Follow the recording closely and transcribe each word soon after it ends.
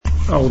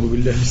أعوذ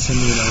بالله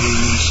السميع العليم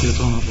من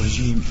الشيطان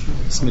الرجيم.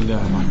 بسم الله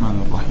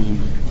الرحمن الرحيم.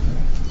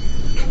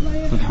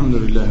 الحمد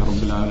لله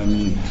رب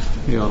العالمين.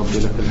 يا رب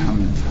لك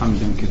الحمد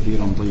حمدا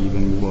كثيرا طيبا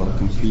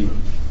مباركا فيه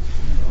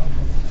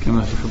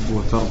كما تحب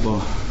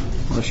وترضى،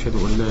 وأشهد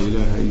أن لا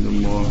إله إلا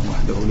الله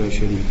وحده لا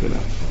شريك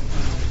له،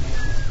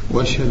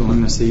 وأشهد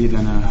أن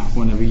سيدنا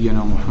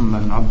ونبينا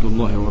محمد عبد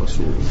الله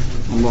ورسوله.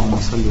 اللهم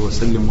صل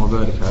وسلم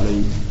وبارك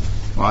عليه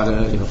وعلى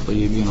آله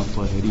الطيبين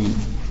الطاهرين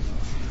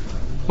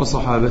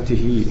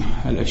وصحابته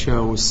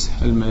الأشاوس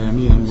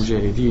الميامين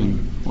المجاهدين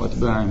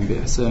وأتباعهم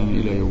بإحسان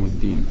إلى يوم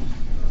الدين.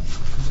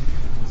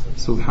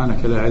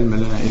 سبحانك لا علم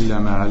لنا إلا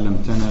ما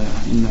علمتنا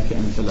إنك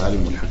أنت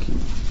العليم الحكيم.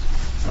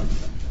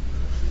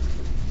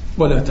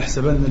 ولا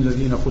تحسبن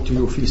الذين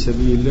قتلوا في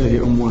سبيل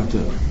الله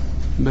أمواتا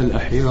بل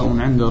أحياء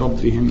عند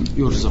ربهم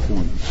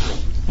يرزقون.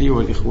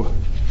 أيها الإخوة،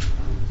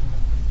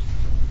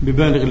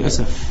 ببالغ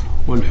الأسف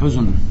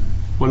والحزن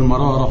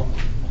والمرارة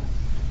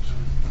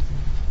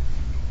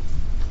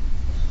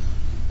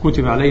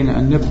كتب علينا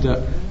أن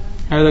نبدأ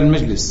هذا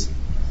المجلس،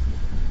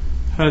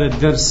 هذا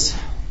الدرس،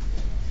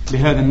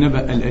 بهذا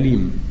النبأ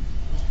الأليم،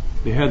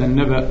 بهذا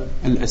النبأ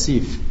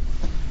الأسيف،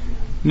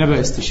 نبأ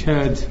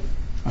استشهاد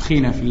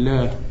أخينا في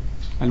الله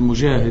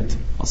المجاهد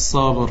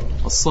الصابر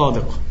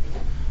الصادق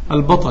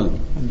البطل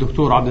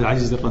الدكتور عبد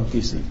العزيز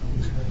الرنتيسي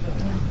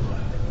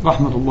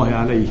رحمة الله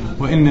عليه،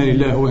 وإنا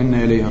لله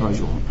وإنا إليه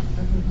راجعون.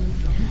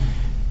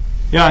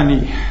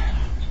 يعني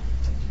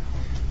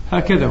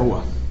هكذا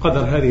هو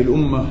قدر هذه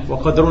الأمة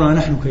وقدرنا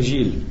نحن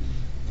كجيل،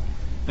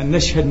 أن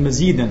نشهد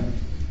مزيدا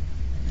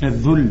من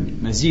الذل،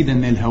 مزيدا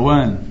من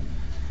الهوان،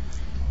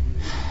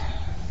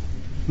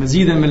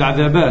 مزيدا من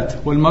العذابات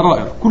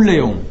والمرائر كل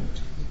يوم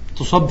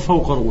تصب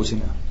فوق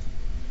رؤوسنا،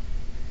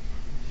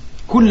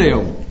 كل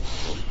يوم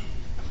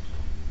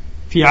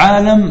في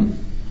عالم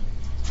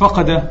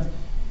فقد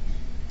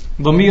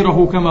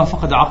ضميره كما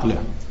فقد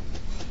عقله،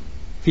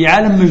 في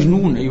عالم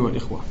مجنون أيها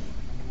الإخوة،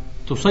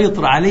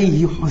 تسيطر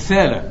عليه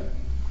حثالة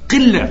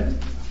قلة،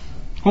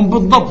 هم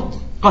بالضبط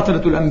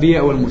قتلة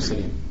الأنبياء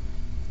والمرسلين،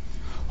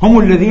 هم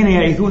الذين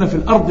يعيثون في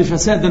الأرض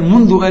فسادا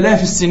منذ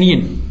آلاف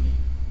السنين.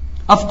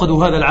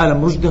 أفقدوا هذا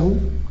العالم رشده،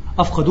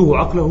 أفقدوه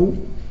عقله،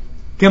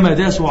 كما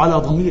داسوا على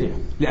ضميره،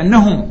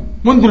 لأنهم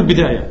منذ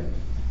البداية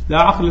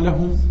لا عقل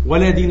لهم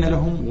ولا دين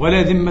لهم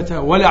ولا ذمة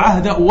ولا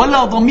عهد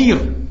ولا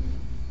ضمير،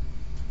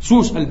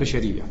 سوس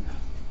البشرية.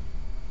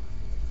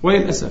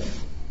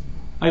 وللأسف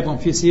أيضا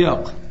في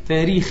سياق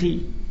تاريخي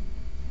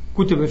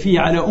كتب فيه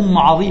على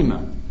أمة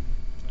عظيمة،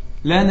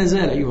 لا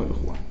نزال أيها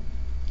الأخوة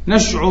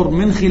نشعر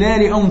من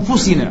خلال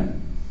أنفسنا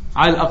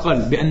على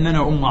الأقل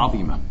بأننا أمة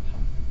عظيمة.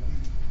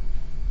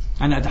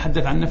 أنا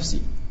أتحدث عن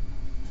نفسي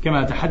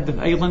كما أتحدث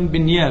أيضا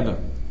بالنيابة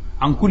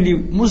عن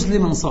كل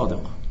مسلم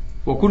صادق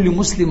وكل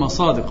مسلمة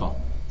صادقة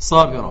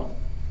صابرة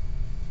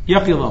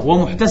يقظة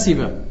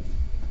ومحتسبة،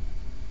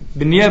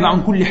 بالنيابة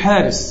عن كل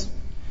حارس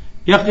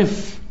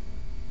يقف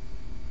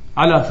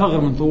على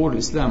ثغر من ثغور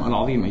الإسلام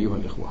العظيم. أيها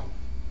الإخوة،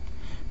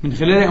 من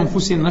خلال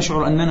أنفسنا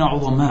نشعر أننا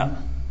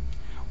عظماء،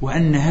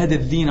 وأن هذا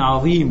الدين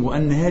عظيم،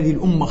 وأن هذه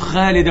الأمة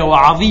خالدة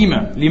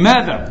وعظيمة.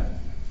 لماذا؟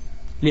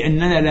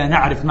 لأننا لا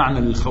نعرف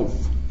معنى للخوف،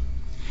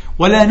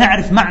 ولا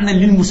نعرف معنى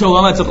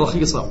للمساومات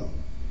الرخيصة،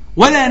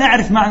 ولا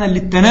نعرف معنى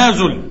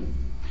للتنازل،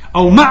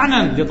 أو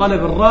معنى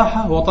لطلب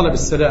الراحة وطلب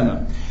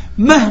السلامة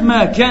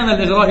مهما كان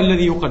الإغراء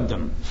الذي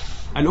يقدم.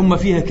 الأمة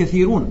فيها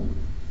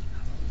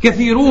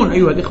كثيرون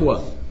أيها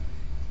الإخوة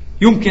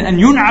يمكن أن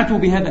ينعتوا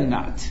بهذا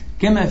النعت،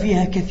 كما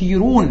فيها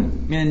كثيرون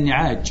من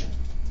النعاج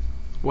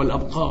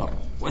والأبقار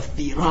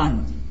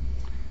والثيران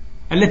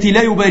التي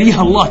لا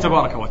يباريها الله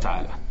تبارك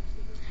وتعالى،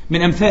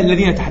 من أمثال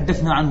الذين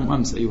تحدثنا عنهم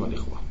أمس أيها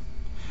الإخوة،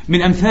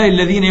 من أمثال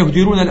الذين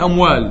يهدرون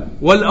الأموال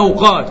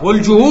والأوقات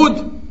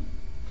والجهود.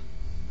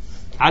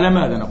 على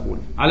ماذا نقول؟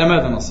 على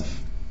ماذا نصف؟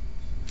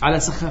 على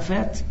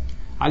سخافات؟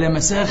 على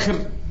مساخر؟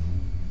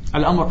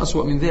 الأمر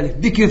أسوأ من ذلك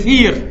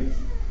بكثير.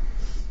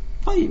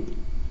 طيب،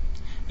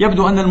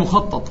 يبدو أن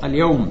المخطط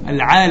اليوم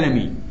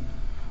العالمي،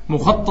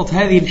 مخطط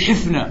هذه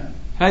الحفنة،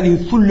 هذه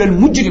الثلة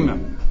المجرمة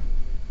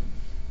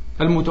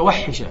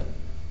المتوحشة،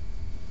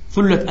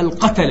 ثلة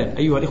القتلة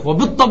أيها الإخوة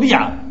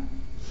بالطبيعة،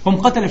 هم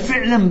قتلة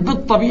فعلا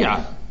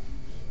بالطبيعة،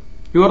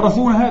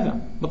 يورثون هذا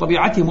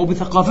بطبيعتهم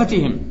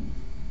وبثقافتهم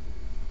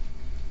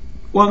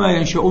وما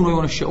ينشؤون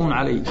وينشؤون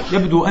عليه.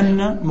 يبدو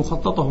أن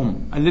مخططهم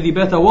الذي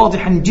بات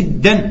واضحا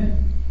جدا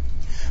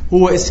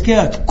هو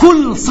إسكات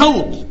كل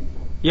صوت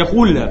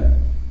يقول لا.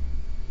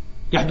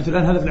 يحدث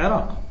الآن هذا في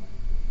العراق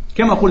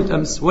كما قلت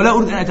أمس، ولا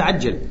أريد أن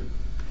أتعجل،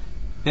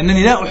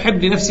 لأنني لا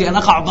أحب لنفسي أن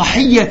أقع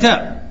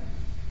ضحية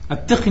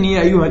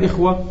التقنية أيها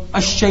الإخوة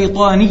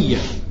الشيطانية،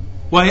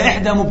 وهي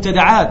إحدى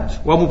مبتدعات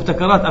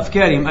ومبتكرات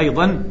أفكارهم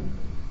أيضا،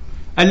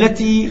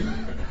 التي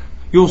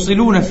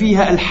يوصلون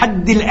فيها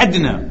الحد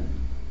الأدنى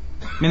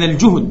من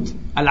الجهد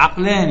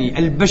العقلاني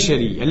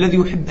البشري الذي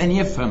يحب أن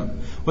يفهم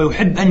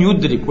ويحب أن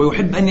يدرك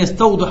ويحب أن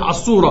يستوضح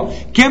الصورة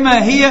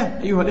كما هي.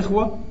 أيها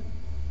الإخوة،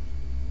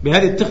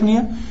 بهذه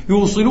التقنية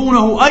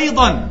يوصلونه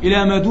أيضا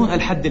إلى ما دون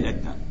الحد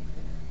الأدنى،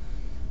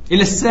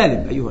 إلى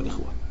السالب أيها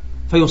الإخوة.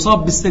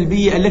 فيصاب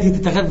بالسلبية التي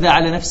تتغذى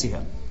على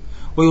نفسها،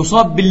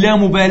 ويصاب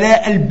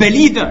باللامبالاة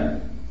البليدة.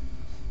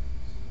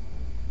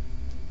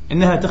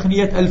 إنها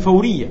تقنية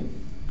الفورية.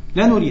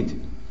 لا نريد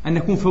أن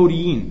نكون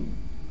فوريين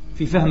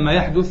في فهم ما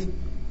يحدث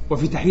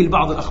وفي تحليل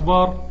بعض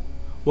الأخبار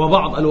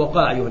وبعض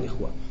الوقائع أيها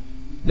الإخوة.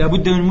 لا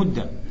بد من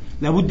مدة،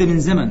 لا بد من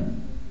زمن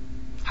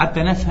حتى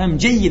نفهم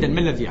جيدا ما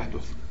الذي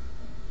يحدث.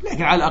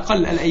 لكن على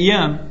الأقل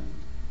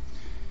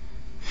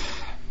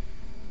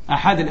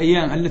أحد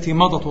الأيام التي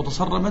مضت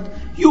وتسربت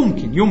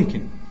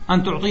يمكن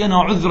أن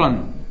تعطينا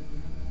عذرا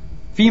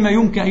فيما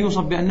يمكن أن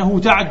يوصف بأنه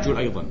تعجل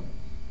أيضا.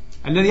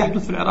 الذي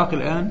يحدث في العراق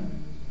الآن،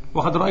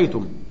 وقد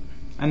رأيتم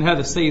أن هذا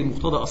السيد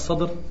مقتدى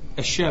الصدر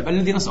الشاب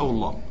الذي نسأل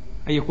الله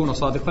أن يكون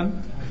صادقا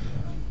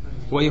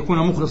وأن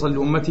يكون مخلصا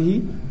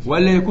لأمته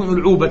وألا يكون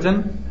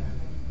ألعوبة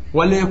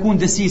وألا يكون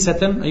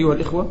دسيسة أيها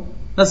الإخوة،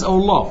 نسأل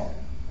الله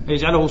أن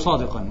يجعله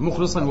صادقا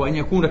مخلصا وأن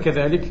يكون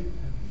كذلك،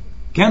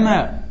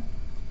 كما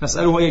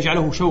نسأله أن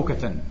يجعله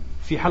شوكة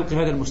في حلق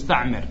هذا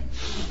المستعمر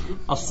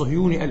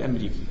الصهيوني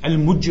الأمريكي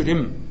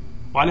المجرم.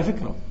 وعلى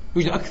فكرة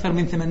يوجد أكثر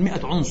من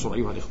 800 عنصر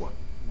أيها الإخوة،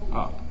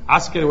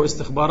 عسكري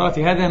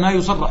واستخباراتي، هذا ما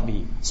يصرح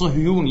به،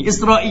 صهيوني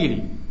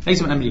إسرائيلي،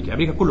 ليس من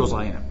أمريكا كله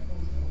صهاينة.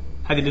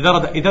 هذه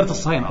إدارة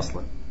الصهاينة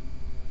أصلا.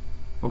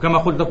 وكما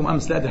قلت لكم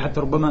أمس، لا أدري حتى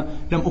ربما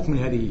لم أكمل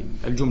هذه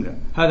الجملة،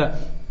 هذا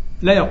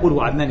لا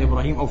يقوله عدنان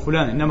إبراهيم أو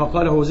فلان، إنما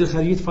قاله وزير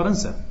خارجية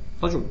فرنسا،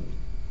 رجل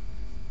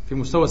في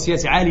مستوى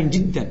سياسي عال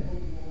جدا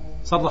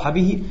صرح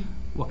به،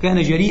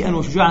 وكان جريئا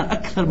وشجاعا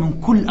أكثر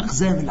من كل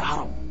أقزام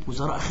العرب،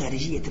 وزراء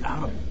خارجية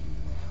العرب.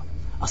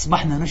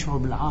 أصبحنا نشعر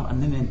بالعار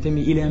أننا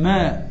ننتمي إلى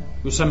ما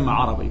يسمى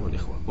عرب أيها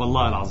الإخوة.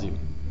 والله العظيم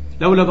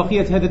لولا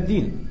بقية هذا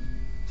الدين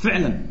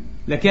فعلا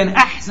لكان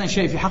أحسن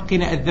شيء في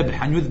حقنا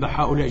الذبح، أن يذبح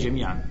هؤلاء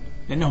جميعا،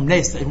 لأنهم لا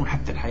يستأهلون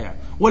حتى الحياة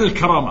ولا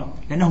الكرامة،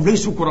 لأنهم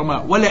ليسوا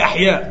كرماء ولا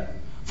أحياء،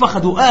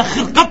 فقدوا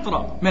آخر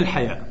قطرة من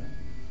الحياة.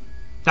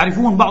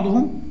 تعرفون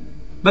بعضهم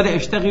بدأ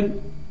يشتغل،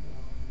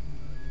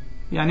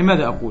 يعني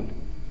ماذا أقول،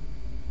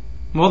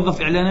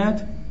 موظف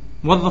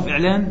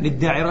إعلان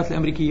للداعرات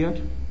الأمريكيات.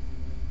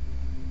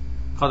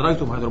 قد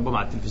رأيتم هذا ربما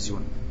على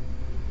التلفزيون.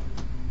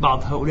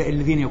 بعض هؤلاء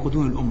الذين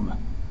يقودون الأمة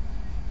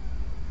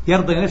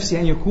يرضى لنفسه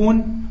أن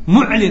يكون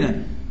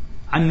معلنا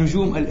عن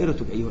نجوم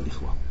الإرتب أيها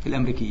الإخوة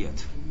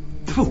الأمريكيات.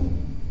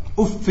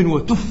 أف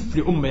وتف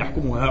لأمة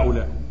يحكمها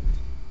هؤلاء.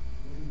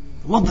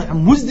 وضع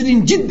مزر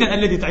جدا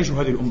الذي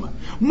تعيشه هذه الأمة،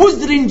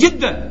 مزر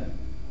جدا،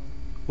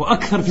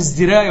 وأكثر في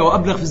الزراية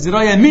وأبلغ في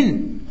الزراية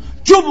من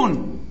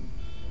جبن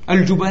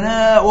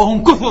الجبناء،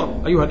 وهم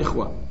كثر أيها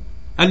الإخوة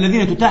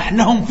الذين تتاح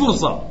لهم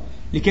فرصة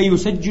لكي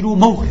يسجلوا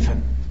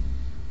موقفا.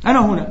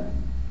 أنا هنا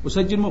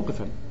أسجل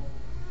موقفا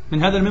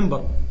من هذا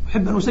المنبر،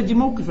 أحب أن أسجل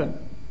موقفا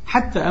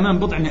حتى أمام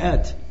بضع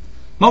مئات.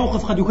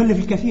 موقف قد يكلف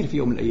الكثير في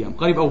يوم من الأيام،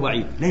 قريب أو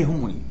بعيد، لا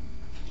يهمني،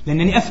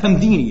 لأنني أفهم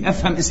ديني،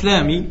 أفهم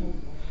إسلامي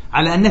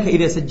على أنك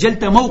إذا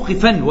سجلت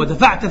موقفا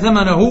ودفعت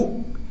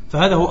ثمنه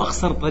فهذا هو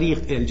أقصر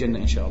طريق إلى الجنة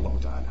إن شاء الله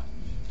تعالى.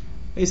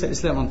 ليس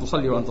الإسلام أن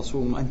تصلي وأن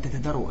تصوم وأن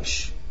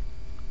تتدروش،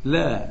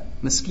 لا،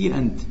 مسكين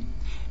أنت.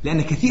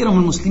 لأن كثيرا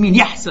من المسلمين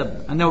يحسب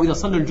أنه إذا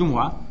صلى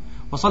الجمعة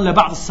وصلى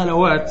بعض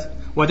الصلوات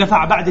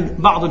ودفع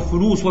بعض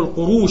الفلوس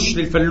والقروش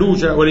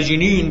للفلوجة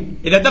ولجنين،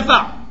 إذا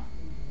دفع،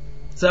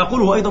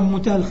 سأقوله أيضا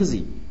بمنتهى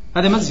الخزي،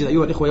 هذا مسجد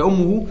أيها الإخوة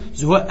يأمه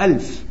زهاء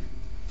 1000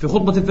 في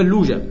خطبة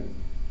الفلوجة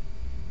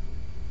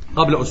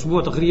قبل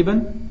أسبوع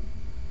تقريبا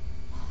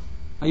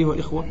أيها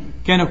الإخوة،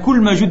 كان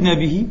كل ما جدنا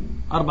به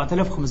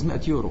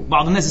 4500 يورو.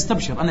 بعض الناس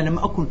استبشر، أنا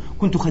لما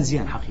كنت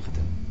خزيان حقيقة.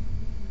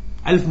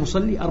 1000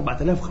 مصلي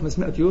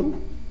 4500 يورو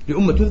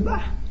لأمة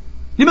تذبح.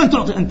 لمن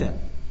تعطي أنت؟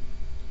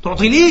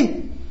 تعطي ليه؟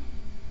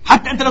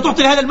 حتى أنت لا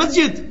تعطي لهذا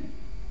المسجد،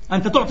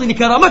 أنت تعطي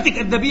لكرامتك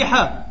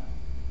الذبيحة،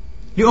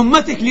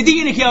 لأمتك،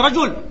 لدينك يا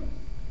رجل.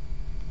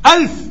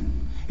 1000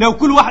 لو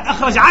كل واحد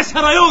أخرج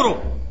 10 يورو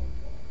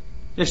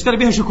يشتري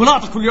بها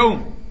شوكولاتة كل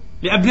يوم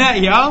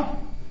لأبنائه،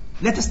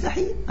 لا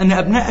تستحي أن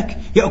أبنائك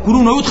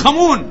يأكلون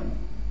ويضخمون،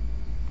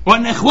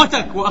 وأن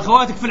إخوتك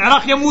وأخواتك في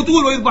العراق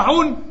يموتون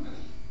ويذبحون.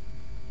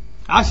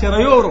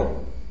 10 يورو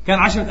كان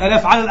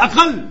 10,000 على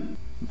الأقل.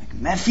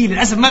 ما في،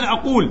 للأسف ماذا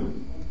أقول،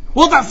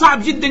 وضع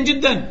صعب جدا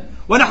جدا.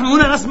 ونحن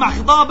هنا نسمع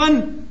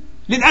خطابا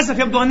للأسف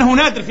يبدو أنه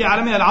نادر في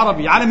عالمنا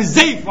العربي، عالم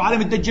الزيف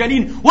وعالم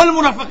الدجالين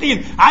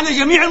والمنافقين على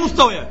جميع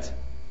المستويات،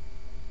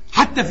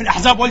 حتى في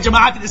الأحزاب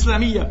والجماعات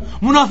الإسلامية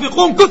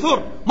منافقون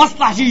كثر،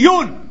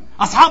 مصلحجيون،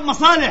 أصحاب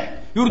مصالح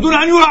يريدون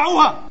أن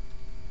يرعوها.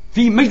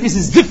 في مجلس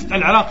الزفت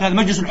العراقي، هذا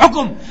مجلس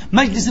الحكم،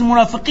 مجلس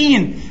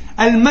المنافقين،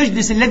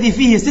 المجلس الذي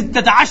فيه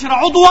 16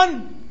 عضوا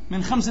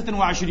من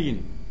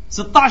 25،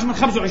 16 من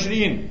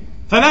 25،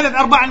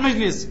 3/4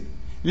 المجلس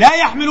لا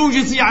يحملون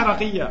جنسية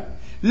عراقية،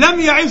 لم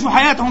يعيشوا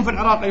حياتهم في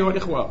العراق أيها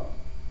الإخوة،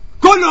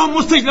 كلهم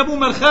مستجلبون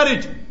من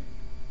الخارج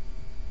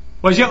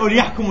وجاءوا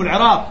ليحكموا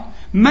العراق.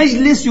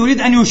 مجلس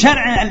يريد أن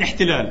يشرع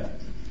الاحتلال،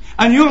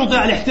 أن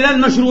يعطي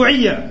الاحتلال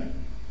مشروعية،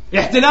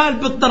 احتلال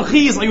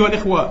بالترخيص أيها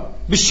الإخوة،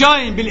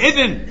 بالشاين،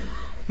 بالإذن،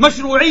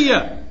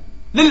 مشروعية.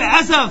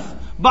 للأسف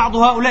بعض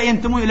هؤلاء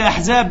ينتمون إلى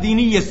أحزاب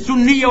دينية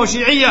سنية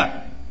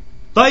وشيعية.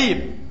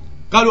 طيب،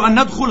 قالوا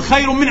أن ندخل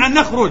خير من أن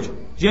نخرج،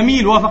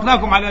 جميل،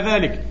 وافقناكم على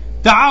ذلك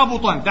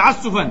تعابطا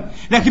تعسفا،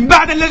 لكن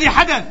بعد الذي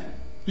حدث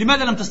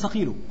لماذا لم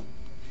تستقيلوا؟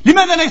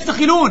 لماذا لا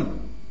يستقيلون؟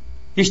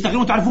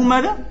 يشتغلون تعرفون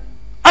ماذا؟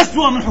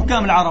 أسوأ من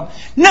حكام العرب.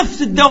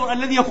 نفس الدور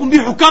الذي يقوم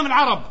به حكام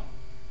العرب،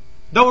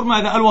 دور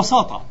ماذا؟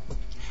 الوساطة.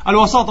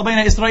 الوساطة بين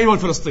إسرائيل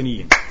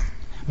والفلسطينيين،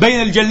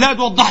 بين الجلاد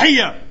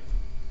والضحية،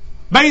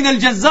 بين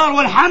الجزار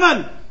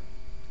والحمل.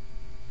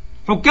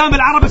 حكام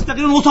العرب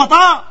يستقيلون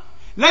وسطاء،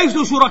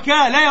 ليسوا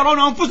شركاء، لا يرون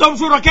أنفسهم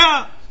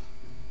شركاء،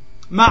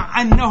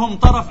 مع أنهم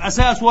طرف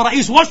أساس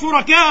ورئيس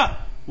وشركاء،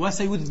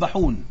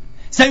 وسيذبحون،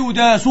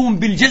 سيداسون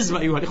بالجزمة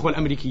أيها الإخوة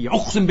الأمريكية،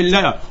 أقسم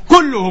بالله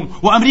كلهم،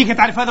 وأمريكا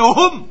تعرف هذا،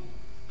 وهم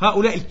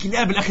هؤلاء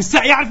الكلاب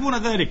الأخساء يعرفون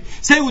ذلك،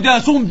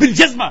 سيداسون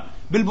بالجزمة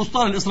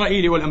بالبسطار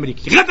الإسرائيلي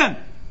والأمريكي غدا،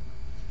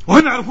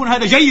 وهم يعرفون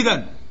هذا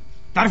جيدا.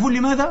 تعرفون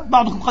لماذا؟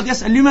 بعضكم قد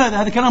يسأل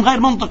لماذا؟ هذا كلام غير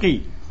منطقي.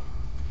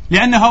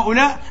 لأن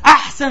هؤلاء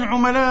أحسن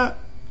عملاء.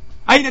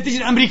 أين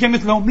تجد أمريكا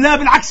مثلهم؟ لا،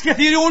 بالعكس،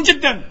 كثيرون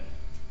جدا.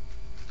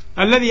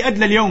 الذي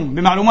أدلى اليوم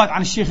بمعلومات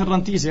عن الشيخ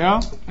الرنتيسي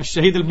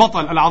الشهيد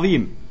البطل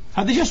العظيم،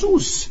 هذا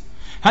جاسوس،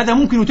 هذا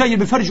ممكن يتاجر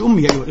بفرج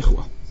أمه أيها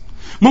الإخوة،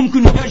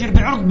 ممكن يتاجر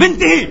بعرض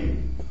بنته،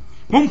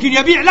 ممكن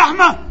يبيع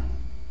لحمه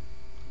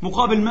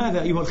مقابل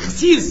ماذا أيها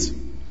الخسيس؟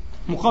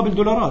 مقابل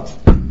دولارات،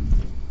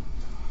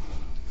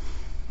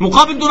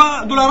 مقابل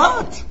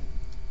دولارات.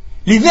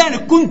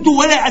 لذلك كنت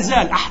ولا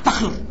أزال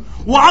أحتقر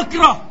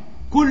وأكره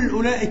كل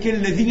أولئك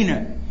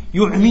الذين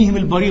يعميهم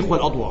البريق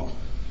والأضواء،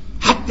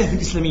 حتى في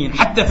الإسلاميين،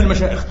 حتى في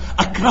المشايخ،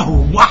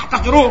 أكرههم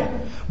وأحتقرهم.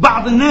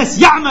 بعض الناس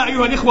يعمى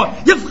أيها الإخوة،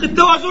 يفقد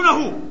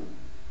توازنه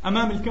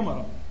أمام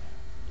الكاميرا.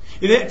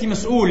 إذا يأتي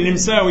مسؤول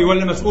نمساوي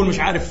ولا مسؤول مش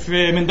عارف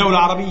من دولة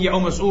عربية أو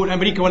مسؤول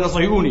أمريكا ولا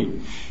صهيوني،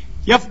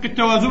 يفقد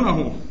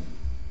توازنه،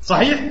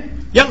 صحيح؟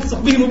 يلصق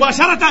به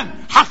مباشرة،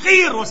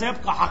 حقير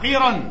وسيبقى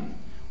حقيرا.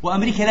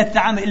 وأمريكا لا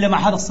تتعامل إلا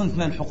مع هذا الصنف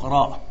من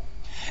الحقراء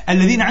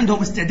الذين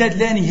عندهم استعداد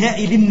لا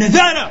نهائي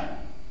للنذالة.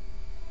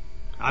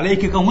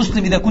 عليك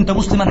كمسلم إذا كنت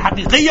مسلما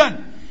حقيقيا،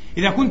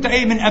 إذا كنت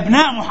من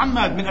أبناء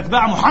محمد، من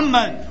أتباع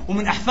محمد،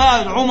 ومن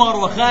أحفاد عمر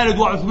وخالد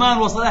وعثمان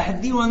وصلاح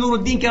الدين ونور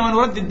الدين كما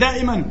نردد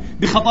دائما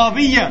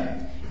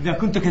بخطابية، إذا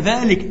كنت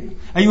كذلك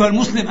أيها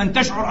المسلم أن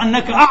تشعر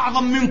أنك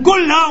أعظم من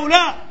كل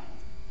هؤلاء.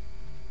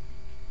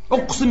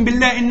 أقسم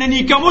بالله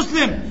إنني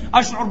كمسلم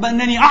أشعر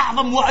بأنني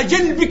أعظم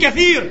وأجل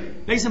بكثير،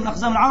 ليس من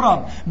أقزام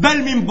العرب،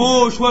 بل من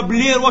بوش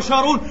وبلير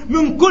وشارون،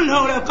 من كل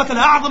هؤلاء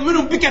القتلة أعظم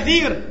منهم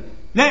بكثير،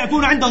 لا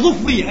يأتون عند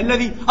ظفري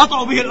الذي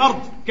أطأ به الأرض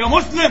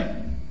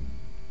كمسلم،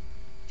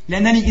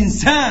 لأنني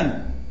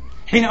إنسان.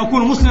 حين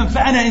أكون مسلما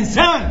فأنا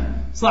إنسان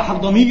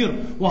صاحب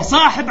ضمير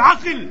وصاحب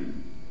عقل.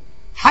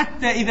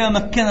 حتى إذا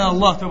مكننا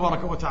الله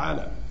تبارك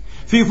وتعالى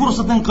في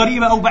فرصة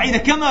قريبة أو بعيدة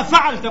كما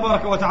فعل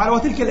تبارك وتعالى،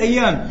 وتلك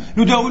الأيام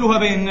نداولها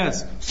بين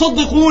الناس،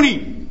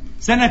 صدقوني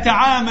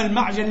سنتعامل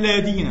مع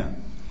جلادينا،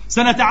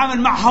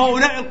 سنتعامل مع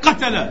هؤلاء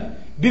القتلة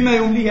بما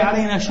يمليه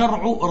علينا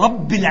شرع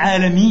رب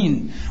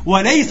العالمين،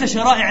 وليس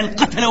شرائع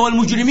القتلة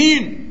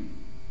والمجرمين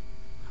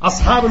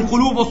أصحاب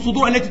القلوب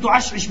والصدور التي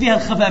تعشعش فيها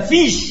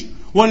الخفافيش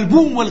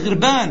والبوم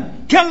والغربان،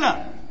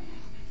 كلا.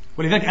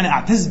 ولذلك أنا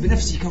أعتز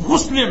بنفسي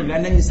كمسلم،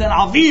 لأنني إنسان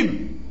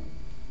عظيم.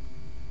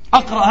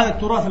 أقرأ هذا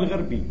التراث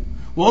الغربي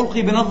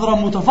وألقي بنظرة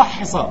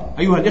متفحصة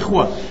أيها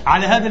الإخوة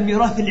على هذا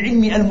الميراث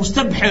العلمي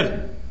المستبحر،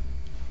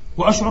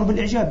 وأشعر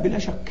بالإعجاب بلا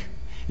شك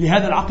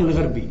لهذا العقل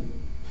الغربي،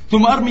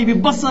 ثم أرمي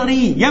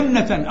ببصري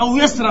يمنة أو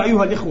يسرى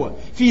أيها الإخوة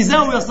في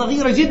زاوية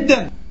صغيرة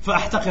جدا،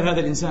 فأحتقر هذا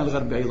الإنسان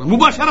الغربي أيضا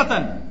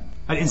مباشرة.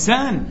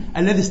 الإنسان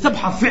الذي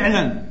استبحر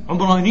فعلا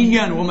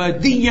عمرانيا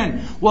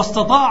وماديا،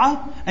 واستطاع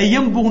أن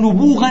ينبغ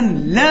نبوغا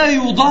لا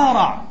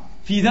يضارع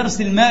في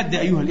درس المادة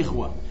أيها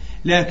الإخوة،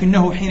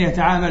 لكنه حين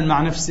يتعامل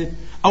مع نفسه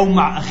أو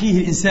مع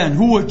أخيه الإنسان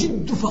هو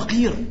جد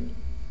فقير،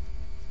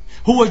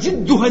 هو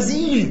جد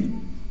هزيل،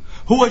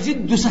 هو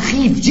جد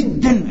سخيف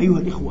جدا أيها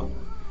الإخوة،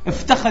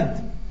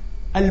 افتقد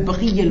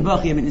البقية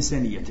الباقية من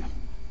إنسانيته.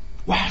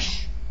 وحش،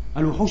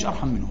 الوحوش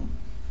أرحم منهم،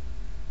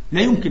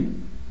 لا يمكن،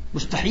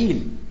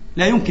 مستحيل،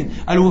 لا يمكن.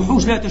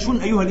 الوحوش لا تشن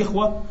أيها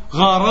الإخوة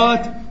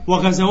غارات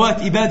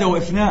وغزوات إبادة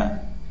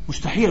وإفناء،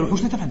 مستحيل،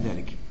 الوحوش لا تفعل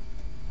ذلك.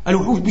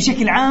 الوحوش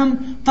بشكل عام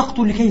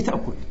تقتل لكي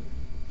تأكل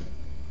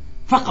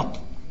فقط،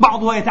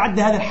 بعضها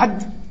يتعدى هذا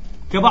الحد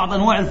كبعض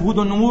أنواع الفهود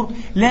والنمور،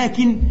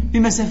 لكن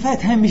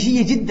بمسافات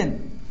هامشية جدا.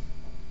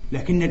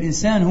 لكن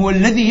الإنسان هو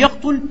الذي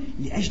يقتل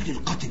لأجل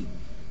القتل،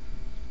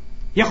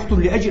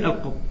 يقتل لأجل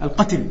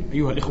القتل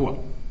أيها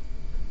الإخوة.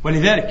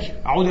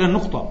 ولذلك أعود إلى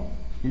النقطة،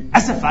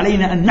 للأسف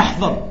علينا أن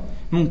نحذر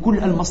من كل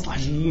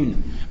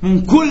المصلحجيين،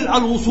 من كل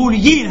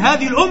الوصوليين.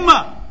 هذه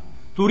الأمة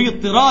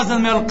تريد طرازا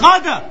من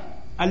القادة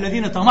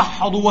الذين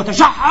تمحضوا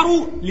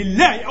وتشحروا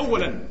لله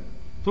أولا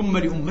ثم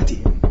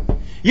لأمته،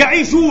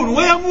 يعيشون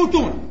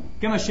ويموتون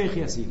كما الشيخ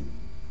ياسين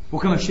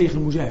وكما الشيخ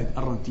المجاهد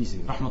الرنتيسي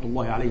رحمة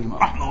الله عليهما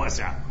رحمة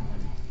واسعة.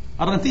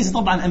 الرنتيسي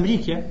طبعا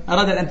أمريكا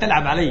أراد أن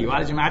تلعب عليه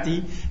وعلى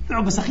جماعته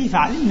لعبة سخيفة،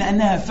 علمنا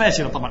أنها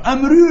فاشلة. طبعا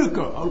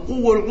أمريكا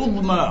القوة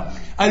العظمى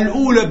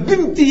الأولى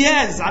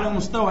بامتياز على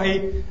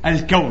مستوى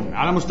الكون،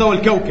 على مستوى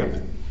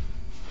الكوكب،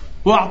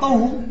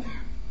 وأعطوه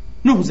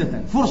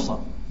نهزة فرصة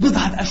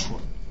بضعة أشهر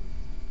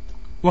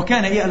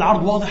وكان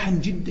العرض واضحا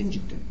جدا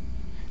جدا،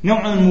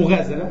 نوع من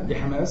المغازلة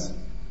لحماس،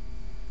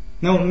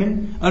 نوع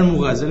من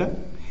المغازلة،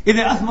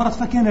 إذا أثمرت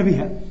فكان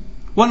بها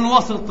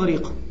ونواصل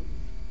الطريق،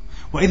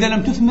 وإذا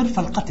لم تثمر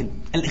فالقتل،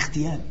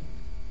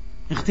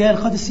 الاغتيال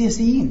قتل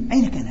السياسيين.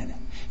 أين كان هذا؟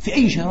 في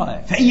أي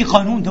شرائع؟ في أي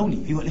قانون دولي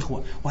أيها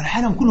الإخوة؟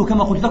 والعالم كله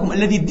كما قلت لكم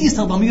الذي ديس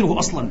ضميره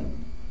أصلا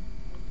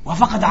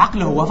وفقد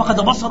عقله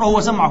وفقد بصره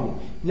وسمعه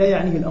لا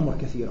يعنيه الأمر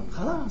كثيرا،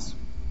 خلاص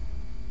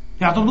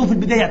يعترضون في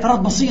البداية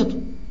اعتراض بسيط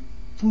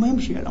ثم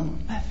يمشي الأمر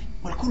ما في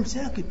والكل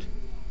ساكت.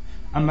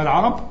 أما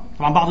العرب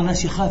طبعا بعض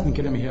الناس يخاف من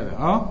كلام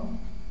هذا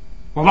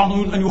وبعضهم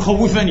يقول أن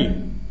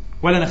يخوفني،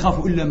 ولا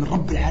نخاف إلا من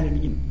رب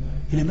العالمين.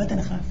 إلى متى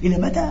نخاف؟ إلى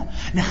متى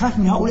نخاف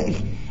من هؤلاء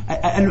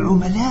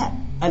العملاء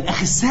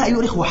الأخساء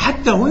والإخوة؟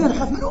 حتى هنا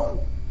نخاف منهم.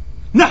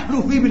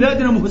 نحن في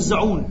بلادنا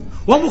مهزعون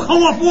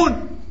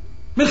ومخوفون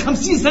من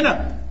 50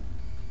 سنة،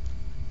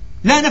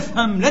 لا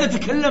نفهم، لا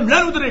نتكلم،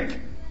 لا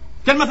ندرك،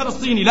 كالمثل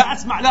الصيني: لا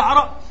أسمع، لا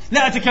أرى،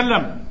 لا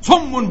أتكلم،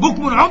 صم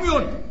بكم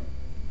عمي.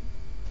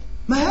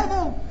 ما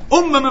هذا؟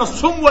 أمة من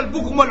الصم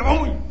والبكم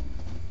والعمي.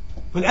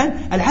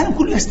 والآن العالم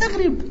كله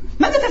يستغرب،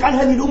 ماذا تفعل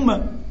هذه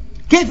الأمة؟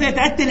 كيف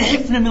يتأتى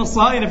لحفنة من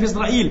الصهاينة في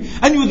إسرائيل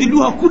أن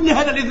يذلوها كل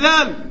هذا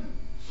الإذلال؟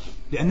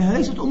 لأنها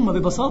ليست أمة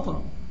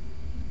ببساطة،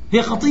 هي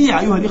قطيع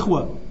أيها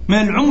الإخوة من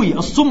العمي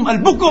الصم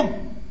البكم.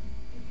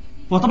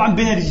 وطبعا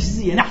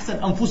بنرجسية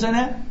نحسن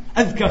أنفسنا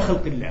أذكى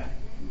خلق الله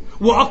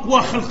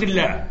وأقوى خلق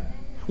الله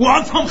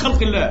وأفهم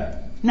خلق الله،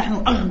 نحن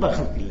أغبى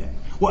خلق الله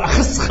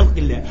وأخس خلق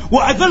الله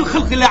وأذل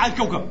خلق الله على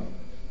الكوكب.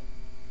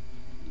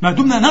 ما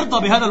دمنا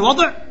نرضى بهذا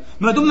الوضع،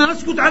 ما دمنا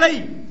نسكت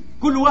عليه،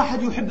 كل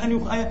واحد يحب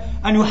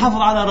أن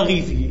يحافظ على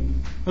رغيفه،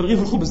 رغيف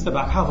الخبز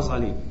تبعك حافظ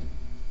عليه.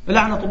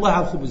 لعنة الله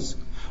على الخبز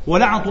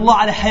ولعنة الله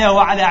على حياة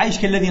وعلى عيش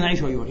كالذي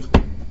نعيشه أيها الإخوة.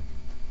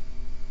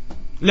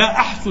 لا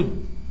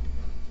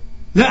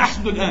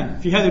أحسد الآن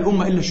في هذه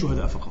الأمة إلا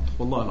الشهداء فقط،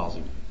 والله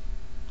العظيم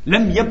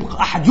لم يبق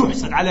أحد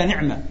يحسد على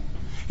نعمة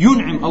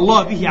ينعم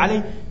الله به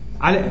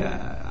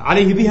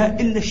عليه بها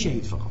إلا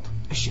الشهيد فقط،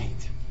 الشهيد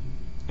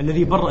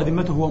الذي برأ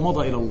ذمته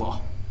ومضى إلى الله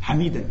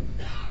حميدا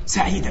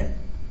سعيدا.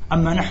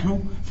 أما نحن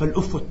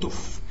فالأف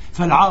والتف،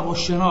 فالعار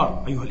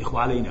والشنار أيها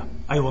الإخوة علينا.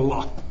 أي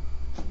والله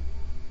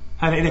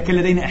هذا إذا كان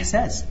لدينا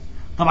إحساس.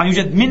 طبعا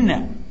يوجد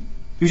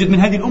من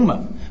هذه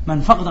الأمة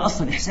من فقد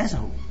أصلا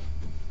إحساسه.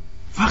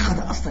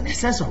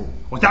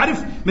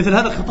 وتعرف مثل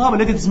هذا الخطاب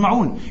الذي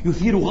تسمعون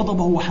يثير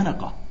غضبه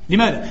وحنقه.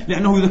 لماذا؟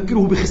 لأنه يذكره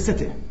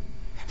بخسته،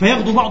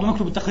 فيغدو بعضهم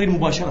يكتب التقرير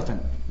مباشرة: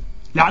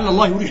 لعل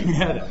الله يريح من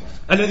هذا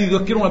الذي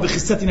يذكرنا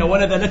بخستنا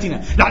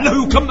ونذالتنا،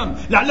 لعله يكمم،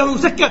 لعله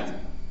يسكت،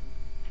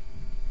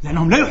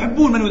 لأنهم لا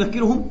يحبون من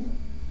يذكرهم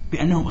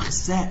بأنهم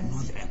أخساء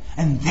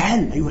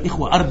أنذال أيها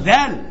الإخوة،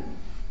 أرذال،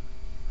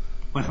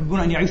 ويحبون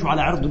أن يعيشوا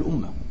على عرض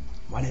الأمة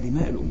وعلى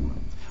دماء الأمة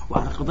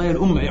وعلى قضايا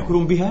الأمة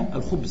يأكلون بها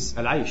الخبز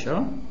العيش،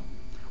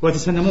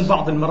 ويتسنمون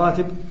بعض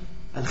المراتب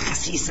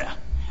الخسيسة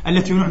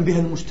التي ينعم بها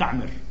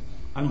المستعمر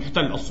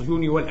المحتل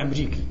الصهيوني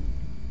والأمريكي.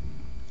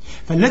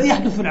 فالذي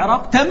يحدث في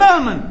العراق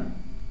تماما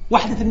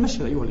وحدة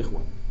المشهد أيها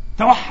الإخوة،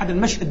 توحد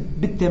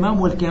المشهد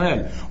بالتمام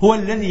والكمال، هو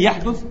الذي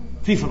يحدث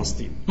في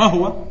فلسطين. ما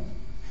هو؟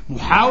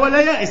 محاولة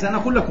يائسة، أنا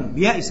أقول لكم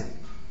يائسة،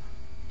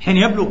 حين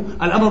يبلغ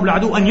الأمر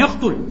بالعدو أن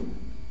يقتل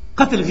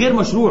قتل غير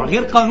مشروع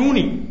غير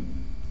قانوني،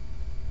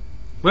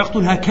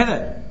 ويقتل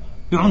هكذا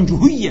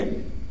بعنجهية،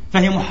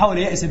 فهي محاولة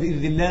يائسة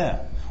بإذن الله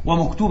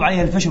ومكتوب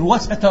عليها الفشل،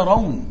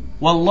 وسترون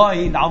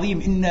والله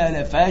العظيم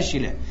إنها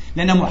لفاشلة،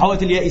 لأن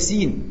محاولة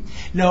اليائسين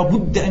لا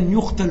بد أن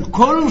يقتل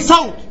كل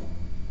صوت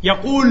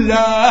يقول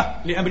لا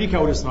لأمريكا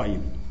والإسرائيل.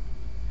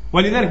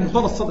 ولذلك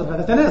مرتضى الصدر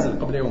هذا تنازل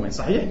قبل يومين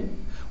صحيح،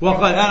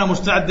 وقال أنا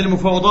مستعد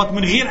للمفاوضات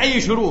من غير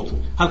أي شروط.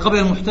 هل قبل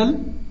المحتل؟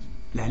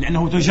 لا،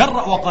 لأنه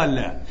تجرأ وقال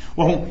لا،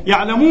 وهم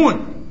يعلمون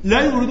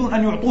لا يريدون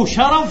أن يعطوه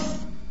شرف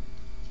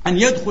أن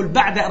يدخل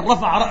بعد أن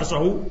رفع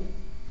رأسه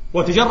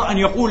وتجرأ أن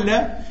يقول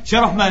لا.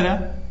 شرف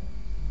ماذا؟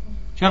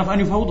 شرف أن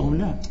يفاوضهم.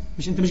 لا،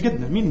 أنت مش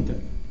قدنا، مين أنت؟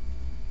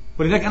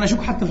 ولذلك أنا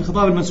أشك حتى في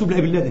الخطاب المنسوب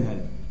لأبي لادن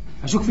هذا،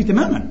 أشك فيه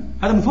تماما،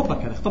 هذا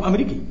مفبرك، هذا خطاب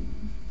أمريكي.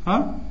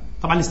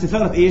 طبعا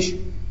لاستثارة إيش؟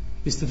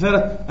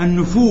 لاستثارة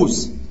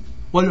النفوس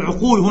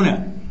والعقول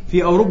هنا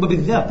في أوروبا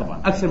بالذات،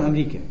 طبعا أكثر من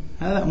أمريكا.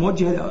 هذا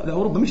موجه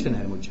لأوروبا مش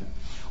لنا، موجه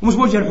ومش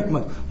موجه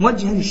للحكومات،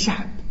 موجه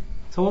للشعب.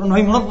 تصور أنه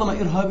هي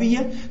منظمة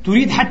إرهابية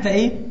تريد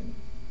حتى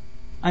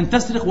أن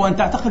تسرق وأن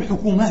تعتقل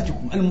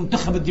حكوماتكم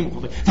المنتخبة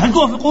الديمقراطية. فهل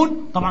توافقون؟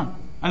 طبعا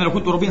أنا لو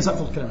كنت أوروبيا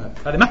سأرفض الكلام هذا،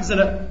 هذا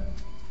محزلة.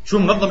 شو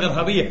منظمة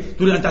إرهابية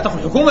تريد أن تعتقل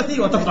حكومتي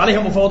وأن تفرض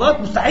عليها مفاوضات؟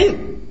 مستحيل.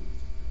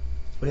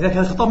 ولذلك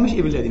هذا الخطاب مش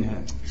ابن لادن،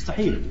 هذا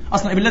مستحيل.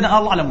 أصلا ابن لادن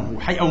الله أعلم هو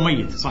حي أو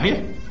ميت،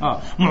 صحيح؟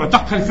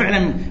 معتقل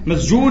فعلا،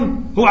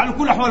 مسجون، هو على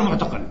كل أحوال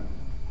معتقل،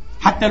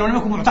 حتى لو لم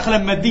يكن معتقلا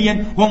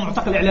ماديا هو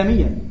معتقل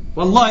إعلاميا.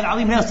 والله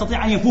العظيم لا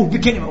يستطيع أن يفوه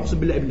بكلمة، أقسم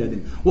بالله ابن لادن،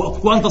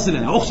 وأن تصل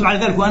لنا، أقسم على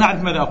ذلك وأنا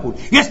أعرف ماذا أقول.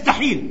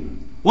 يستحيل.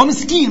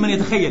 ومسكين من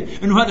يتخيل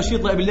أنه هذا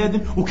شيط لابن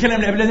لادن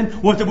وكلام لابن لادن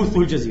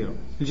وتبثه الجزيرة.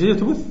 الجزيرة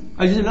تبث؟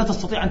 الجزيرة لا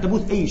تستطيع أن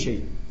تبث أي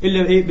شيء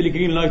إلا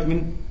بالجرين لايت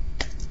من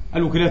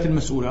الوكالات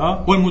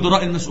المسؤولة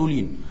والمدراء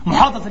المسؤولين.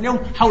 محاضرة اليوم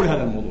حول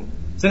هذا الموضوع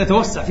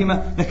سنتوسع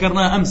فيما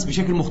ذكرناه أمس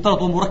بشكل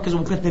مختلط ومركز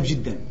ومكثف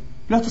جدا.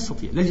 لا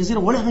تستطيع لا الجزيرة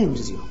ولا غير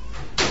الجزيرة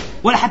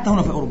ولا حتى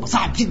هنا في أوروبا،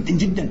 صعب جدا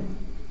جدا،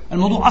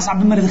 الموضوع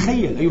أصعب مما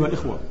نتخيل أيها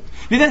الإخوة.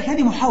 لذلك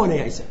هذه محاولة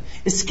يائسة،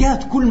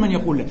 إسكات كل من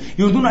يقول له.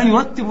 يريدون أن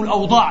يرتبوا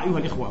الأوضاع أيها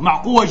الإخوة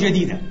مع قوة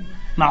جديدة،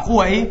 مع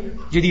قوة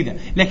جديدة،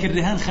 لكن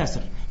الرهان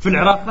خاسر. في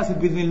العراق خاسر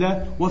بإذن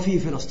الله، وفي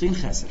فلسطين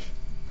خاسر.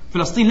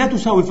 فلسطين لا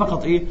تساوي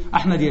فقط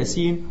أحمد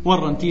ياسين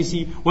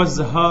والرنتيسي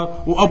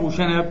والزهار وأبو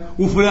شنب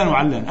وفلان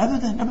وعلان،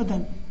 أبدا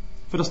أبدا.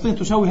 فلسطين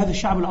تساوي هذا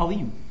الشعب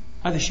العظيم،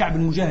 هذا الشعب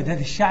المجاهد،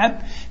 هذا الشعب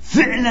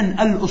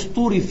فعلا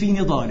الأسطوري في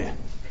نضاله.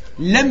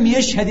 لم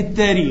يشهد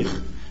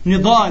التاريخ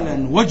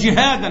نضالا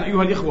وجهادا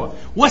أيها الإخوة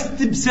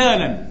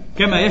واستبسالا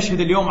كما يشهد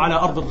اليوم على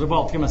أرض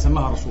الرباط كما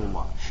سماها رسول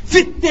الله في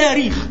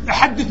التاريخ.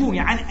 تحدثوني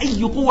عن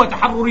أي قوة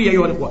تحررية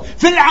أيها الإخوة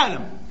في العالم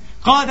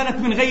قاتلت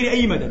من غير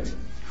أي مدد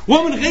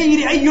ومن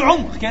غير أي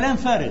عمق. كلام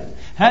فارغ،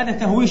 هذا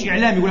تهويش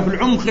إعلامي يقول في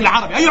العمق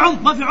العربي. أي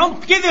عمق؟ ما في عمق،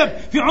 كذب،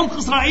 في عمق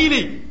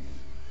إسرائيلي.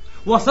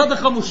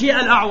 وصدق مشيع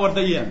الأعور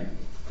ديان،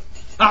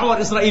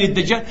 أعور إسرائيلي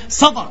الدجال،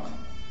 صدق.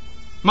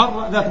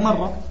 ذات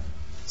مرة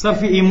صار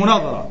في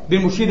مناظرة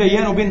بين مشيع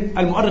ديان وبين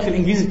المؤرخ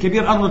الإنجليزي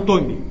الكبير أرنولد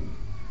توينبي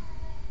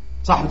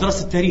صاحب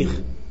دراسة التاريخ.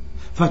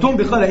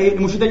 فتوينبي قال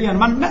لمشيع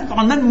ديان،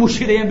 طبعا من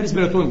مشيع ديان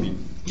بالنسبة لتوينبي؟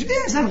 مشيع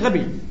ديان إنسان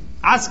غبي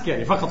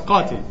عسكري فقط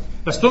قاتل،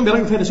 بس توينبي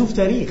رجل فيلسوف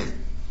تاريخ،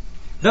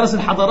 درس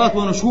الحضارات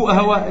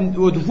ونشوءها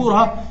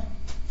ودثورها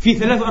في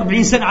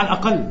 43 سنة على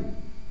الأقل.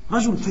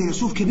 رجل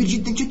فيلسوف كبير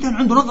جدا جدا،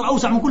 عنده نظر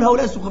أوسع من كل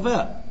هؤلاء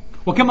السخفاء.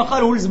 وكما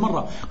قال ويلز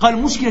مرة،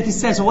 قال مشكلة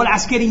الساسة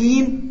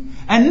والعسكريين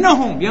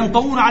أنهم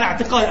ينطوون على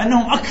اعتقاد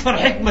أنهم أكثر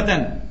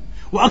حكمة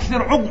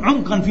وأكثر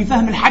عمقا في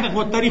فهم الحدث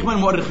والتاريخ من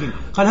المؤرخين.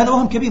 قال هذا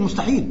وهم كبير،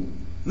 مستحيل،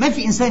 ما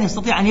في إنسان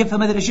يستطيع أن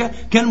يفهم هذه الأشياء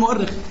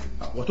كالمؤرخ.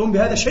 وتم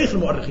بهذا شيخ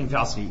المؤرخين في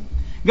عصره.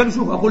 قال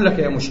شوف أقول لك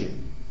يا مشير،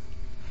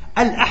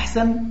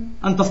 الأحسن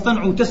أن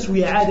تصطنعوا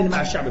تسوية عادلة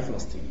مع الشعب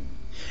الفلسطيني،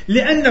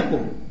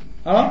 لأنكم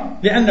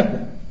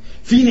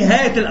في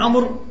نهاية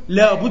الأمر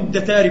لا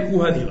بد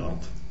تاركوا هذه الأرض.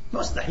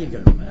 مستحيل،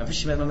 قال له ما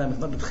فيش،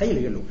 ما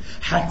تتخيل، قال له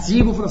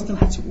حتسيبوا فلسطين،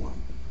 حتسيبوها.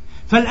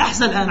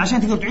 فالأحسن الآن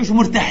عشان تقدروا تعيشوا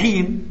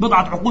مرتاحين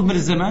بضعة عقود من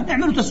الزمان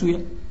اعملوا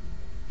تسوية.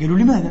 قالوا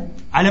لماذا؟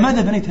 على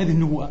ماذا بنيت هذه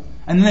النبوءة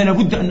أننا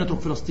لابد أن نترك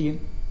فلسطين؟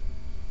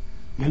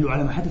 قال له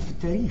على ما حدث في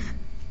التاريخ.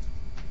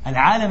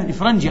 العالم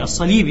الإفرنجي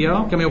الصليبي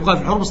كما يقال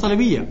في الحروب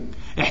الصليبية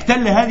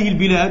احتل هذه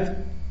البلاد،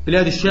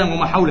 بلاد الشام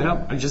وما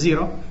حولها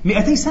الجزيرة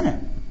 200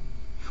 سنة،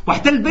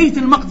 واحتل بيت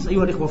المقدس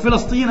أيها الإخوة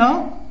فلسطين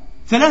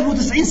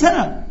 93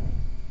 سنة،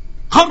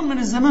 قرن من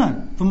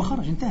الزمان، ثم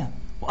خرج انتهى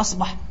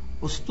وأصبح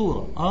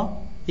أسطورة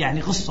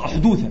يعني قصة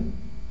حدوثة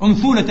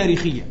أنثولة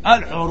تاريخية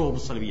الحروب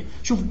الصليبية.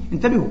 شوف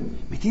انتبهوا،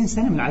 200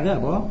 سنة من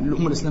عذاب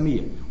للأمة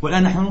الإسلامية،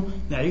 والآن نحن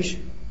نعيش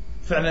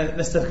فعلا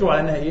نستذكر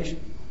على أنها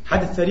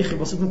حدث تاريخي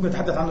بسيط ممكن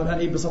نتحدث عنه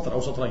الآن بسطر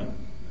أو سطرين.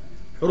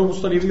 الحروب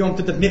الصليبية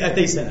امتدت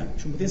 200 سنة.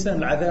 شو 200 سنة من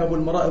العذاب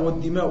والمرائر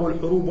والدماء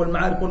والحروب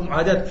والمعارك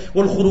والمعاهدات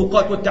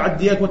والخروقات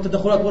والتعديات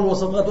والتدخلات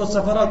والوساطات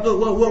والسفرات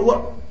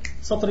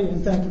سطرين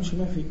انتهى كل شيء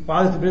ما في،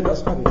 وعادت البلاد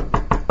أصحابها.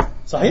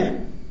 صحيح؟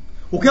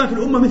 وكانت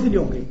الأمة مثل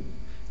اليوم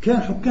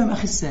كان حكام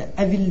أخساء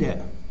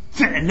أذلاء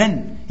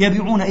فعلا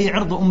يبيعون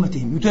عرض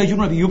أمتهم،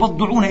 يتاجرون به،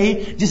 يبضعون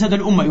جسد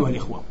الأمة أيها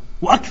الإخوة.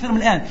 وأكثر من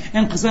الآن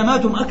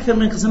انقساماتهم أكثر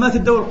من انقسامات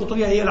الدولة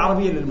القطرية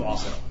العربية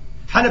المعاصرة.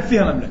 حلب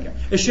فيها مملكة،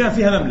 الشام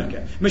فيها مملكة،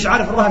 مش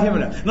عارف الرها فيها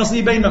مملكة،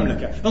 نصيبين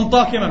مملكة،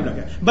 انطاكيا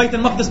مملكة، بيت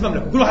المقدس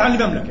مملكة، كل واحد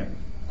عنده مملكة،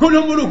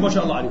 كلهم ملوك ما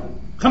شاء الله عليهم.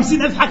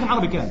 50,000 حاكم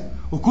عربي كان،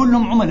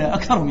 وكلهم عملاء،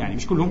 أكثرهم يعني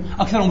مش كلهم،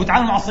 أكثرهم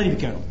بيتعاملوا مع الصليب،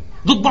 كانوا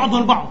ضد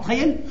بعضهم البعض،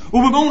 تخيل،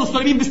 وبيمونوا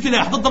الصليبيين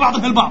باستلاح ضد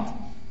بعضهم البعض.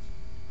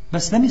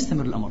 بس لم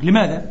يستمر الأمر.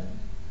 لماذا؟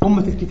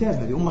 أمة الكتاب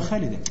هذه أمة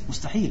خالدة،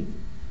 مستحيل.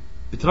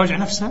 بتراجع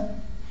نفسها،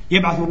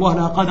 يبعث الله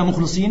لها قادة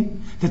مخلصين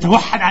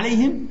تتوحد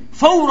عليهم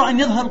فور أن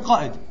يظهر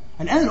القائد.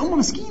 الآن الأمة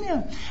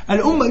مسكينة.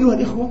 الأمة أيها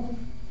الإخوة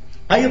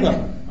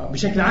أيضا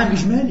بشكل عام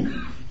إجمالي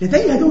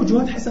لديها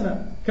توجهات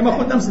حسنة كما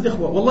قلت أمس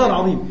الإخوة، والله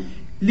العظيم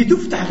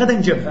لتفتح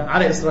غدا جبهة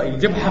على إسرائيل،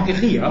 جبهة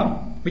حقيقية،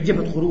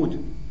 بجبهة خروج،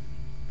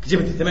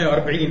 جبهة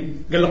 48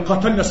 قال لك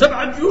قاتلنا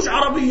 7 جيوش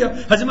عربية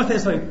هزمتها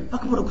إسرائيل.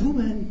 أكبر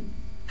أكذوبة هذه.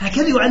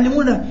 هكذا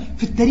يعلمون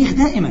في التاريخ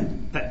دائما.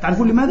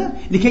 تعرفون لماذا؟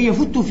 لكي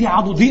يفتوا في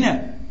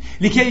عضدنا،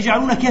 لكي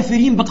يجعلون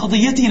كافرين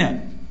بقضيتنا.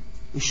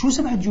 شو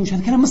 7 جيوش؟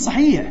 هذا كلام مش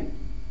صحيح.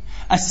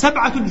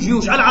 7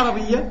 الجيوش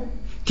العربية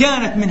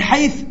كانت من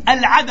حيث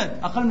العدد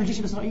أقل من الجيش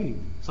الإسرائيلي.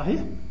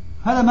 صحيح؟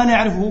 هذا ما لا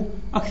يعرفه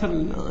أكثر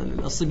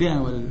الصبيان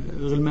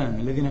والغلمان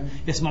الذين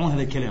يسمعون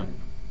هذا الكلام.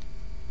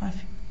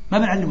 ما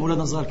بنعلم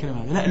أولادنا الصغار الكلام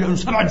هذا، لا، لأنه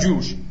 7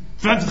 جيوش.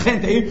 فعلا تتخيل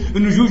أنت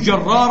إنه جيوش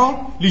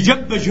جرارة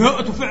لجب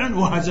جهاءته فعلا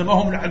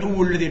وهزمهم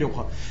العدو الذي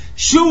يقهر.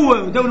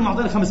 شو دولة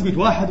معطية 500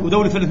 واحد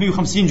ودولة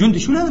 350 جندي؟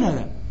 شو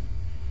هذا؟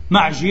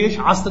 مع جيش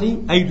عصري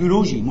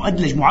أيديولوجي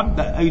مؤدلج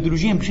معبأ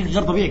أيديولوجيا بشكل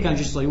غير طبيعي. كان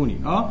جيش صهيوني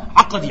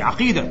عقدي،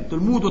 عقيدة،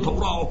 تلمود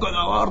وتوراة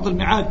وكذا وأرض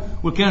الميعاد،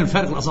 والكلان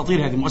الفارغ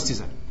الأساطير هذه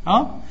مؤسسة.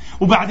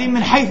 وبعدين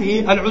من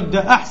حيث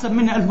العدة أحسن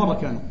منا 1000 مرة.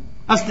 كانوا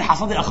أسلحة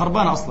صديقة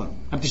خربانة أصلا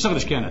ما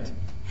بتشتغلش كانت.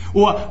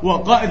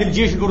 وقائد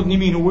الجيش الأردني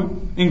مين هو؟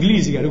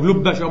 إنجليزي، قالوا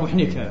قلوب باشا أبو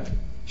حنيك هذا.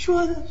 شو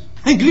هذا؟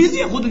 إنجليزي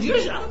يأخذ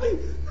الجيش العربي؟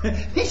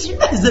 إيش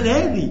المهزلة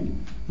هذه؟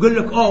 قال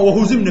لك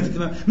وهزمنا في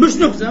الثمان. مش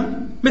نهزم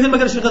مثل ما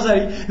قال الشيخ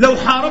الغزالي، لو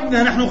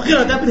حاربنا نحن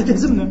قردة بدها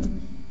تهزمنا.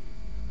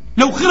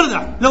 لو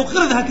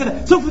قردة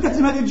هكذا سوف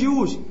تهزم هذه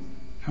الجيوش.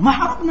 ما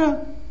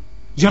حاربنا،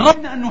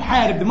 جربنا أن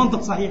نحارب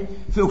بمنطق صحيح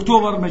في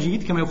أكتوبر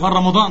مجيد كما يقال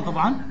رمضان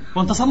طبعا،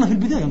 وانتصرنا في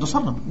البداية،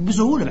 انتصرنا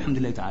بسهولة بحمد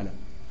الله تعالى،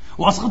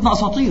 وأسقطنا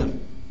أساطير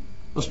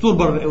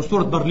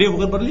أسطورة برليف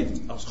وغير برليف،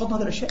 أسقطنا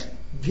هذه الأشياء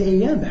في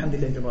أيام بحمد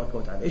الله تبارك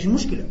وتعالى. إيش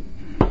المشكلة؟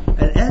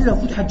 الآن لو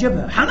فتحت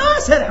جبهة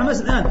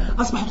حماس الآن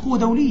أصبحت قوة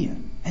دولية،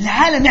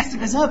 العالم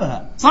يحسب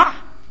حسابها،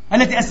 صح؟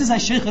 التي أسسها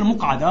الشيخ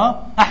المقعد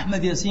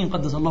أحمد ياسين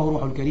قدس الله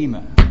روحه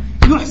الكريمة،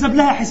 يحسب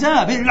لها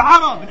حساب.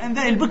 العرب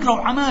الأنذار البكرة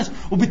وحماس،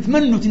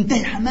 وبتمنوا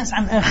تنتهي حماس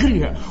عن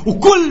آخرها،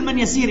 وكل من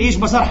يسير إيش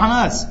مسار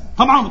حماس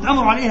طبعا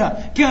بتأمروا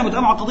عليها، كانوا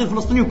بتأمروا على القضية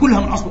الفلسطينية كلها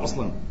من أصله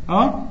أصلا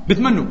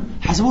بتمنوا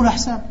حسبوا لها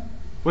حساب.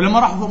 ولما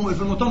راحوا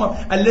في المؤتمر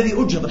الذي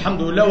أجهض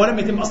الحمد لله ولم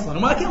يتم أصلا،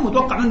 وما كان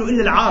متوقع منه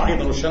إلا العار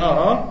أيضا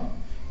والشنار،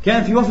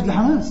 كان في وفد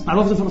لحماس مع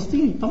الوفد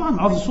الفلسطيني طبعا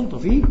مع وفد السلطة،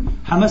 في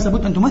حماس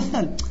لابد أن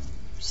تمثل،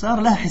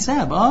 صار لها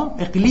حساب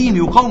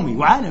إقليمي وقومي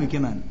وعالمي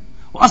كمان،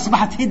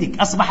 وأصبحت هدك،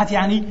 أصبحت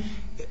يعني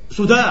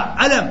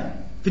صداع ألم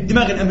في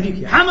الدماغ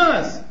الأمريكي.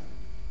 حماس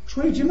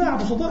شوية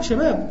جماعة بسطاء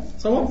شباب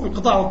صواب في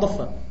القطاع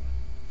والضفة.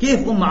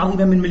 كيف أمة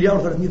عظيمة من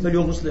 1.3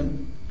 مليار مسلم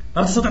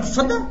ما تستطيع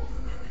تتصدى؟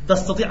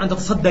 تستطيع أن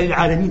تتصدى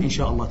للعالمين إن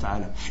شاء الله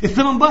تعالى.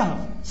 الثمن باهظ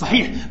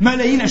صحيح،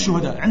 ملايين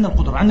الشهداء، عندنا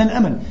القدرة، عندنا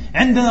الأمل،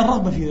 عندنا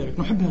الرغبة في ذلك،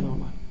 نحب هذا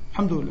والله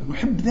الحمد لله،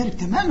 نحب ذلك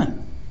تماما.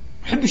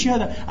 نحب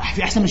الشهادة،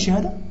 في أحسن من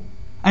الشهادة؟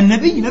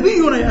 النبي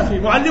نبينا يا أخي،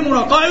 معلمنا،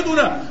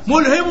 قائدنا،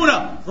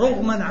 ملهمنا،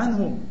 رغما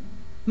عنهم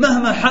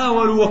مهما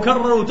حاولوا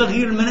وكرروا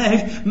تغيير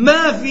المناهج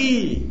ما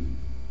في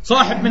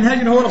صاحب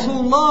منهاج هو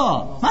رسول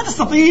الله. ما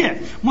تستطيع،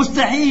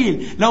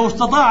 مستحيل. لو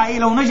استطاع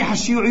لو نجح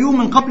الشيوعيون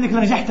من قبلك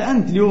لنجحت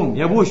أنت اليوم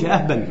يا بوش يا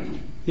أهبل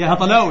يا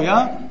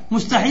هطلاوي.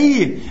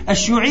 مستحيل.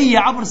 الشيوعية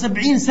عبر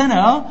 70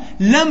 سنة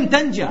لم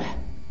تنجح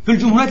في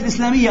الجمهوريات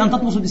الإسلامية أن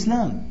تطمس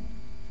الإسلام،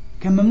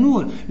 كان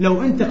ممنوع.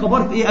 لو أنت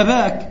قبرت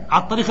أباك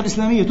على الطريقة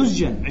الإسلامية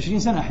تسجن 20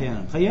 سنة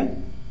أحيانا، تخيل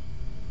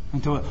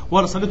أنت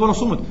ولا صليت ولا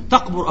صمت،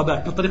 تقبر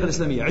أباك بالطريقة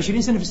الإسلامية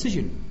 20 سنة في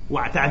السجن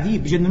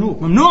وتعذيب،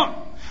 بجننوك.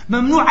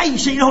 ممنوع أي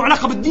شيء له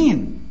علاقة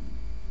بالدين.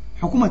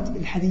 حكومة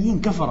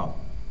الحديين كفرة،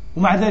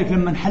 ومع ذلك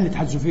لما انحل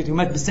الاتحاد السوفيتي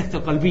ومات بالسكتة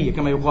القلبية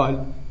كما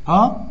يقال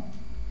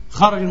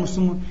خرج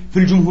المسلمون في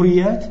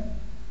الجمهوريات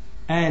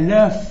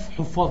آلاف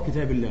حفاظ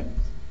كتاب الله،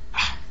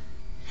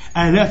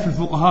 آلاف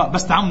الفقهاء،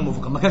 بس تعمموا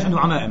فقه، ما كانش عندهم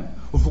عمائم،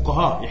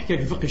 وفقهاء يحكي لك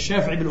الفقه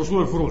الشافعي بالأصول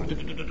والفروع،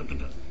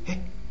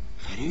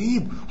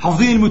 غريب،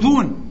 حافظين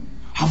المتون،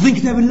 حافظين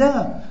كتاب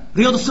الله،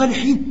 رياض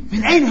الصالحين،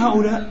 من أين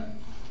هؤلاء؟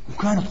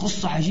 وكانت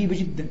قصة عجيبة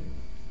جدا،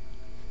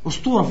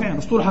 أسطورة فعلا،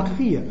 أسطورة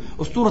حقيقية،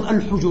 أسطورة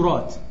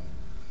الحجرات.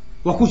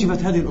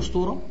 وكشفت هذه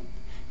الأسطورة،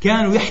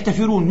 كانوا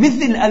يحتفرون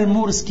مثل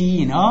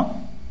المورسكيين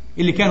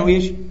اللي كانوا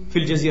إيش في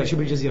الجزيرة،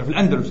 شبه الجزيرة في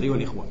الأندلس أيها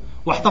الإخوة،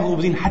 واحتفظوا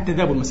بدين حتى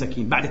ذابوا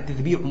المساكين بعد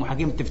التذبيح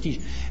ومحاكمة التفتيش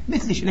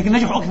مثلش، لكن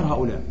نجحوا أكثر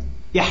هؤلاء.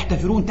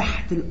 يحتفرون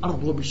تحت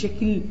الأرض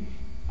وبشكل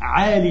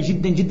عالي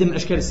جدا جدا من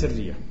الأشكال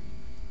السرية،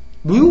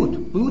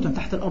 بيوتا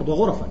تحت الأرض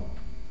وغرفا.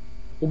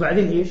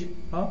 وبعدين إيش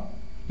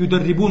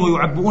يدربون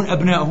ويعبئون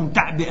أبنائهم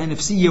تعبئة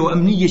نفسية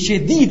وأمنية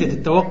شديدة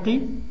التوقي،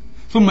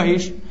 ثم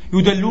إيش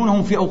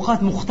يدلونهم في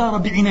أوقات مختارة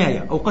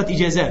بعناية، أوقات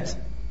إجازات،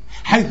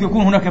 حيث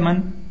يكون هناك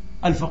من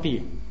الفقيه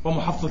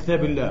ومحفظ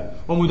كتاب الله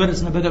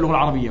ومدرس مبادئ اللغة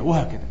العربية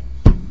وهكذا.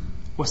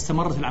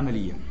 واستمرت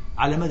العملية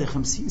على مدى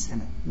 50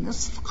 سنة،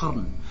 نصف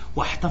قرن،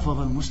 واحتفظ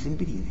المسلم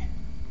بدينه.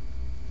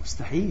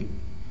 مستحيل.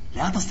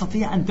 لا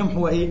تستطيع أن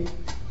تمحو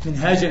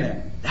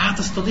منهاجنا، لا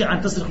تستطيع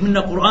أن تسرق منا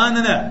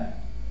قرآننا،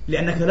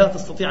 لأنك لا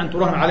تستطيع أن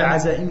تراهن على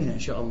عزائمنا إن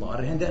شاء الله.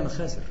 الرهان دائما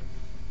خاسر.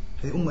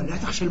 هذه أمة لا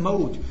تخشى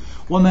الموت،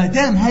 وما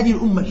دام هذه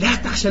الأمة لا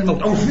تخشى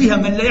الموت أو فيها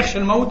من لا يخشى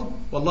الموت،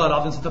 والله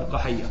العظيم ستبقى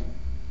حية.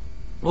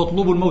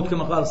 واطلبوا الموت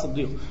كما قال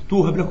الصديق،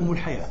 توهب لكم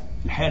الحياة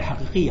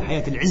الحقيقية،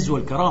 حياة العز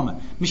والكرامة،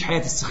 مش حياة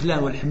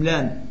السخلان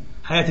والحملان،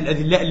 حياة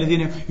الأذلاء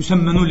الذين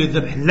يسمنون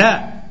للذبح،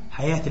 لا،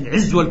 حياة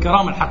العز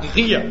والكرامة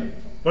الحقيقية،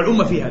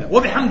 والأمة فيها هذا.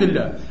 وبحمد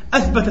الله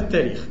أثبت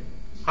التاريخ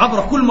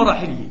عبر كل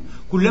مراحله،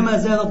 كلما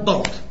زاد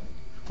الضغط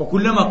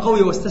وكلما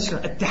قوي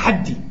واستشرى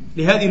التحدي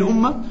لهذه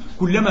الأمة،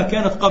 كلما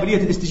كانت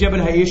قابلية الاستجابة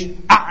لها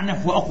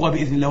أعنف وأقوى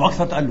بإذن الله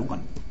وأكثر تألقا.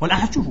 والآن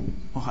هتشوفوا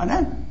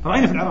الآن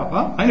رأينا في العراق،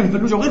 رأينا في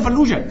فلوجة وغير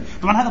فلوجة.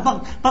 طبعا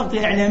هذا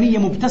تغطية إعلامية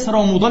مبتسرة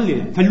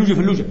ومضللة،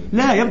 فلوجة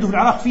لا، يبدو في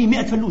العراق فيه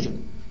 100 فلوجة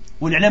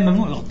والإعلام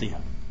ممنوع يغطيها.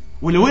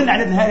 ولا وين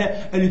العدد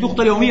هذا اللي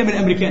تقتل يوميا من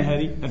الأمريكان؟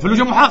 هذه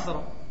الفلوجة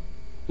محاصرة،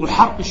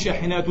 وحرق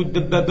الشاحنات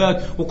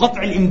والدبابات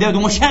وقطع الإمداد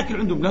ومشاكل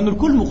عندهم، لأنه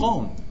الكل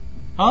مقاوم،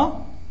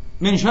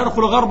 من شرق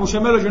لغرب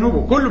وشمال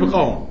وجنوب كله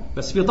بقاوم،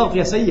 بس في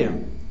تغطية سيئة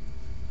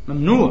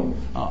ممنوع.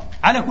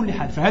 على كل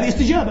حال، فهذه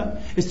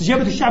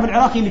استجابة الشعب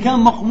العراقي اللي كان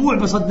مقموع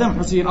بصدام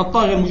حسين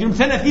الطاغية المجرم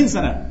 30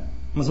 سنة،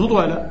 مزبوط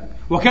ولا؟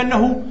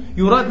 وكان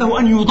يراد له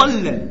أن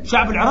يضلل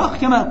شعب العراق،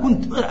 كما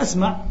كنت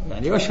أسمع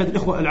وأشهد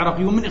الإخوة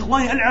العراقيون من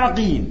إخواني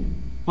العراقيين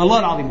والله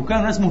العظيم،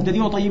 وكانوا ناس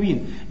مهتدين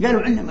وطيبين،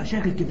 قالوا عندنا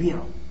مشاكل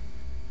كبيرة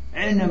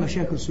عندنا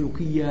مشاكل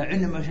سلوكية،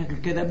 عندنا مشاكل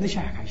كذا، بديش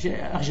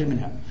أخجل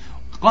منها.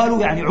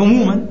 قالوا يعني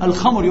عموما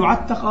الخمر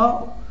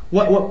يعتق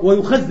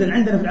ويخزن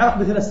عندنا في العراق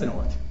ب3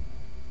 سنوات.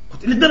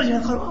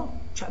 للدرجة قالوا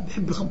شعب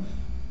بيحب الخمر.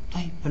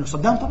 طيب لأنه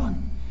صدام طبعا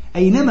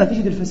أينما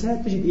تجد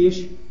الفساد تجد إيش؟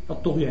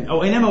 الطغيان،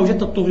 أو أينما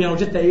وجدت الطغيان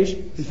وجدت إيش؟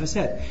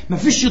 الفساد. ما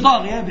فيش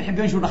طاغية بيحب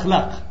ينشر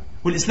الأخلاق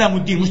والإسلام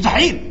والدين،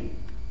 مستحيل.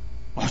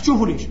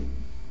 وحتشوفوا ليش.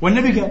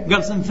 والنبي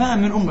قال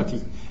صنفان من أمتي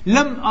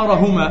لم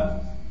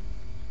أرهما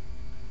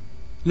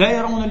لا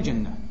يرون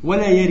الجنة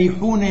ولا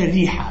يريحون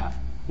ريحها،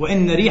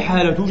 وإن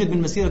ريحها لا توجد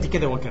من مسيرة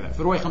كذا وكذا،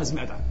 في رواية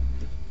 500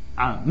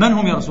 عام. من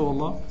هم يا رسول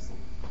الله؟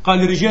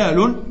 قال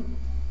رجال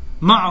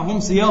معهم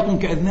سياط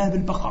كأذناب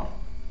البقر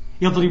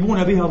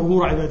يضربون بها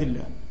ظهور عباد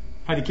الله.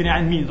 هذه كناية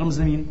عن مين؟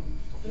 رمز مين؟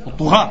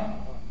 الطغاة،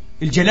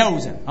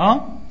 الجلاوزة،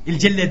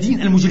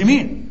 الجلادين،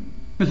 المجرمين،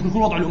 مثل كل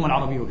وضع الأمة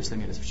العربية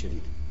والإسلامية للأسف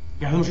الشديد.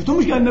 يعني ما شفتهم،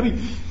 مش قال النبي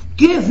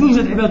كيف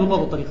يوجد عباد الله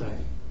بالطريقة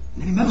هذه؟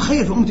 النبي ما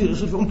بخير في أمتي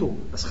يصير في أمته،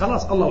 بس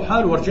خلاص الله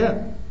وحاله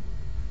ورجال.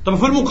 طب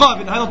في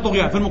المقابل هذا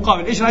الطغيان، في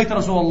المقابل إيش رأيت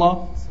رسول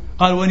الله؟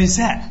 قال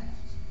ونساء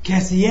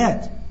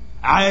كاسيات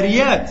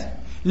عاريات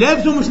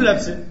لابسه مش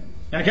لابسه،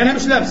 يعني كانها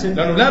مش لابسه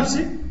لأنه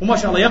لابسه وما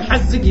شاء الله يا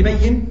محزق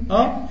يبين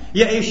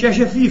يا إيش يا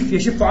شفيف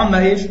يشف عما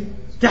إيش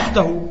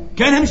تحته،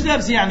 كانها مش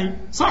لابسه يعني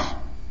صح.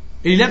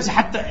 اللي لابسه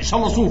حتى إن شاء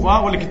الله صوف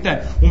ولا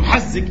كتان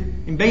ومحزق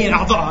مبين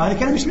أعضائها، هذه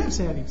كانها مش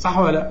لابسه هذه، صح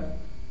ولا لا؟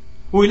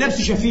 هو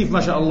لابس شفيف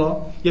ما شاء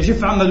الله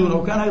يشف عما دونه،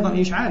 وكان أيضا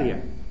إيش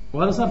عارية.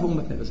 وهذا صار في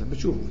أمتنا للأسف،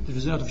 بتشوفوا في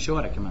التلفزيونات وفي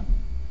الشوارع كمان.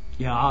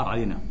 يا عار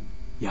علينا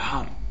يا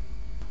عار.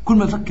 كل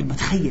ما بفكر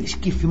بتخيل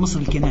كيف في مصر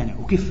الكنانة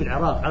وكيف في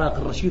العراق عراق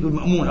الرشيد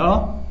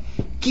والمأمون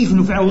كيف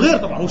إنه فعلا، وغير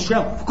طبعا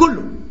والشام في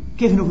كله،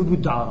 كيف إنه في بيوت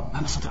دعارة.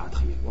 ما بستطيع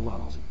أتخيل والله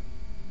العظيم.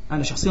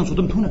 أنا شخصيا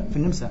صدمت هنا في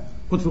النمسا،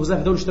 كنت في غزاة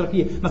في دولة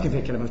اشتراكية، ما كان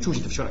فيها كلام، ما تشوفش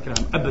أنت في الشارع كلام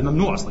أبدا،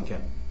 ممنوع أصلا كان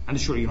عند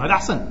الشيوعيين. هذا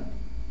أحسن،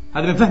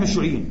 هذا من فهم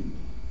الشيوعيين،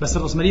 بس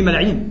الرأسماليين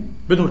ملاعين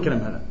بدهم الكلام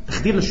هذا،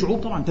 تخدير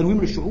للشعوب طبعا،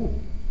 تنويم للشعوب،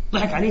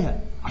 ضحك عليها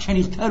عشان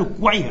يغتالوا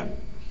وعيها،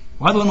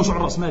 وهذا هو المشروع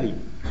الرأسمالي.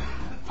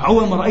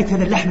 فأول ما رأيت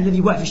هذا اللحم الذي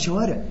يباع في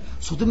الشوارع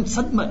صدمت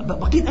صدمة،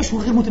 بقيت أشهر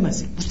غير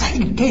متماسك،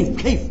 مستحيل.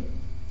 كيف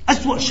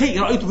أسوأ شيء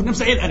رأيته في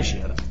النمسا الآن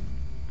الشيء هذا.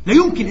 لا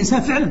يمكن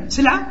إنسان فعلا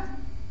سلعة،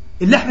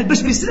 اللحم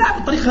البشري سلعة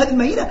بالطريقة هذه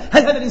المهينة.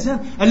 هل هذا الإنسان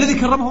الذي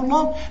كرمه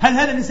الله؟ هل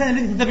هذا الإنسان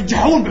الذي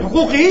تتبجحون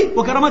بحقوقه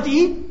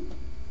وكرامته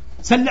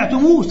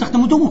سلعتموه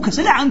استخدمتموه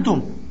كسلعة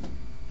أنتم؟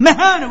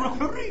 مهانة ولك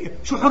حرية.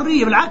 شو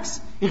حرية؟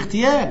 بالعكس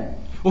اغتيال.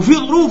 وفي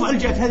ظروف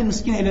ألجأت هذه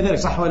المسكينة إلى ذلك،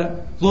 صح ولا؟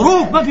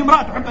 ظروف ما في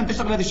امرأة تحب أن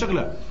تشتغل هذه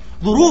الشغلة،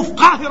 ظروف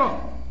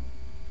قاهرة.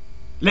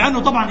 لأنه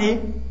طبعا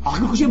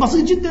أحكي لكم شيء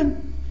بسيط جدا،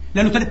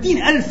 لأنه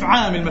 30,000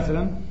 عامل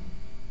مثلا،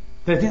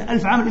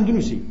 30,000 عامل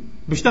إندونيسي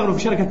بيشتغلوا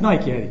في شركة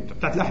نايكي هذه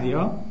بتاعت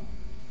الأحذية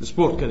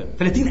السبورت كذا،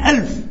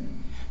 30,000.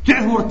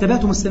 تعرفوا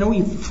مرتباتهم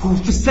السنوية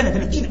في السنة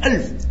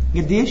 30,000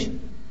 قديش؟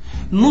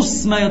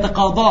 نص ما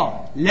يتقاضاه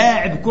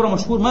لاعب كرة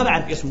مشهور ما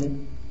بعرف اسمه،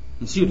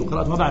 نسيته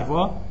قرأته ما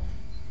بعرفه،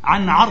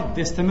 عن عرض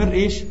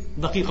يستمر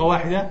دقيقة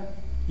واحدة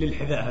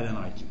للحذاء هذا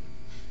نايكي.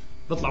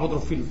 بطلع بضرب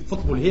فيه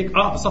الفوتبول هيك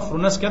بصفروا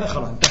الناس كذا،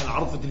 خلاص انتهى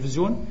العرض في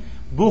التلفزيون.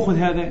 بأخذ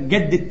هذا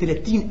قد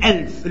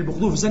 30,000 اللي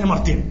بأخذوه في السنة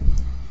مرتين.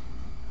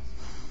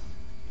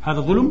 هذا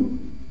ظلم،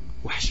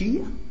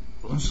 وحشية،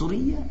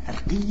 عنصرية،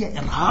 عرقية،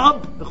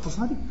 إرهاب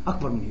اقتصادي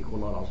أكبر من هيك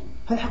والله العظيم.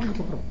 هذا حقيقة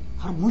الحرب،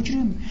 حرب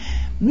مجرم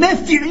ما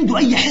في عنده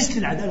أي حس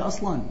للعدالة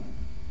أصلا،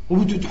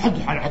 وبده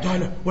يتحدث عن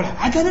العدالة. ولا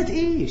عدالة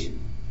إيش؟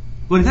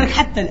 ولذلك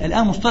حتى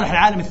الآن مصطلح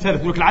العالم الثالث،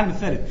 يقول لك العالم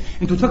الثالث،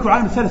 أنتوا تفكروا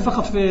العالم الثالث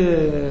فقط في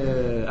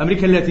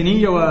أمريكا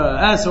اللاتينية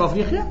وآسيا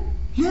وأفريقيا؟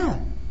 لا،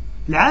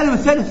 العالم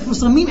الثالث في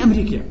صميم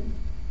أمريكا.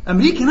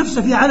 أمريكا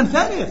نفسها فيها عالم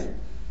ثالث،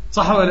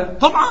 صح ولا؟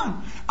 طبعا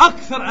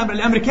أكثر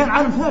الأمريكان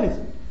عالم ثالث،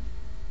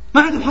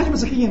 ما عندهم حاجة،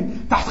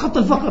 مساكين تحت خط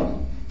الفقر.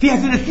 فيها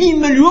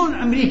 30 مليون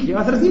أمريكي،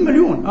 30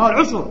 مليون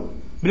العشر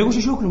بيلاقوش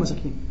يشوكلوا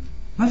مساكين،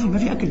 ما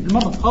في أكل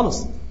بالمرة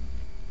خالص،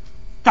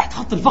 تحت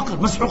خط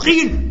الفقر،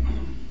 مسحوقين.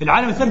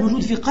 العالم الثالث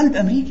موجود في قلب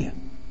أمريكا،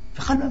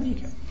 في قلب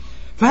أمريكا.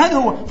 فهذا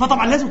هو.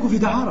 فطبعا لازم يكون في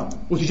دعارة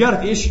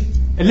وتجارة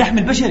اللحم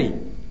البشري،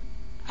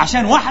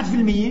 عشان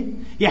 1%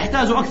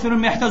 يحتاجوا أكثر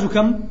مما يحتاجوا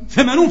كم؟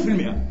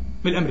 80%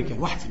 من الأمريكان،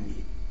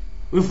 1%،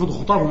 ويفرضوا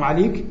خطابهم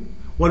عليك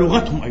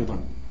ولغتهم أيضا،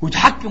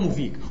 ويتحكموا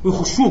فيك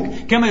ويخشوك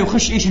كما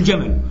يخش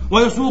الجمل،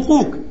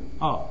 ويسوقوك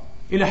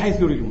إلى حيث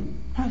يريدون.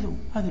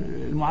 هذا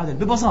المعادلة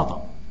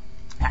ببساطة.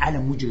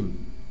 عالم مجرم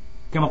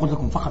كما قلت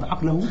لكم، فقد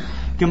عقله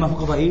كما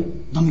فقد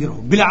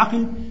ضميره. بلا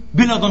عقل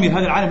بلا ضمير،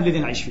 هذا العالم الذي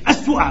نعيش فيه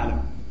أسوأ عالم.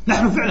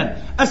 نحن فعلا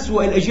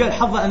أسوأ الأجيال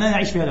حظا أننا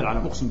نعيش في هذا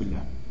العالم، أقسم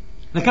بالله.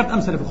 ذكرت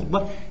أمثلة في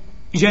الخطبة.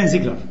 جان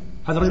زيغلر،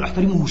 هذا الرجل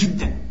أحترمه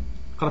جدا،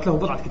 قرأت له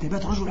بضعة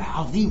كتابات، رجل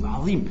عظيم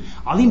عظيم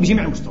عظيم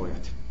بجميع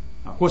المستويات.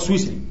 هو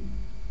سويسري،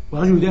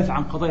 ورجل يدافع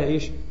عن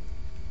قضايا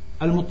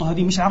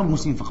المضطهدين، مش عرب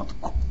مسلمين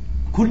فقط،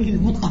 كل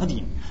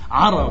المضطهدين،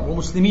 عرب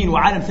ومسلمين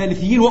وعالم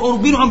ثالثيين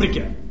وأوروبيين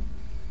وأمريكان،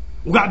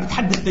 وقاعد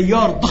بيتحدث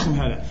التيار الضخم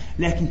هذا.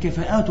 لكن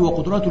كفاءاته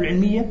وقدراته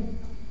العلمية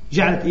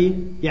جعلت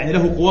يعني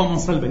له قواما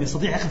صلبا،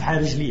 يستطيع يقف على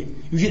رجليه،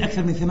 يجيد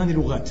أكثر من 8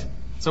 لغات،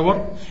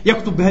 تصور،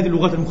 يكتب بهذه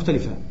اللغات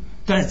المختلفة،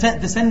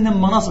 تسنم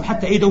مناصب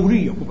حتى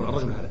دولية كبرى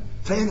الرجل هذا.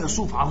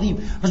 فيلسوف عظيم،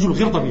 رجل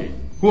غير طبيعي،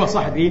 هو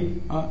صاحب إيه؟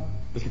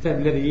 الكتاب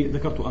الذي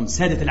ذكرته أمس،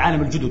 سادة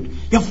العالم الجدد،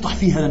 يفضح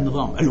فيه هذا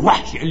النظام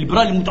الوحشي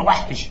الليبرالي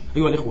المتوحش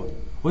أيها الإخوة.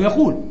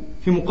 ويقول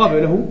في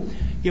مقابل له،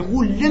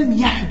 يقول لم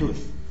يحدث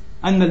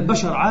أن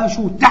البشر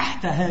عاشوا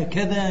تحت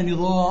هكذا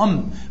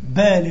نظام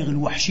بالغ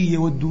الوحشية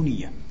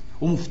والدونية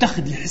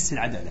ومفتقد لحس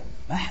العدالة،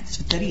 ما حدث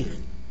في التاريخ.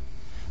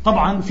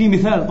 طبعا في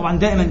مثال طبعا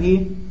دائما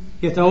إيه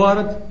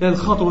يتوارد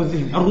للخاطر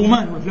والذهن،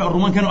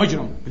 الرومان كانوا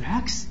أجرم،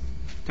 بالعكس.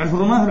 تعرف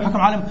الرومان اللي حكموا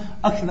العالم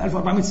أكثر من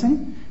 1400 سنة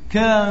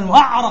كانوا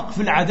أعرق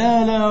في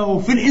العدالة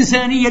وفي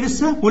الإنسانية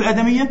لسه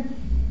والآدمية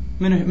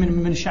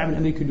من الشعب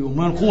الأمريكي اليوم،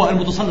 من القوى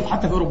المتسلطة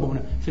حتى في أوروبا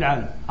هنا في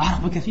العالم،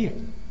 أعرق بكثير.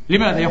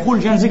 لماذا؟ يقول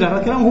جان زيغلر،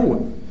 هذا كلامه هو،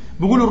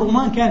 بيقول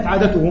الرومان كانت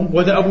عادتهم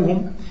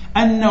ودأبهم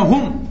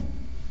أنهم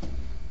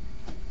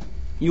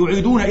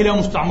يعيدون إلى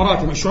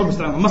مستعمراتهم الشعوب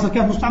المستعمرة. مصر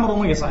كانت مستعمرة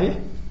رومية صحيح،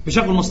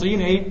 بشغل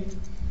المصريين إيه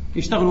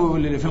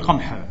يشتغلوا في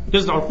القمح،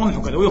 يزرعوا القمح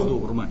وكذا ويأخذوا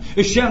الرومان.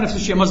 الشام نفس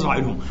الشيء مزرعة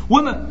لهم،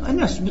 وما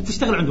الناس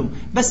بتشتغل عندهم،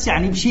 بس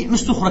يعني بشيء مش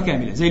سخرة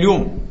كاملة زي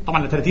اليوم.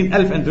 طبعا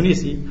 30,000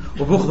 أندونيسي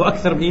وبيأخذوا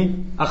أكثر من إيه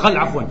أقل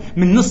عفوا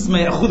من نصف ما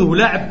يأخذه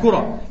لاعب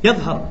كرة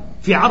يظهر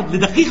في عرض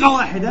لدقيقة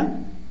واحدة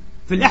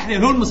في الأحذية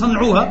هون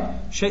مصنعوها.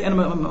 شيء أنا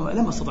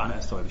لم أستطع أن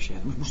أستوعب الشيء،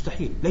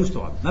 مستحيل، لا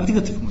يستوعب، ما بتقدر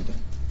تفهمه أنت.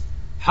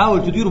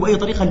 حاول تديره بأي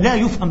طريقة لا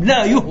يفهم،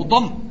 لا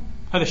يهضم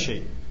هذا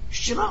الشيء.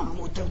 الشرام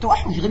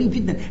توحش غريب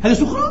جدا. هذا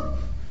سخرة؟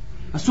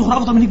 السخرة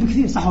أفضل من هيك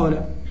بكثير، صح ولا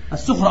لا؟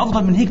 السخرة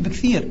أفضل من هيك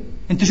بكثير.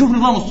 أنت شوف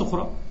نظام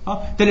السخرة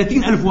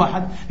 30,000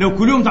 واحد لو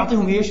كل يوم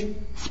تعطيهم إيش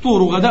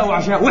فطور وغداء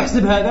وعشاء،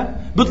 واحسب هذا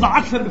بيطلع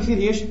أكثر بكثير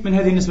إيش من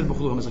هذه النسبة اللي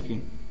بأخذوها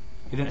مساكين.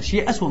 إذن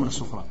أشياء أسوأ من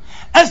السخرة،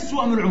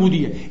 أسوأ من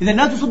العبودية. إذن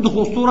لا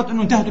تصدقوا أسطورة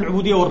أنه انتهت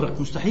العبودية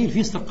والرق، مستحيل.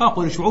 في استرقاق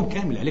لشعوب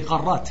كاملة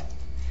لقارات،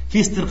 في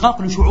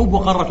استرقاق لشعوب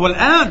وقارات،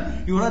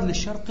 والآن يراد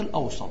للشرق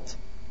الأوسط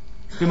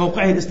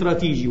بموقعه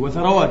الاستراتيجي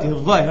وثرواته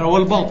الظاهرة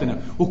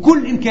والباطنة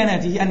وكل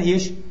إمكاناته أن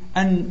إيش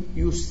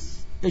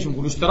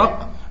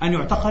يسترق، أن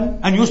يعتقل،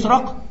 أن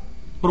يسرق،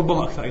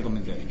 ربما أكثر أيضا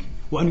من ذلك،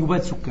 وأن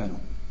يباد سكانه.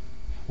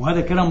 وهذا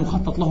الكلام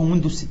مخطط له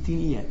منذ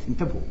الستينيات.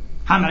 انتبهوا،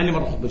 هعمل عليه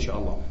مرة خطبة إن شاء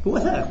الله، هو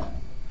وثائق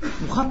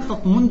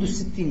مخطط منذ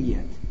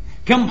الستينيات.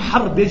 كم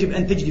حرب يجب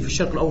أن تجري في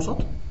الشرق الأوسط،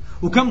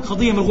 وكم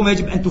قضية مرغومة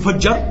يجب أن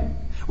تفجر،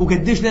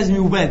 وقديش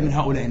لازم يباد من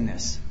هؤلاء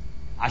الناس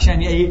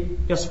عشان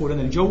يصفوا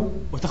لنا الجو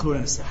وتخلو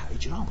لنا الساحة.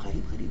 إجرام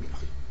غريب يا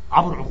أخي،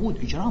 عبر عقود،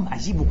 إجرام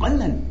عجيب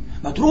مقنن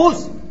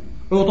مدروس،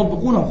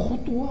 ويطبقونه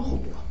خطوة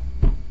خطوة.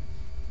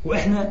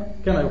 وإحنا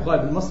كما يقال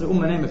بالمصري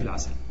أمة نايمة في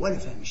العسل، ولا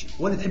فاهم شيء،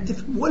 ولا تحب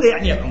تفهم، ولا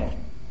يعنيها الأمر،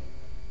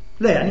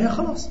 لا يعنيها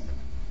خلاص.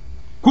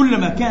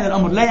 كلما كان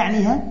الأمر لا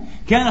يعنيها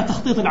كان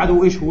تخطيط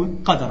العدو إيش هو؟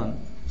 قدرا،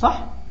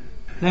 صح؟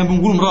 لا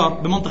بنقول مرار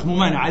بمنطق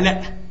ممانعة،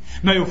 لا،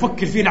 ما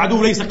يفكر فيه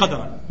العدو ليس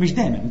قدرا، مش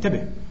دائما،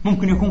 انتبه،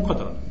 ممكن يكون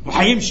قدرا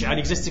وحيمشي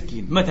عليك زي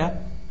السكين. متى؟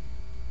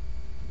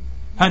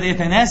 هذا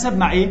يتناسب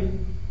مع إيه؟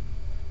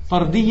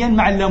 طرديا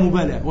مع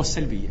اللامبالاة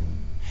والسلبية.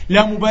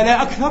 لا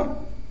مبالاة أكثر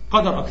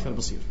قدر أكثر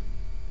بصير،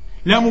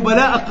 لا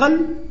مبالاة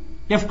أقل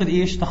يفقد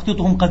إيش؟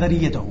 تخطيطهم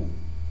قدريته.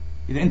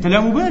 إذا أنت لا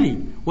مبالي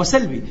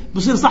وسلبي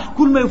بصير صح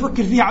كل ما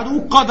يفكر فيه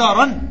عدو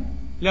قدرا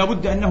لا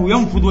بد أنه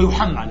ينفذ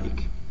ويحم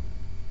عليك.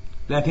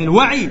 لكن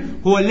الوعي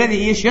هو الذي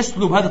إيش؟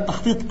 يسلب هذا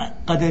التخطيط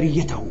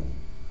قدريته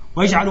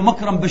ويجعله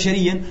مكرا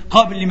بشريا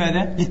قابل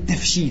لماذا؟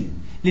 للتفشيل،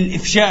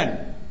 للإفشال،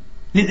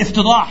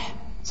 للافتضاح،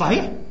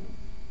 صحيح؟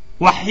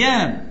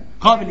 وأحيانا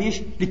قابل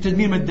إيش؟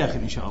 للتدمير من الداخل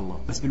إن شاء الله،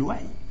 بس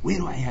بالوعي. وين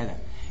الوعي هذا؟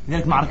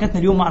 لذلك معركتنا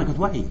اليوم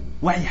معركة وعي،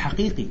 وعي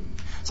حقيقي.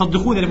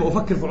 صدقوني لما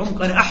أفكر في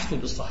عمق أنا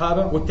أحسد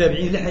الصحابة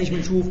والتابعين اللي احنا إيش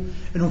بنشوف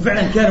إنهم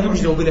فعلا كانوا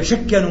معجزة، وبلا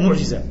شك كانوا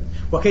معجزة،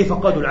 وكيف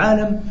قادوا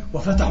العالم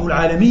وفتحوا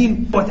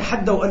العالمين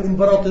وتحدوا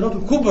الإمبراطورات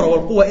الكبرى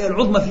والقوى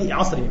العظمى في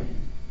عصرهم.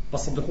 بس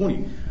صدقوني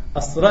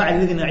الصراع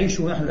الذي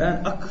نعيشه نحن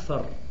الآن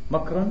أكثر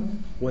مكرا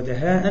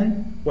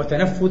ودهاء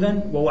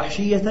وتنفذا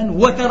ووحشية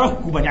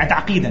وتركبا، يعني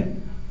تعقيدا،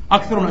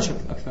 أكثر من أشد.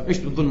 أكثر إيش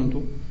بتظنوا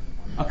أنتم؟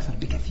 أكثر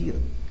بكثير.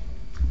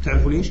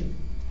 تعرفوا ليش؟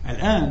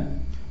 الآن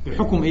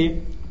بحكم إيه؟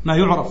 ما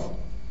يعرف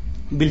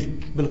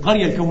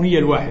بالقرية الكونية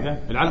الواحدة،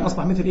 العالم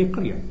أصبح مثل إيه؟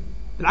 قرية.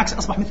 بالعكس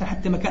أصبح مثل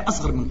حتى مكان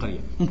أصغر من قرية،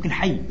 ممكن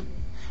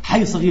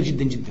حي صغير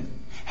جدا جدا.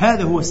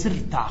 هذا هو سر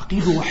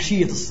تعقيد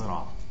وحشية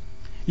الصراع.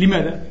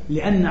 لماذا؟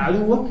 لأن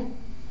عدوك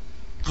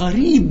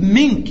قريب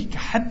منك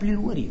كحبل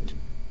الوريد،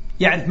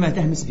 يعرف ما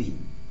تهمس به،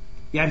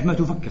 يعرف ما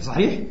تفكر،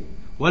 صحيح؟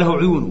 وله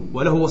عيونه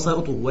وله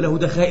وسائطه وله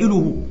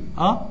دخائله.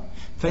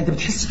 فأنت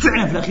بتحس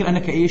فعلا في الأخير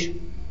أنك إيش؟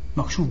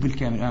 مكشوف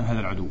بالكامل أمام هذا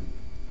العدو.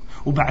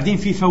 وبعدين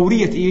في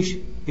فورية إيش؟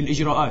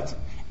 الإجراءات.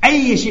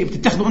 أي شيء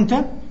بتتخذه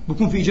أنت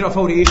بيكون في إجراء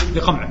فوري إيش؟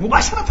 لقمعه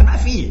مباشرة. ما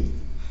فيه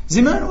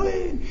زمان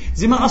وين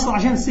زمان أصلا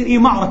عشان تصير إيه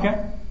معركة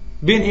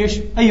بين إيش؟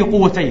 أي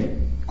قوتين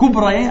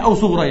كبريين أو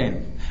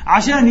صغريين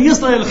عشان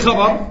يصل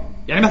الخبر.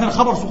 يعني مثلا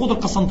خبر سقوط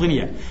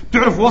القسنطينية،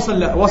 بتعرف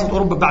وصل وسط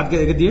أوروبا بعد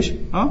قد إيش؟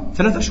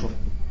 3 أشهر.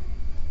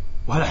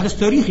 وهذا حدث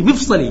تاريخي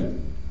مفصلي.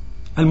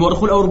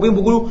 المؤرخون الأوروبيين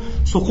بيقولوا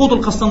سقوط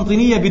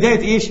القسنطينية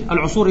بداية إيش؟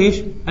 العصور إيش؟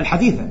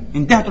 الحديثة.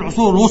 انتهت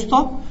العصور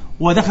الوسطى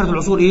ودخلت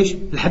العصور إيش؟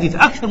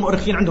 الحديثة. أكثر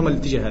المؤرخين عندهم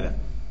الاتجاه هذا،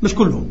 مش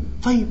كلهم.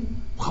 طيب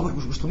خبر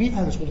مش طبيعي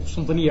هذا. سقوط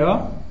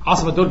القسطنطينية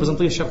عاصمة الدولة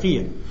البيزنطية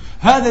الشرقية،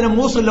 هذا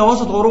لما وصل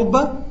لوسط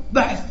أوروبا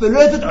بعد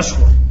 3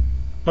 أشهر.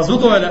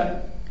 مظبوط ولا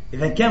لا؟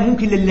 إذا كان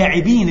ممكن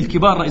للاعبين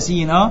الكبار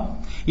الرئيسيين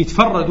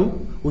يتفردوا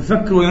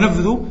ويفكروا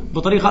وينفذوا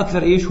بطريقة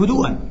أكثر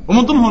هدوءا،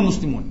 ومن ضمنهم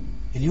المسلمون.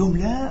 اليوم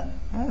لا،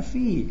 ما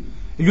في.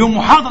 اليوم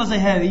محاضرة زي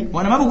هذه،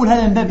 وأنا ما بقول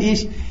هذا من باب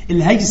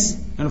الهجس، لأنه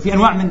يعني في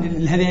أنواع من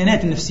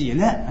الهذيانات النفسية،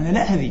 لا أنا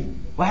لا هذي،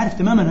 وأعرف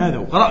تماما هذا،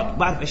 وقرأت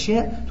وبعرف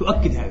أشياء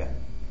تؤكد هذا.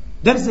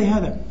 درس زي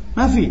هذا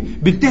ما في،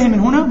 بنتهي من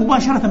هنا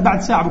مباشرة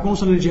بعد ساعة بكون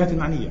وصل للجهات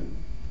المعنية.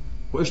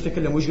 وإيش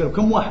تكلم وإيش قالوا،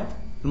 كم واحد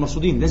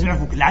المرصودين، لازم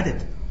يعرفوا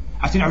العدد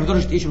عشان يعرفوا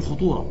درجة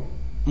الخطورة.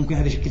 ممكن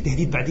هذا شكل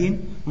تهديد بعدين،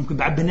 ممكن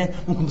بعد بنات،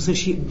 ممكن بصير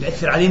شيء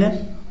بيأثر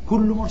علينا،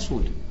 كله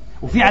مرصود.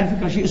 وفي على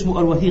فكرة شيء اسمه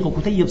الوثيقة،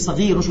 كتيب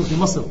صغير نشر في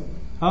مصر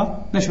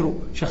نشروا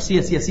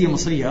شخصية سياسية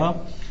مصرية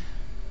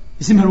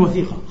اسمها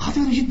الوثيقة،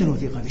 خطيرة جدا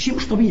الوثيقة، هذا شيء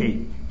مش طبيعي.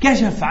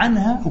 كشف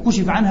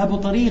عنها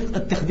بطريق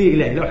التقدير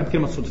الإلهي، لا أحب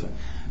كلمة صدفة،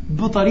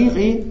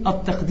 بطريق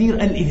التقدير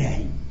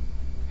الإلهي.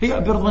 هي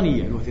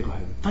برضانية الوثيقة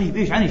هذه. طيب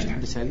إيش عن إيش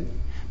تتحدث هذه؟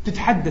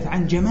 تتحدث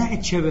عن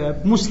جماعة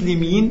شباب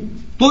مسلمين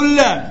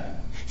طلاب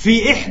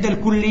في إحدى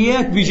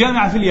الكليات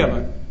بجامعة في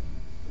اليابان،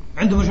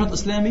 عندهم نشاط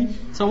إسلامي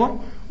صور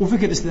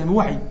وفكر إسلامي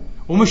وحي،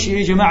 ومش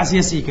جماعة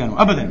سياسية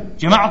كانوا أبدا،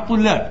 جماعة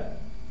طلاب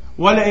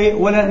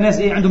ولا ناس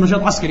عندهم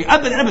نشاط عسكري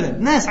أبدا،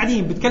 ناس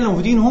عاديين بيتكلموا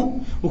في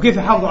دينهم وكيف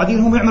يحافظوا على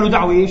دينهم ويعملوا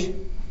دعوة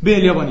بين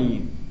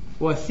اليابانيين.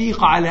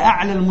 وثيقة على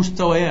أعلى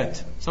المستويات،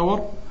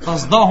 صور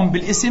قصداهم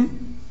بالاسم،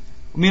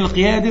 مين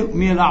القيادة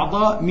ومين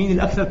الأعضاء، مين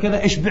الأكثر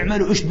كذا، إيش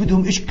بيعملوا، إيش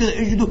بدهم، إيش كذا،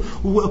 إيش بدهم،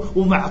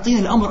 ومعطين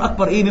الأمر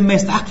أكبر مما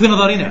يستحق في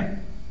نظرنا.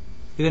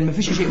 إذا ما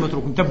فيش شيء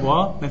متروك،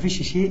 انتبهوا، ما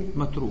فيش شيء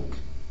متروك،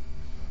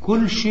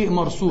 كل شيء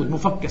مرصود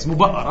مفكس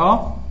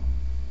مبقر،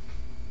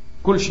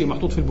 كل شيء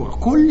محطوط في البؤر،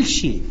 كل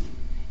شيء.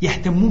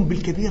 يهتمون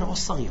بالكبيرة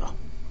والصغيرة،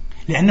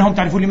 لأنهم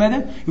تعرفون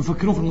لماذا؟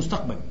 يفكرون في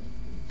المستقبل،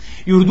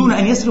 يريدون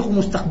أن يسرقوا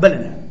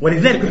مستقبلنا،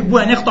 ولذلك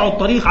يحبون أن يقطعوا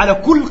الطريق على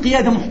كل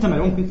قيادة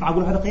محتملة. ممكن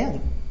تعقلوا هذا قيادة،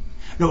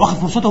 لو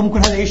أخذ فرصته ممكن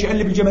هذا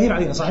يقلب الجماهير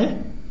علينا، صحيح؟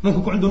 ممكن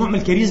يكون عنده نوع من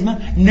الكاريزما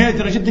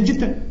نادرة جدا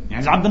جدا.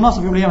 يعني عبد الناصر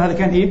في يوم من الأيام هذا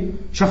كان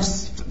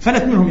شخص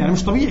فلت منهم، يعني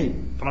مش طبيعي.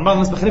 طبعا بعض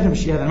الناس بخلفها من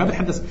الشيء هذا، أنا ما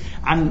بتحدث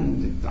عن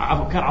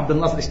كان عبد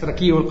الناصر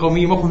الاشتراكية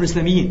والقومية ومقهم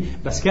الإسلاميين،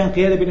 بس كان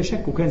قيادة بلا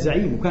شك، وكان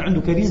زعيم، وكان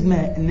عنده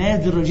كاريزما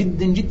نادرة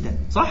جدا جدا،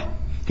 صح؟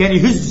 كان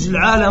يهز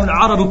العالم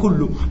العربي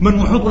كله من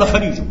محيط إلى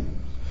خليجه،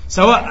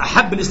 سواء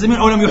أحب الإسلاميين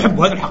أو لم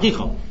يحبوا، هذه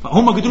الحقيقة.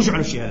 فهم ما قدروش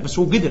يعملوا الشيء هذا، بس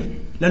هو قدر،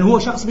 لأنه هو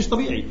شخص مش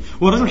طبيعي.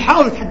 والرجل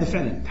حاول يتحدى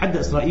فعلا، تحدى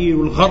إسرائيل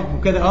والغرب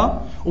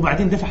وكذا،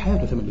 وبعدين دفع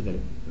حياته ثمن لذلك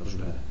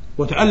الرجل هذا،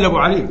 وتألبوا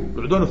عليه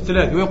العدوان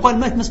الثلاث، ويقال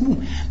مات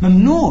مسموم،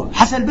 ممنوع.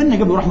 حسن البنا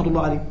قبله رحمة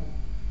الله عليه،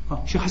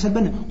 شيخ حسن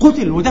البنا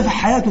قتل ودفع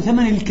حياته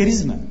ثمن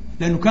الكاريزما،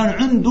 لأنه كان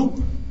عنده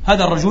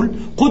هذا الرجل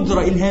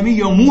قدرة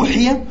إلهامية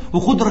موحية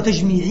وقدرة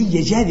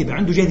تجميعية جاذبة،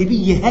 عنده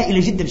جاذبية هائلة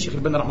جدا الشيخ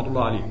البنا رحمة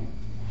الله عليه.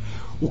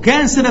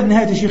 وكان سبب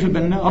نهاية الشيخ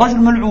البنا رجل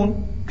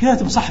ملعون،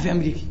 كاتب صحفي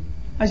أمريكي،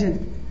 أجل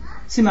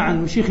سمع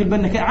عن الشيخ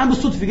البنا، كان عام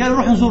بالصدفة قال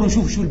نروح نزور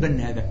ونشوف شو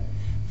البنا هذا.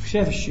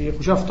 شاف الشيخ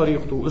وشاف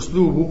طريقته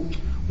وأسلوبه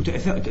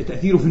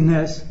وتأثيره في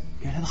الناس،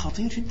 قال هذا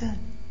خطير جدا.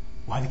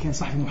 وهذا كان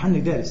صحفي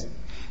محنك دارس،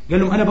 قال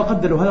لهم أنا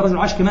بقدر هذا الرجل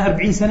عاش كما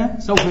 40 سنة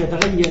سوف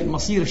يتغير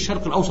مصير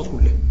الشرق الأوسط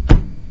كله.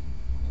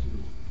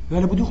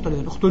 قال بده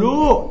يقتل،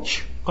 اقتلوه،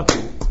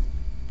 قتلوه.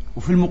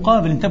 وفي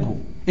المقابل انتبهوا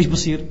إيش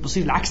بصير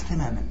العكس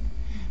تماما.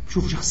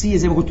 شوفوا شخصية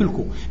زي ما قلت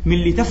لكم، من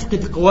اللي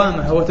تفقد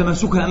قوامها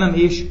وتماسكها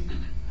أمام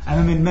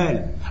أمام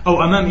المال،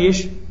 أو أمام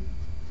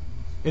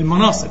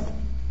المناصب،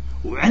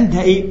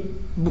 وعندها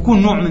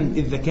بكون نوع من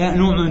الذكاء،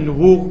 نوع من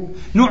النبوغ،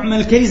 نوع من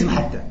الكاريزما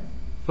حتى.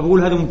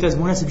 فبقول هذا ممتاز،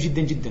 مناسب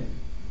جدا جدا،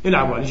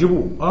 العبوا عليه،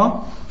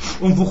 جيبوه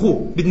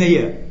انفخوه، بدنا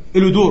إياه،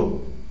 له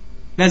دور،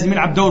 لازم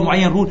يلعب دور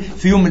معين رول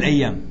في يوم من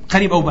الأيام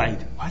قريب أو بعيد.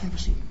 وهذا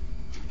البسيط.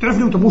 تعرف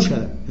ليه متبوش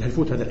هذا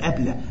الهلفوت هذا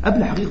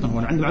الأبلة حقيقة، هو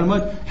عنده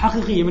معلومات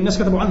حقيقية من الناس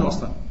كتبوا عنه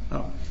أصلا.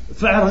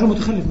 فعلا رجل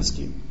متخلف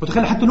مسكين،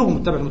 متخلف حتى لغة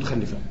متبعة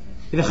متخلفة،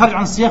 إذا خرج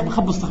عن السياق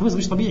بخبص تخبيص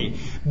مش طبيعي،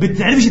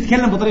 بتعرفش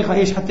يتكلم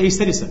بطريقة حتى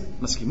سلسة،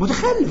 مسكين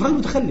متخلف، رجل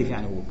متخلف.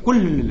 يعني هو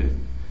كل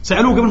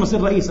سألوه قبل ما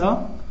يصير رئيس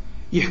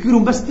يحكي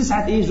لهم بس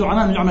 9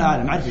 زعماء من زعماء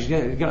العالم، ما عرفش،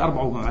 قال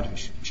 4 وما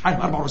عرفش، مش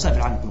عارف 4 رؤساء في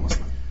العالم كلهم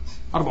أصلا،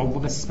 4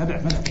 بس، ما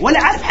بعرف ولا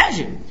عارف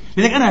حاجة.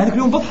 لذلك أنا هذاك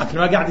اليوم بضحك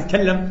لما قاعد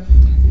يتكلم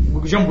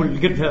جنبه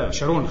القرد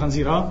شارون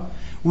الخنزير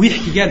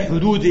ويحكي قال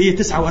حدود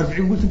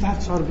 49، قلت انت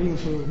عارف 49؟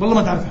 والله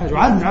ما تعرف حاجه،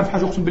 وعارف مش عارف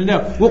حاجه،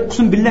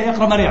 اقسم بالله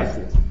يقرا ما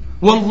يعرفه،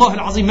 والله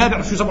العظيم ما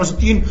بيعرف شو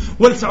 67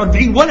 ولا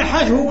 49 ولا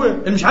حاجه. هو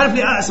اللي مش عارف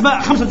لي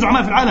اسماء 5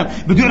 زعماء في العالم،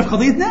 بده يعرف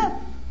قضيتنا،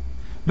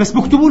 بس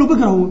بكتبوا له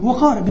بقرا، هو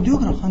قارئ بده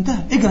يقرا،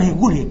 انتهى، اقرا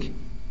يقول هيك،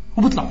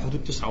 وبيطلع حدود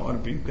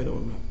 49 وكذا،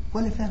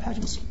 ولا فاهم حاجه،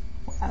 مسلم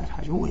ولا عارف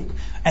حاجه، هو هيك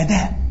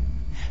اداه.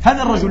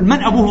 هذا الرجل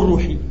من ابوه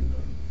الروحي؟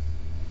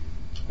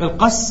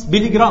 القس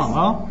بيلي جرام،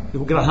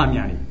 هو جراهام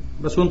يعني،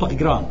 بس ينطق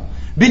جرام،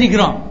 بيلي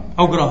جرام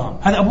أو جراهام،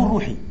 هذا أبوه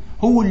الروحي،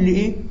 هو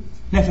اللي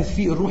نفذ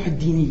فيه الروح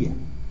الدينية،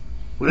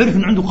 وعرف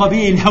إنه عنده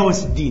قابلية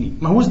للهوس الديني،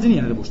 ما هوس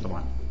ديني هذا بوش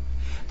طبعا.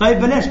 طيب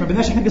بلاش، ما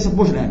بدناش إحنا قصة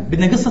بوش الآن،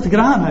 بدنا قصة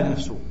جراهام هذا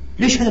نفسه.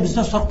 ليش هذا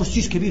بالذات صار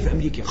قسيس كبير في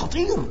أمريكا،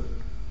 خطير،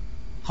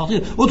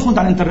 خطير. ادخل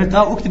على الانترنت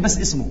واكتب بس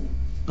اسمه،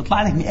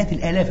 تطلع لك مئات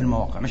الآلاف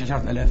المواقع، مش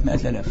عشرات آلاف،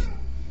 مئات الآلاف.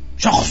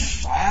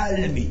 شخص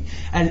عالمي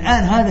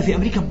الآن هذا في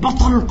أمريكا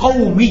بطل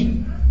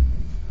قومي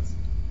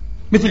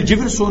مثل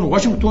جيفرسون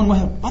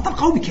وواشنطن، بطل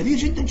قومي كبير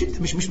جدا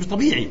جدا، مش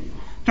طبيعي.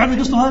 تعرف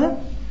قصته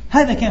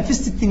هذا كان في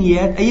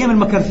الستينيات أيام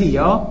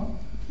المكارثية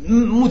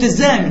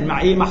متزامن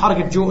مع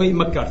حركة جو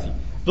مكارثي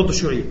ضد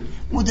الشيوعية،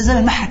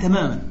 متزامن معها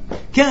تماما.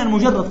 كان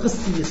مجرد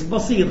قسيس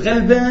بسيط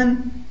غلبان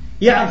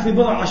يعرف في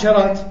بضع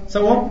عشرات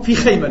سوا في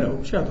خيمة له،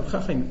 شاهدوا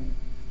خيمة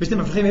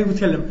بيجتمع في الخيمة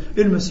يتكلم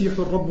المسيح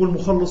والرب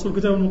والمخلص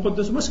والكتاب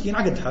المقدس، ومسكين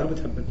عقد حاله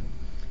بتهبل.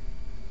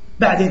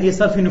 بعدين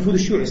صار في النفوذ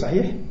الشيوعي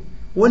صحيح،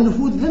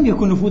 والنفوذ لم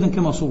يكن نفوذا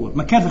كما صور.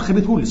 مكان في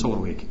الخبيث هو اللي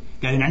صوروا هيك،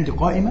 قال عندي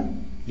قائمة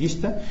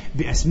ليستة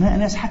بأسماء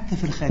ناس حتى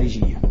في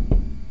الخارجية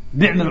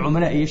بيعمل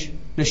عملاء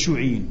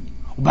للشيوعيين،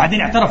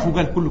 وبعدين اعترف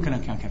وقال كله كان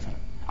كافر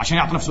عشان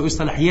يعطي نفسه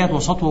صلاحيات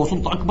وسطوة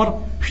وسلطة أكبر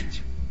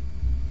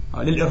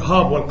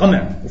للإرهاب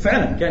والقمع.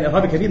 وفعلا كان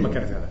إرهابي كبير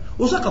مكان هذا،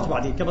 وسقط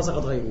بعدين كما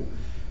سقط غيره.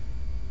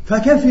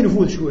 فكان في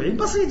نفوذ شيوعي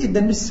بسيط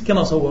جدا مش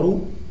كما صوروا.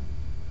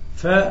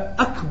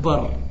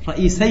 فأكبر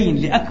رئيسين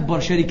لأكبر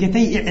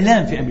شركتي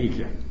إعلام في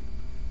أمريكا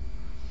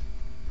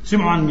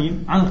سمعوا عن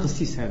مين؟ عن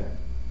القسيس هذا.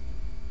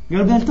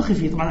 قالوا بدنا نلتقي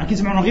فيه. طبعا أكيد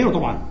سمعوا عن غيره،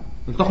 طبعا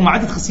التقوا مع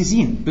عدة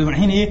خسيسين بدهم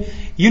الحين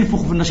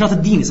ينفخوا في النشاط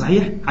الديني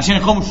صحيح عشان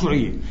يقاوموا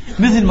الشيوعية،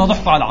 مثل ما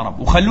ضحكوا على العرب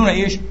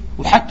وخلونا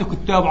وحتى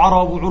كتاب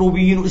عرب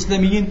وعروبيين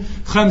وإسلاميين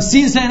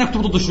 50 سنة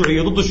نكتب ضد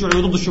الشيوعية ضد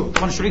الشيوعية ضد الشيوعية.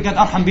 طبعا الشيوعية كانت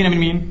أرحم بينا من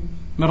مين؟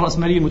 من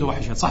رأسماليين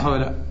المتوحشات، صح ولا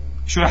لا؟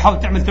 الشيوعية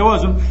حاولت تعمل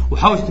توازن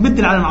وحاولت تمد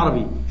العالم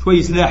العربي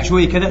شوي سلاح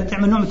شوي كذا،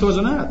 تعمل نوع من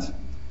التوازنات.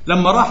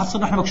 لما راحت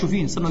صرنا احنا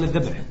مكشوفين، صرنا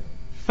للذبح.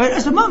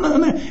 فللأسف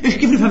ما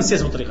كيف نفهم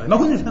السياسة بالطريقة؟ ما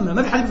كنا نفهمها،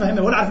 ما في حد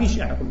يفهمها ولا عارفين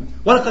شيء احنا كلنا،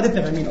 ولا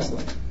قادتنا فاهمين أصلا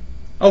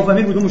أو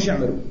فاهمين بدهم مش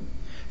يعملوا.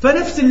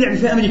 فنفس اللعبة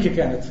في أمريكا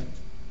كانت.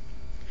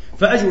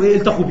 فأجوا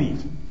التقوا بيه.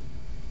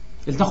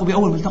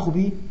 أول ما التقوا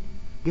بيه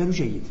قالوا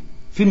جيد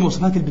في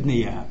المواصفات اللي بدنا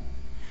إياها.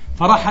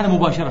 فراح هذا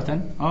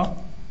مباشرة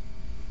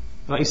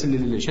رئيس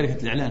شركة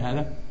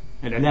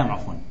الإعلام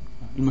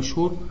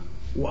المشهور،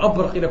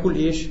 وأبرق إلى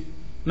كل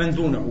من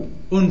دونه،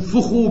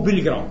 انفخوا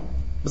بالجرام.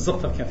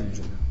 بالضبط كانت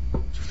الجملة.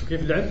 شفتوا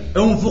كيف اللعب؟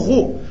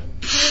 انفخوا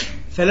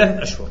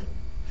 3 أشهر.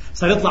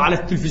 صار يطلع على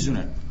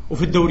التلفزيونات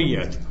وفي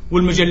الدوريات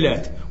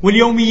والمجلات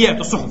واليوميات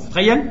والصحف،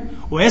 تخيل،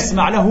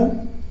 ويسمع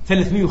له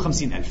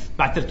 350,000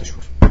 بعد 3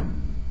 أشهر.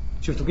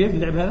 شفتوا كيف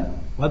اللعب هذا؟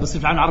 وهذا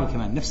بصير في العالم العربي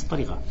كمان نفس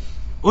الطريقة.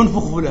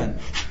 انفخوا فلان،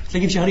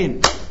 تلاقيه بشهرين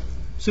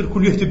يصير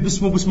كل يهتف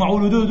باسمه بيسمعوا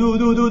له دو دو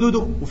دو دو دو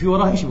دو، وفي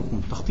وراه شيء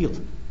بيكون تخطيط.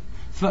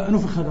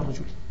 فنفخ هذا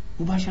الرجل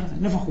مباشرة،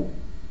 نفخوا.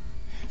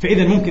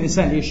 فإذا ممكن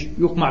إنسان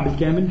يقمع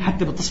بالكامل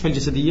حتى بالتصفية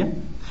الجسدية،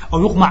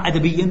 أو يقمع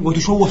أدبيا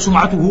وتشوه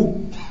سمعته.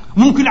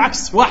 ممكن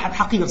العكس، واحد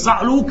حقير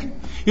صعلوك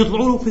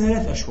يطلعوا له في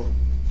 3 أشهر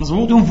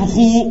مظبوط،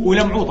 ينفخوه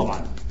ويلمعوه.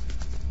 طبعا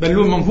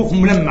بلون منفوخ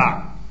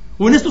ملمع،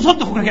 والناس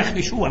تصدقوا يا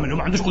أخي شو عمل،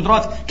 ما عندوش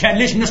قدرات، كان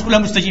ليش الناس كلها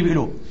مستجيبة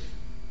له؟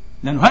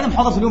 لأنه هذا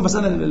محاضرة اليوم، بس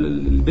أنا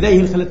البداية هي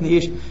اللي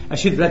خلتني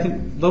أشد، لكن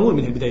ضروري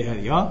من البداية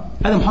هذه.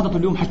 هذا محاضرة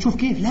اليوم حتشوف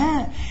كيف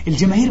لا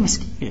الجماهير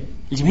مسكينة،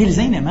 الجماهير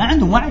زينة ما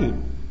عندهم وعي.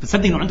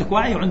 تصدق إنه عندك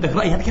وعي وعندك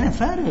رأي؟ هذا كلام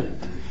فارغ.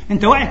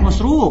 أنت وعيك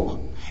مسروق،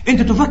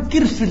 أنت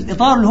تفكر في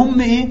الإطار اللي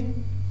هم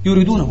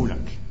يريدونه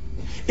لك.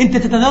 أنت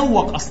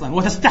تتذوق أصلا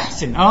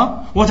وتستحسن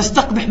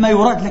وتستقبح ما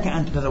يراد لك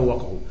أن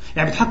تتذوقه.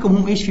 يعني بتحكم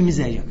هم في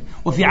مزاجك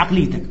وفي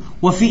عقليتك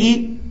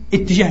وفي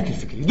اتجاهك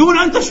الفكري دون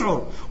أن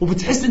تشعر،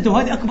 وبتحس أنت،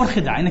 وهذه أكبر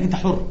خدعة، إنك أنت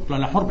حر. لا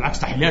أنا حر، بالعكس،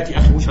 تحلياتي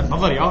أخي، وجهة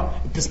نظري،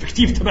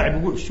 البرسبكتيف تبعي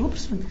بقول شو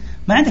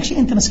ما عندك شيء،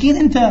 أنت مسكين،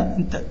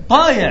 أنت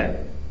ضايع.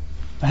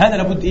 فهذا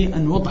لابد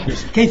أن نوضح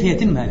كيف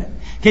يتم هذا،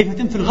 كيف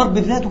يتم في الغرب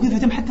بالذات، وكيف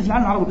يتم حتى في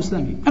العالم العربي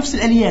والإسلامي. نفس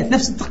الآليات،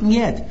 نفس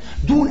التقنيات،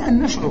 دون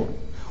أن نشعر.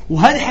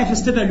 وهذا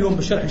حيفسرنا اليوم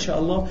بالشرح إن شاء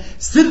الله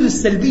سر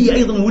السلبية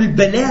أيضا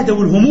والبلادة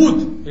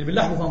والهمود اللي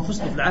بنلاحظه في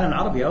أنفسنا في العالم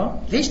العربي.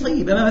 ليش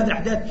طيب أمام هذه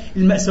الأحداث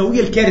المأساوية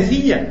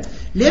الكارثية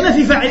ليه ما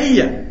في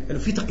فاعلية؟ لأنه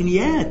في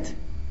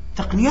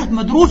تقنيات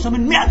مدروسة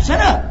من 100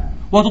 سنة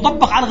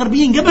وتطبق على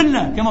الغربيين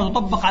قبلنا كما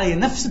تطبق عليه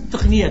نفس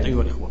التقنيات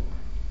أيها الإخوة.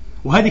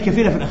 وهذه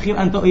كفيلة في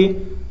الأخير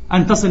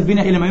أن تصل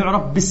بنا إلى ما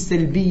يعرف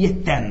بالسلبية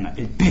التامة،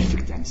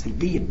 البيرفكت، يعني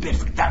سلبية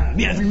بيرفكت تامة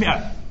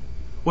 100%.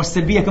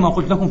 والسلبية كما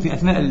قلت لكم في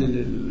أثناء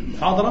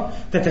المحاضرة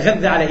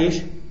تتغذى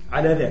على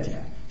على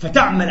ذاتها،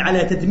 فتعمل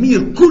على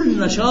تدمير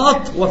كل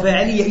نشاط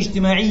وفاعلية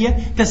اجتماعية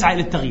تسعى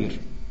إلى التغيير.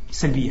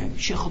 السلبية هذه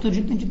شيء خطير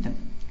جدا جدا.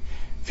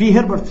 في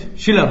هربرت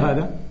شيلر،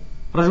 هذا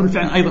رجل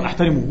فعلا أيضا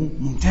أحترمه،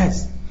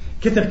 ممتاز،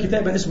 كتب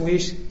كتابا اسمه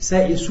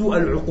سائسو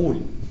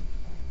العقول،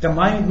 The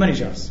Mind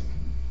Managers،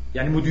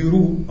 يعني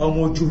مديروه أو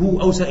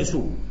موجهوه أو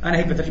سائسوه. أنا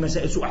هيك بترجمها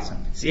سائسوه أحسن،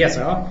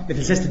 سياسة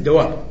مثل سياسة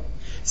الدواب.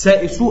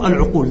 سائسو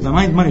العقول، The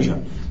Mind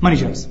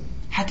Managers،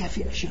 حكى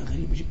فيه أشياء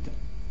غريبة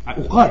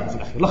جدا. وقال في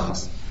الأخير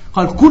لخص،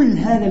 قال كل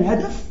هذا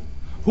الهدف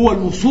هو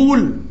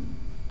الوصول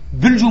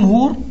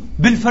بالجمهور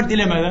بالفرد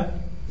إلى ماذا؟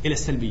 إلى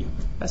السلبية.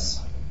 بس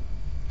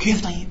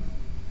كيف طيب؟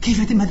 كيف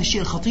يتم هذا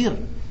الشيء الخطير؟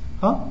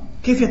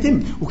 كيف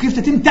يتم؟ وكيف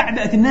تتم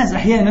تعبئة الناس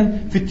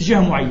أحيانا في اتجاه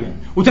معين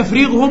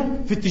وتفريغهم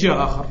في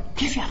اتجاه آخر؟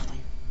 كيف يا أخي طيب؟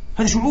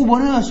 هذا شعوب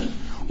وناس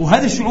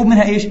وهذه الشعوب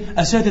منها إيش؟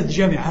 أساتذة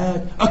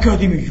جامعات،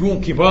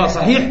 أكاديميون كبار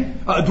صحيح،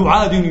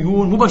 دعاة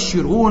دينيون،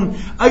 مبشرون،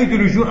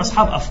 أيديولوجيون،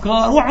 أصحاب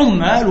أفكار،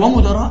 وعمال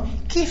ومدراء.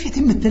 كيف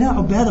يتم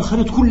التلاعب بهذا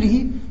الخليط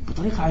كله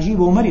بطريقة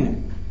عجيبة ومرنة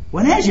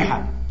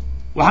وناجحة؟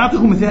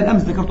 وحاعطيكم مثال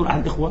أمس ذكرته لأحد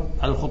الإخوة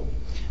على الخط،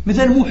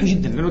 مثال موحي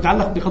جدا لأنه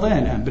يتعلق بقضايانا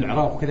الآن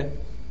بالعراق وكذا.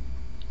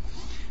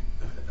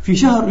 في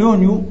شهر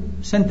يونيو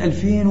سنة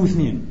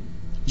 2002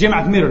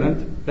 جامعة ميريلاند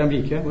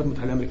بأمريكا الولايات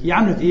المتحدة الأمريكية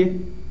عملت إيه؟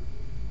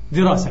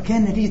 دراسة.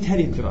 كان نتيجة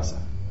هذه الدراسة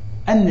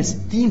أن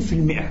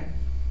 60%،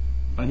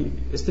 يعني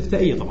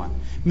استفتائية طبعا،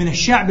 من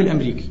الشعب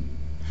الأمريكي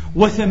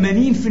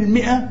و80%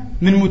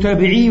 من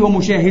متابعي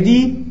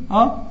ومشاهدي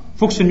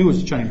فوكس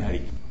نيوز شانل هذه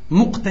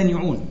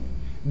مقتنعون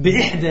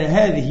بإحدى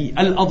هذه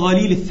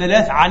الأضاليل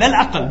الثلاث على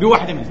الأقل،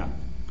 بواحدة منها.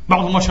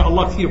 بعضهم ما شاء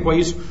الله كثير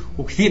كويس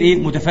وكثير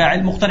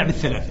متفاعل مقتنع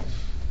بالثلاثة،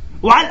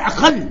 وعلى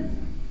الأقل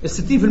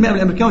 60% من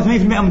الأمريكان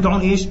و80% من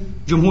تعون إيش؟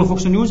 جمهور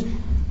فوكس نيوز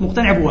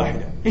مقتنع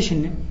بواحدة. إيش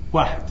هن؟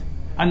 واحد،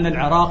 أن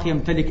العراق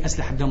يمتلك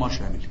أسلحة دمار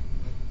شامل.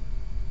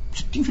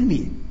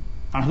 60%.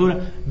 يعني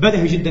هذول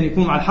بدهي جدا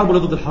يكون مع الحرب ولا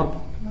ضد الحرب؟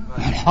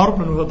 مع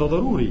الحرب، لأنه هذا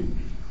ضروري.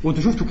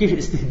 وانتم شفتوا كيف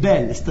الاستهبال،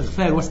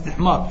 الاستغفال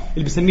واستحمار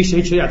اللي بسميه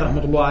الشهيد شريعة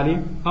رحمة الله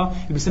عليه، اللي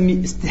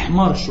بسميه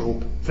استحمار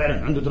الشعوب.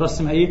 فعلا عنده دراسة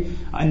اسمها ايه؟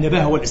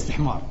 النباهة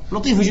والاستحمار،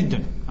 لطيفة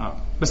جدا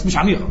بس مش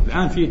عميقة.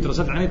 الآن في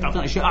دراسات علمية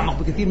تعطينا أشياء أعمق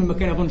بكثير مما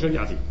كان يظن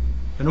شريعتي،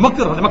 لأنه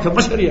مكر، هذا مكر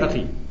بشري يا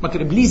أخي،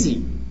 مكر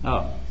إبليسي.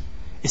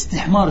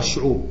 استحمار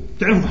الشعوب.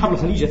 تعرفوا في حرب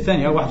الخليج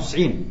الثانية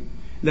 91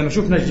 لما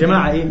شفنا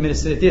الجماعة من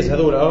السنتيز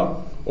هذول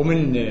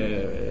ومن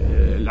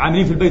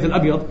العاملين في البيت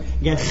الأبيض،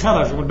 قال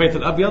خرجوا من البيت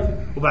الأبيض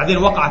وبعدين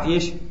وقعت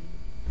إيش؟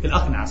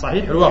 الأقنعة،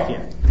 صحيح، الواقع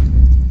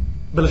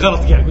بالغلط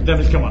قاعد قدام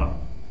الكاميرا.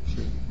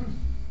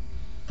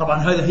 طبعا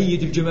هذا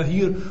هيج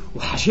الجماهير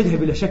وحشدها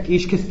بلا شك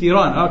إيش؟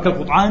 كالثيران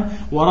كالقطعان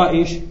وراء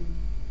إيش؟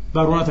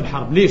 بارونات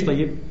الحرب. ليش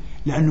طيب؟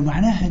 لأنه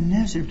معناها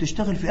الناس اللي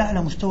بتشتغل في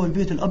أعلى مستوى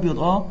البيت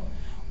الأبيض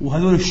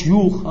وهذول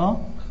الشيوخ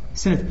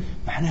سنة،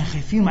 معناها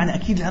خايفين، معناها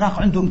أكيد العراق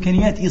عنده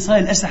إمكانيات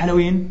إيصال الأسلحة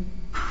لوين؟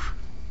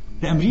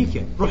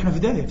 لأمريكا. رحنا في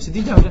داهية في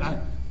 60 داهية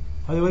العالم.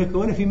 هذا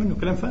ولا في منه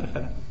كلام فارغ.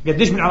 هذا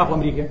قديش من العراق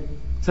وأمريكا؟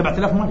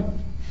 7000 مايل،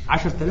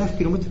 10,000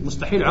 كيلومتر.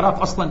 مستحيل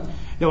العراق أصلا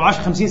لو عاش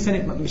 50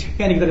 سنة مش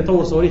كان يقدر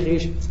يطور صواريخ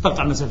إيش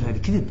تقطع المسافة هذه.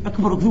 كذب،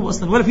 أكبر كذوب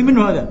أصلا، ولا في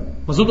منه هذا.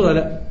 مظبوط ولا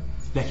لا؟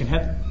 لكن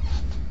هذا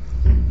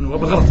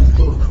بالغلط،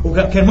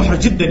 وكان محرج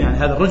جدا يعني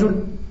هذا الرجل.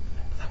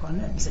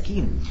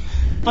 مساكين.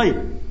 طيب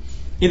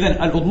إذن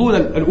الأضلولة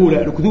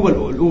الأولى، الكذوبة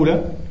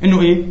الأولى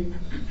إنه إيه؟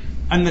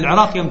 أن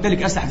العراق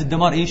يمتلك أسلحة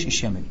الدمار إيش؟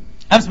 الشامل.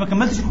 أمس ما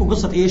كملتش لكم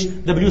قصة إيش؟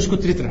 دبليو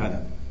سكوت ريتر.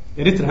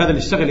 هذا اللي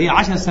اشتغل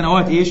 10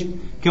 سنوات إيش؟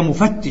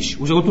 كمفتش،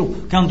 وزي قلت له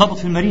كان ضبط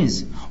في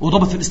المارينز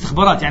وضبط في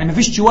الاستخبارات. يعني ما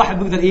فيش واحد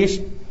بيقدر إيش؟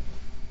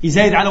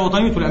 يزايد على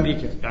وطنيته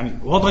لأمريكا. يعني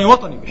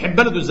وطني بيحب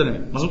بلده الزلمة،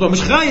 مظبوط،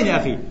 مش خاين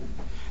يا أخي.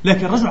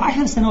 لكن الرجل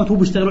 10 سنوات هو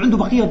بيشتغل وعنده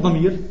بقية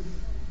ضمير،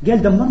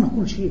 قال دمرنا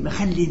كل شيء، ما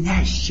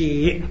خليناش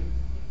شيء،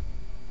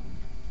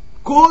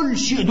 كل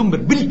شيء دمر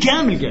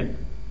بالكامل. قال.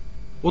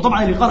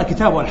 وطبعا اللي قرأ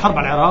كتابه الحرب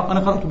على العراق، أنا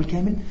قرأته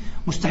بالكامل،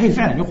 مستحيل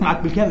فعلا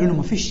يقنعك بالكامل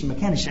إنه ما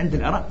كانش عند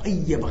العراق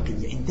أي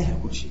بقية، انتهى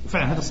كل شيء.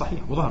 وفعلا هذا صحيح،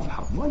 وظهر في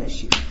الحرب ولا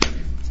شيء،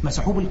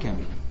 مسحوه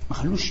بالكامل، ما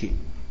خلوش شيء.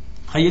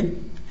 تخيل.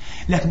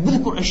 لكن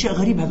بذكر أشياء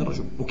غريبة هذا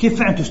الرجل، وكيف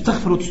فعلا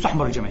تستغفر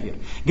وتستحمر الجماهير.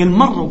 قال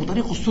مرة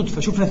بطريق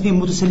الصدفة شفنا 2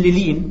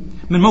 متسللين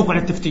من موقع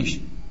التفتيش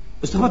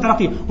استخبارات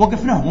عراقية،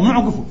 وقفناهم وما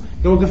وقفوا.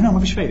 قال وقفناهم ما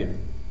فيش فايدة.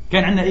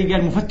 كان عندنا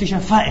قال مفتشة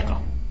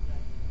فائقة،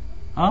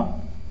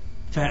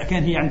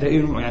 فكان هي عندها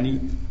يعني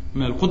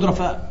من القدرة،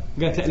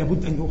 فقالت لا،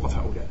 لابد أن يوقف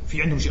هؤلاء،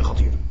 في عندهم شيء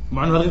خطير،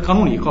 مع أنه غير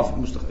قانوني إيقاف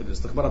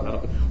الاستخبارات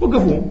العراقية.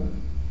 وقفوهم،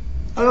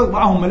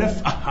 معهم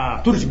ملف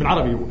ترجم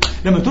بالعربي. هو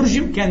لما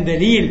ترجم كان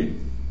دليل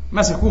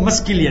مسكوه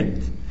مسك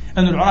اليد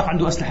أن العراق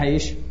عنده أسلحة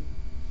إيش؟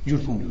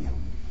 جرثومية.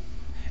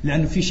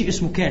 لأنه في شيء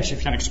اسمه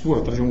كاشف، يعني اكسبور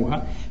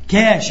ترجموها،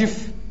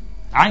 كاشف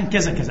عن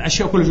كذا كذا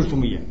أشياء كلها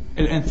جرثومية،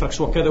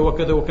 الانثراكس وكذا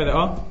وكذا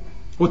وكذا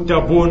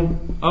والتابون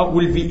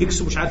والفي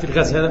اكس ومش عارف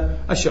الغاز، هذا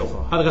أشياء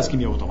أخرى، هذا غاز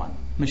كيميائي طبعا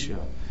مش.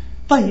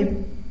 طيب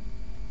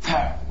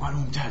قالوا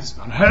ممتاز،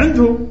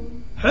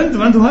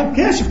 عنده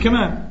كاشف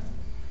كمان.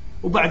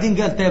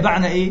 وبعدين قال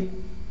تابعنا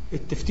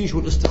التفتيش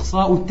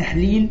والاستقصاء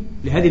والتحليل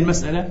لهذه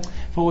المسألة،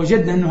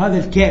 فوجدنا أنه هذا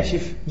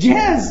الكاشف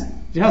جهاز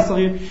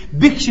صغير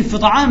بيكشف في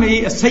طعام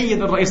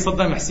السيد الرئيس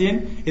صدام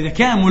حسين إذا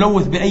كان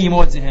ملوث بأي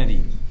مواد زي هذه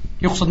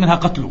يقصد منها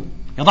قتله،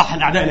 يضحى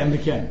الأعداء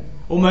الأمريكان،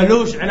 وما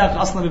لوش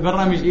علاقة أصلا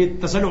ببرنامج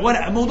التسلح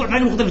ولا موضوع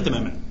ثاني مختلف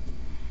تماما.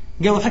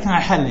 قالوا حكنا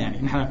على حالنا،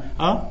 يعني نحن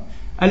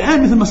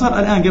الآن مثل ما صار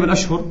الآن قبل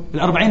أشهر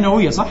 40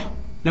 نووية، صح؟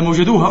 لما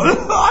وجدوها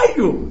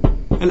أيوه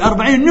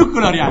 40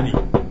 نيوكلر، يعني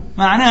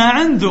معناها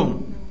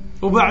عندهم.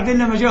 وبعدين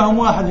لما جاهم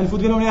واحد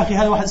هالفوت قالوا يا أخي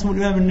هذا واحد اسمه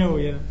الإمام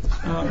النووي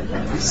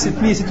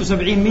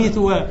 676 ميت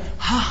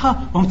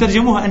وهم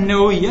ترجموها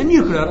النووية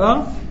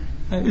نيوكلر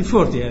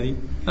الفورتي هذه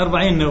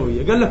 40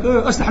 نووية. قال لك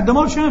أسلحة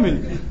دمار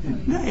شامل.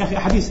 لا يا أخي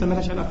أحاديث ما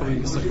لهاش علاقة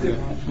بالقصة.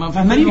 ما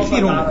فهمانين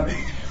كثير هم،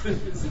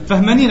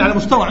 فهمانين على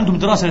مستوى عندهم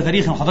دراسة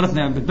لتاريخنا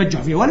وحضرتنا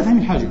بتبجحوا فيها ولا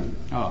فاهمين حاجة.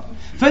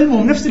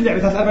 فالمهم نفس اللعبة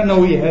بتاعت الأربعة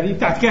النووية هذه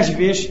بتاعت كاشف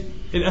إيش؟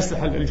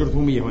 الأسلحة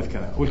الجرثومية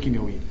والكذا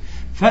والكيميائية.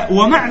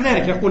 ومع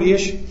ذلك يقول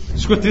إيش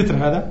سكوت تويتر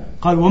هذا،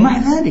 قال ومع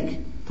ذلك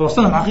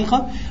توصلنا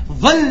الحقيقة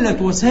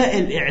ظلت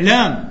وسائل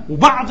الإعلام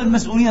وبعض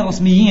المسؤولين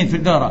الرسميين في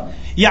الإدارة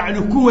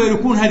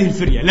يعلكون هذه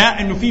الفرية،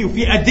 لا إنه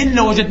في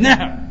أدلة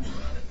وجدناها.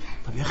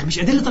 طب يا أخي مش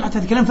أدلة طلعت،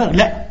 هذا كلام فارغ.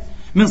 لا،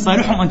 من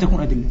صالحهم أن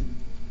تكون أدلة،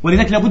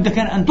 ولذلك لابد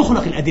كان أن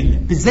تخلق الأدلة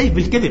بالزيف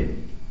بالكذب،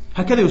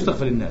 هكذا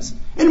يستغفل الناس.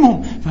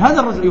 المهم، فهذا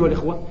الرجل أيها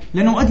الإخوة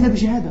لأنه أدلى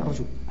بشهادة،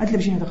 الرجل أدلى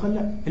بشهادة، قال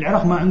لا،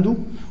 العراق ما عنده،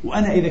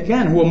 وأنا إذا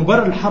كان هو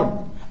مبرر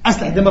الحرب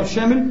أسلحة دمار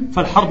شامل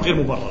فالحرب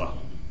غير مبررة.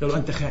 لو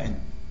أنت خائن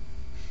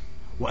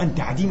وأنت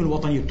عديم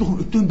الوطنية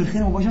اتهم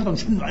بالخيانة مباشرة،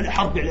 مش إنه عليه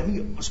حرب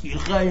إعلامية، أصلي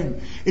الخاين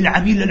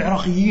العميل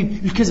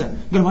للعراقيين الكذا.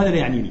 قالوا هذا لا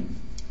يعنيني،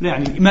 لا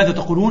يعني. ماذا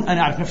تقولون؟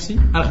 أنا أعرف نفسي،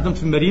 أنا خدمت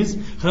في باريس،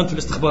 خدمت في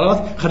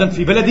الاستخبارات، خدمت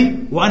في بلدي،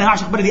 وأنا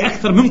أعشق بلدي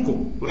أكثر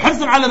منكم،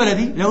 وحرصا على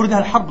بلدي لا أريد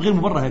الحرب غير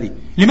مبررة هذه.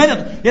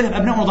 لماذا يذهب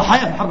أبنائنا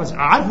ضحايا في الحرب؟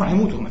 عارفوا راح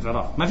يموتوا في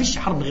العراق، ما فيش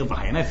حرب غير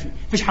ضحايا، ما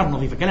فيش حرب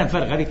نظيفة. كلام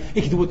فارغ، هذه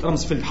يكتبوا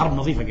رمز في الحرب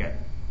نظيفة قاعد،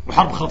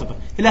 وحرب خاطفة،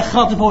 لا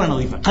خاطفة ولا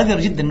نظيفة، قذر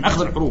جدا من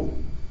أخذ الحروب.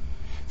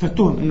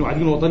 فاتهم أنه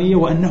عديم الوطنية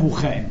وأنه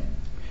خائن.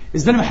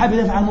 الزلمة حاب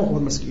يدافع عن موقف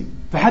المسكين،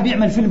 فحاب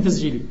يعمل فيلم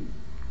تسجيلي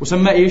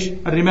وسماه إيش؟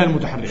 الرمال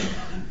المتحركة.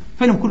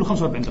 فيلم كله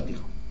 45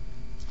 دقيقة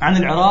عن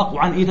العراق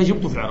وعن إيه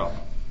تجربته في العراق،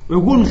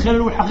 ويقول من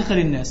خلاله الحقيقة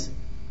للناس.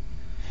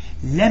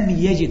 لم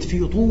يجد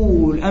في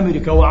طول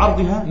أمريكا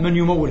وعرضها من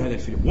يمول هذا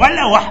الفيلم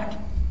ولا واحد.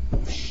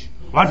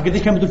 وعارف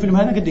قديش كان بده الفيلم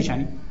هذا؟ قديش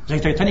يعني؟ زي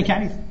تايتانيك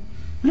يعني؟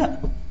 لا،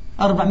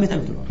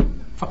 400,000 دولار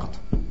فقط،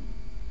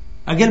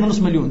 أقل من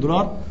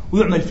 $500,000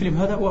 ويعمل الفيلم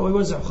هذا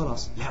ويوزعه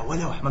خلاص. لا،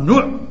 ولا واحد،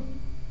 ممنوع.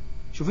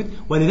 شفت؟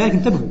 ولذلك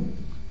انتبهوا،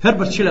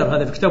 هربرت شيلر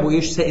هذا في كتابه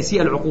إيش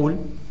سائسي العقول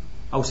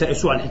أو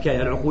سائسوا على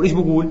الحكاية العقول، إيش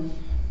بقول؟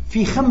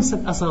 في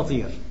 5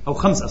 أساطير أو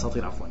 5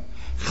 أساطير عفوا،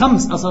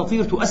 5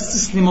 أساطير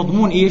تؤسس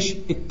لمضمون إيش؟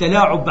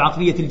 التلاعب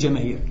بعقلية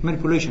الجماهير،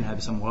 manipulation هذا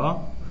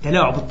بسموها،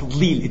 تلاعب،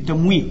 التضليل،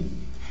 التمويه.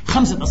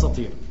 5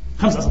 أساطير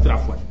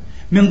عفوا.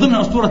 من ضمن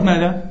أسطورة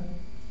ماذا؟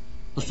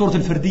 أسطورة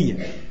الفردية،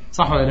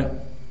 صح ولا لا؟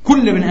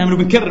 كل من آمنوا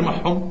بنكرر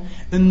معهم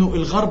إنه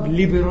الغرب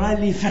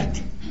ليبرالي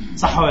فردي،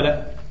 صح ولا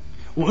لا؟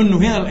 وإنه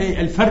هنا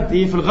الفرد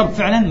في الغرب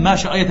فعلا ما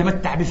شاء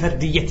يتمتع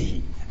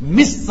بفرديته.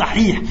 مش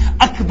صحيح.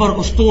 أكبر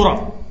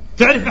أسطورة.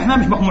 تعرف إحنا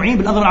مش مقموعين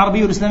بالأنظمة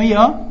العربية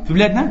والإسلامية في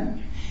بلادنا؟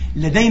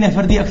 لدينا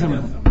فردية أكثر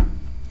منهم،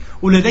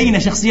 ولدينا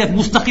شخصيات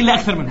مستقلة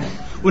أكثر منهم،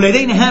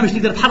 ولدينا هامش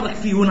نقدر نتحرك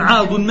فيه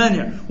ونعارض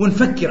ونمانع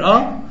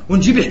ونفكر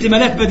ونجيب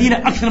احتمالات بديلة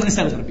أكثر من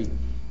الإسلام الغربي.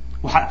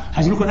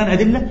 وحجيب لكم الآن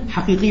أدلة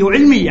حقيقية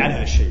وعلمية على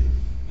هذا الشيء.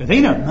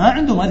 لدينا ما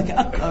عندهم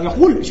هذا.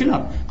 يقول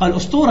شيلر قال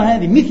الأسطورة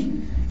هذه مثل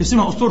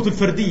اسمها أسطورة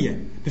الفردية،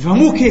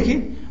 بفهموك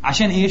هيك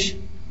عشان إيش؟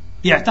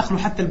 يعتقلوا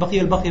حتى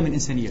البقية من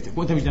إنسانيتك،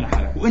 وأنت مش دنا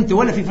حالك، وأنت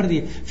ولا في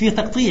فردية، في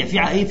تقطيع،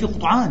 في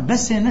قطعان،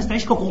 بس الناس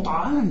تعيش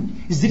كقطعان،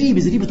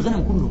 زريبة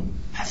غنم كلهم.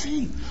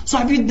 حفيد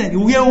صعب جدا.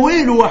 ويا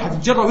ويله واحد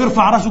يتجرأ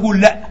ويرفع راسه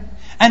يقول لا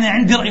أنا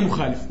عندي رأي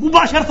مخالف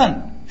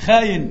مباشرة.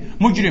 خاين،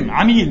 مجرم،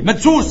 عميل،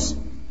 مدسوس،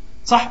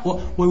 صح.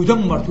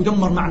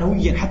 تدمر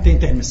معنويا حتى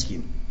ينتهي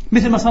المسكين،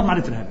 مثل ما صار مع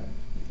ريتر هذا،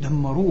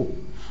 دمروه،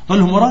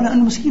 ظلهم وراء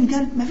لأنه مسكين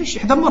قال ما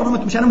فيش،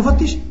 دمرنا، مش أنا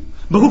مفتش،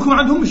 بقولكم ما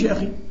عندهم شيء يا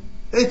أخي.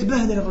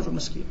 اتبهدل الرجل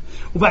مسكين.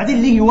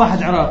 وبعدين لقي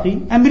واحد عراقي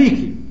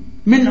أمريكي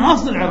من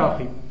أصل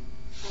عراقي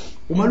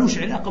ومالوش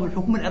علاقة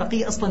بالحكومة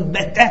العراقية أصلا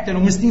بتاتا،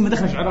 ومن سنين ما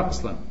دخلش العراق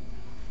أصلا.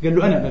 قال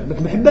له أنا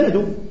بحب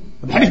بلده،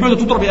 ما بحبش بلده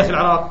تضرب يا أخي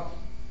العراق،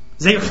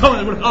 زي الخونة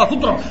يقول لك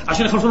تضرب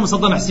عشان يخلصون من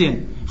صدام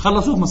حسين.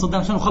 خلصوك من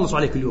صدام حسين وخلصوا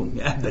عليك اليوم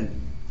يا أهبل.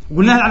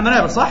 وقلناها على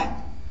المنابر صح.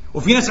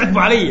 وفي ناس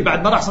عتبوا علي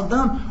بعد ما راح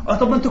صدام،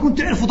 طب أنت كنت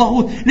تعرفوا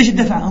طاغوت ليش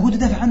تدافع عنه؟ قلت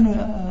دافع عنه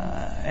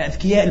يا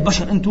أذكياء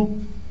البشر أنتوا.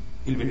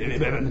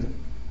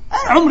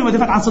 أنا عمري ما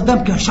دفعت عن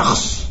صدام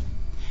كشخص،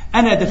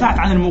 أنا دفعت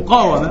عن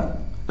المقاومة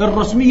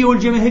الرسمية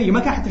والجماهيرية. ما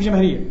كان حتى في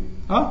جماهيرية.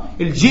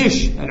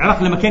 الجيش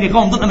العراقي لما كان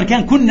يقاوم ضد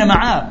الأمريكان كنا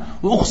معاه،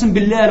 وأقسم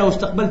بالله لو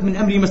استقبلت من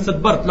أمري ما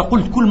استدبرت،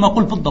 لقلت كل ما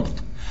قلت بالضبط.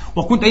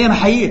 وكنت أيام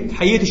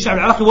حييت الشعب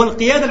العراقي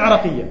والقيادة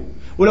العراقية،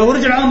 ولو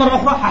رجع الآن مرة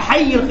أخرى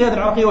ححيي القيادة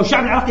العراقية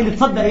والشعب العراقي اللي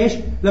تصدى إيش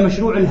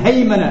لمشروع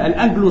الهيمنة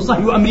الأنجلو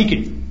صهيو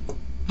أمريكي.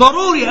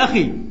 ضروري يا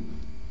أخي،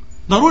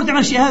 ضروري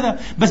تعمل شيء هذا،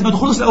 بس ما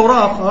تخلص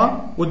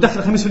الأوراق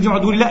وتدخل خميس في الجمعة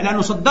وتقول لا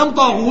لأنه صدام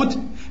طاغوت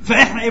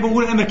فإحنا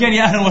بنقول الأمريكان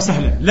يا أهلا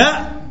وسهلا.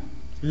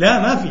 لا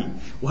ما في.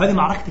 وهذه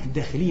معركتك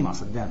الداخلية مع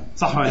صدام،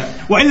 صح ولا لا؟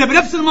 وإلا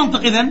بنفس المنطق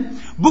إذن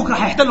بكرة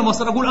حيحتلوا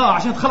مصر، أقول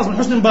عشان تخلص من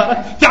حسني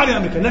مبارك تعالوا يا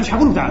أمريكان. لا مش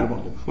حقول تعالوا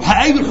برضو،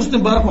 وحأيد حسني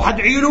مبارك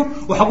وحدعي له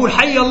وحقول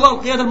حي الله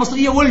القيادة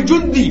المصرية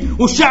والجندي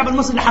والشعب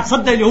المصري اللي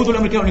حتصدى اليهود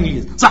والأمريكان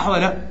والإنجليز، صح ولا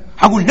لا؟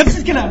 حقول نفس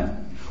الكلام،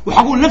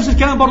 وحقول نفس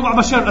الكلام برضو مع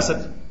بشار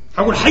الأسد.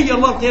 حقول حي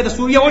الله القيادة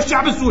السورية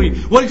والشعب السوري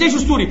والجيش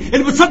السوري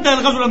اللي بتصدى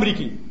للغزو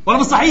الأمريكي. ولا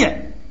مش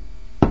صحيح؟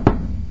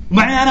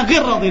 معني أنا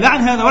غير راضي لا عن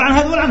هذا ولا عن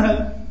هذا ولا عن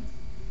هذا،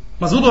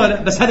 مظبوط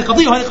ولا؟ بس هذه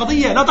قضية وهذه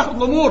قضية، لا تخلط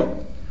الأمور.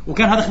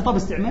 وكان هذا خطاب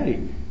استعماري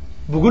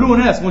بيقولوا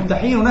ناس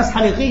ملتحين وناس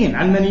حليقين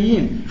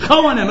علمانيين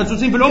خونة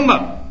مدسوسين في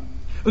الأمة،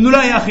 إنه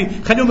لا يا أخي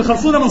خليهم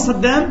يخلصونا من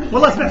صدام.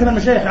 والله سمعت من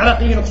مشايخ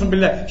عراقيين أقسم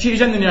بالله شيء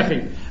يجنن يا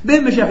أخي،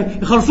 بين مشايخ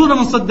يخلصونا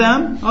من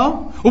صدام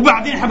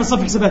وبعدين حب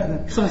نصفي حساباتنا.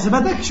 صفي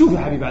حساباتك شوف يا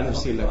حبيبي على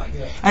نفسي الله.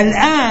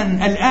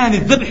 الآن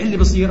الذبح اللي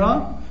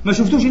بصير ما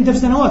شفتوش أنت في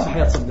سنوات في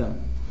حياة صدام.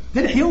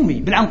 ذبح يومي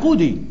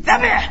بالعنقودي،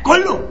 ذبح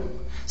كله.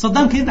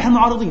 صدام كان يذبح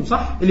المعارضين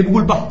صح، اللي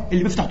بيقول به،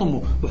 اللي بيفتح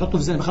طمه بحطه في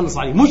الزنزانة بخلص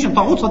عليه. مش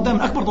طاغوت صدام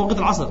من أكبر طواغيت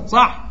العصر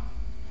صح،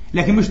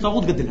 لكن مش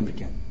طاغوت قد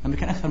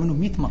الأمريكان أكثر منه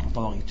 100 مرة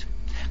طواغيت،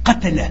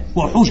 قتله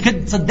وحوش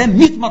قد صدام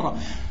 100 مرة.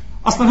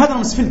 أصلا هذا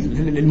مسفل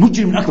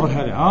المجرم الأكبر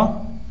هذا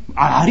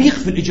عريق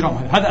في الإجرام،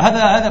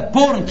 هذا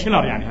بورن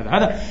كيلر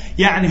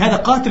يعني هذا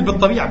قاتل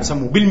بالطبيعة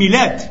بسموه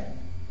بالميلاد،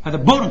 هذا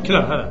بورن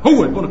كيلر، هذا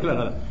هو البورن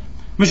كيلر هذا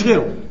مش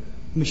غيره.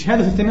 مش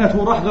هذا في الثمانينات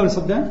هو راح قال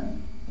صدام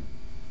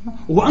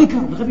وأنكر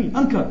الغبي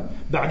أنكر،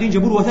 بعدين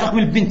جابوا له وثائق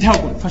من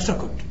البنتاغون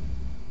فسكت.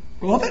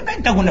 هو في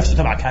البنتاغون نفسه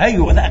تبعك هاي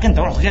وثائق أنت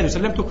ورحت غيره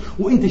وسلمته،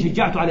 وأنت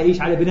شجعته على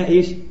إيش؟ على بناء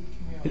إيش؟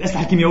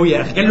 الأسلحة الكيميائية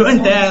يا أخي. قال له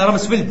أنت يا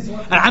رامسفيلد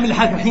العامل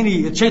لحالك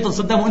الحين تشيطن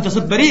صدام وأنت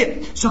صرت بريء.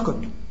 سكت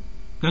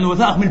لأنه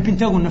وثائق من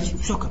البنتاغون نفسه.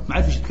 سكت ما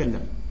عرفش يتكلم،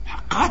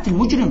 قاتل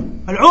مجرم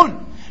ملعون.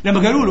 لما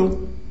قالوا له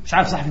مش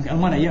عارف صحفي في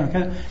ألمانيا أيام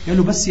كذا، قال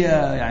له بس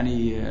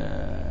يعني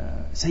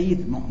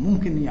سيد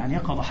ممكن يعني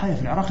يقع ضحايا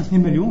في العراق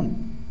 2 مليون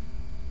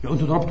لو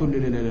أنتم ضربتوا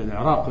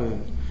العراق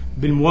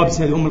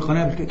بالموابس هذه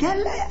القنابل. قال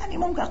لا يعني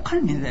ممكن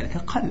أقل من ذلك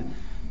أقل.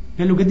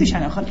 قال له قديش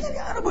يعني أقل؟ قال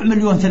يعني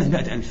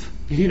 4,300,000.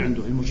 قليل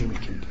عنده المجرم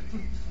الكلب.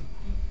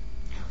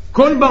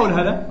 كون باول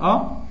هذا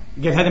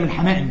قال هذا من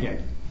حمائم، قال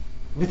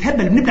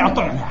بتهبل بنبلع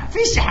الطعم،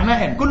 فيش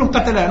حمائم كلهم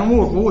قتلة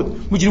نمور فهود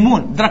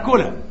مجرمون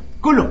دراكولا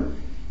كلهم.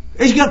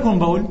 إيش قال كون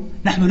باول؟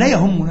 نحن لا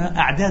يهمنا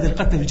أعداد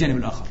القتلى في الجانب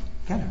الآخر.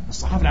 كان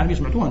الصحافة العالمية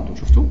سمعتوها أنتم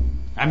شفتوا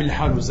عامل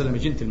لحاله الزلمة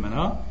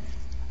جنتلمان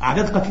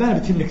أعداد قتلانا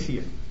بتهمنا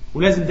كثير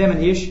ولازم دائما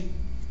إيش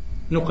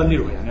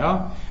نقللها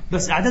يعني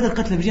بس أعداد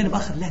القتلى في جانب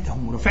آخر لا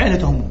تهمنا، فعلا لا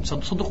تهمهم.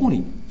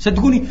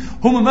 صدقوني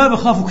هم ما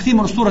بخافوا كثير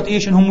من أسطورة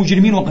إيش أنهم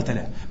مجرمين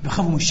وقتلة،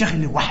 بخافوا من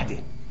شغلة واحدة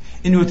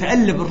إنه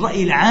يتألب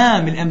الرأي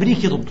العام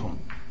الأمريكي ضدهم.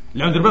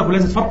 لأن دربالكم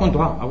لازم تفرقوا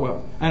أنتوا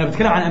أنا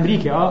بتكلم عن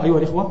أمريكا أيها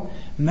الإخوة،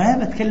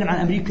 ما بتكلم عن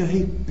أمريكا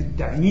هيك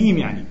بالتعميم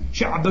يعني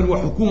شعبا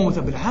وحكومة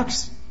مثلا،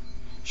 بالعكس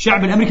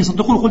الشعب الأمريكي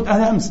صدقوني قلت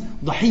هذا أمس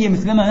ضحية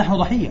مثلما نحن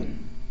ضحية.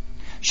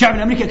 الشعب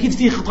الأمريكي أكيد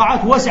فيه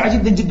قطاعات واسعة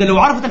جدا جدا لو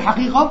عرفت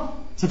الحقيقة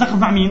ستقف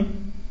مع مين؟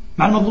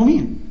 مع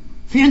المظلومين.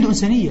 في عنده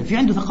إنسانية، في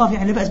عنده ثقافة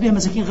يعني لا بأس بها،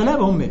 مساكين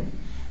غلابة هم،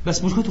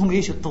 بس مشكلتهم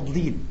إيش؟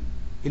 التضليل،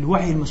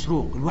 الوعي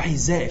المسروق، الوعي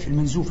الزائف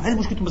المنزوف، هذه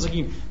مشكلتهم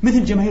مساكين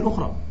مثل جماهير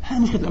أخرى. هذه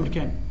مشكلة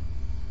الأمريكان.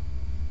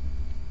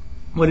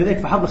 ولذلك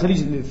في حرب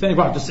الخليج الثاني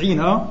 91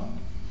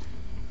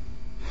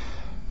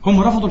 هم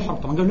رفضوا الحرب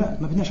طبعا، قالوا لا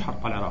ما بدناش حرب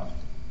على العراق.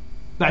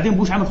 بعدين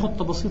بوش عمل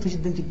خطة بسيطة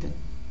جدا جدا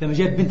لما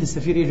جاب بنت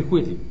السفير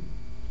الكويتي،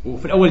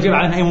 وفي الأول جاب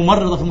على أنها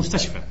ممرضة في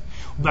المستشفى،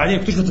 وبعدين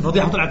اكتشفت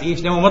الفضيحة طلعت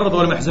إيش؟ لا ممرضة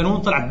ولا محزنون،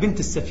 طلعت بنت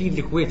السفير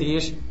الكويتي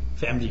إيش؟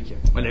 في أمريكا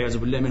والعياذ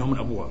بالله منهم من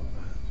أبوها.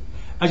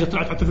 أجت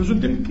طلعت على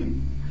التلفزيون تبكي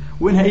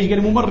وإنها إيش؟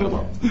 قال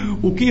ممرضة،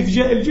 وكيف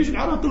جاء الجيش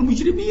العراقي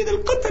المجرمين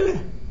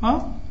القتلة.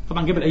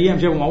 طبعا قبل أيام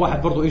جابوا مع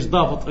واحد برضو إيش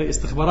ضابط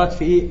استخبارات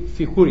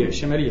في كوريا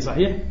الشمالية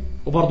صحيح،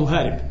 وبرضو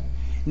هارب.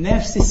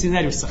 نفس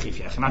السيناريو السخيف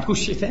يا أخي، ما عندكوش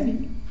شيء ثاني؟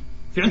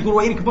 في عندكم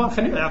روائيين كبار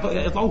خلينا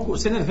يطلعوكم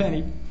سيناريو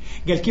ثاني.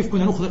 قال كيف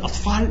كنا نأخذ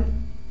الأطفال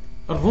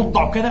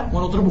الرضع وكذا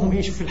ونضربهم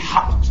إيش في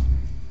الحائط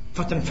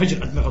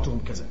فتنفجر أدمغتهم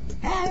كذا.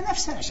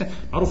 نفسها عشان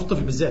معروف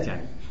الطفل بالذات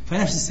يعني،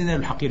 فنفس السيناريو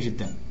الحقير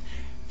جدا.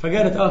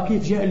 فقالت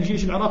كيف جاء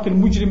الجيش العراقي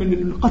المجرم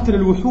القتل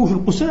الوحوش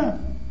القساة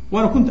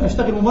وأنا كنت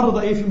أشتغل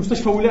ممرضة في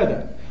مستشفى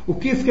ولادة،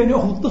 وكيف كان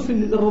يأخذ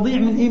الطفل الرضيع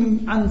من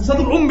عن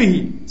صدر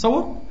أمه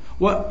صور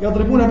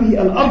ويضربون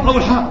به الأرض أو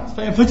الحائط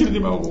فينفجر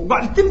دماغه،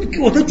 وبعد تبكي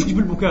وتجهج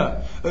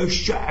بالبكاء.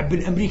 الشعب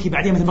الأمريكي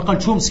بعدين مثل ما قال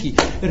تشومسكي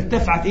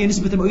ارتفعت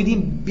نسبة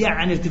المؤيدين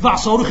يعني ارتفاع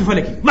صاروخي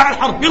فلكي مع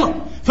الحرب. يلا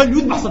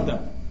فليذبح صدام،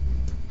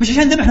 مش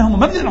عشان ذبحنا هم،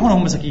 ما بيذبحونا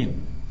هم مساكين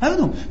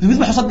أبدا،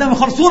 بيذبحوا صدام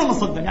ويخلصونا من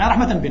صدام يعني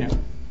رحمة بنا.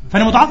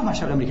 فأنا متعاطف مع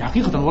الشعب الأمريكي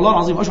حقيقة والله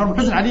العظيم، أشعر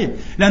بالحزن عليه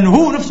لأنه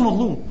هو نفسه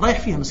مظلوم رايح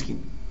فيها مسكين،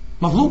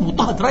 مظلوم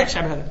مضطهد رايح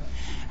الشعب هذا.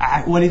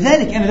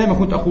 ولذلك أنا دائما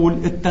كنت أقول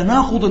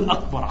التناقض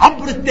الأكبر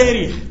عبر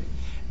التاريخ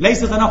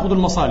ليس تناقض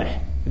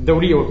المصالح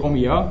الدولية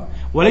والقومية،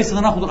 وليس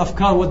تناقض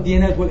الأفكار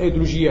والديانات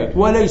والأيديولوجيات،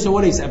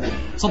 وليس أبدا.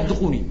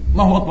 صدقوني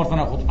ما هو أكبر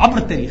تناقض عبر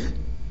التاريخ؟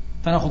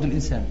 تناقض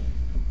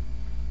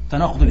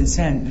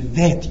الإنسان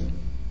الذاتي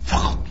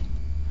فقط.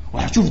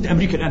 وحشوف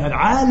أمريكا الآن هذا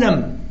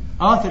عالم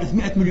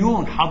 300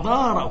 مليون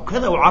حضارة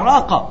وكذا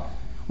وعراقة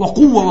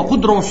وقوة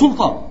وقدرة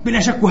وسلطة بلا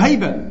شك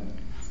وهيبة.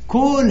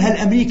 كل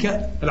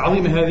هالأمريكا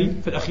العظيمة هذه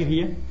في الأخير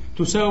هي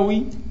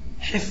تساوي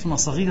حفنة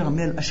صغيرة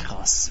من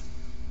الأشخاص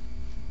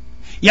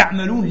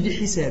يعملون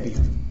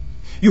لحسابهم،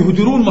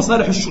 يهدرون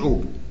مصالح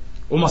الشعوب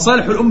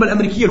ومصالح الأمة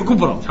الأمريكية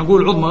الكبرى مش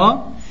هنقول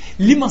العظمى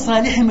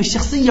لمصالحهم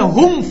الشخصية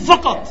هم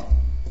فقط.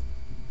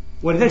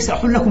 ولذلك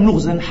سأحل لكم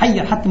لغزا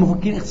حيا حتى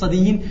مفكرين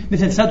اقتصاديين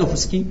مثل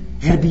سادوفسكي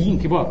غربيين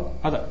كبار،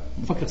 هذا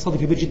مفكر اقتصادي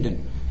كبير جدا.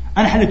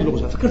 أنا حليت اللغز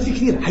هذا، فكرت فيه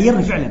كثير،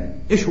 حيرني فعلا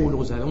إيش هو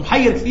اللغز هذا،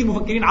 ومحير كثير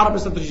مفكرين عرب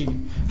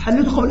استراتيجيين.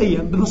 حليته قبل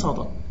أيام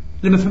ببساطة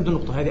لما فهمت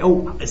النقطة هذه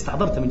أو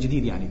استحضرتها من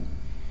جديد. يعني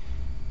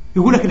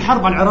يقول لك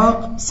الحرب على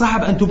العراق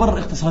صعب أن تبرر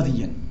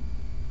اقتصاديا،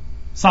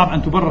 صعب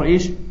أن تبرر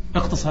إيش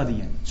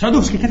اقتصاديا.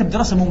 سادوفسكي كتب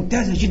دراسة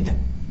ممتازة جدا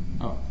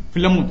في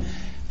الليمون.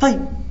 طيب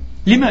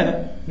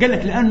لماذا؟ قال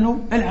لك لأنه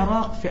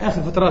العراق في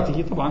آخر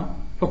فتراته طبعا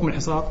حكم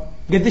الحصار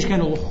قديش كان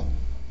يضخ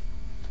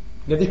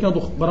قديش كان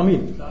ضخ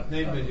براميل؟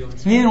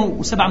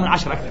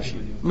 2.7 أكثر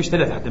شيء، مش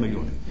 3 حتى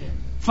مليون،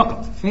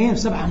 فقط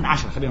 2.7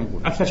 خلينا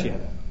نقول أكثر شيء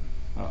هذا.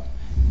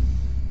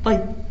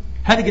 طيب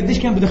هذا قديش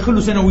كان بدخله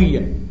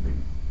سنويا؟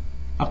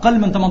 أقل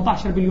من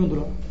 18 بليون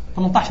دولار،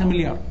 18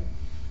 مليار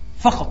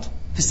فقط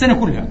في السنة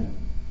كلها.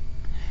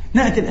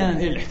 نأتي الآن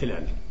إلى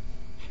الاحتلال.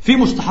 في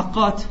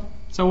مستحقات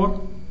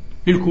تصور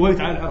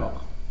للكويت على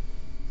العراق،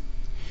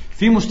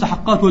 في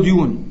مستحقات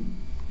وديون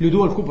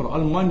لدول كبرى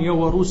ألمانيا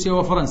وروسيا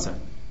وفرنسا،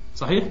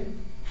 صحيح؟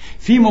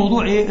 في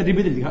موضوع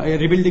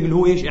الريبيلدينج اللي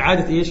هو إيش؟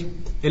 إعادة إيش؟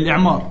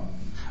 الإعمار.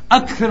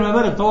 أكثر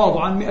مبالغ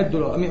تواضعا 100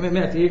 دولار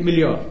 100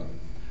 مليار.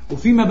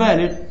 وفي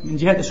مبالغ من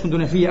جهات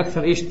اسكندنافية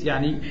أكثر إيش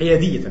يعني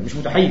حيادية مش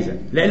متحيزة،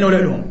 لأنه لا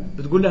لهم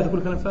بتقول لا، هذا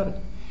كل كلام فارغ.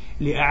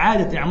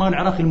 لإعادة إعمار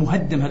العراق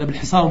المهدم هذا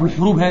بالحصار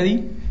وبالحروب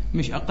هذه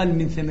مش أقل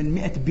من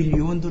 800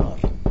 بليون دولار.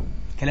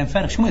 كلام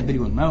فارغ. شو 100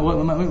 بليون؟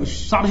 ما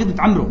صعب جدا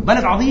تعمره.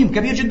 بلد عظيم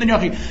كبير جدا يا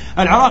أخي.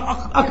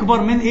 العراق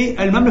أكبر من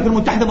المملكة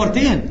المتحدة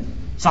مرتين،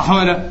 صح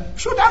ولا؟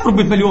 شو تعمره ب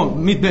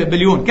 100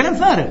 بليون؟ كلام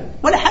فارغ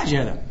ولا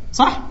حاجة هذا،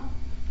 صح؟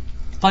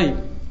 طيب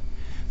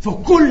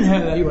فكل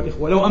هذا أيها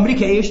الإخوة لو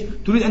أمريكا إيش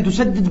تريد أن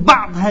تسدد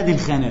بعض هذه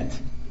الخانات،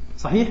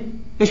 صحيح؟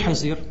 إيش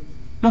حيصير؟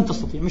 لن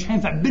تستطيع، مش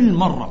حينفع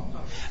بالمرة.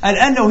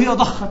 الآن لو هي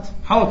ضخت،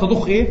 حاولت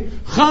تضخ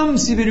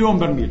 5 مليون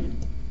برميل،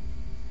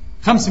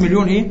 5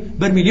 مليون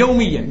برميل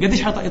يوميا،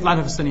 قديش حيطلع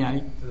لها في السنة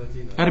يعني؟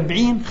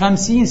 40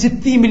 50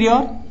 60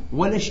 مليار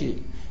ولا شيء.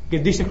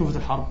 قديش تكلفة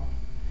الحرب؟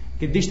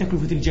 قديش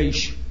تكلفة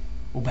الجيش؟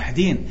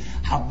 وبعدين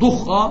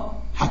حتضخها،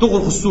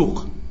 حتغرق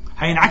السوق،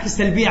 حينعكس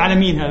سلبيا على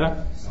مين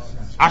هذا؟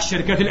 على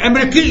الشركات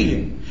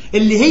الأمريكية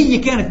اللي هي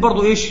كانت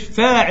برضو إيش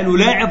فاعل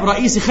ولاعب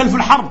رئيسي خلف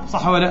الحرب،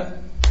 صح ولا؟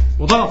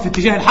 وضغط في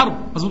اتجاه الحرب،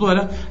 مظبوط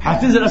ولا؟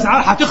 حتنزل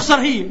أسعار، حتخسر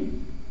هي.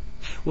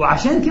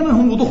 وعشان كمان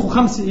هم يضخوا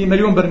 5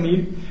 مليون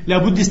برميل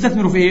لابد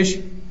يستثمروا في إيش؟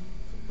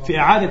 في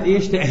إعادة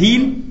إيش؟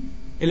 تأهيل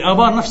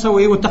الآبار نفسه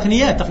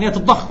والتقنيات، تقنيات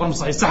الضخ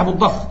والمصحي سحب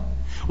الضخ.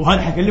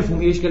 وهذا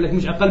حيكلفهم إيش؟ قال لك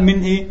مش أقل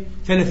من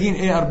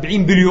 30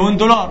 40 بليون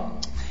دولار.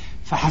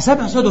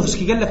 فحسبها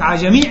سودوفسكي قال لك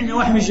على جميع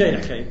النواحي مش جاي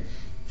الحكاية.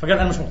 فقال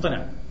أنا مش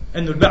مقتنع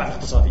إنه البعث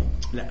اقتصادي،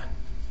 لا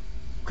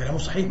كلامه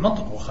صحيح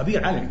منطق، هو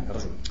خبير عالمي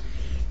الرجل.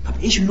 طب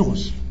إيش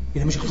اللغز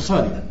إذا مش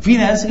اقتصادي؟ في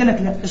ناس قال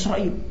لك لا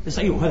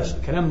إسرائيل، وهذا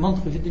كلام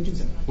منطقي جدا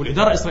جدا،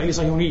 والإدارة الإسرائيلية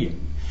صهيونية.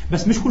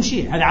 بس مش كل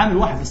شيء، هذا عامل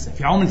واحد لسه،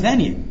 في عوامل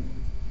ثانية،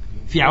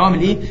 في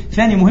عوامل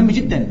ثانية مهمة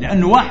جدا.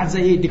 لأنه واحد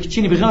زي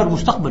ديكتشيني بغير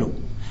مستقبله،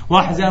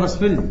 واحد زي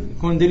راسفيلد،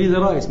 كونديليزا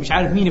رايس، مش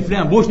عارف مين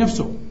فلان، بوش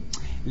نفسه.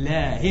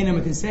 لا هنا ما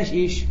تنساش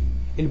إيش؟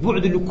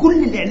 البعد اللي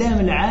كل الإعلام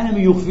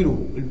العالمي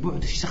يغفله،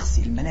 البعد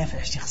الشخصي، المنافع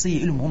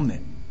الشخصية لهم هم،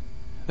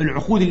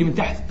 العقود اللي من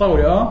تحت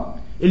الطاولة،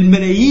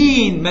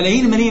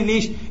 الملايين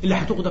ليش اللي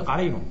حتغدق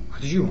عليهم،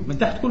 حتجيهم من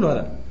تحت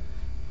كله.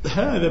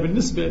 هذا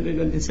بالنسبة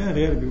للإنسان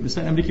الغربي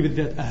والإنسان الأمريكي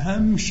بالذات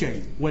أهم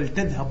شيء.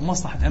 ولتذهب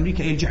مصلحة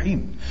أمريكا إلى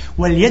الجحيم،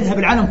 وليذهب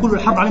العالم كله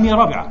الحرب العالمية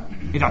الرابعة،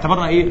 إذا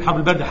اعتبرنا الحرب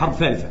الباردة حرب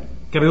ثالثة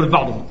كما يريد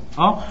بعضهم،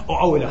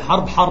 أو إلى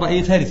حرب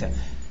حارة ثالثة.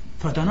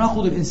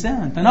 فتناقض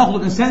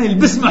الإنسان اللي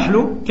بيسمح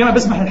له كما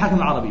بيسمح للحاكم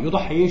العربي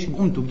يضحي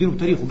بأمته بدينه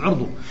بتاريخه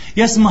بعرضه،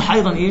 يسمح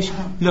أيضا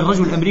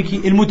للرجل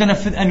الأمريكي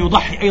المتنفذ أن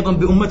يضحي أيضا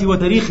بأمته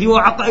وتاريخه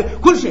وعقائده،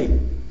 كل شيء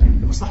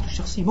لمصلحته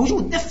الشخصية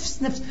موجود،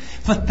 نفس.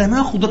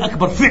 فالتناقض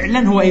الأكبر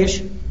فعلا هو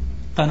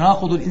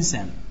تناقض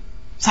الإنسان.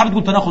 صعب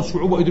تقول تناقض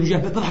شعوب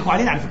وإيديولوجيات، بتضحكوا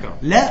علينا على فكرة،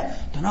 لا،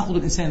 تناقض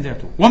الإنسان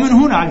ذاته. ومن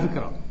هنا على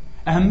فكرة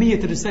أهمية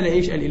الرسالة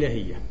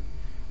الإلهية.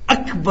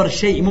 أكبر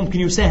شيء ممكن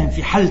يساهم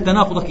في حل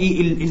تناقضك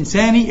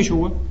الإنساني إيش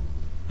هو؟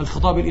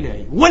 الخطاب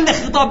الإلهي، ولا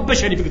خطاب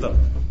بشري بيقدر.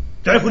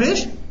 تعرفوا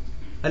ليش؟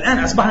 الآن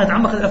أصبحنا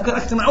نتعمق الأفكار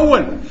أكثر من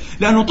أول،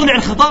 لأنه طلع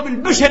الخطاب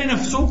البشري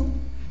نفسه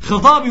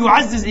خطاب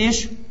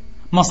يعزز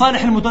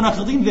مصالح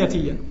المتناقضين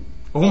ذاتيا،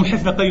 وهم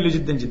حفنة قليلة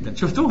جدا جدا.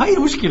 شفتوا؟ هاي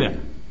المشكلة.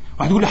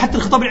 واحد يقول حتى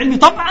الخطاب العلمي،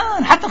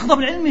 طبعا حتى الخطاب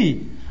العلمي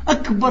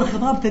أكبر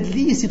خطاب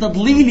تدليسي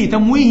تضليلي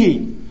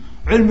تمويهي.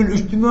 علم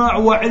الاجتماع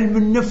وعلم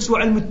النفس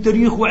وعلم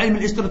التاريخ وعلم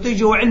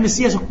الاستراتيجية وعلم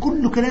السياسة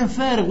كله كلام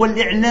فارغ.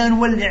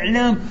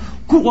 والإعلام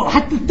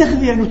حتى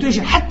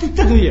التغذية، حتى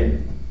التغذية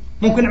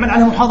ممكن نعمل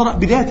عليها محاضرة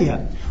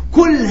بذاتها.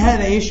 كل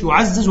هذا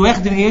يعزز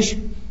ويخدم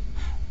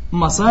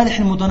مصالح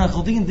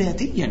المتناقضين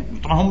ذاتيا.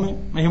 طبعا هم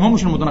ما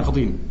يهمهمش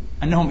المتناقضين،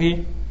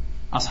 أنهم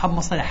أصحاب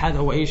مصالح. هذا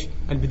هو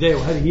البداية،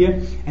 وهذه هي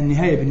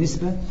النهاية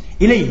بالنسبة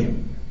إليهم.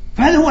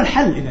 فهذا هو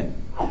الحل.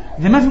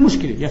 إذا ما في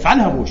مشكلة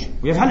يفعلها بوش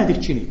ويفعلها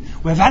ديكتشيني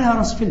ويفعلها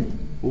راسفيلد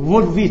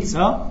وفولفيتس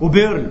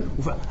وبيرل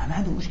ما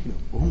عندهم مشكلة،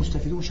 وهم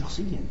مستفيدون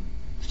شخصيا،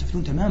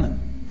 مستفيدون تماما.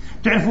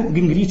 تعرفوا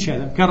جينغريتش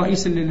هذا كان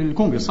رئيس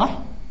الكونغرس، صح؟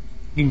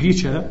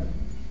 جينغريتش هذا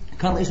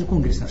كان رئيس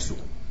الكونغرس نفسه.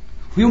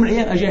 في يوم من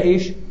الأيام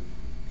أجا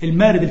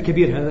المارد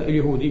الكبير هذا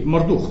اليهودي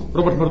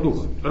روبرت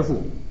مردوخ،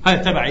 تعرفوه؟ هذا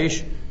تبع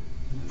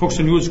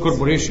فوكس نيوز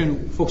كوربوريشن،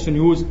 فوكس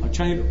نيوز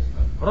تشانل،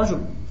 رجل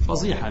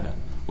فظيع هذا،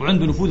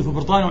 وعنده نفوذ في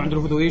بريطانيا وعنده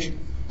نفوذ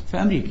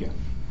في أمريكا.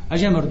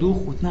 أجا مردوخ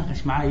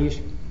وتناقش معاه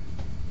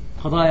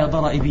قضايا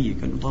ضرائبية.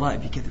 قال له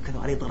ضرائبي كذا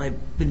عليه ضرائب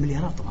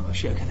بالمليارات، طبعا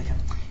أشياء كذا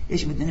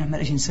إيش بدنا نعمل،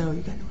 إيش نسوي؟ قال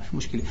له مش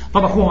مشكلة.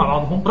 طبعوا مع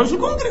بعضهم رئيس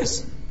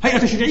الكونغرس، هيئة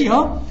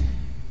تشريعية.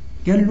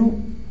 قال له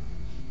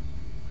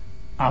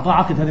أعطاه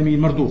عقد، هذا مين؟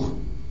 مردوخ.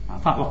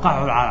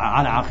 وقعوا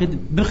على عقد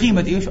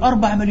بقيمة إيش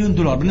 4 مليون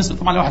دولار. بالنسبة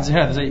طبعا لواحد زي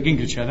هذا زي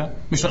جينجريتش، هذا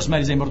مش رأس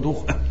مالي زي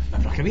مردوخ،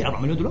 مبلغ كبير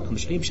 4 مليون دولار،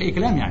 مش أي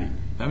كلام يعني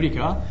في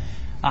أمريكا.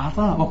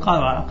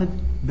 وقعوا على عقد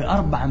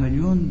ب4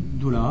 مليون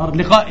دولار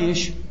لقاء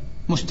إيش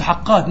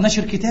مستحقات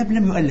نشر كتاب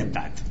لم يؤلف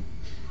بعد.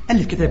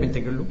 ألف كتاب أنت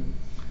قل له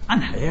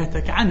عن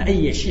حياتك، عن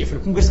أي شيء في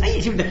الكونغرس،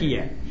 أي شيء بدك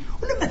إياه،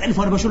 ولما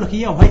تألفه أنا بشور لك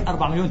إياه، وهي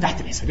 4 مليون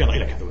تحت الحساب، يلا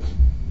إلك هذول.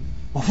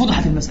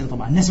 وفضحت المسألة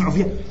طبعا، الناس سمعوا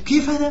فيها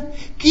كيف هذا،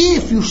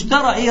 كيف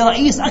يشترى أي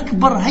رئيس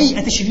أكبر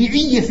هيئة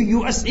تشريعية في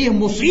USA،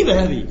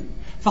 مصيبة هذه.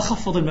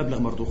 فخفض المبلغ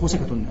مرضوخ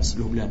وسكتوا الناس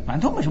الهبلان، ما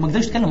عندهم ما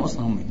قدرش يتكلموا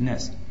أصلا. هم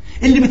الناس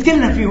اللي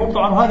بيتكلم فيهم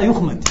طبعا هذا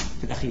يخمد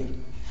في الأخير.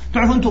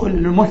 تعرفوا أنتم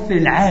الممثل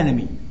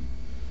العالمي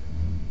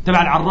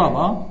تبع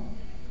العراب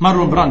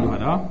مارلون براندو،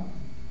 هذا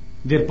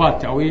دير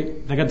بات أو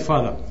ذا جاد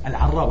فاذر،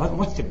 العراب هذا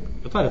ممثل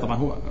إيطالي طبعا،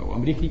 هو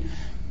أمريكي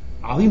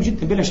عظيم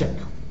جدا بلا شك،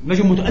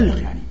 نجم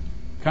متألق يعني،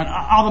 كان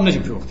أعظم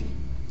نجم في وقته.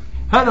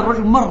 هذا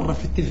الرجل مرة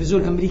في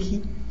التلفزيون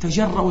الأمريكي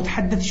تجرأ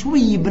وتحدث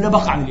شوي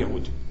بلبق عن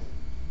اليهود،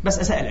 بس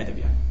أساء الأدب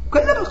يعني،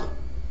 وكان لبق.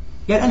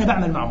 قال أنا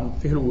بعمل معهم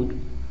في هوليوود،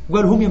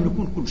 وقال هم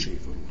يملكون كل شيء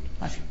في هوليوود.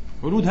 ماشي،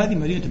 هوليوود هذه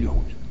مدينة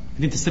اليهود،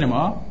 مدينة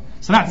السينما.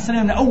 صناعة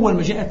السينما من أول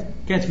ما جاءت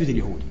كانت في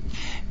اليهود.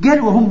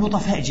 قال وهم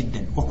لطفاء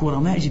جدا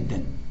وكرماء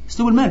جدا،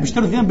 استوى المال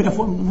بيشتروا الذين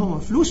بالأفواه،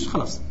 فلوس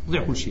خلاص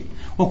ضيع كل شيء،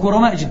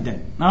 وكرماء جدا.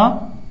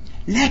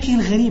 لكن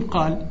الغريب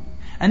قال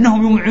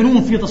أنهم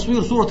يمعنون في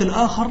تصوير صورة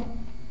الآخر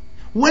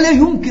ولا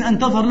يمكن أن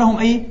تظهر لهم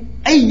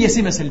أي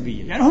سمة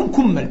سلبية، يعني هم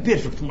كمل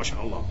بيرفكت ما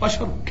شاء الله،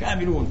 بشر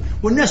كاملون،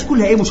 والناس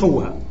كلها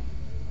مشوهة.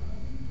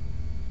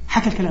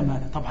 حكى الكلام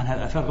هذا طبعا،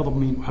 هذا أثار غضب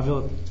مين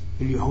وحفظت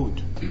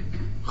اليهود،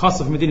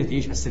 خاصة في مدينة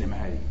السينما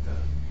هذه.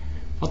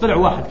 فطلع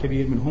واحد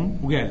كبير منهم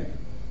وقال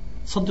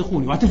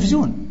صدقوني وعلى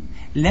التلفزيون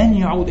لن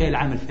يعود إلى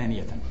العمل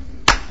ثانية،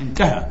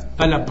 انتهى،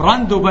 بلا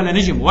براندو بلا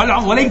نجم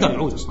ولا يقدر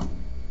يعود أصلا،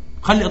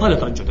 خلي إيطاليا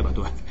ترجع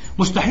تبعته،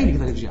 مستحيل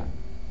يقدر يرجع.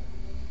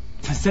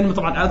 فالسينما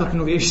طبعا أدرك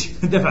إنه إيش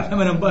دفع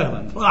ثمنا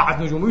باهظا،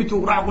 راحت نجوميته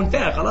وراح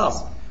وانتهى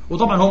خلاص.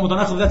 وطبعا هو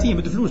متناقض ذاتيا،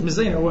 بده فلوس، مش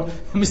زينا، هو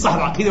مش صاحب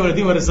عقيدة ولا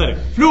دين ولا رسالة،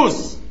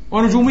 فلوس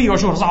ونجومية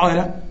وشهرة، صح ولا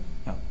لا؟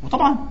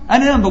 وطبعا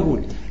أنا الآن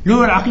بقول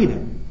لولا العقيدة،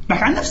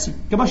 بحكي عن نفسي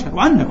كبشر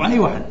وعنك وعن أي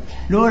واحد،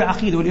 لولا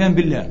العقيدة والإيمان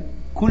بالله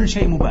كل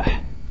شيء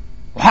مباح،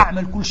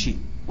 وهعمل كل شيء،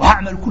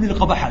 وهعمل كل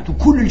القباحات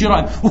وكل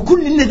الجرائم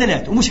وكل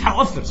النذلات، ومش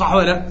هأوفر، صح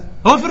ولا لا؟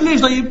 أوفر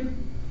ليش طيب؟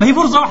 ما هي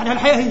فرصة واحدة،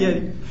 الحياة هي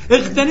هذه،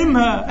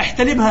 اغتنمها،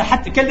 احتلبها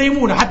حتى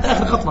كالليمونة حتى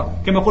آخر خطرة،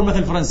 كما يقول مثل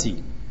الفرنسي.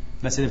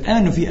 بس إذا بتآمن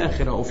إنه في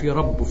آخرة وفي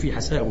رب وفي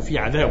حساب وفي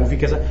عذاب وفي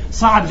كذا،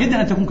 صعب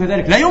جدا أن تكون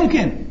كذلك، لا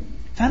يمكن.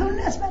 فهذول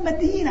الناس ما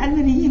ماديين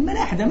علمانيين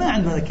ملاحدة، ما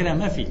عنده هذا الكلام،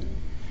 ما فيه.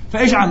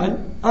 فإيش عمل؟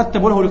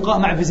 رتبوا له لقاء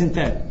مع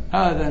فيزنتال،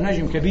 هذا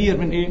نجم كبير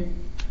من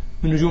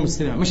من نجوم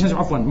السينما، مش نجم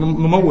عفوا،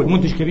 ممول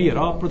منتج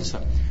كبير، بروتسر.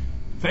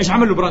 فإيش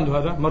عمل له براندو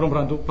هذا مارلون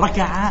براندو؟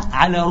 ركع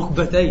على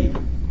ركبتيه،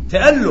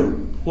 تأله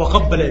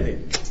وقبل يديه،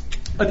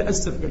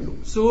 أتأسف، قال له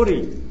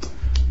سوري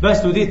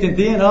بس ودي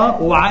تنتين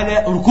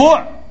وعلى ركوع.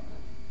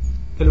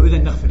 قال له إذا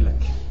نغفر لك،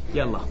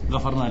 يلا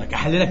غفرنا لك،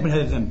 أحللك من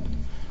هذا الذنب.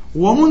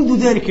 ومنذ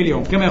ذلك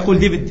اليوم كما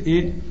يقول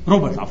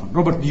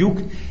روبرت ديوك،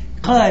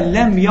 قال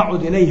لم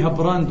يعد إليها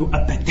براندو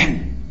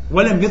أبدا،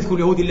 ولم يذكر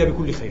اليهود إلا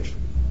بكل خير.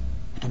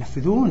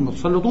 متنفذون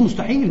متسلطون،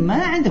 مستحيل،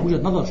 ما عندك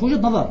وجهة نظر، شو وجهة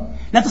نظر؟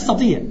 لا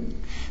تستطيع.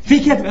 في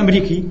كاتب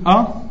أمريكي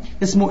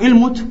اسمه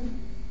إلموت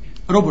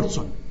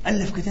روبرتسون،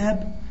 ألف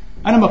كتاب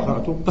أنا ما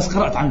قرأته بس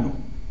قرأت عنه،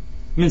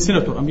 من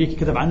سيناتور أمريكي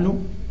كتب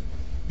عنه،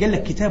 قال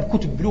لك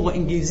كتب بلغة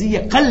إنجليزية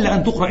قل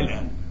أن تقرأ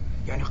الآن،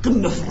 يعني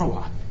قمة في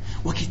الروعة،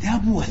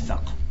 وكتاب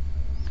موثق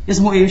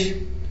اسمه إيش؟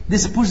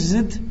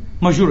 Disposed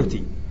Majority،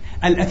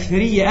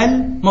 الأكثرية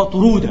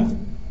المطرودة.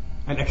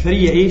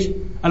 الأكثرية إيش؟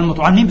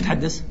 المطرودة. عن مين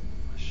بتحدث؟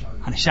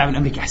 عن الشعب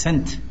الأمريكي.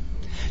 أحسنت،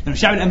 لأن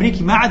الشعب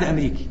الأمريكي ما عدا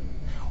أمريكي،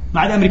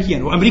 ما عدا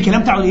أمريكيين، وأمريكا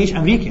لم تعد إيش؟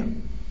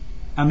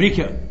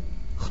 أمريكا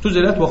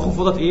اختزلت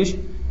وخفضت إيش؟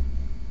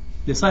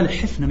 لصالح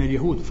حفنة من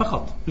اليهود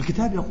فقط.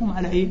 الكتاب يقوم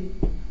على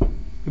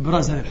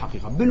إبراز هذه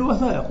الحقيقة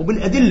بالوثائق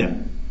وبالأدلة.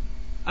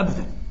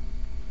 أبدا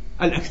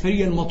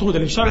الأكثرية المطرودة،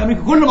 للشعب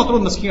الأمريكي كله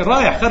مطرود، مسكين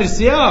رايح خارج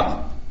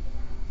السياق.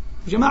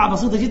 جماعة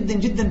بسيطة جدا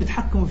جدا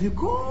بتحكموا في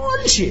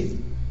كل شيء.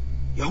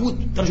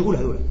 يهود درجة أولى،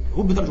 هذول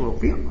يهود بدرجة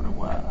أولى،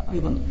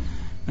 وأيضا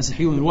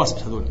مسيحيون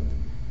الواسبس هذول.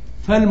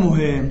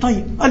 فالمهم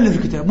طيب، ألف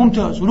الكتاب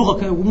ممتاز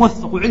ولغة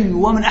وموثق وعلمي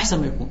ومن أحسن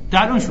ما يكون،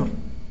 تعالوا انشر.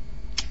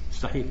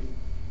 مستحيل.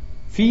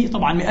 في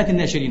طبعا مئات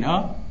الناشرين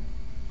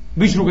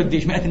بيشروا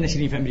قديش مئات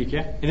الناشرين في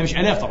أمريكا، إذا مش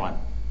آلاف طبعا،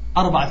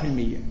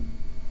 4%.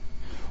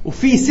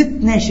 وفي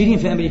 6 ناشرين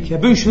في أمريكا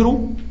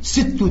بينشروا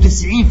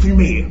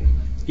 96%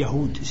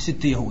 يهود،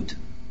 6 يهود.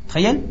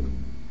 تخيل،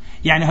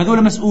 يعني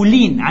هذول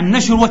مسؤولين عن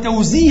نشر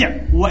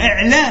وتوزيع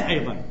وإعلان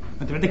أيضا.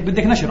 أنت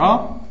بدك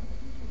نشر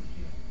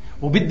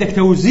وبدك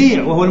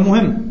توزيع، وهو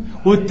المهم،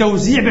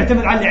 والتوزيع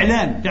بيعتمد على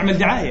الإعلان، تعمل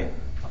دعاية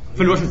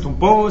في الواشنطن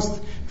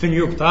بوست، في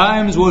نيويورك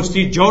تايمز، وول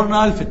ستريت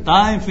جورنال، في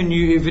التايم،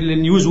 في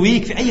النيوز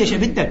بدك في أي شيء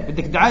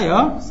بدك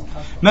دعاية.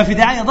 ما في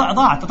دعاية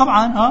ضاعت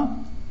طبعا.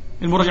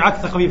 المراجعات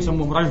الثقافية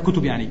بسموها مراجعة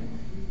الكتب يعني.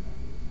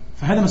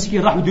 فهذا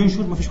مسكين راح بده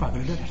ينشر، ما فيش واحد،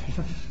 لا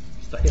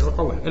مستحيل،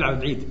 روح العب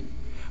بعيد.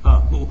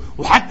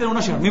 وحتى لو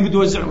نشر مين بده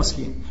يوزعه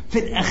مسكين في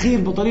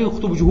الأخير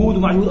بطريقته بجهود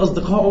ومع جهود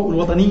أصدقائه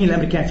الوطنيين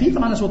الأمريكان، في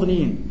طبعا ناس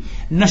وطنيين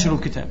نشروا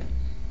الكتاب،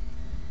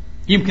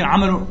 يمكن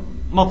عملوا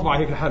مطبعة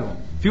هيك لحالهم.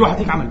 في واحد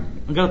هيك عمل،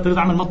 قال تريد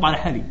أعمل مطبعة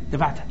لحالي،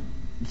 دفعتها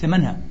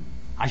بثمنها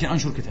عشان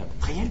أنشر كتاب.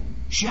 تخيل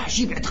شيء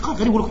عجيب، اعتقاد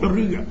غريب، يقول لك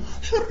حرية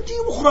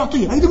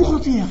ديمقراطية. هي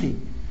ديمقراطية يا أخي،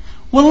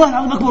 والله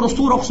العظيم أكبر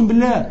أسطورة أقسم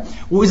بالله.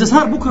 وإذا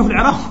صار بكرة في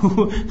العراق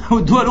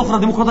والدول الأخرى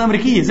ديمقراطية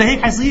أمريكية زي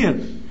هيك حيصير.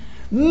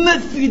 ما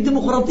في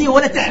ديمقراطية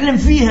ولا تحلم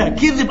فيها،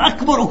 كذب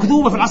أكبر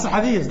أكذوبة في العصر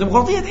الحديث.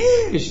 ديمقراطية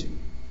إيش؟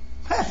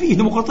 ما في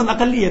ديمقراطية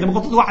الأقلية،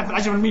 ديمقراطية 1 في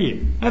 10%.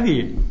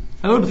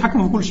 هذول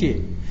بيتحكموا في كل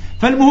شيء.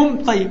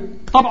 فالمهم طيب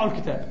طبعوا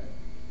الكتاب،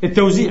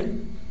 التوزيع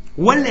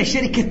ولا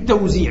شركة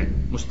توزيع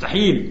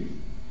مستحيل.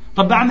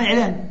 طب بعمل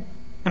إعلان،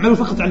 نعمله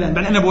فقط إعلان،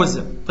 بعدين أنا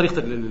بوزع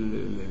طريقة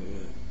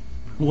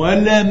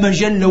ولا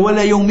مجلة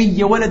ولا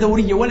يومية ولا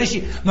دورية ولا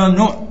شيء،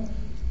 ممنوع.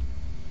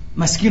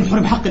 مسكين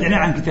حرم حق الإعلان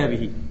عن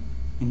كتابه،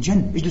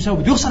 انجن. ايش بده يسوي؟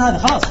 بده يخسر هذا،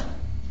 خلاص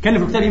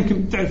كلف الكتاب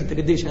يمكن تعرف انت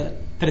قديش هذا،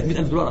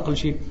 $300,000 اقل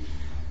شيء.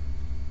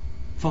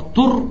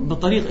 فاضطر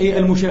بطريق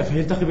المشافهه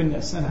يلتقي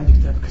بالناس، انا عندي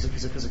كتاب كذا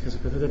كذا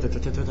كذا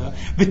كذا كذا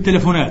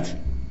بالتلفونات،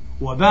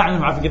 وباع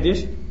ما عارف قديش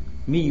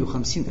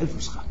 150,000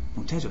 نسخه.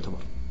 ممتاز يعتبر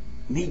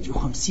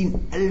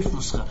 150,000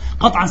 نسخه،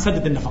 قطعا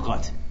سدد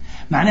النفقات.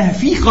 معناها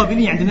في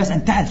قابليه عند الناس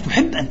ان تعرف،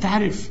 تحب ان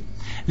تعرف،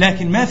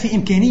 لكن ما في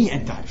امكانيه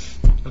ان تعرف.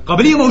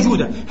 القابليه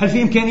موجوده، هل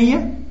في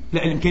امكانيه؟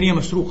 لا، الامكانيه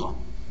مسروقه،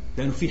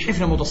 لأنه في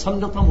حفنة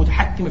متسلطة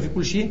متحكمة في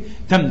كل شيء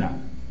تمنع.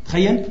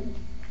 تخيل،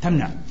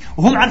 تمنع،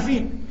 وهم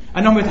عارفين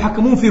أنهم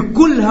يتحكمون في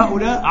كل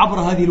هؤلاء عبر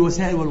هذه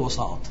الوسائل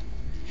والوسائط.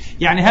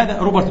 يعني هذا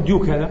روبرت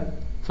ديوك، هذا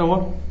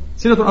تصور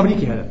سيناتور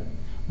أمريكي، هذا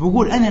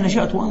بيقول أنا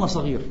نشأت وأنا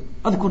صغير،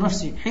 أذكر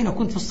نفسي حين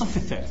كنت في الصف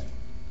الثالث،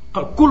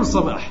 كل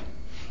صباح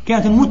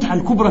كانت المتعة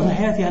الكبرى في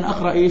حياتي أن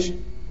أقرأ إيش؟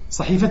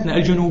 صحيفتنا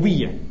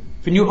الجنوبية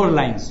في نيو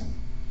أورلاينز،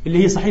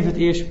 اللي هي صحيفة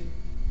إيش؟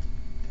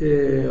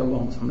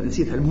 اللهم صل على،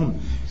 نسيتها. المهم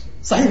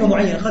صحيفة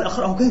معينة، قال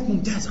أقرأها، كانت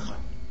ممتازة، قال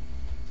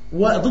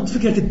وضد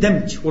فكرة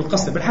الدمج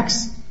والقصر،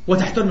 بالعكس،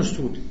 وتحترم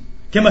السود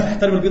كما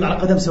تحترم البيض على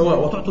قدم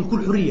سواء، وتعطي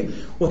الكل حرية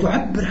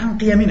وتعبر عن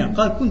قيمنا.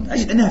 قال كنت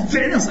أجد أنها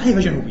فعلا صحيفة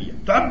جنوبية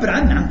تعبر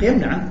عن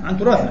قيمنا، عن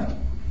تراثنا.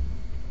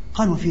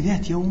 قال وفي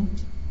ذات يوم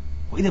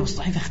وإذا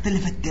بالصحيفة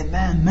اختلفت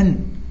تماما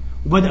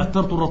وبدأت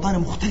ترطل رطانة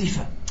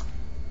مختلفة.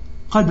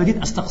 قال بديت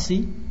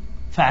أستقصي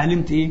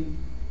فعلمت إيه؟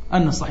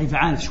 أن الصحيفة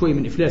عانت شوي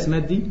من إفلاس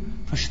مادي،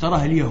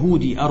 فاشتراها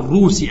اليهودي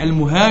الروسي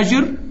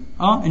المهاجر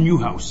نيو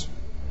هاوس،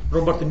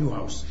 روبرت نيو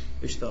هاوس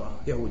اشتراها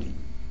يهودي.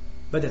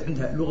 بدأت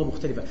عندها لغة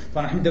مختلفة.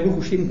 طبعا الحين بدي أقول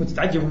لكم شيء ممكن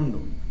تتعجبوا منه.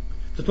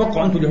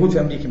 تتوقعوا أنتم اليهود في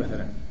أمريكا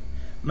مثلا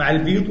مع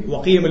البيض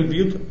وقيم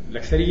البيض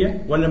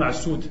الأكثرية ولا مع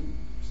السود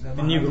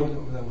النيجرو؟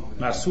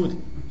 مع السود.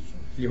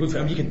 اليهود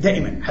في أمريكا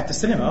دائما، حتى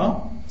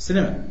السينما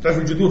السينما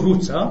تعرفوا الجذور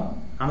روتس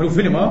عملوا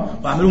فيلم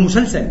وعملوا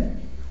مسلسل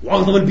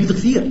وأغضب البيض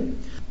كثير.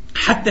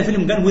 حتى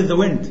فيلم جان وذ ذا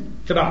ويند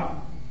تبع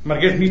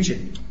مارغريت ميتشل،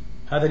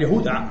 هذا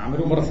اليهود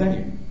عملوه مرة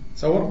ثانية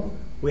تصور،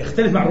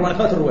 ويختلف مع الرواية،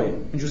 قالت الرواية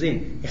من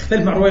جزئين،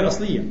 يختلف مع الرواية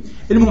الأصلية.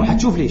 المهم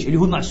حتشوف ليش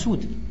اليهود مع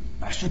السود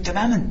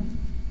تماما،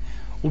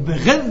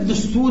 وبغذ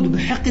السود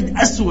بحقد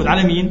أسود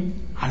على مين؟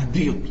 على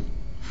البيض.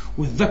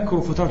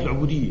 وتذكروا فترات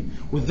العبودية،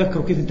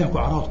 وتذكروا كيف انتهكوا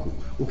أعراضكم،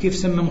 وكيف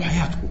سمموا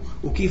حياتكم،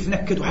 وكيف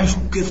نكدوا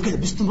عيشكم، وكيف كذا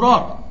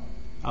باستمرار.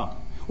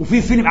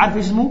 وفي فيلم عارف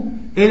اسمه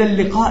إلى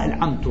اللقاء،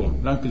 العم توم،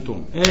 لانكل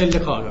توم، إلى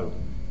اللقاء. قالوا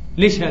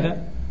ليش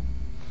هذا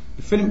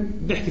الفيلم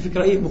بيحكي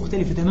فكرة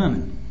مختلفة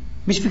تماما،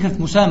 مش فكرة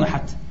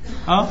مسامحة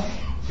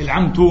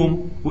العم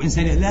توم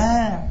وإنسانية،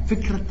 لا،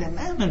 فكرة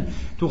تماما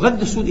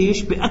تغذي السود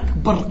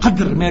بأكبر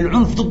قدر من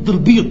العنف ضد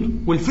البيض.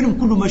 والفيلم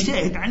كله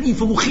مشاهد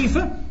عنيفة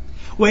مخيفة،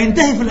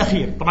 وينتهي في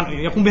الأخير طبعا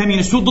يقوم بها مين؟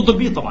 السود ضد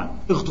البيض، طبعا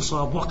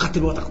اغتصاب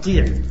وقتل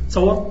وتقطيع،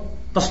 تصور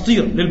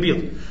تسطير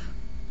للبيض.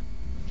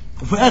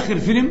 وفي آخر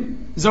الفيلم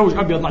زوج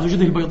أبيض مع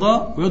زوجته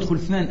البيضاء، ويدخل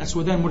اثنان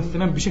أسودان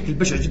ملثمان بشكل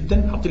بشع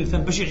جدا، حاطين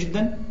الاثنان بشع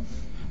جدا،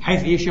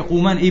 حيث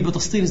يقومان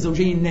بتسطير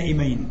الزوجين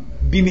النائمين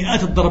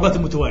بمئات الضربات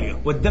المتوالية،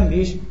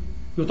 والدم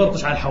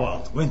يطرطش على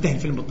الحوائط، وينتهي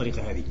الفيلم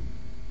بالطريقة هذه.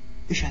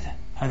 إيش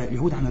هذا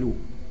اليهود عملوه.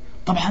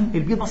 طبعا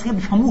البيض أصلا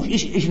بيفهموش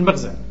إيش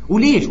المغزى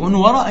وليش، وأنه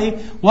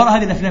وراء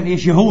هذه الأفلام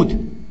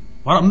يهود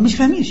مش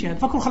فاهميش، يعني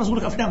فكروا خلاص يقول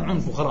لك أفلام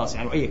عنف وخلاص،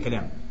 يعني أي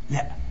كلام.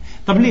 لا،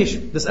 طب ليش؟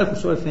 بدي أسألكم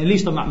السؤال الثاني،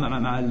 ليش طب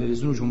مع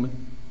الزنوج هم؟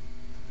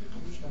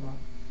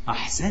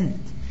 أحسنت،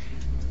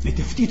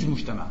 لتفتيت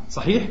المجتمع،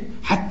 صحيح،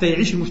 حتى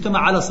يعيش المجتمع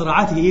على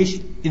صراعاته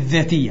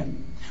الذاتية،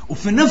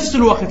 وفي نفس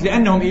الوقت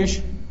لأنهم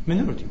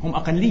minority، هم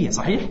أقلية،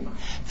 صحيح،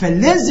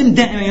 فلازم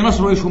دائما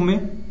ينصروا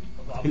هم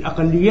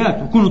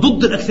الأقليات، ويكونوا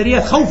ضد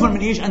الأكثريات خوفا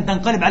من أن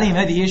تنقلب عليهم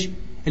هذه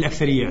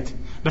الأكثريات.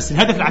 بس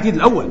الهدف العتيد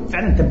الأول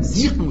فعلا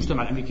تمزيق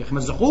المجتمع الأمريكي،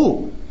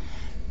 مزقوه.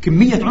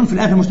 كمية عنف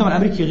الآن في المجتمع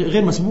الأمريكي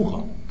غير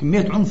مسبوقة،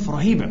 كمية عنف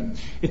رهيبة.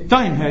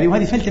 التايم هذه،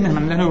 وهذه فلتة منها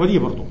لأنها يهودية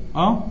برضو،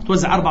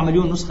 توزع 4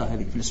 مليون نسخة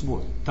هذه في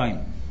الأسبوع. تايم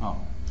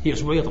هي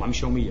أسبوعية طبعا،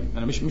 مش يومية،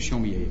 أنا مش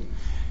يومية هي.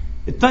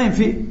 التايم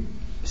في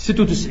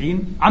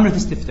 96 عملت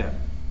استفتاء،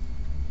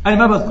 أنا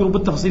ما بذكره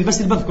بالتفاصيل،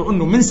 بس اللي بذكر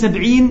أنه من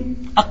 70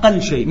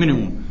 أقل شيء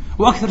منهم،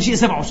 وأكثر شيء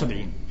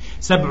 77.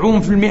 70%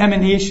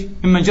 من إيش؟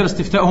 ممن جرى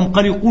استفتاؤهم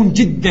قلقون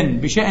جدا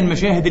بشأن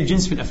مشاهد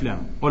الجنس في الأفلام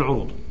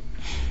والعروض.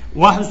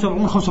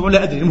 71 75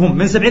 لا أدري، المهم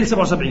من 70 ل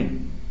 77،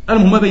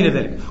 المهم ما بين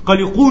ذلك،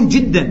 قلقون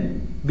جدا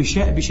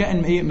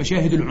بشأن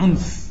مشاهد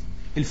العنف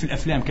في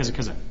الأفلام كذا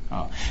كذا.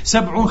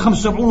 70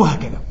 75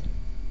 وهكذا.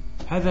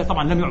 هذا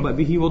طبعا لم يعبأ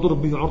به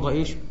وضرب به عرضة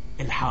إيش؟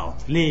 الحائط.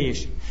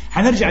 ليش؟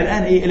 هنرجع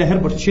الآن إلى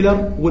هربرت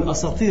شيلر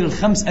والأساطير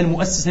الخمس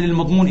المؤسسة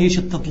للمضمون إيش؟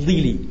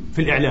 التضليلي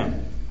في الإعلام.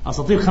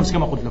 أساطير خمس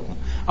كما قلت لكم.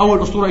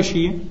 أول أسطورة إيش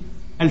هي؟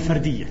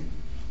 الفردية،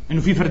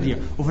 إنه في فردية،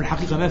 وفي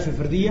الحقيقة ما في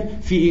فردية،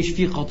 في إيش؟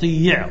 في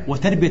قطيع،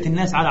 وتربية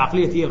الناس على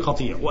عقلية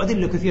القطيع،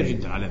 وأدلة كثير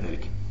جدا على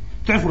ذلك.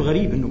 تعرفوا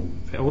الغريب إنه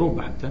في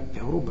أوروبا، حتى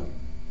في أوروبا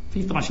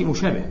في طبعا شيء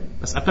مشابه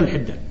بس أقل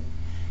حدة.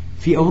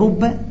 في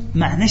أوروبا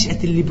مع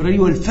نشأة الليبرالية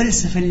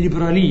والفلسفة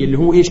الليبرالية اللي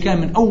هو إيش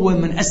كان من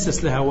أول من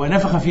أسس لها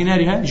ونفخ في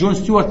نارها جون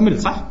ستيوارت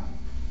ميل، صح؟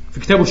 في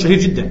كتابه الشهير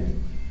جدا.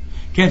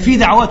 كان في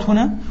دعوات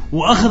هنا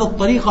وأخذت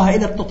طريقها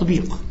إلى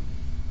التطبيق،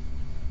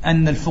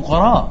 أن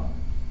الفقراء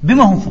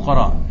بما هم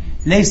فقراء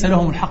ليس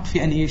لهم الحق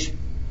في أن إيش؟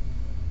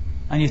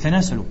 أن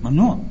يتناسلوا.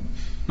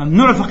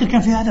 ممنوع الفقير.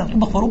 كان في هذا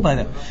طبق في أوروبا،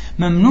 هذا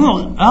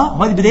ممنوع.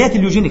 وهذه بدايات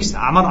اليوجينكس،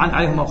 عمر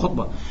عليهم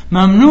الخطبة.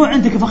 ممنوع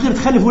أنت كفقير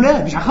تخلف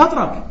أولاد، مش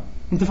عخاطرك،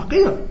 أنت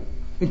فقير،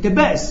 أنت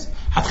بائس،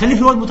 هتخلف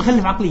الولد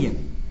متخلف عقليا،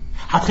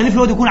 هتخلف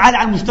الولد يكون عالي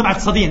على المجتمع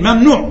اقتصاديا،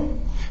 ممنوع.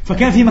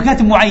 فكان في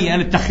مكاتب معينة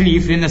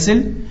للتخليف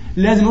للنسل،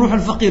 لازم يروح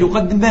الفقير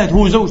ويقدم بيانات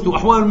هو وزوجته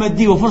وأحواله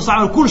المادية وفرصة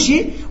عمل كل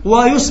شيء،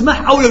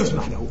 ويسمح أو لا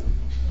يسمح له.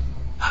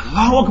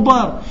 الله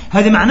أكبر.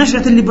 هذا مع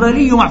نشأة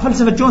الليبرالية ومع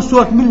فلسفة جون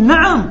ستيوارت ميل.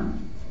 نعم.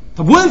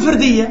 طب وين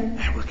الفردية؟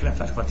 كلام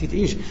فارغ.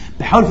 فردية إيش؟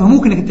 بحاول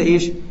فهموك إنك أنت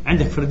إيش؟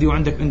 عندك فردية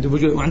وعندك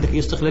انديفيدوال وعندك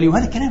استقلالية،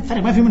 وهذا كلام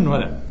فارغ ما في منه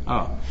هذا.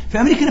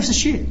 في أمريكا نفس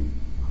الشيء،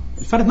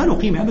 الفرد ما له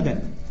قيمة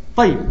أبدا.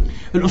 طيب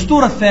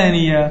الأسطورة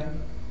الثانية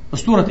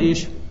أسطورة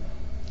إيش؟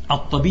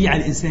 الطبيعة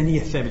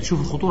الإنسانية الثابتة.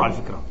 شوف الخطورة على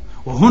فكرة.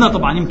 وهنا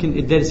طبعا يمكن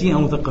الدارسين أو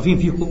المثقفين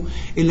فيكم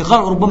اللي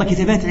قرأوا ربما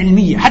كتابات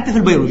علمية حتى في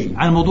البيولوجي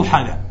عن الموضوع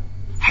هذا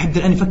حد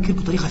الآن يفكر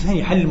بطريقة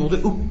ثانية حل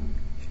الموضوع.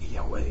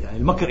 يعني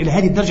المكر إلى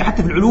هذه الدرجة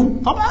حتى في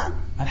العلوم. طبعا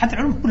حتى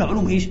العلوم كلها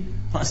علوم إيش؟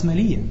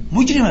 رأسمالية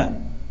مجرمة،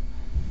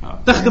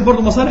 تخدم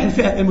برضو مصالح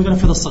الفئة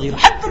المتنفذة الصغيرة.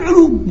 حتى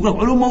العلوم يقول لك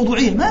علوم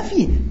موضوعية ما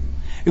فيه.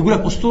 يقول لك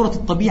أسطورة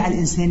الطبيعة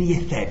الإنسانية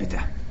الثابتة.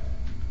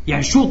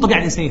 يعني شو الطبيعة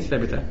الإنسانية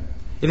الثابتة؟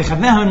 إذا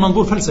خذناها من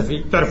منظور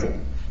فلسفي، تعرفوا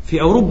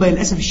في أوروبا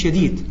للأسف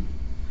الشديد،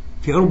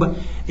 في أوروبا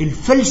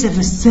الفلسفة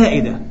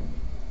السائدة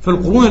في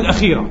القرون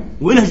الأخيرة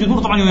وإلها جذور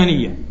طبعا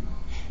يونانية،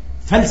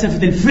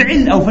 فلسفة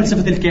الفعل أو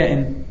فلسفة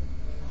الكائن.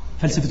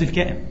 فلسفة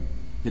الكائن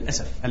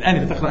للأسف. الآن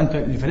إذا تقرأ أنت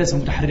لفلاسفة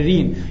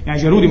متحررين،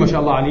 يعني جارودي ما شاء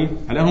الله عليه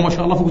الآن هو ما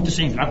شاء الله فوق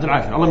 90 في العقد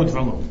العاشر، الله يمد في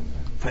عمره،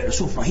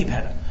 فيلسوف رهيب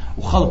هذا،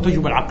 وخاض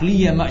التجربة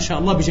العقلية ما شاء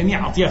الله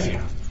بجميع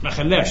أطيافها، ما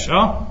خلاش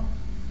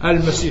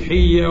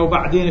المسيحية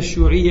وبعدين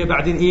الشيوعية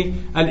بعدين إيه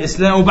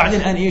الإسلام وبعدين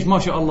الآن إيش ما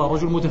شاء الله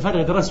رجل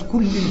متفرغ درس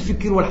كل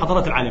الفكر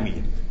والحضارات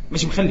العالمية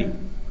مش مخلي.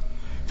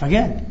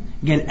 فقال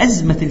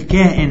أزمة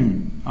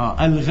الكائن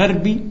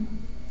الغربي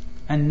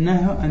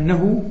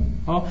أنه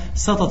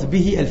سطت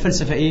به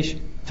الفلسفة إيش؟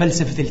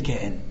 فلسفة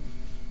الكائن.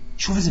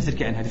 شو فلسفة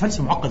الكائن؟ هذه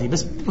فلسفة معقدة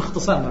بس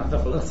باختصار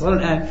الاختصار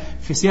الآن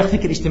في سياق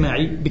فكر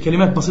اجتماعي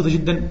بكلمات بسيطة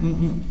جدا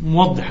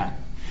موضحة،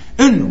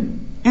 إنه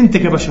أنت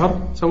كبشر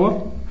سوا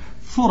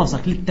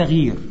فرصك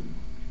للتغيير،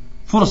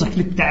 فرصك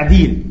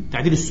للتعديل،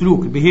 تعديل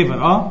السلوك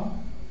البيهيفير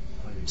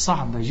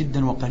صعبة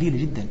جدا وقليلة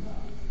جدا.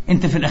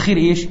 أنت في الأخير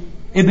إيش؟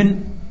 ابن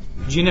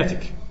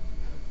جيناتك،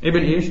 ابن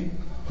إيش؟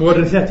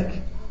 مورثاتك.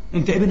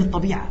 أنت ابن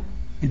الطبيعة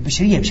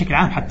البشرية بشكل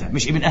عام، حتى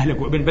مش ابن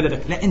أهلك وابن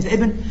بلدك، لا أنت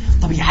ابن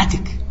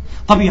طبيعتك.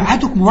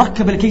 طبيعتك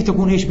مركبة لكي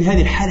تكون إيش؟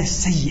 بهذه الحالة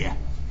السيئة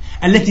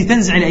التي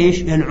تنزع إلى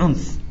إيش؟ إلى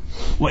العنف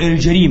وإلى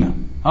الجريمة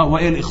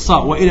وإلى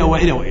الإخصاء وإلى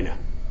وإلى وإلى.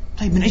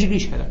 طيب من أجل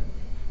إيش هذا؟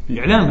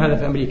 الإعلام هذا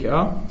في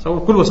أمريكا صور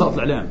كل وسائط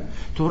الإعلام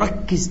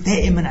تركز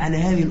دائما على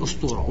هذه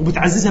الأسطورة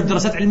وبتعززها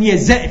بدراسات علمية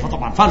زائفة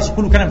طبعا فارس،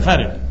 كله كلام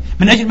فارغ.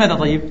 من أجل ماذا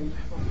طيب؟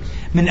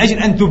 من أجل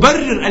أن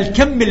تبرر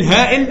الكم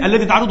الهائل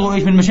الذي تعرضه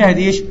إيش من مشاهد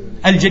إيش؟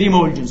 الجريمة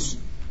والجنس.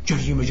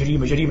 جريمة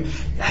جريمة جريمة.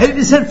 هل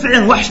الإنسان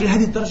فعلا وحش إلى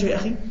هذه الدرجة يا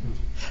أخي؟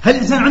 هل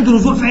الإنسان عنده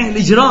نزول فعلا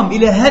الإجرام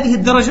إلى هذه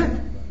الدرجة؟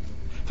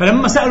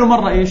 فلما سألوا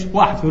مرة إيش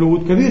واحد في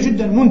هوليوود كبير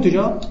جدا منتج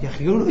يا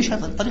أخي يقولوا إيش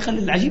هذا الطريقة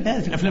العجيبة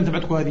هذه في الأفلام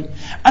تبعتكم هذه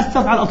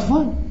أثرت على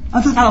الأطفال،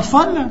 أثرت على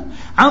أطفالنا،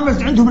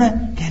 عملت عندهم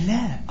قال لا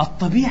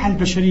الطبيعة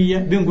البشرية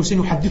بين قوسين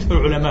يحدثها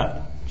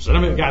العلماء.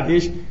 العلماء قاعد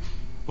إيش،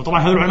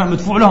 وطبعا هذول العلماء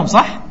مدفوع لهم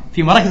صح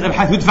في مراكز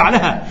الأبحاث يدفع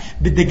لها.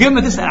 بدك قبل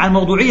ما تسأل عن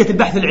موضوعية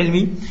البحث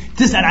العلمي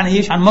تسأل عن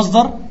إيش؟ عن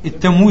مصدر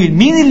التمويل،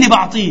 مين اللي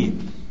بعطيه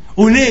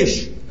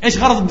وليش، إيش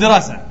غرض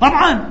الدراسة.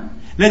 طبعا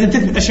لازم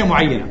تثبت أشياء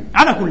معينة.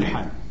 على كل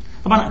حال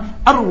طبعا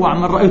أروع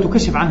من رأيته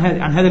كشف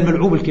عن هذا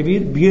الملعوب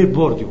الكبير بيير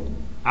بورديو،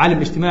 عالم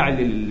الاجتماع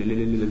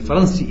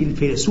الفرنسي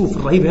الفيلسوف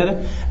الرهيب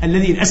هذا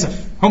الذي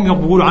للأسف هم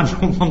يقولوا عنه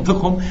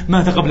منطقهم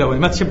مات قبل أوان،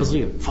 مات شاب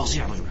صغير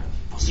فظيع رجل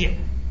فظيع.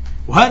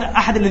 وهذا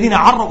أحد الذين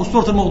عرضوا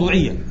أسطورة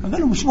الموضوعية،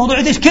 قالوا مش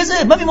موضوعية إيش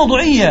كذا، ما في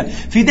موضوعية،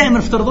 في دائما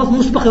افتراضات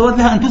مسبقة يود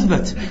لها أن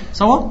تثبت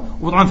سوا.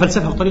 وطبعا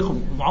فلسفة بطريقة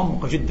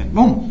معمقة جدا،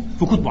 هم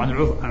في كتب عن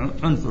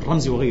العنف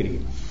الرمزي وغيره.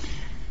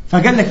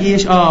 فقال لك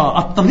إيش؟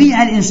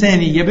 الطبيعة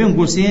الإنسانية بين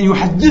قوسين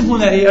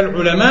يحدثنا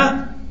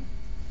العلماء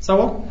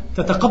سوا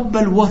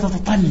تتقبل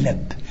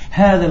وتتطلب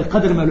هذا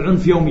القدر من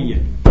العنف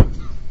يوميا.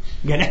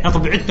 قال إحنا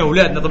طبيعتنا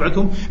أولادنا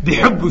طبيعتهم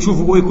بيحبوا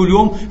يشوفوا كل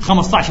يوم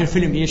 15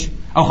 فيلم إيش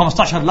أو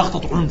 15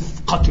 لقطة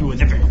عنف قتل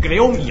وذبح وكذا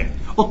يوميا.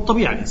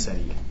 الطبيعة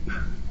الإنسانية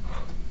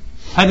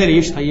هذا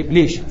ليش؟ طيب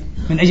ليش؟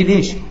 من أجل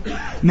إيش؟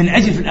 من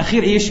أجل في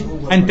الأخير إيش؟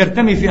 أن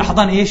ترتمي في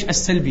أحضان إيش؟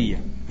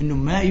 السلبية، إنه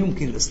ما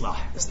يمكن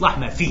الإصلاح، إصلاح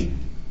ما فيه.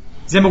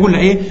 زي ما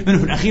قلنا إنه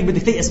في الأخير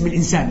بدك تيأس من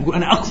الإنسان، يقول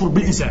أنا أكفر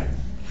بالإنسان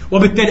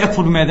وبالتالي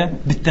أكفر بماذا؟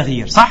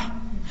 بالتغيير، صح؟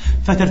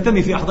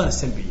 فترتمي في أحضان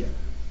السلبية.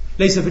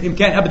 ليس في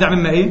الإمكان أبدع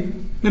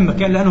مما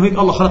كان، لأنه هيك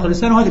الله خلق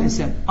الإنسان وهذا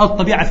الإنسان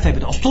الطبيعة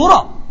الثابتة.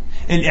 أسطورة.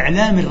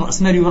 الإعلام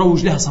الرأسمالي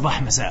يروج لها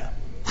صباح مساء،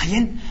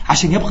 تخيل،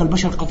 عشان يبقى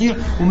البشر قطيع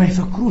وما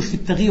يفكروش في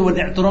التغيير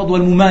والاعتراض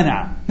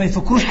والممانعة، ما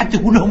يفكروش حتى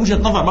يقول لهم وجهة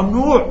نظر،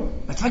 ممنوع،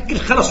 ما تفكر،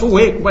 خلص هو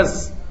هيك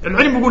بس،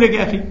 العلم بيقول هيك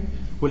يا أخي،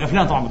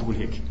 والأفلام طبعا بتقول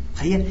هيك.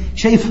 تخيل،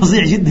 شيء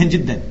فظيع جدا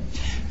جدا.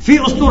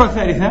 في أسطورة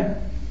ثالثة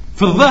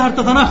في الظاهر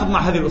تتناقض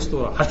مع هذه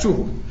الأسطورة،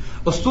 هتشوفوا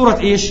أسطورة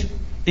إيش؟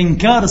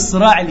 إنكار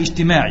الصراع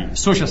الاجتماعي،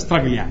 social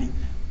struggle يعني،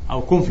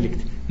 أو conflict.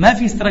 ما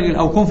في struggle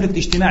أو conflict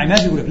اجتماعي، ما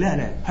بيقول لك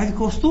لا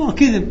هذه أسطورة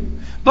كذب.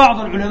 بعض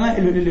العلماء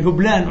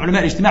الهبلان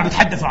علماء الاجتماع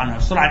بتحدثوا عنها،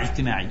 الصراع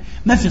الاجتماعي.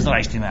 ما في صراع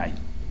اجتماعي،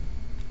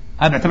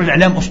 هذا بيعتبر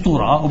الإعلام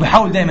أسطورة،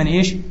 وبيحاول دائما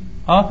إيش؟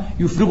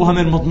 يفرغها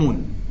من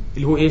المضمون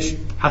اللي هو إيش؟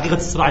 حقيقة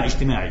الصراع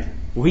الاجتماعي،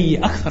 وهي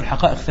أكثر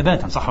الحقائق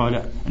ثباتا، صح ولا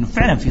لا؟ إنه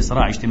فعلا في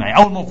صراع اجتماعي،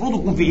 أو المفروض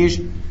يكون في إيش؟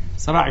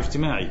 صراع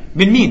اجتماعي.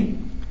 بين مين؟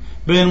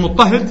 بين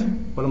المضطهد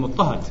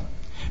والمضطهد،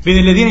 بين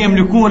الذين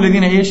يملكون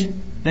والذين إيش؟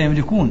 لا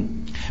يملكون،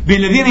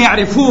 بين الذين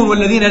يعرفون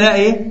والذين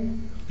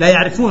لا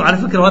يعرفون. على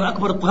فكرة هذا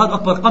أكبر اضطهاد،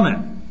 أكبر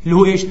قمع، اللي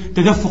هو إيش؟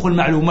 تدفق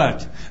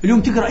المعلومات.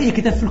 اليوم تقرأ أي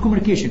كتاب في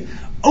الكوميونيكيشن،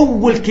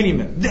 أول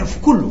كلمة في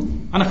كله،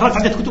 أنا قرأت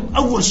عدة كتب،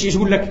 أول شيء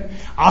يقول لك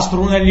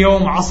عصرنا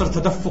اليوم عصر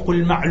تدفق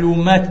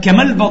المعلومات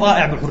كما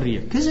البضائع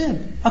بحرية.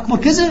 كذب، أكبر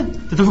كذب.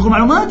 تدفق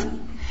المعلومات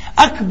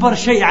أكبر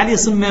شيء عليه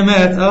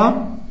صمامات،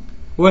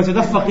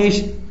 ويتدفق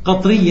إيش؟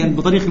 قطريا،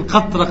 بطريق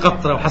القطرة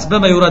قطرة، وحسب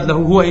ما يراد له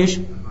هو إيش؟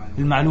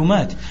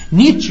 المعلومات.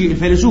 نيتشه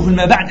الفيلسوف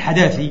ما بعد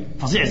حداثي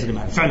فظيع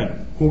زلمة فعلا،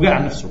 هو قال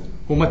عن نفسه،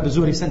 هو مات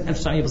بالزهري سنة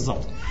 1900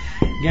 بالضبط،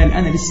 قال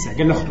أنا لسه،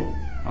 قال لأخته،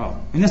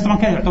 الناس طبعا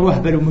كانوا يعتبروه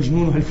هبل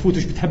ومجنون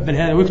وهالفوتش بتهبل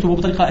هذا، ويكتبوا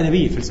بطريقة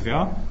أدبية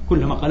فلسفة،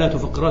 كلها مقالات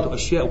وفقرات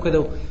وأشياء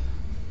وكذا.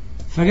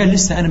 فقال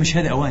لسه أنا مش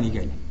هذا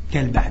أواني،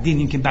 قال بعدين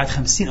يمكن بعد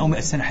 50 أو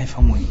 100 سنة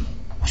حيفهموني.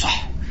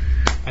 وصح،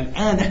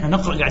 الآن إحنا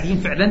نقرأ قاعدين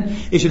فعلا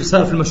إيش اللي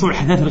صار في المشروع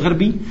الحداثي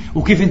الغربي،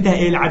 وكيف انتهى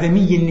إلى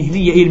العدمية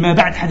النهلية إلى ما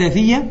بعد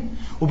حداثية،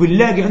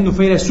 وبنلاقي أنه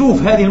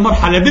فيلسوف هذه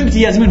المرحلة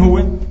بامتياز من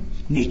هو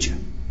نيتشه.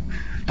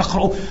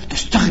 تقرأه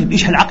تستغرب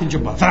إيش هالعقل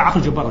الجبار، فعلا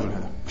عقل جبار الرجل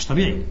هذا مش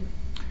طبيعي.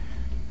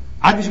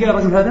 عارف إيش قال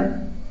الرجل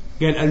هذا؟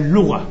 قال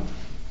اللغة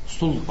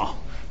سلطة،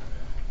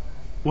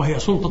 وهي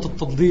سلطة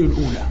التفضيل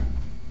الأولى،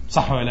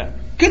 صح ولا لا؟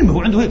 كلمة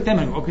هو عنده هيك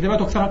دائما،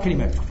 وكتاباته أكثرها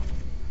كلمات،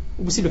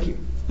 وبسيب لك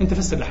أنت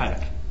فسر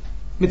لحالك،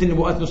 مثل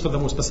نبوءات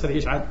نوستراداموس، بس هذه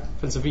إيش عاد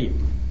فلسفية.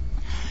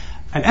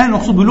 الآن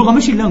المقصود باللغة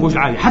مش اللانجوج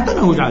العادي، حتى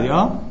اللانجوج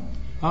العادي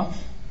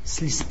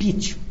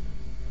السبيتش،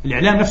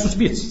 الإعلام نفسه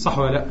سبيتش، صح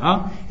ولا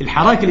لا؟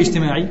 الحراك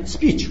الاجتماعي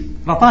سبيتش،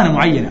 رطانة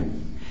معينة.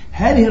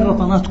 هذه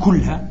الرطانات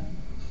كلها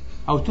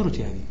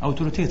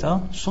أوتوريتيت،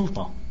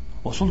 سلطة،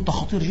 وسلطة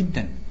خطير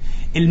جدا.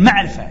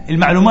 المعرفة،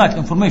 المعلومات،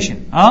 الانفورميشن،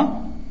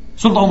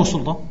 سلطة أو مش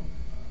سلطة؟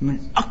 من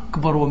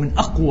أكبر ومن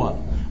أقوى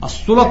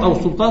السلط أو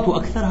السلطات،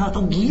 وأكثرها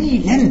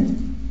تضليلا.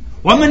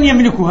 ومن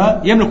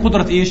يملكها يملك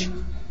قدرة إيش؟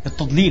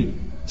 التضليل،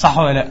 صح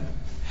ولا لا؟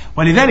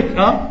 ولذلك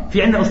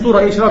في عندنا أسطورة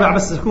إيش رابعة،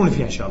 بس تذكرون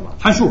فيها إن شاء الله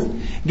حنشوف.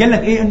 قال لك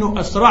إنه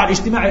الصراع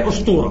الاجتماعي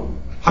أسطورة.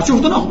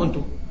 حتشوفوا تناقض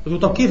أنتم.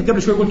 طب كيف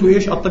قبل شوي قلتوا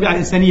إيش؟ الطبيعة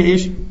الإنسانية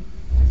إيش؟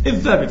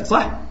 الثابتة،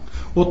 صح؟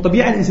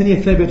 والطبيعة الإنسانية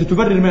الثابتة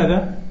تبرر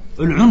ماذا؟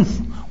 العنف،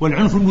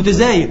 والعنف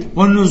المتزايد،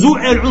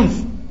 والنزوع إلى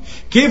العنف.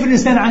 كيف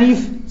الإنسان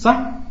عنيف، صح؟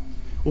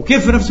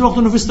 وكيف في نفس الوقت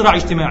إنه في صراع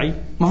اجتماعي؟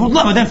 المفروض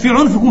لا، ما دام في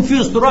عنف يكون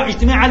في صراع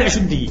اجتماعي على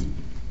أشده.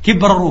 كيف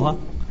برروها؟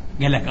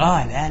 قال لك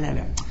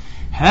لا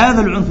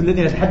هذا العنف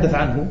الذي نتحدث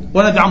عنه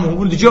وندعمه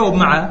ونتجاوب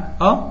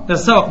معه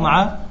نتساوق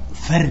معه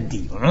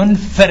فردي،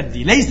 عنف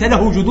فردي ليس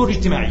له جذور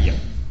اجتماعية.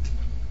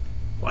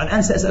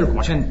 والآن سأسألكم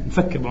عشان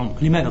نفكر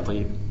بعمق، لماذا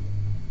طيب؟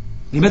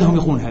 لماذا هم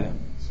يقولون هذا؟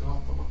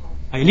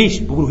 أي ليش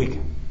بيقولوا هيك؟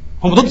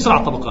 هم ضد صراع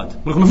الطبقات،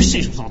 بيقولوا ما فيش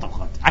شيء اسمه صراع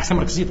الطبقات، عكس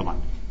الماركسية طبعا،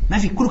 ما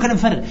في، كله كلام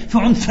فارغ، في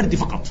عنف فردي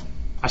فقط.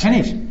 عشان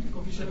ايش؟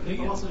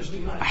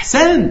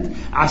 أحسنت،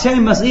 عشان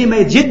المسؤولية ما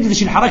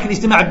يتجددش الحركة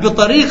الاجتماعية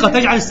بطريقة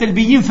تجعل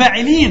السلبيين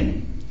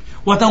فاعلين،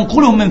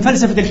 وتنقلهم من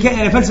فلسفة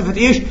الكائن إلى فلسفة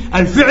إيش؟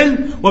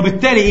 الفعل.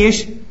 وبالتالي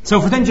إيش؟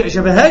 سوف تنشأ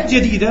شبهات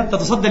جديدة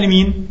تتصدى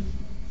لمين؟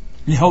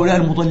 لهؤلاء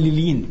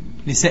المضللين،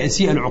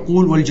 لسائسي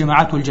العقول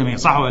والجماعات والجماهير،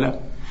 صح ولا لا؟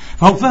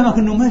 فهو فهمك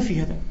أنه ما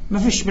في هذا، ما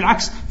فيش،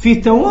 بالعكس في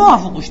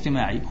توافق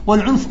اجتماعي،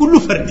 والعنف كله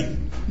فردي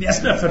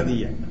لأسباب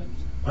فردية،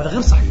 وهذا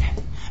غير صحيح.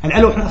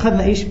 الآن لو احنا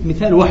أخذنا إيش؟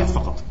 مثال واحد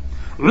فقط،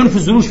 عنف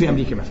الزنوج في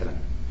أمريكا مثلا،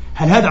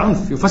 هل هذا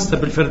عنف يفسر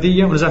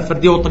بالفردية ونزاع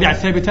الفردية والطبيعة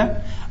الثابتة،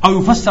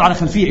 أو يفسر على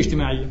خلفية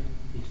اجتماعية؟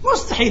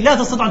 مستحيل، لا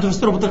تستطيع أن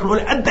تفسره بالطريقة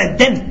الأولى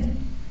أبدا.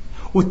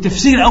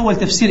 والتفسير الأول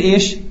تفسير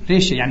إيش؟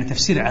 ريشة، يعني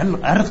تفسير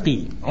عرقي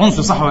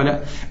عنصري، صح ولا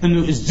لا؟ إنه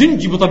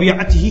الزنجي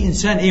بطبيعته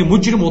إنسان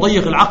مجرم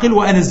وضيق العقل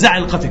وأنزع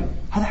القتل.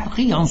 هذا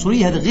عرقية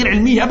عنصرية، هذا غير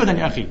علمية أبدا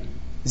يا أخي.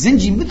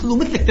 زنجي مثله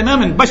مثلك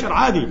تماما، بشر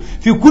عادي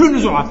في كل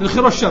النزوعات،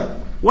 الخير والشر،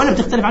 ولا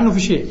بتختلف عنه في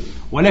شيء.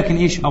 ولكن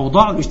إيش؟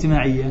 أوضاعه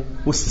الاجتماعية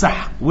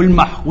والسحق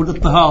والمحق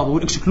والاضطهاد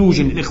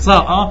والإكسكلوجن،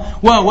 الإخصاء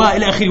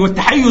وإلى آخره،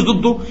 والتحيز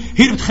ضده،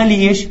 هي اللي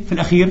بتخلي إيش في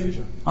الأخير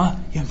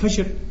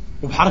ينفجر.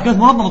 وبحركات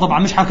منظمة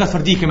طبعا، مش حركات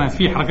فردية، كمان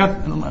في حركات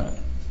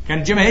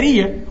كانت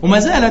جماهيرية وما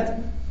زالت،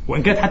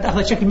 وإن كانت حتى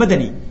أخذت شكل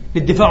مدني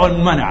للدفاع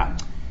والممانعة.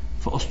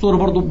 فأسطورة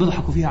برضو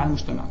بيضحكوا فيها على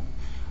المجتمع.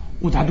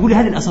 وانت هتقولي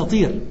هذه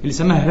الأساطير اللي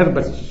سماها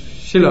هربرت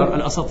شيلر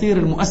الأساطير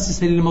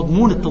المؤسسة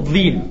لمضمون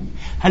التضليل،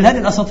 هل هذه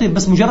الأساطير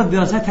بس مجرد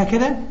دراسات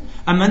هكذا،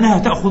 أم أنها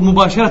تأخذ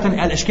مباشرة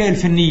الأشكال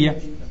الفنية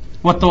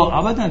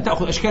أبدا،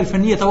 تأخذ أشكال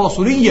فنية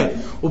تواصلية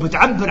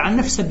وبتعبر عن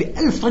نفسها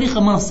بألف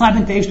طريقة من الصعب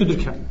أنت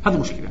تدركها. هذا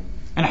مشكلة.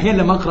 أنا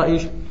أحيانا لما أقرأ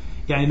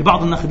يعني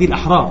لبعض الناقدين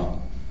الأحرار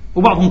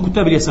وبعضهم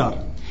كتاب اليسار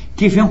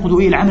كيف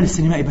ينقضوا العمل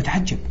السينمائي،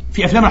 بتعجب.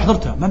 في أفلام أنا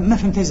حضرتها ما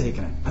فهمتها زي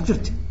كلام، ما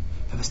قدرت،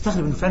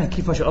 فبستغرب إنه فعلا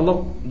كيف ما شاء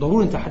الله.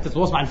 ضروري أنت حتى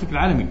تتواصل مع الفكر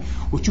العالمي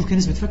وتشوف كيف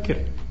الناس بتفكر.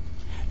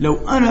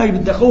 لو أنا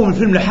بدي أقوم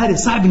الفيلم لحالي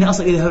صعب إني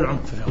أصل إلى هذا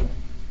العمق في الأول،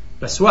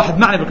 بس واحد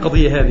معني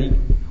بالقضية هذه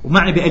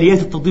ومعني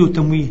بآليات التضليل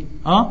والتمويه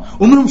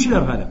ومنهم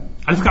شيلر. هذا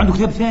على فكرة عنده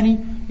كتاب ثاني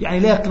يعني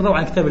لا يقرأ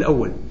عن الكتاب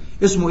الأول،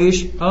 اسمه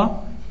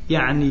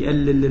يعني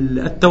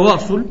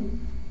التواصل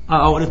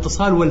أو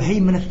الاتصال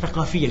والهيمنة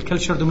الثقافية،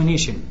 الكالتشر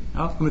دومينيشن،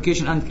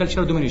 communication and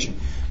cultural domination.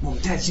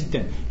 ممتاز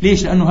جدا.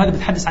 ليش؟ لأنه هذا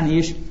بتحدث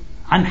عن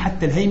عن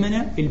حتى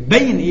الهيمنة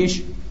البين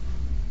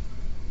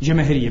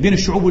جماهيرية بين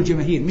الشعوب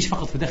والجماهير، مش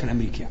فقط في داخل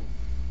أمريكا.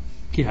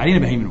 كيف علينا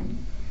بهيمنوا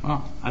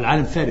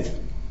العالم الثالث.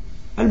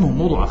 المهم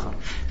موضوع آخر.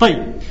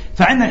 طيب،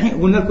 فعندنا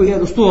الحين قلنا لكم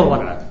الأسطورة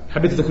الرابعة،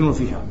 حبيت تذكرون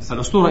فيها.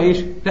 الأسطورة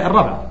لا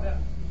الرابعة،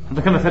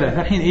 ذكرنا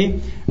ثلاثة،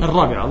 الحين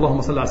الرابعة.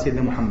 اللهم صل على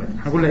سيدنا محمد.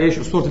 هنقولها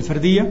أسطورة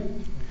الفردية،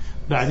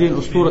 بعدين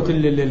أسطورة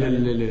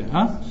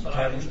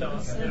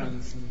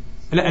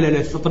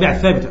لا الطبيعة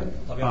الثابتة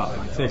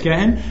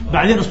الكائن،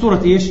 بعدين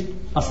أسطورة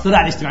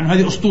الصراع الاجتماعي.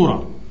 هذه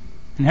أسطورة،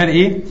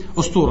 هذه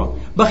أسطورة.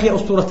 بقي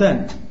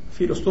أسطورتان.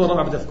 في الأسطورة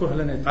الرابعة بدي أذكرها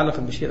لأنها تتعلق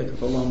بشيء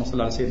ذكرته. اللهم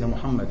صل على سيدنا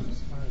محمد،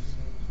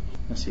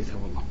 نسيتها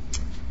والله.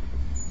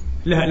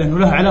 لأنه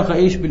لها علاقة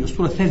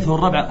بالأسطورة الثالثة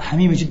والرابعة،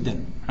 حميمة جدا.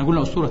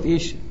 قلنا أسطورة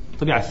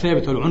الطبيعة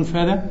الثابتة والعنف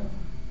هذا،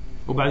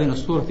 وبعدين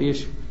أسطورة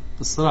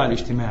الصراع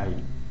الاجتماعي.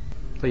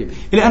 طيب،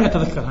 إلى أن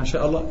أتذكرها إن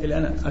شاء الله، إلى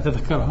أن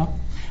أتذكرها.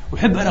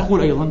 وحب أن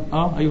أقول أيضا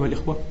أيها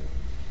الإخوة،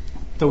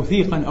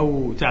 توثيقا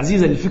أو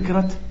تعزيزا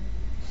لفكرة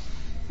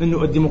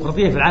أنه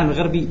الديمقراطية في العالم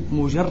الغربي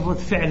مجرد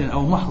فعلا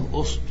أو محض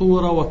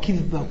أسطورة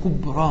وكذبة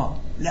كبرى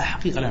لا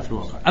حقيقة لها في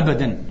الواقع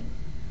أبدا،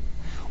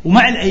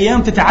 ومع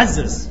الأيام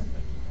تتعزز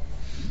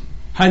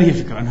هذه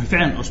الفكرة أنها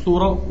فعلا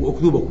أسطورة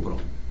وأكذوبة كبرى.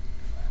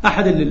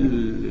 أحد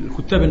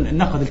الكتاب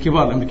النقد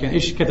الكبار الأمريكان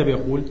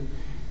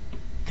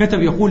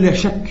كتب يقول لا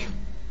شك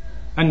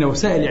أن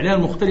وسائل الإعلام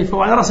المختلفة،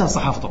 وعلى رأسها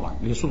الصحافة طبعا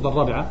اللي هي السلطة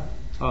الرابعة،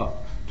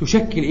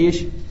 تشكل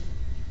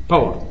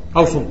باور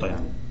أو سلطة،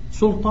 يعني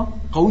سلطة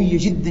قوية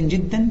جدا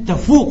جدا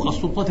تفوق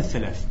السلطات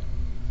الثلاث،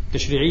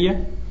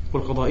 التشريعية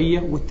والقضائية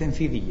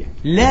والتنفيذية.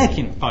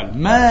 لكن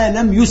قال ما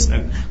لم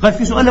يسأل، قال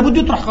في سؤال لابد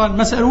يطرح، قال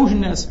ما سألوش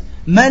الناس،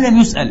 ما لم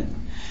يسأل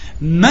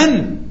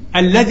من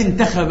الذي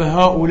انتخب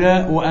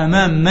هؤلاء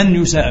وأمام من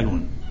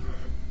يسألون.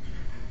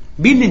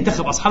 مين اللي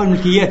انتخب أصحاب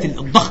الملكيات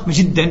الضخمة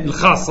جدا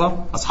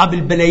الخاصة، أصحاب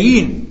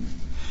البلايين،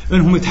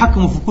 أنهم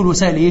يتحكموا في كل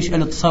وسائل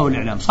الاتصال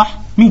والإعلام؟ صح؟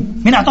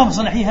 مين أعطاهم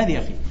الصلاحية هذه يا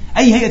أخي؟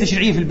 أي هيئة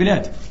تشريعية في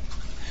البلاد؟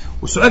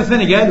 والسؤال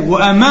الثاني قال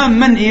وأمام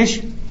من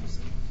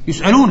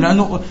يسألون،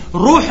 لأنه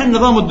روح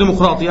النظام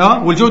الديمقراطي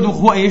والجو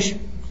هو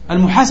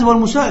المحاسبة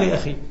والمساءلة يا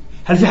أخي.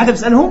 هل في حدا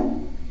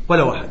بيسألهم؟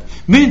 ولا واحد.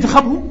 مين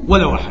انتخبهم؟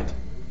 ولا واحد.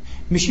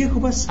 مش هيك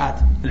بس،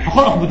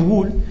 الحقائق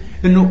بتقول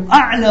أنه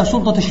أعلى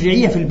سلطة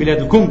تشريعية في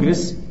البلاد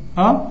الكونغرس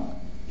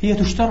هي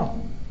تشترى،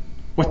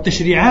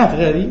 والتشريعات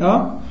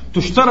هذه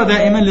تشترى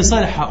دائما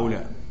لصالح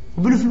هؤلاء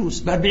وبالفلوس،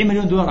 ب$40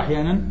 مليون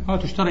أحيانا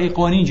تشترى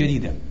قوانين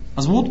جديدة.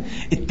 مظبوط.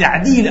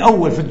 التعديل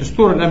الأول في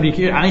الدستور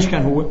الأمريكي عن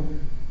كان هو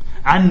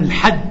عن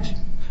الحد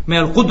من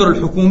القدرة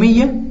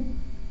الحكومية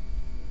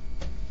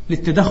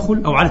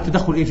للتدخل أو على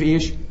التدخل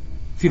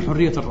في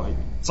حرية الرأي.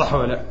 صح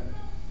ولا لا؟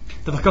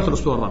 تذكرت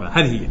الأسطورة الرابعة،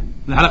 هذه هي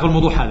العلاقة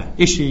بالموضوع هذا.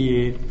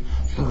 هي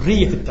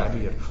حرية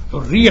التعبير،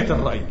 حرية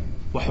الرأي،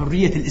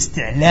 وحرية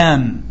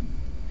الاستعلام،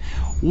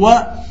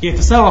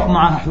 ويتساوق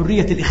معها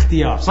حرية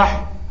الاختيار.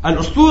 صح.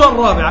 الأسطورة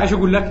الرابعة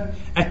أقول لك؟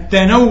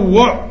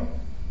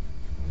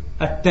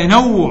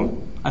 التنوع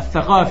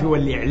الثقافي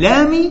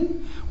والإعلامي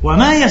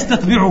وما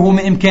يستتبعه من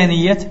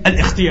إمكانية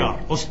الاختيار.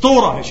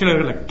 أسطورة. ايش اللي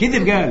يقول لك؟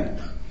 كذب، قال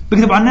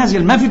بكذب على الناس،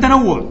 قال ما في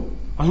تنوع.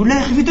 أقول لا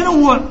يا أخي في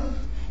تنوع.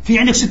 في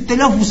عندك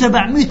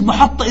 6700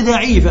 محطة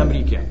إذاعية في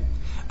أمريكا،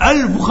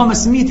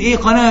 1500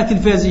 قناة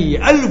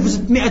تلفزيونية،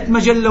 1600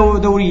 مجلة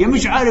دورية،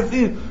 مش عارف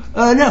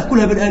آلاف،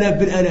 كلها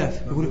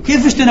بالآلاف. يقول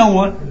كيف فيش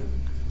تنوع؟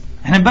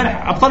 احنا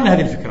امبارح أبطلنا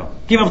هذه الفكرة.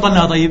 كيف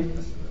أبطلناها؟ طيب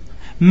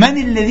من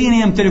الذين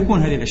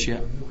يمتلكون هذه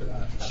الأشياء؟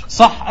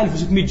 صح،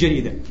 1600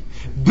 جريدة.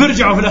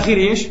 بيرجعوا في الأخير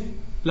إيش؟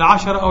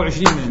 10 أو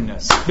 20 من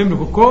الناس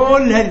بيملكوا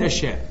كل هذه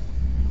الأشياء.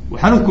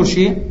 وحنذكر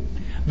شيء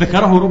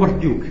ذكره روبرت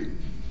ديوك،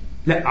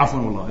 لا عفوا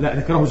والله لا،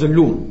 ذكره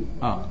زلوم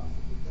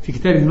في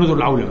كتابه نذر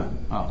العولمة،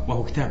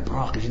 وهو كتاب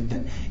راقي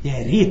جدا.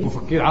 يا ريت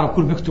مفكرين العرب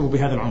كلهم يكتبوا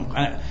بهذا العمق.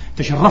 أنا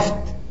تشرفت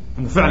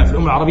أنه فعلا في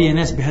الأمة العربية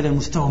ناس بهذا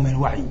المستوى من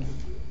الوعي.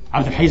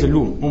 عبد الحي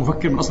زلوم هو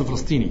مفكر من أصل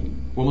فلسطيني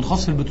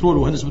ومتخصص في البترول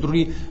وهندسة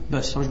بترولية،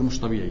 بس رجل مش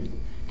طبيعي.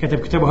 كتب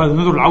كتابه هذا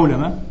نذر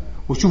العولمة،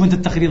 وشوف أنت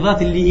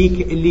التخريطات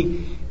اللي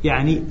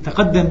يعني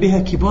تقدم بها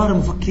كبار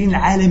المفكرين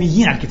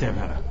العالميين على الكتاب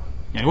هذا.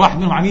 يعني واحد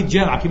منهم عميد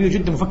جامعة كبير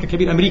جدا، مفكر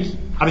كبير أمريكي،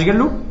 عارف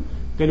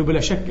قال له بلا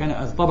شك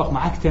أنا أتطابق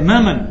معك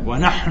تماما،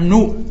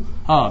 ونحن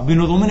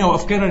بنظمنا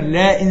وأفكارنا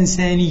لا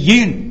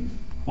إنسانيين،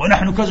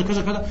 ونحن كذا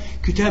كذا كذا.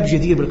 كتاب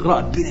جدير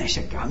بالقراءة بلا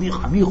شك،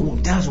 عميق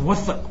وممتاز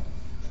وموثق،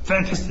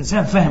 فعلا تحس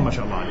إنسان فاهم ما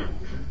شاء الله عليه.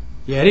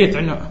 يا ريت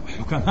عندنا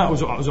حكماء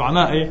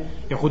وزعماء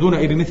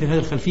يأخذون بمثل هذه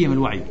الخلفية من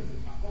الوعي،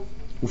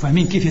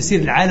 وفاهمين كيف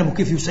يسير العالم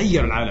وكيف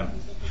يسير العالم.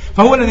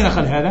 فهو الذي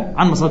نقل هذا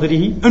عن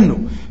مصادره أنه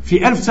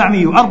في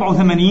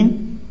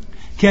 1984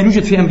 كان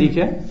يوجد في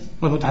أمريكا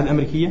المتحدة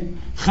الأمريكية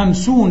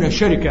 50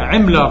 شركة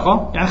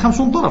عملاقة، يعني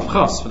 50 طرف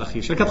خاص في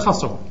الأخير، شركات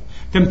خاصة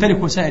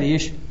تمتلك وسائل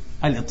إيش؟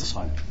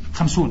 الاتصال.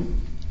 50.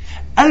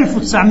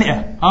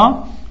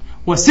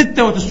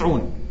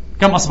 1996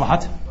 كم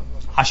أصبحت؟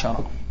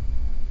 10.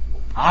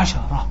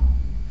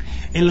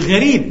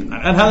 الغريب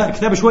هذا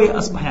الكتاب شوية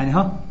أصبح يعني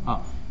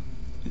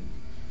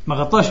ما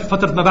غطاش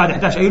فترة ما بعد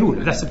 11 أيلول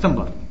 11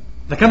 سبتمبر.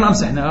 ذكرنا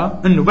أمس إحنا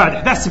أنه بعد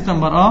 11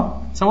 سبتمبر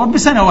سوى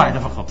بسنة واحدة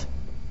فقط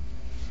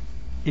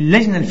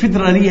اللجنة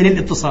الفيدرالية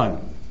للاتصال،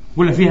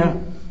 قلنا فيها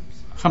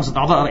 5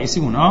 أعضاء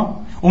رئيسيون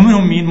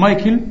ومنهم مين؟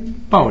 مايكل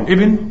باول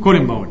ابن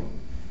كولين باول.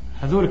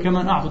 هذول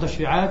كمان أعطوا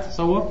تشريعات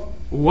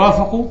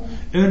ووافقوا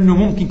أنه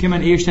ممكن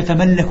كمان إيش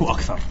تتملكوا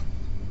أكثر.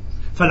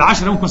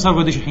 فال10 ممكن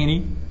صاروا قديش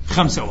الحيني؟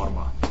 5 أو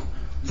 4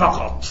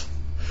 فقط.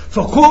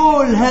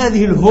 فكل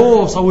هذه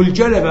الهوصة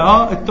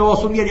والجلبة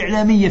التواصلية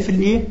الإعلامية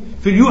في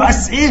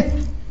الUSA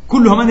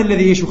كلها من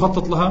الذي إيش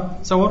يخطط لها؟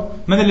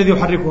 من الذي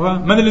يحركها؟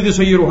 من الذي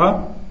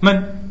يسيرها؟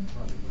 من؟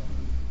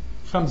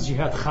 5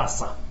 جهات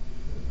خاصة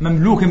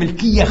مملوكة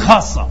ملكية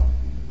خاصة،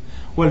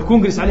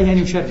 والكونغرس عليه أن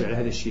يشرع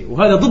هذا الشيء.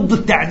 وهذا ضد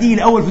التعديل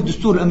الأول في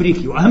الدستور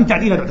الأمريكي، وأهم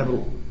تعديل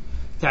تعتبروه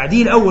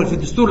تعديل أول في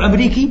الدستور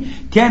الأمريكي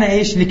كان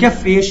إيش؟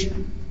 لكف إيش؟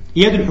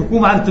 يد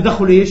الحكومة على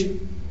التدخل إيش؟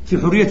 في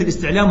حرية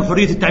الاستعلام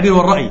وحرية التعبير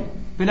والرأي.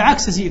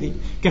 بالعكس يا سيدي،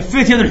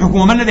 كفيت يد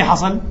الحكومة، ما الذي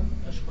حصل؟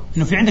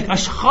 إنه في عندك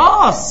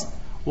أشخاص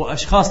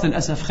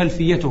للأسف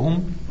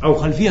خلفيتهم أو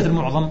خلفية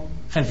المعظم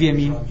خلفية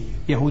مين؟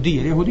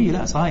 يهودية. اليهودية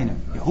لا، صهاينة،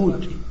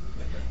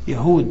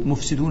 يهود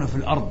مفسدون في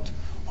الأرض،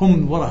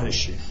 هم وراء هذا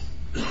الشيء،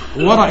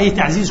 وراء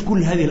تعزيز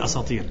كل هذه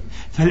الأساطير.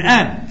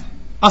 فالآن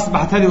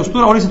أصبحت هذه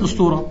أسطورة وليست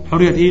أسطورة.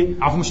 حرية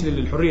عفوا مش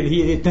الحرية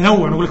اللي هي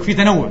التنوع، نقول لك في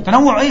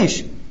تنوع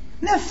إيش؟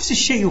 نفس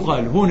الشيء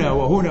يقال هنا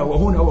وهنا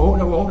وهنا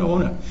وهنا وهنا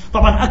وهنا.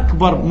 طبعا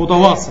أكبر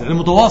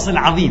المتواصل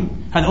العظيم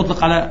هذا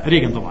أطلق على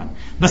ريغان طبعا،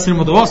 بس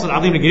المتواصل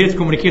العظيم الجريت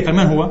كوميونيكيتر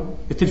من هو؟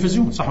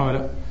 التلفزيون، صح ولا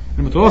لا؟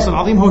 المتواصل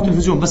العظيم هو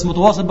التلفزيون، بس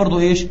متواصل برضو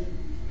إيش؟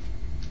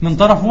 من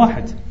طرف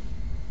واحد،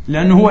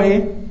 لأنه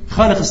هو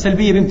خالق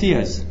السلبية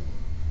بامتياز.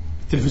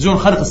 التلفزيون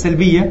خالق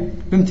السلبية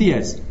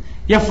بامتياز،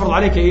 يفرض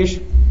عليك إيش؟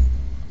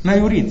 ما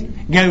يريد.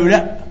 قالوا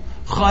لا،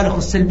 خالق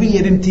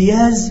السلبية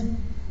بامتياز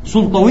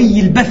سلطوي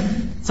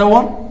البث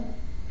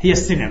هي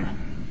السينما،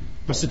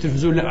 بس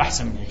التلفزيون لا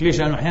أحسن من هيك. ليش؟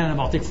 لأنه أحيانا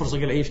بعطيك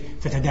فرصة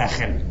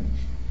تتداخل.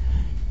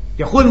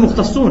 يقول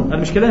المختصون،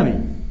 هذا مش كلامي،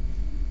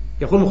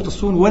 يقول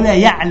المختصون ولا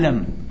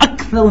يعلم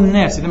أكثر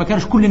الناس، إذا ما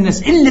كانش كل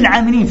الناس إلا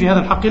العاملين في هذا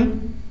الحقل،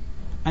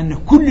 أن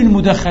كل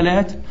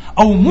المداخلات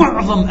أو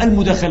معظم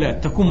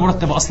المداخلات تكون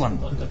مرتبة أصلا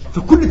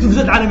في كل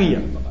التلفزيونات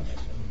العالمية.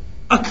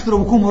 أكثر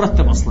بيكون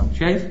مرتب أصلا.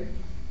 شايف؟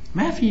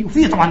 ما في.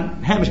 وفي طبعا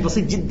هامش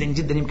بسيط جدا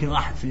جدا، يمكن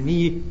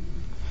 1%،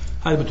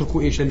 هذا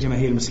بتركوا إيش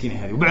للجماهير المسكينة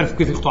هذه، وبيعرفوا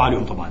كيف يقطعوا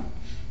عليهم طبعا.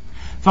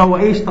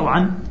 فهو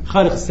طبعا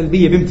خالق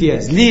السلبية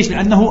بامتياز. ليش؟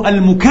 لأنه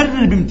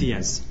المكرر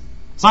بامتياز.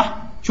 صح؟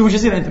 شوف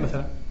الجزيرة أنت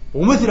مثلا،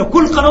 ومثل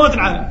كل قنوات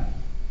العالم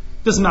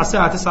تسمع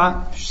الساعة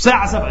 9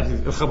 الساعة 7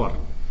 الخبر،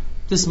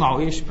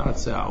 تسمعوا بعد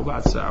ساعة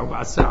وبعد ساعة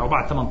وبعد ساعة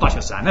وبعد 18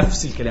 ساعة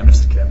نفس الكلام.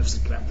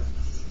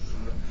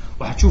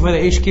 وحتشوف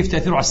هذا كيف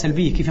تأثيره على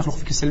السلبية، كيف يخلق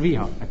فيك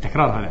السلبية،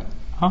 التكرار هذا.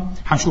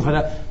 حنشوف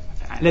هذا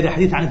لدى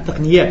حديث عن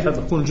التقنيات، هذا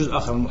يكون جزء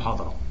آخر من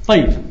المحاضرة.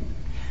 طيب،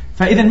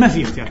 فإذا ما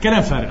في اختيار،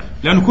 كلام فارغ،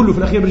 لأنه كله في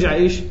الأخير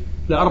برجع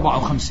ل4 أو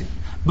 5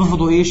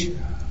 بفضوا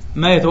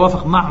ما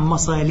يتوافق مع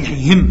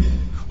مصالحهم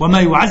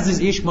وما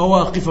يعزز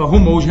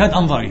مواقفهم ووجهات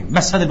أنظارهم،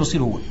 بس هذا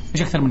بيصير هو،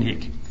 مش أكثر من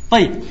هيك.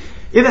 طيب،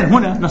 إذا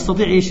هنا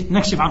نستطيع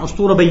نكشف عن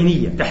أسطورة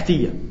بينية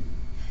تحتية،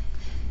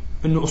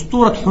 إنه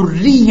أسطورة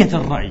حرية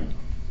الرأي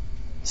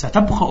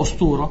ستبقى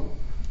أسطورة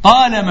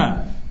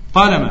طالما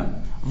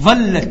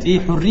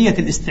ظلت حرية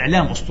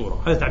الاستعلام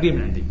أسطورة. هذا تعبير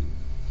من عندي.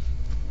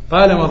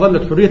 طالما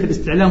ظلت حرية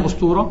الاستعلام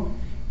أسطورة،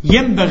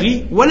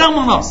 ينبغي ولا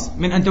مناص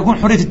من أن تكون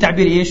حرية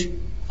التعبير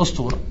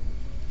أسطورة.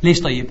 ليش؟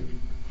 طيب،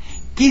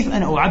 كيف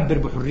أنا أعبر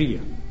بحرية؟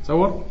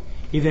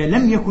 إذا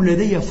لم يكن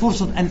لدي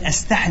فرصة أن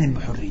أستعلم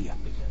بحرية.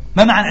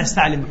 ما معنى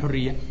أستعلم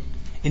بحرية؟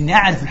 إني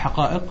أعرف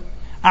الحقائق،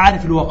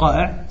 أعرف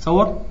الوقائع،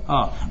 تصور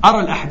أرى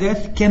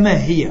الأحداث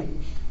كما هي،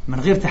 من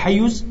غير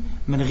تحيز،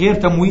 من غير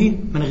تمويه،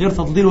 من غير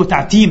تضليل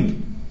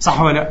وتعتيم،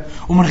 صح ولا لا؟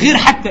 ومن غير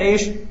حتى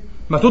إيش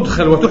ما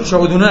تدخل وتحشى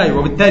أذناي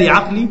وبالتالي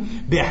عقلي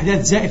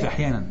بأحداث زائفة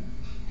أحيانا،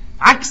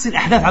 عكس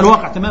الأحداث على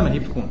الواقع تماما، هي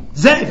بتكون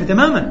زائفة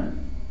تماما.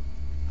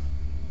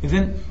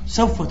 إذن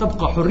سوف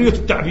تبقى حرية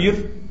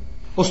التعبير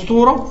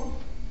أسطورة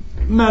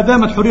ما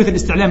دامت حرية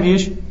الاستعلام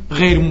إيش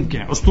غير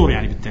ممكنة، أسطورة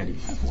يعني بالتالي.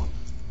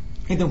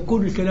 إذن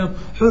كل الكلام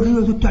حرية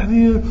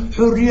التعبير،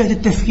 حرية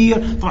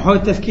التفكير، طبعا حرية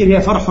التفكير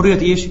هي فرع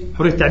حرية إيش؟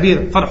 حرية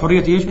التعبير فرع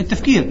حرية إيش؟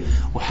 التفكير.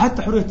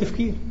 وحتى حرية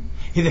التفكير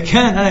إذا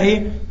كان أنا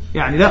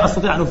يعني لا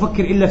أستطيع أن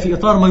أفكر إلا في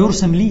إطار ما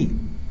يرسم لي،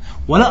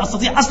 ولا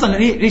أستطيع أصلا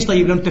ليش؟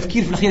 طيب لأن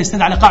التفكير في الأخير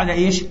يستند على قاعدة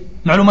إيش؟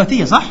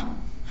 معلوماتية، صح؟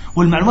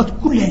 والمعلومات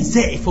كلها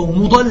زائفة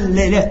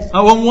ومضللة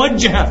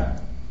وموجهة،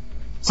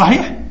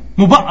 صحيح؟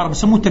 مبعر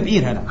بسموه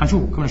التبعير، هذا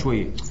هنشوفه كمان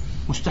شوية.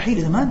 مستحيل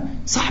يا زمان،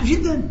 صعب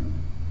جدا.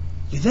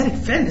 لذلك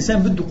فعلا الإنسان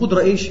بده قدرة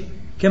إيش؟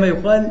 كما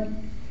يقال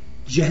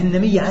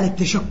جهنمية على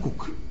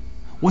التشكك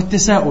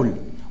والتساؤل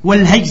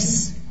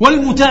والهيس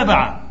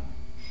والمتابعة،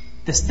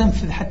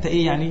 تستنفذ حتى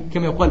يعني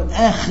كما يقال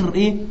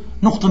آخر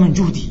نقطة من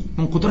جهده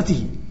من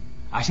قدرته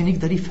عشان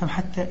يقدر يفهم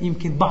حتى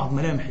يمكن بعض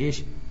ملامح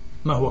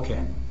ما هو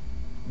كان،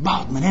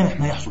 بعض ملامح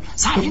ما يحصل.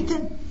 صعب جدا،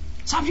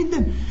 صعب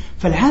جدا.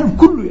 فالعالم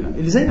كله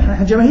اللي زينا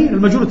احنا جماهير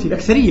الماجوريتي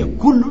الأكثرية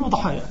كلنا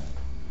ضحايا،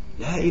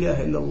 لا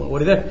إله إلا الله.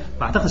 ولذلك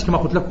بعتقد كما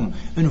قلت لكم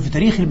أنه في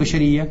تاريخ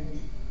البشرية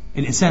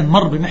الإنسان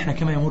مر بمحنة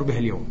كما يمر بها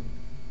اليوم.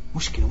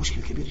 مشكلة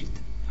كبيرة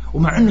جدا.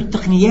 ومع أن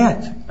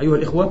التقنيات أيها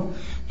الإخوة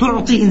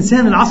تعطي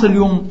إنسان العصر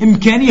اليوم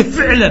إمكانية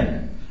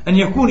فعلا أن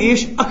يكون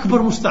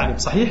أكبر مستعرب،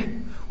 صحيح،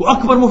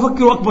 وأكبر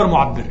مفكر وأكبر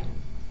معبر.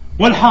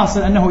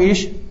 والحاصل أنه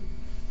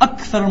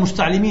أكثر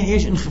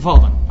المستعلمين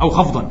انخفاضا أو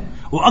خفضا،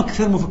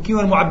 وأكثر المفكرين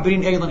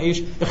والمعبرين أيضا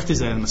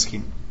اختزالا.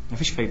 المسكين ما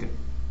فيش فايدة.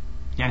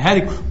 يعني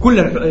هذه كل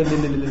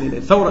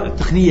الثورة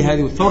التقنية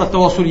هذه والثورة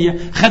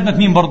التواصلية خدمت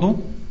مين برضو؟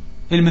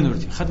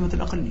 المينورتي، خدمت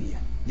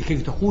الأقلية لكي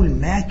تقول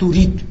ما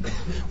تريد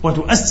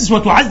وتؤسس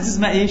وتعزز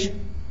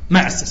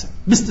ما أسس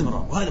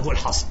باستمرار. وهذا هو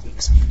الحاصل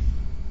للأسف.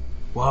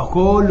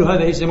 وكل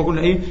هذا زي ما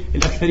قلنا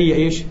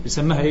الأكثرية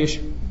يسمها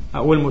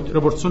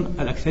روبرتسون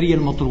الأكثرية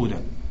المطرودة.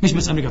 مش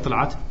بس أمريكا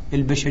طلعت،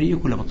 البشرية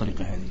كلها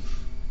بالطريقة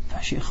هذه.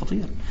 فشيء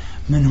خطير.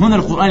 من هنا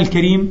القرآن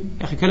الكريم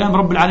يا أخي كلام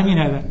رب العالمين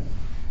هذا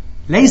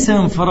ليس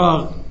من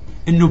فراغ،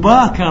 أنه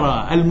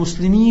باكر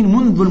المسلمين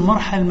منذ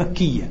المرحلة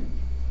المكية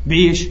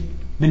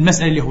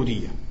بالمسألة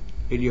اليهودية.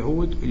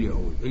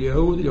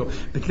 اليهود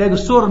بتلاقي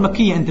الصورة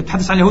المكية أنت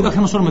بتحدث عن اليهود أكثر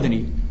من الصورة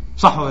المدنية،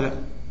 صح ولا لا؟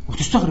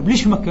 وتستغرب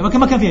ليش في مكة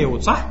ما كان فيها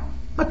يهود، صح؟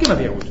 مكة ما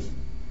فيها يهود.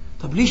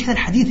 طب ليش هذا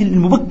الحديث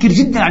المبكر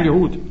جدا عن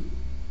اليهود؟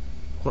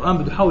 القرآن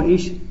بده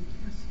يحاول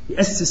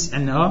يأسس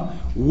عندنا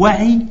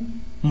وعي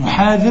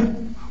محاذر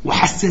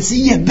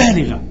وحساسية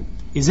بالغة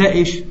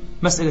إذا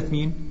مسألة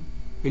مين؟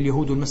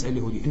 اليهود والمسألة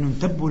اليهودية، إنه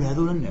انتبهوا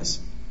لهذول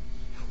الناس.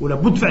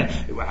 ولابد فعلا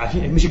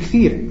مش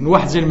كثير من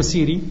واحد زي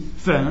المسيري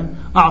فعلا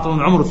أعطى من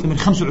عمره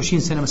 25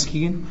 سنة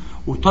مسكين،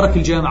 وترك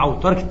الجامعة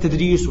وترك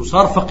التدريس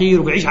وصار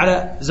فقير وبيعيش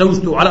على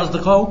زوجته وعلى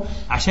أصدقائه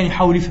عشان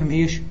يحاول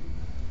يفهم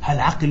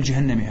هالعقل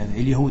الجهنمي هذا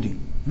اليهودي.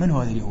 من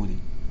هو هذا اليهودي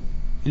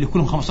اللي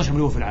كلهم 15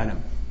 مليون في العالم؟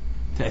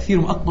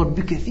 تأثيرهم أكبر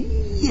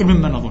بكثير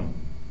مما نظن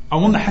أو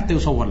مما حتى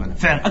يصور لنا،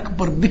 فعلا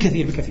أكبر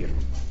بكثير.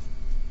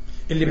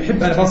 اللي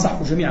بحب أنا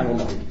بنصحكم جميعا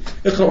والله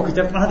اقرأوا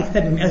كتاب. طبعا هذا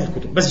كتاب من مئات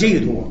الكتب بس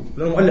جيد، هو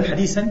لأنه مؤلف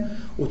حديثا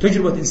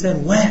وتجربة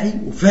إنسان واعي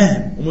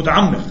وفاهم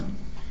ومتعمق،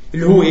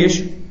 اللي هو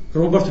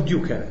روبرت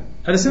ديوك.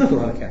 هذا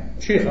سيناتور، هذا كان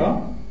شيخ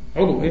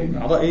عضو من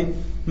أعضاء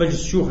مجلس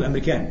الشيوخ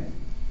الأمريكان.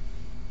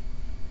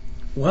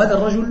 وهذا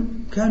الرجل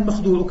كان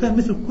مخدوع وكان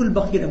مثل كل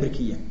بقية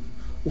الأمريكية،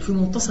 وفي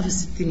منتصف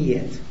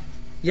الستينيات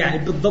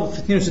يعني بالضبط في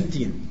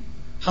 62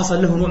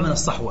 حصل له نوع من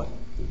الصحوة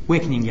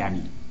ويكنينج. يعني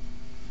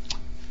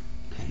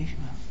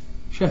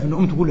شاف إنه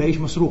أمته كلها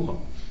مسروقة،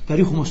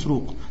 تاريخه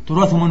مسروق،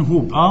 تراثه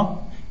منهوب،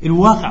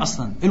 الواقع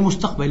أصلا،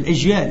 المستقبل،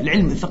 الأجيال،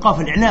 العلم،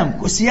 الثقافة،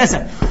 الإعلام،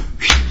 السياسة،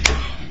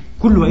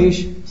 كله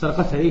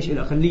سرقتها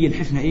الأقلية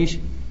الحفنة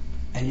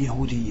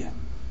اليهودية.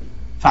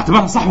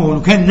 فاعتبرها صحوة،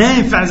 وإنه كان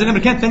نايم فعلا زي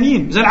الأمريكان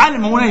التانيين، زي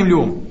العالم هو نايم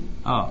اليوم،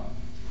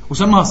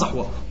 وسماها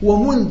صحوة.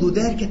 ومنذ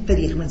ذلك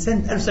التاريخ من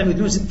سنة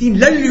 1962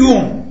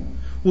 لليوم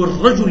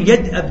والرجل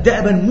يدأب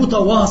دأبا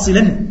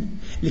متواصلا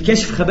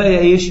لكشف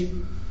خبايا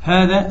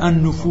هذا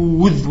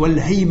النفوذ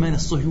والهيمنة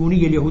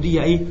الصهيونية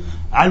اليهودية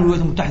على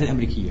الولايات المتحدة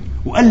الأمريكية.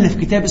 وألف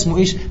كتاب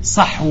اسمه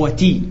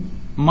صحوتي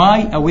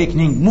ماي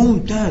أويكنينج،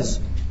 ممتاز.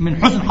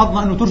 من حسن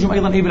حظنا أنه ترجم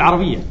أيضا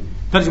بالعربية،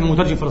 ترجم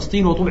مترجم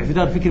فلسطيني وطبع في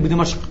دار الفكر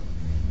بدمشق.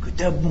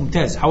 كتاب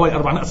ممتاز حوالي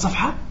 400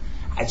 صفحة،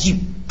 عجيب،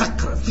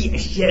 تقرأ فيه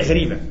أشياء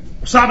غريبة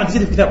وصعبة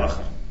تجد في كتاب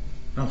آخر.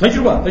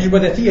 تجربة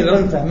ذاتية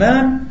لرجل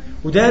فهمان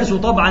ودارس،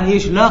 وطبعا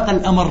لاقى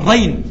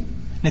الأمرين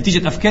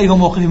نتيجة أفكارهم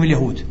وموقفهم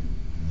اليهود.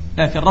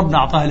 لكن ربنا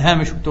أعطاه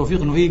الهامش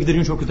والتوفيق أنه يقدر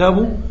ينشر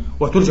كتابه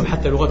وترجم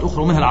حتى لغات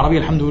أخرى ومنها العربية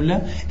الحمد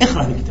لله.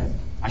 اقرأ الكتاب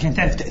عشان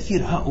تعرف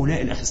تأثير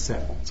هؤلاء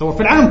الأخساء سواء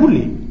في العالم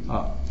كله.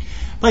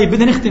 طيب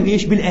بدنا نختم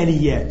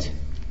بالآليات.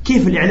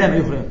 كيف الإعلام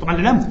يخرج؟ طبعا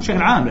الإعلام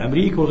بشكل عام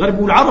الأمريكي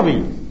والغربي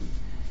والعربي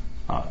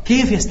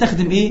كيف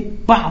يستخدم إيه؟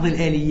 بعض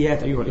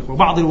الآليات أيها الإخوة،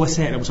 بعض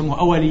الوسائل بسموها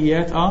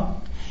أوليات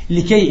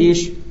لكي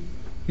إيش؟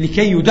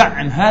 لكي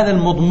يدعم هذا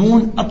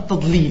المضمون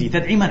التضليلي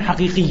تدعيما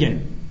حقيقيا،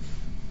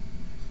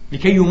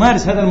 لكي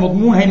يمارس هذا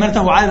المضمون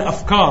هيمنته على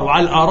الأفكار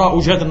وعلى الآراء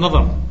وجهات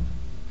النظر،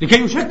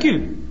 لكي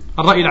يشكل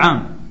الرأي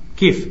العام.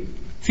 كيف؟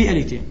 في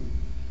آليتين.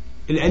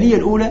 الآلية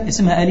الأولى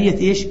اسمها آلية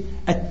إيش؟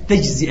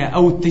 التجزئة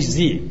أو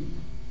التجزيع،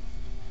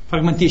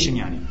 fragmentation،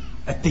 يعني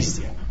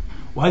التجزئة.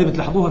 وهذه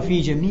بتلاحظوها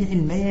في جميع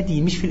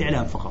الميادين، مش في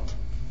الإعلام فقط،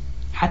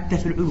 حتى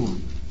في العلوم.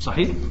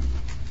 صحيح؟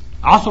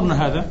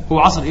 عصرنا هذا هو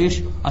عصر إيش؟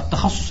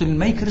 التخصص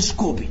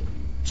الميكروسكوبي.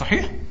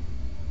 صحيح؟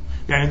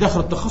 يعني داخل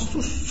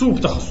التخصص سوب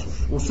تخصص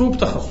وسوب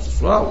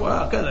تخصص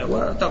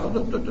وكذا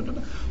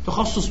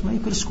تخصص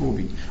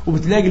ميكروسكوبي،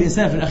 وبتلاقي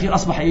الإنسان في الأخير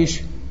أصبح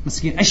إيش؟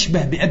 مسكين،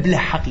 أشبه بأبله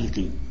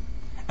حقيقي،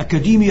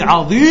 أكاديمي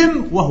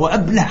عظيم وهو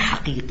أبله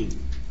حقيقي،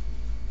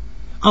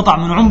 قطع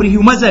من عمره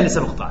وما زال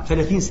لسه بقطع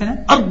 30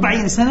 سنة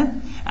 40 سنة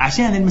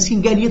عشان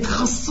المسكين قال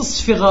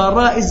يتخصص في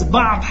غرائز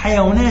بعض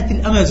حيوانات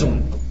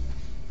الأمازون.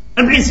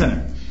 40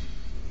 سنة.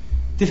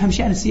 تفهم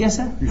شيء عن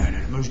السياسة؟ لا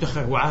ملوش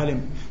دخل، هو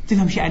عالم.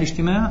 تفهم شيء عن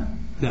الاجتماع؟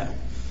 لا.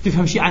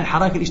 تفهم شيء عن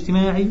الحراك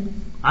الاجتماعي،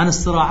 عن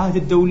الصراعات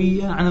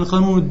الدولية، عن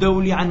القانون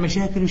الدولي، عن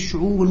مشاكل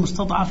الشعوب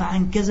المستضعفة،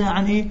 عن كذا،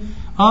 عن إيه؟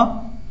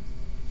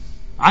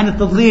 عن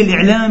التضليل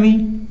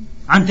الإعلامي،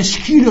 عن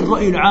تشكيل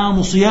الرأي العام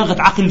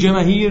وصياغة عقل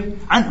الجماهير،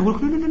 عن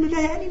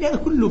لا يعني لا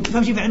كله.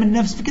 بتفهم شيء في علم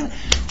النفس في كذا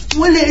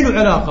ولا له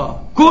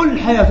علاقة. كل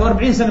حياته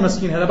 40 سنة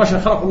مسكين، هذا بشر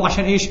خلق الله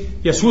عشان إيش؟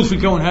 يسود في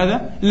الكون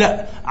هذا؟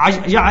 لا،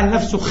 جعل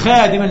نفسه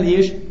خادما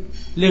لإيش؟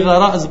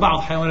 لغرائز بعض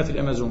حيوانات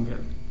الأمازون.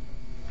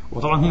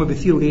 وطبعا هم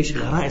بيثيروا إيش؟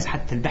 غرائز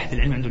حتى البحث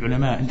العلمي عند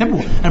العلماء.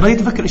 انتبهوا، أنا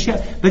بديت أفكر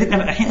أشياء، بديت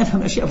الحين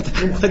أفهم أشياء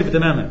مختلفة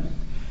تماما.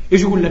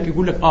 إيش يقول لك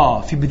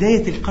في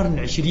بداية القرن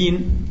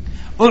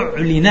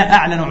 20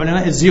 أعلن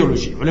علماء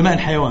الزيولوجي، علماء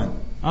الحيوان،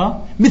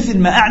 مثل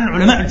ما أعلن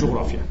علماء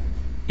الجغرافيا،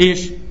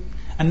 إيش؟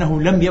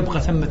 أنه لم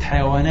يبقى ثمة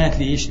حيوانات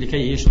لكي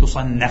إيش؟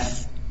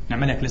 تصنف،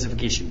 نعملها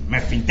كلاسيفيكيشن، ما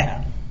في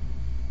انتهى.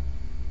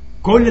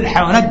 كل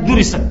الحيوانات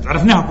درست،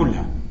 عرفناها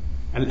كلها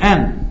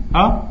الآن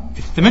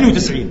في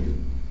 98،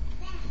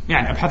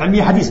 يعني أبحاث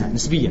علمية حديثة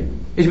نسبيا.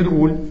 إيش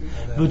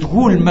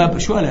بتقول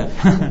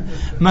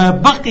ما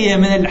بقي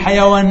من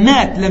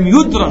الحيوانات لم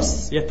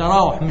يدرس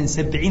يتراوح من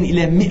 70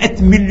 إلى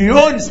 100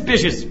 مليون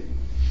سبيشيز.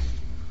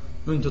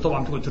 أنت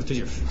طبعا تقول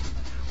ترتجف.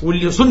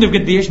 واللي يصنف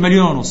قد إيش؟ 1.5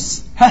 مليون.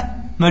 1.5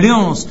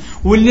 مليون.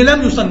 واللي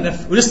لم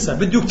يصنف ولسه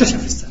بده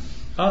يكتشف لسه.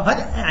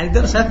 هذا يعني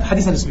دراسات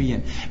حديثة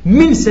نسبيا،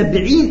 من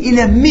 70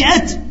 إلى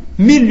 100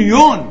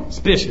 مليون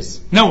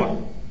سبيشيز، نوع.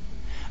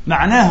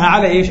 معناها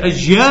على إيش؟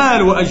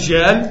 أجيال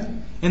وأجيال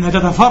إنها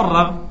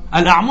تتفرغ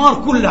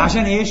الأعمار كلها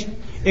عشان إيش؟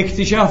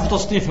 اكتشاف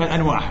وتصنيف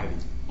الأنواع هذه.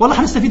 والله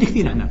حنستفيد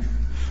كثير نحن،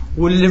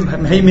 واللي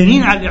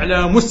مهيمنين على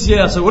الإعلام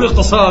والسياسة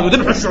والاقتصاد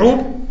وذبح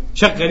الشعوب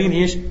شغالين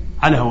إيش؟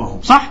 على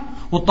هواهم. صح؟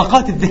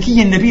 والطاقات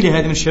الذكية النبيلة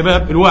هذه من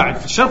الشباب الواعد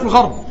في الشرق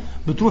والغرب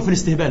بتروح في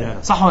الاستهبال هذا.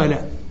 صح ولا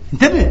لا؟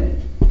 انتبه،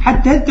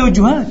 حتى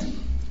التوجهات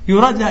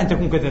يراد لها أن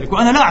تكون كذلك،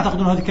 وأنا لا أعتقد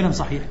أن هذا الكلام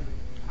صحيح.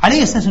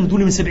 على أساس أنه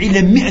تقول من 70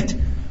 إلى 100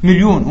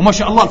 مليون، وما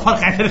شاء الله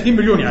الفرق عن 30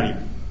 مليون، يعني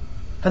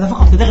هذا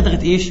فقط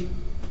لدغدغة إيش؟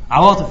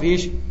 عواطف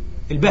إيش؟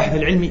 الباحث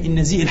العلمي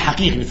النزيه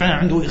الحقيقي اللي فعلا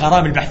عنده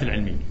غرام البحث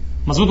العلمي.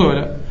 مظبوط ولا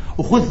لا؟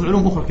 وخذ في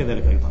علوم أخرى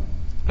كذلك أيضا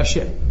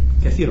أشياء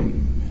كثيرة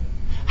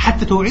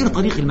حتى توعير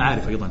طريق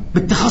المعارف أيضا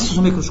بالتخصص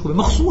الميكروسكوبي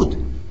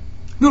مقصود،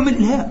 نوع من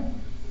الإلهاء.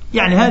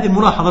 يعني هذه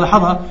الملاحظة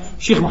لاحظها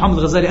الشيخ محمد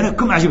الغزالي، أنا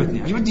كم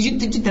عجبتني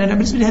جدا جدا. أنا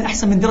بالنسبة لي هذا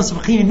أحسن من دراسة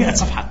فقهية من 100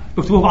 صفحة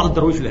يكتبوها بعض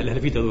الدرويش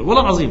الهلفية هذول،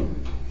 والله العظيم.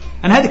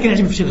 أنا هذا كان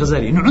يعجبني في الشيخ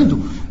الغزالي، إنه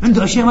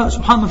عنده أشياء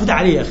سبحان الله فدى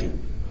عليه يا أخي.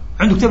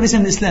 عنده كتاب ليس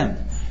من الإسلام،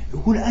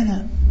 يقول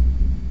أنا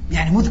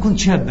يعني منذ كنت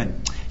شابا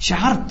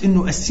شعرت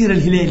إنه السيرة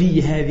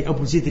الهلالية هذه،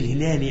 أبو زيد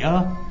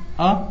الهلالي،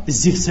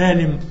 الزيف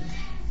سالم،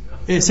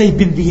 سيد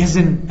بن ذي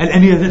يزن،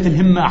 الأمير ذات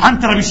الهمة،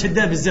 عنترة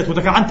بالشداد بالذات،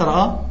 وذكر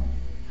عنترة.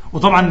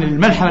 وطبعا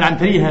الملحمة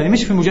العنترية هذه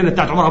مش في المجلد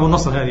بتاعت عمر أبو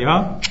النصر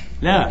هذه،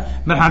 لا،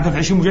 ملحمة عنترة في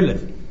 20 مجلد،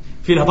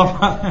 في لها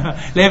طبعا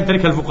لا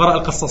يمتلكها الفقراء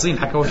القصاصين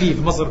حكوا فيه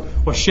في مصر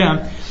والشام،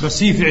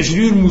 بس هي في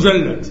 20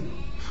 مجلد.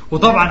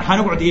 وطبعا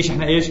حنقعد إيش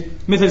إحنا إيش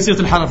مثل سيرة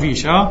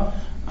الحرافيش،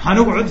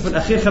 حنقعد في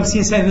الأخير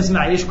 50 سنة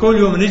نسمع إيش؟ كل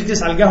يوم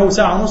نجلس على القهوة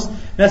ساعة ونص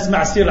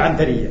نسمع السيرة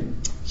العنترية.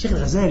 الشيخ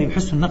الغزالي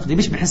بحسه النقدي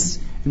مش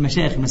بحس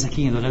المشايخ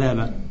المساكين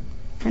الغلابة.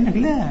 قال لك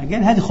لا،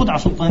 قال هذه خدعة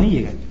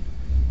سلطانية، قال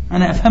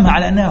أنا أفهمها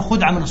على أنها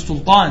خدعة من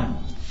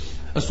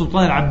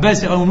السلطان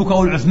العباسي أو الملوك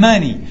أو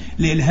العثماني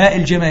لإلهاء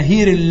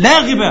الجماهير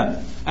اللاغبة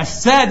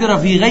السادرة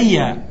في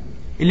غيها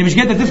اللي مش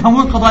قادرة تفهم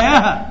وين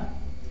قضاياها.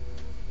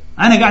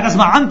 أنا قاعد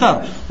أسمع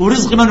عنتر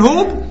ورزق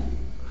منهوب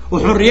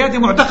وحرياتي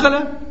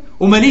معتقلة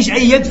ومليش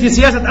أي يد في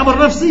سياسة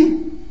أمر نفسي،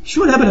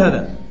 شو الهبل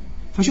هذا؟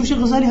 فشوف شيخ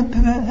غزالي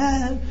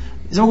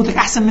زي ما قلت لك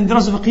أحسن من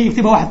دراسة فقهية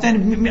يكتبها واحد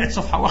ثاني ب100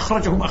 صفحة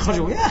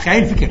وأخرجه. يا أخي هاي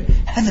الفكر،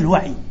 هذا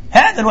الوعي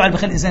اللي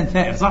بيخلي الإنسان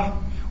ثائر، صح؟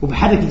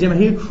 وبحرك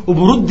الجماهير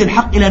وبرد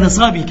الحق إلى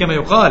نصابه كما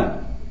يقال.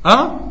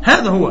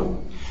 هذا هو.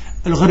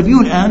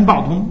 الغربيون الآن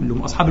بعضهم اللي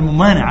هم أصحاب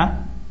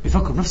الممانعة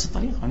بيفكروا بنفس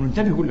الطريقة. أنه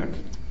انتبه، يقول لك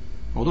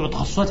موضوع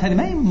التخصصات هذه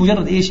ما هي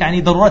مجرد إيش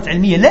يعني ضرورات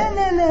علمية، لا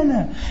لا لا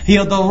لا، هي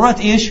ضرورات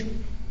إيش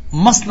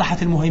مصلحة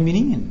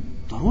المهيمنين،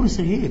 ضروري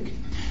يصير هيك.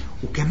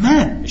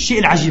 وكمان الشيء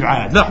العجيب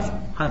عاد لاحظ،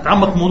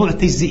 هنتعمق موضوع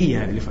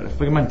التجزئية اللي في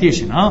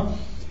الفرجمنتيشن.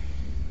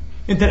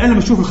 أنت الآن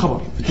لما تشوف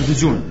الخبر في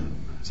التلفزيون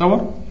سوا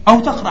أو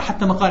تقرأ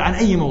حتى مقال عن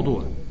أي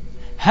موضوع،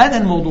 هذا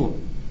الموضوع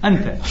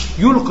أنت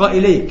يلقى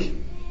إليك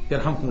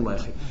يرحمكم الله يا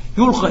أخي،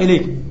 يلقى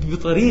إليك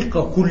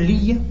بطريقة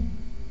كلية،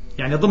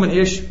 يعني ضمن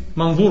إيش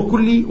منظور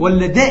كلي،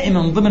 ولا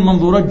دائما ضمن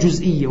منظورات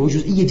جزئية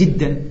وجزئية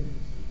جدا،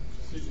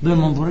 ضمن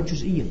منظورات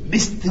جزئية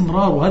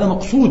باستمرار، وهذا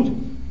مقصود.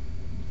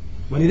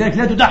 ولذلك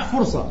لا تتاح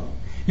فرصة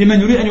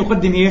لمن يريد أن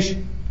يقدم إيش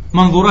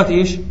منظورات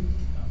إيش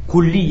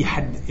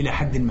كلية إلى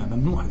حد ما،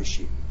 ممنوع هذا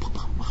الشيء،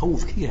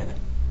 مخوف كثير هذا.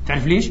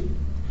 تعرف ليش؟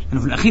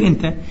 لأنه في الأخير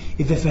أنت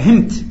إذا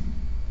فهمت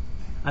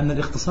أن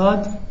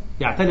الاقتصاد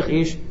يعتلق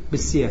إيش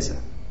بالسياسة،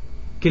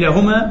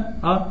 كلاهما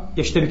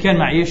يشتبكان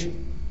مع إيش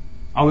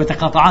أو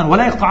يتقاطعان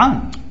ولا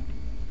يقطعان،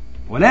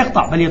 ولا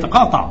يقطع بل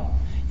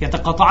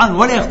يتقاطعان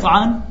ولا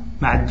يقطعان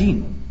مع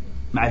الدين،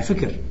 مع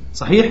الفكر،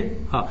 صحيح؟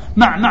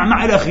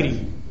 مع إلى آخره.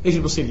 إيش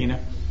اللي بصير هنا؟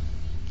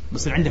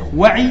 بصير عندك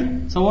وعي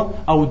صور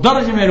أو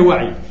درجة من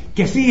الوعي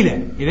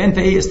كفيلة إذا أنت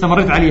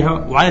استمرت عليها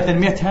وعلى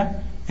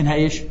تنميتها إنها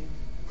إيش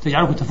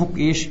تجعلك تفك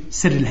إيش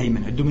سر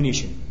الهيمنة،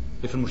 الدومينيشن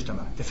في المجتمع.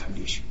 تفهم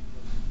ليش؟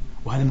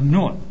 وهذا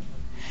ممنوع.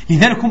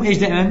 لذلك هم إيش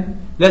دائما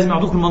لازم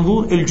يعطوك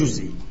المنظور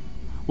الجزئي.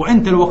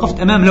 وأنت لو وقفت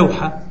أمام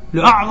لوحة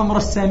لأعظم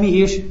رسامي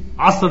إيش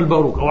عصر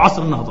الباروك أو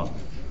عصر النهضة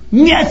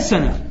 100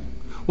 سنة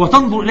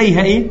وتنظر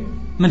إليها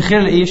من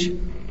خلال إيش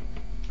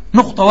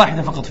نقطة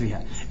واحدة فقط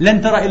فيها،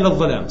 لن ترى إلا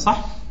الظلام،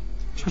 صح؟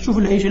 مش هتشوف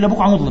إلا إيش إلا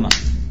بقعة مظلمة،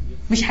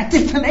 مش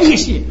هتفهم أي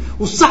شيء.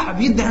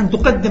 والصعب جدا أن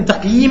تقدم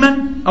تقييما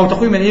أو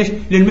تقييما إيش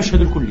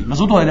للمشهد الكلي،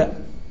 مظبوط ولا لا؟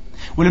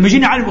 ولما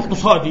جينا عالم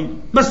اقتصادي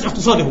بس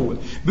اقتصادي هو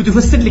بده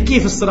يفسر لي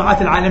كيف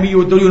الصراعات العالمية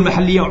والدولية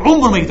والمحلية،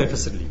 عمره ما يقدر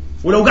يفسر لي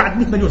ولو قعد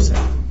 100 مليون سنة.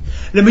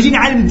 لما جينا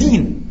عالم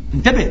دين،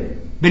 انتبه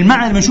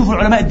بالمعنى لما نشوف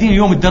العلماء الدين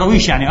اليوم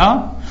الدرويش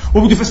يعني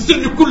وبده يفسر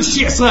لي كل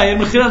شيء صاير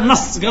من خلال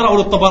نص قرأه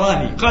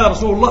للطبراني قال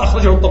رسول الله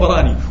أخرجه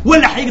الطبراني،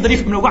 ولا حيقدر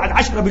يفهم لو قعد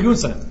 10 مليون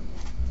سنة.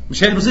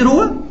 مش هذا بصير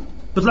هو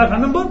بيطلع على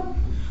المنبر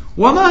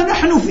وما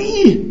نحن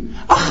فيه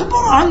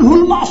أخبر عنه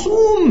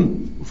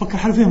المعصوم، وفكر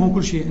حاله فهم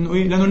كل شيء إنه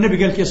لأنه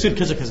النبي قال يصير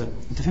كذا كذا.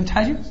 أنت فهمت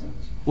حاجة؟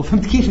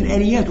 وفهمت كيف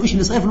الآليات وإيش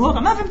اللي صاير في الواقع؟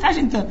 ما فهمت حاجة.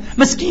 أنت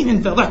مسكين،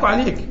 أنت ضحكوا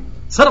عليك،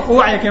 سرقوا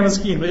وعيك يا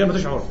مسكين من غير ما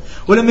تشعر.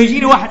 ولما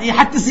يجيني واحد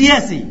حتى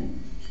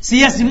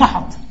سياسي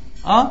محض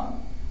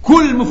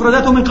كل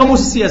مفرداته من قاموس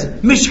السياسة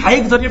مش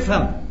حيقدر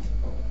يفهم،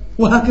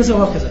 وهكذا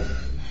وهكذا.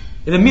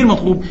 إذا مين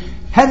مطلوب؟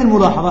 هذه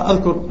الملاحظة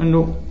أذكر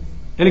أنه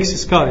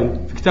أليكسيس كارل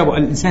في كتابه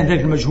الإنسان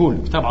ذلك المجهول،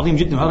 كتاب عظيم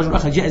جدا، وهذا رجل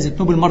أخذ جائزة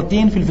نوبل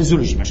مرتين في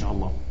الفيزيولوجي، ما شاء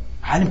الله،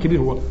 عالم كبير،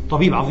 هو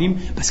طبيب عظيم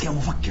بس كان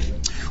مفكر،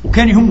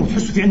 وكان يهمه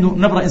تحسه في عنده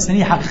نبرة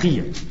إنسانية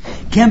حقيقية.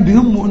 كان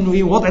بيهمه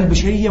أنه وضع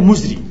البشرية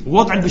مزري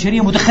ووضع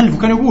البشرية متخلف،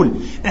 وكان يقول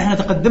إحنا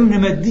تقدمنا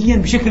ماديا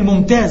بشكل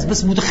ممتاز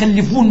بس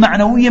متخلفون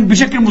معنويا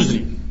بشكل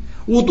مزري.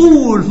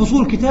 وطول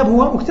فصول كتاب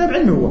هو وكتاب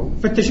علمي هو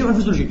في التشريح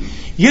والفيزيولوجي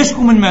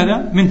يشكو من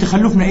ماذا؟ من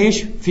تخلفنا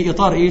في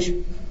إطار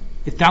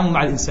التعامل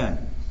مع الإنسان،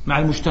 مع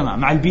المجتمع،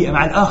 مع البيئة،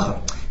 مع الآخر،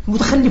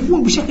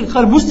 متخلفون بشكل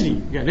قال مزري.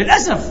 يعني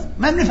للأسف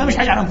ما بنفهمش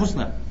حاجة عن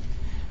أنفسنا.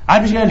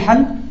 عارف ايش قال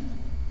الحل؟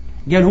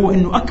 قال هو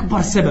إنه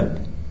أكبر سبب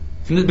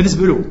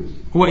بالنسبة له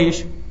هو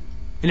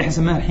اللي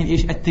حسمناه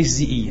الحين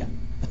التجزئية،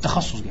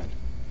 التخصص. قال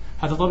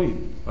هذا طبيب،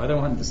 وهذا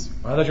مهندس،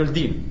 وهذا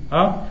جلدين،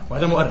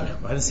 وهذا مؤرخ،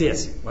 وهذا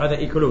سياسي، وهذا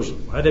إيكولوجي،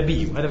 وهذا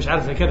بي، وهذا مش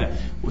عارف كذا،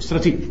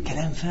 واستراتيجي،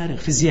 كلام فارغ،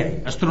 فيزيائي،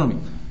 أسترونومي.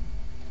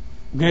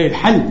 قال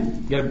الحل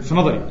قال في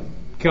نظري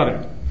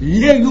كارل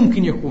لا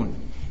يمكن يكون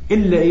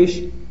إلا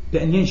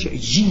لأن ينشأ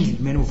جيل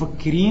من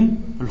المفكرين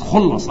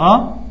الخلص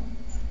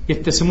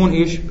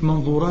يتسمون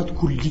بمنظورات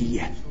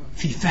كلية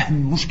في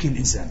فهم مشكل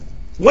الإنسان،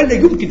 ولا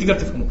يمكن تقدر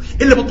تفهمه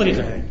إلا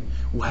بالطريقة هذه.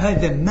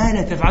 وهذا ما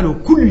لا تفعله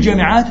كل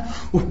الجامعات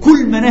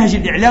وكل مناهج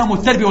الإعلام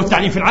والتربية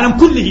والتعليم في العالم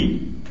كله،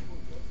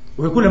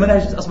 وهي كل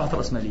مناهج أصبحت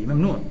رأسمالية،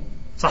 ممنوع،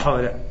 صح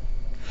ولا لا؟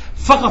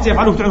 فقط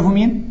يفعله تعرفوا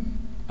مين؟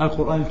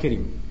 القرآن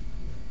الكريم،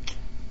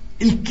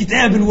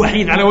 الكتاب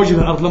الوحيد على وجه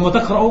الأرض لما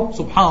تقرأه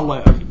سبحان الله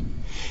يا أخي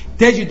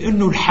تجد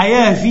أنه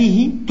الحياة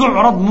فيه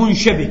تعرض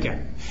منشبكة،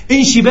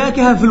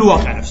 انشباكها في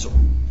الواقع نفسه.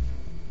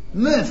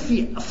 ما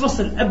في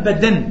فصل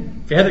أبدا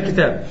في هذا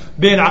الكتاب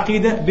بين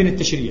العقيدة بين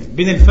التشريع،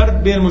 بين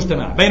الفرد بين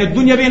المجتمع، بين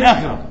الدنيا بين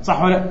الآخرة،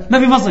 صح ولا لا؟ ما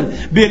في فصل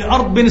بين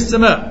الأرض بين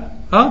السماء،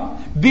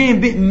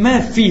 ما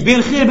في بين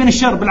الخير بين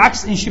الشر،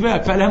 بالعكس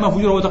انشباك، فألهمها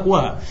فجورها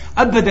وتقواها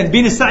أبدا،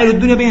 بين السعي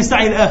للدنيا بين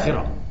السعي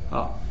للآخرة،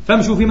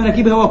 فامشوا في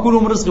مناكبها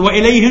وكلوا من رزقه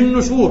وإليه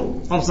النشور،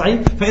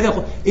 صحيح؟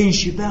 فإذا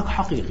انشباك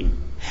حقيقي.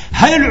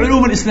 هل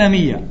العلوم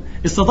الإسلامية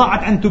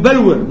استطاعت أن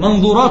تبلور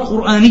منظورات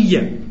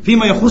قرآنية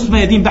فيما يخص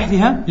ما يدين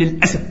بحثها؟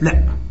 للأسف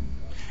لا.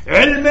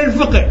 علم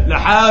الفقه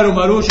لحاله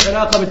ملوش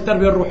علاقة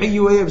بالتربية الروحية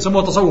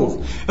ويسموه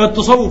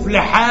التصوف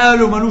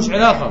لحاله ملوش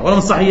علاقة، ولا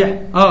من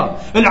صحيح؟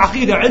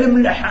 العقيدة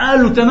علم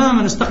لحاله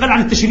تماما استقل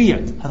عن التشريع.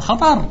 هذا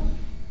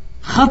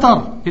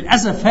خطر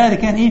للأسف. هذا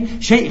كان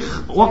شيء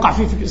وقع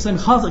فيه في الإسلام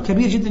خاطئ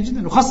كبير جدا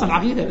جدا، وخاصة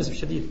العقيدة للأسف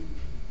الشديد.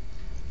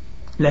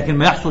 لكن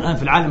ما يحصل الآن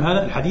في العالم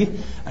هذا الحديث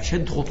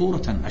أشد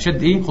خطورة،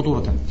 أشد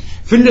خطورة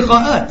في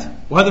اللقاءات.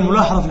 وهذا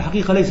الملاحظة في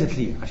الحقيقة ليست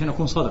لي عشان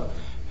أكون صادق،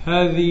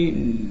 هذه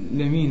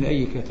لمين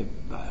لأي كاتب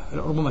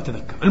ربما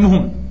تذكر.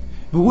 المهم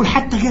بيقول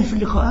حتى قال في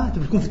اللقاءات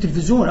بتكون في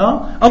التلفزيون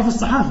أو في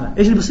الصحافة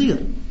إيش اللي بيصير،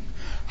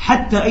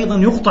 حتى أيضا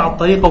يقطع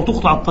الطريق أو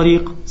تقطع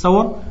الطريق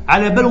سوا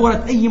على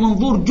بلورة أي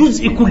منظور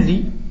جزئي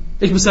كلي.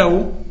 إيش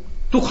بيساووا؟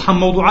 تقحم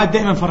موضوعات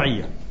دائما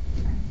فرعية،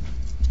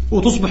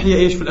 وتصبح هي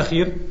إيش في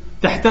الأخير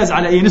تحتاز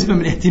على أي نسبة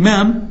من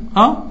الاهتمام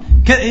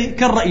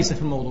كالرئيسة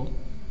في الموضوع.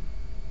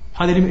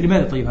 هذا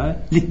لماذا؟ طيب هذا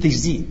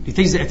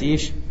لتجزئة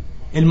إيش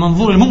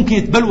المنظور الممكن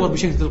يتبلور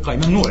بشكل تلقائي.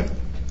 ممنوع،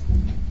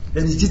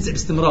 لازم يتجزئ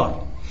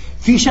باستمرار.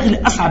 في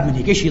شغلة أصعب من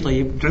هيك. إيش هي؟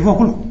 طيب تعرفوها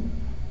كلكم،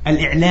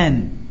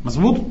 الإعلان.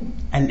 مظبوط،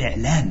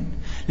 الإعلان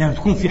لما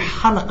تكون في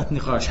حلقة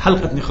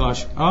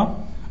نقاش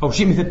أو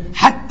شيء مثل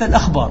حتى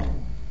الأخبار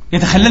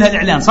يتخللها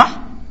الإعلان، صح؟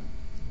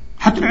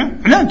 حتى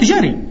إعلان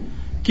تجاري.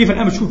 كيف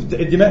الآن بتشوف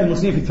الدماء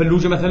المصرية في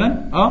الفلوجة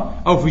مثلا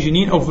أو في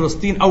جنين أو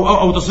فلسطين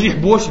أو تصريح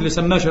بوش اللي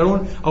سماه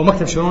شارون أو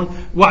مكتب شارون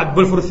وعد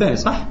بلفور الثاني،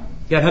 صح؟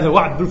 قال هذا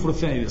وعد بلفور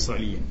الثاني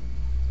للإسرائيليين.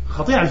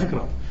 خطير على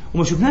فكرة.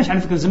 وما شفناش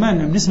على فكرة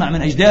زمان بنسمع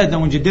من أجدادنا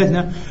ومن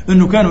جداتنا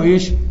إنه كانوا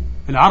إيش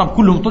العرب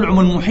كلهم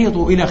طلعوا من المحيط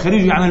إلى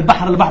خريج عن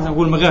البحر البحر،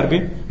 نقول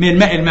المغاربة من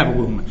الماء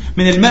بقول هم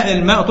من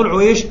الماء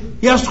طلعوا إيش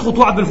يسقط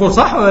وعد بلفور،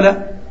 صح ولا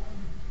لا؟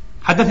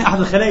 حدثني أحد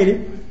الخلايلة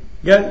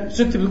قال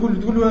ستي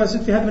بتقول له يا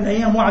ستي هذا من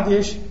أيام وعد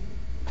إيش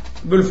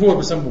بلفور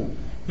بسموه.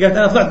 قالت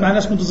أنا طلعت مع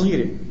ناس كنت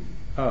صغيرة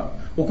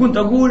وكنت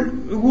أقول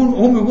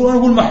هم يقولوا أنا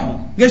أقول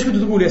معهم. قالش كنت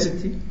تقول يا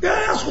ستي؟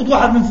 قال يسقط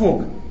واحد من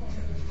فوق.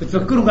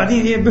 بتفكروا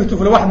قاعدين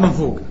بيهتفوا لواحد من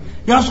فوق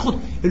يسقط.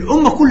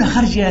 الأمة كلها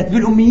خرجت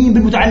بالأميين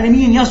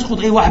بالمتعلمين يسقط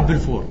أي واحد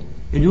بالفور.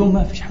 اليوم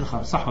ما فيش حد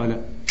خارج، صح ولا لا؟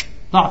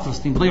 ضاعت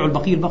فلسطين، بضيعوا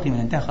البقية من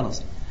انتهى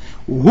خلاص.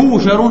 وهو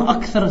شارون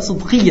أكثر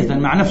صدقية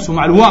مع نفسه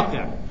مع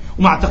الواقع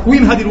ومع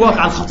تقويم هذه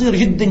الواقع الخطير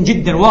جدا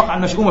جدا، واقع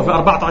المشؤومة في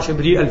 14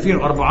 ابريل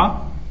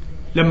 2004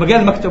 لما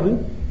قال مكتبه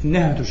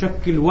إنها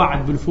تشكل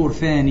وعد بلفور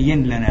ثانيا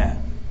لنا.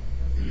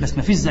 بس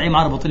ما فيش زعيم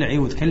عربي طلع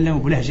وتكلم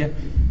بلهجة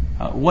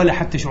ولا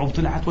حتى شعوب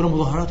طلعت ولا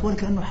مظاهرات ولا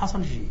كأنه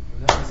حصل شيء.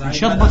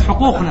 انشطبت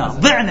حقوقنا،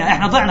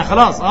 احنا ضعنا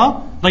خلاص،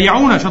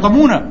 ضيعونا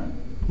شطبونا،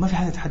 ما في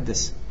حد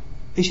يتحدث.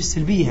 ايش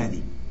السلبية هذه؟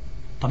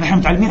 طب احنا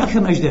متعلمين اكثر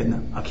من اجدادنا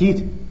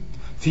اكيد،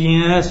 في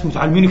ناس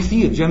متعلمين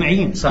كثير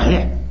جامعيين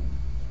صحيح،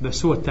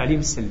 بس هو التعليم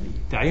السلبي،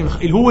 التعليم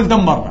اللي هو اللي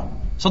دمرنا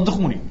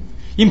صدقوني.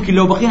 يمكن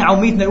لو بقينا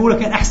عوميتنا الاولى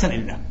كان احسن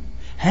لنا.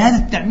 هذا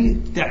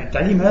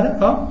التعليم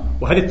هذا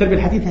وهذه التربية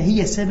الحديثة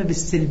هي سبب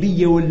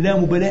السلبية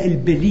واللامبالاة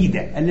البليدة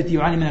التي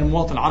يعاني منها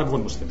المواطن العربي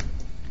والمسلم.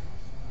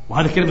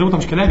 وهذا الكلام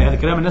مش كلامي، هذا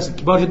كلام الناس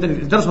الكبار جدا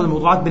اللي درسوا هذه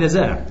الموضوعات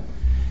بنزاهة.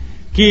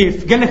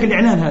 كيف قال لك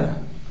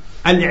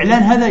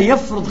الإعلان هذا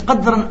يفرض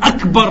قدرا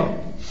أكبر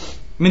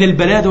من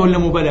البلادة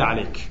واللامبالاة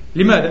عليك.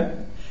 لماذا؟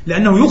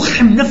 لأنه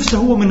يقحم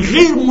نفسه من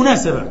غير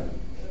مناسبة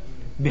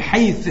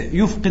بحيث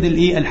يفقد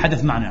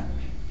الحدث معناه.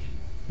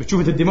 بتشوف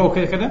انت الدماء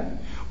وكذا كذا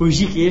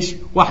ويجيك ايش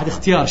واحد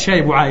اختيار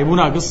شايب وعايب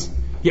وناقص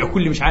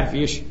يأكل لي مش عارف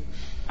ايش.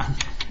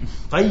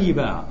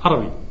 طيبة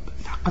عربي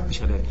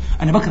تعقدتش عليه.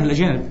 انا بكره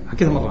الاجانب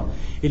حكيتها مرة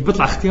اللي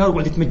بيطلع اختيار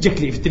وقعد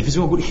يتمجك لي في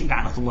التلفزيون ويقول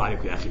لعنة الله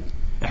عليك يا اخي.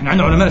 احنا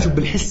عندنا علماء شوف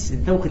بالحس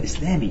الذوق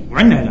الاسلامي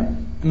وعندنا هلا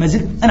ما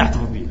زلت انا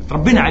اعترف به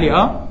تربينا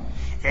عليه.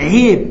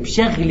 عيب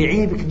شغله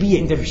عيب كبير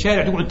انت في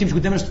الشارع تقعد تمشي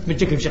قدام الناس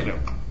تتمجك لي في شغله،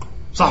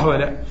 صح ولا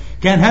لا؟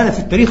 كان هذا في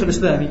التاريخ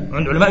الاسلامي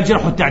عند علماء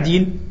الجرح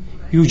والتعديل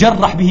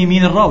يجرح به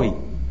مين الراوي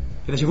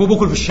إذا شافوه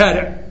بكل في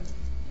الشارع.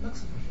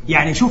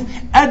 يعني شوف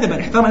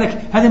أدبا احترام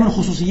لك هذا من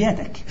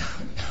خصوصياتك،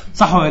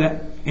 صح ولا لا؟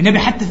 النبي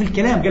حتى في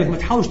الكلام قال لك ما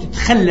تحاولش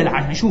تتخلل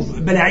عنها. شوف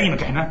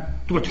بلاعيمك احنا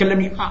تقعد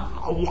تكلمني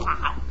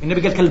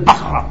النبي قال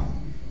كالبقرة.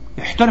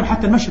 احترم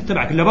حتى المشهد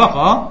تبعك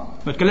اللباقة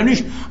ما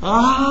تكلمنيش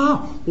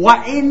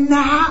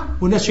وإنها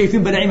والناس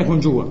شايفين بلاعيمك من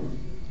جوا.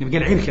 النبي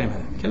قال عيب الكلام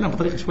هذا، كلام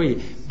بطريقة شوية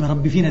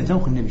بربي فينا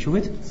الذوق. النبي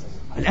شوفت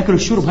الأكل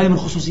والشرب هذا من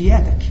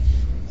خصوصياتك،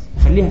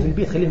 خليها في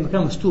البيت، خليها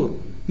مكان مستور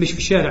مش في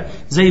الشارع.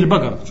 زي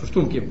البقر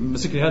شفتون كيف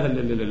مسك لي هذا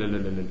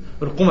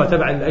القمة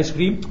تبع الايس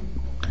كريم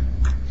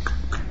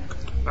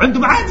عنده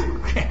معادي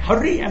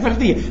حرية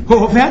فردية.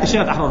 هو في هذا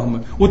الشارع أحرار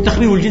هم،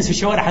 والتخرير والجنس في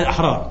الشوارع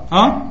أحرار.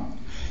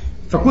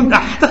 فكنت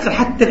أحتقر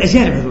حتى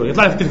الأجانب هذول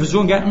يطلع في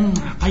التلفزيون قال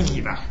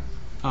طيبة.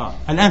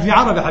 الآن في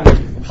عرب يا حبيبي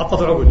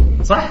محطة العقول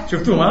صح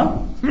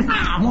شفتوها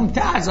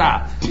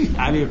ممتازة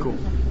عليكم.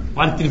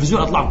 وعلى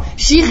التلفزيون أطلعوا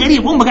شيء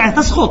غريب أمة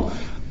قاعدة تسقط.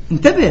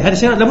 انتبه هذا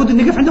الشيء لابد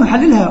ان نقف عندهم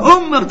نحللها.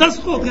 أمة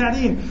تسقط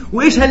قاعدين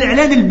وإيش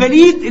هالإعلان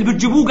البليد اللي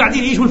بتجيبوه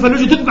قاعدين إيش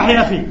والفلوجة تذبح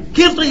يا أخي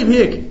كيف طيب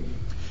هيك؟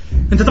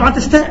 أنت طبعا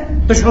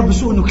تشعر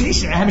بسوء إنه كل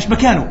شيء مش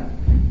مكانه،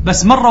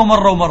 بس مرة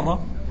ومرة ومرة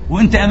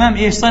وأنت أمام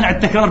إيش صانع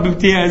التكرار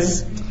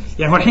بامتياز.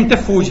 يعني هو الحين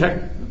تف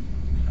وجهك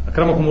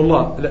أكرمكم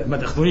الله، لا ما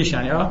تأخذونيش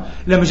يعني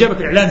لما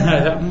جابك الإعلان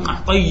هذا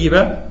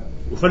طيبة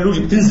وفلوجة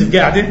بتنزف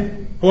قاعدة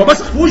هو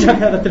بس في وجهك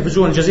هذا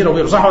التلفزيون الجزيرة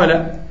وغيره، صح ولا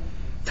لا؟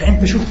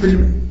 فأنت شوف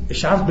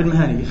الشعار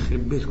بالمهاني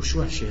يخرب بيتك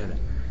وشو هالشيء هذا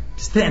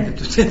استاء. أنت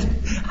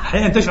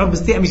أحيانا تشعر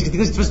باستاء مش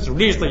تقدر تفسره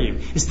ليش. طيب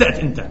استأت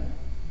أنت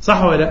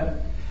صح ولا لا؟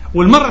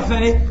 والمرة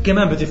الثانية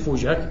كمان بتف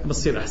وجهك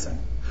بتصير أحسن.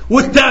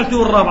 والثالثة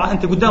والرابعة.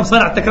 أنت قدام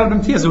صانع التكرار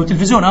بامتياز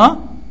والتلفزيون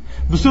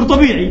بصير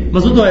طبيعي،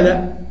 مظبوط ولا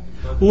لا؟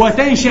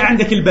 وتنشأ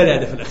عندك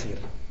البلادة في الأخير،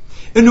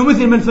 إنه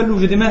مثل ما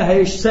الفلوجة دماءها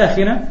إيش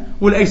ساخنة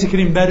والآيس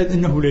كريم بارد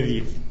إنه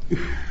لذيذ.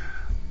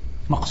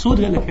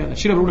 مقصود قال لك هذا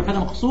الشيء، بقول لك هذا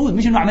مقصود،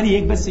 مش إنه عملية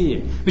هيك بس،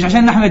 هي مش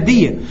عشان نحن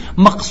مادية،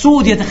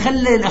 مقصود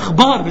يتخلل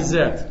الأخبار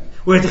بالذات،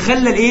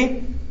 ويتخلل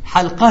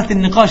حلقات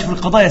النقاش في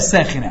القضايا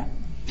الساخنة.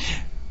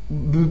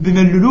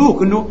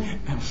 بمللوك إنه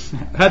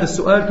هذا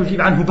السؤال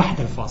تجيب عنه بعد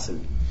الفاصل،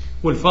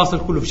 والفاصل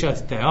كله في شات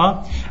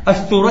التاء.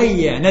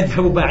 الثريا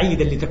نذهب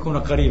بعيدا لتكون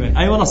قريبا.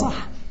 أي والله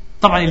صح،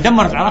 طبعا اللي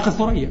دمرت العراق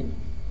الثريا،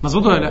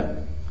 مظبوط ولا لا؟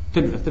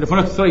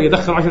 تليفونات الثريا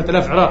دخل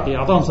 10,000 عراقي،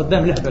 أعطاهم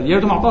صدام لهبل، يا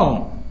ريتهم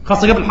أعطاهم،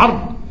 خاصة قبل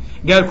الحرب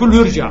قال كله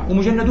يرجع،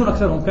 ومجندون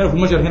أكثرهم كانوا في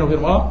المجر هنا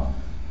وغيره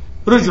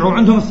رجعوا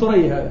عندهم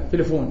الثريا هذا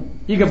تليفون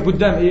يقف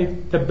قدام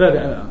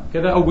تبابة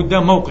كذا أو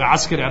قدام موقع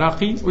عسكري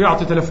عراقي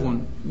ويعطي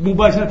تليفون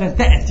مباشرة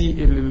تأتي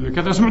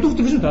كذا. سمعتوه في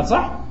التلفزيون هذا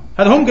صح؟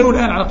 هذا هم قالوا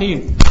الآن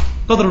العراقيين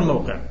تضرب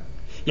الموقع.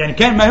 يعني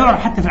كان ما يعرف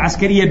حتى في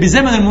العسكرية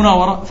بزمن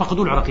المناورة،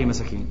 فقدوا العراقيين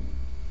مساكين.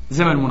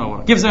 زمن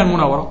المناورة كيف زمن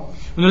المناورة؟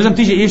 إنه لازم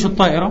تيجي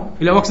الطائرة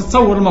إلى وقت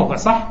تصور الموقع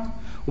صح؟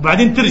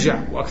 وبعدين ترجع،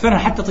 واكثرها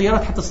حتى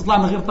طيارات حتى تطلع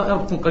من غير طائره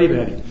بتكون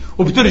قريبه هذه،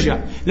 وبترجع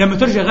لما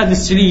ترجع غاد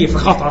للسليه في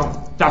خطر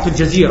تاعت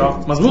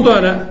الجزيره، مظبوط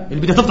ولا لا؟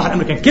 اللي بدها تفضح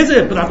الامريكان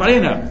كذب بضحك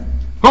علينا،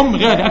 هم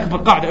غاد اكبر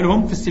قاعده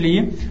لهم في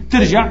السليه،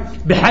 ترجع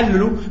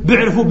بحللوا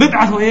بيعرفوا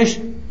بيبعثوا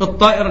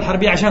الطائره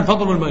الحربيه عشان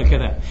تضرب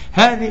كذا.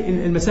 هذه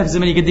المسافه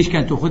الزمنيه قديش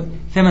كانت تاخذ؟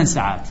 8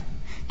 ساعات.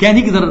 كان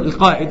يقدر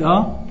القائد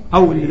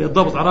او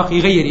الضابط العراقي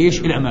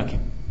يغير الاماكن،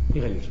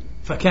 يغير.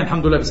 فكان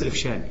الحمد لله بس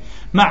الافشال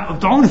مع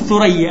بتعون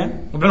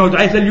الثريا، وبعنوا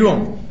دعاية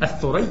لليوم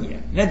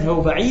الثريا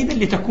نذهب بعيدا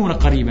لتكون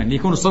قريبا،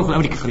 ليكون الصرف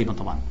الأمريكي قريبا،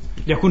 طبعا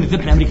ليكون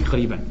الذبح الأمريكي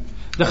قريبا.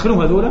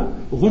 دخلوهم هذولا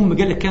وهم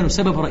قال لك كانوا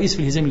سبب رئيس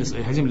في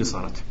الهزيمة اللي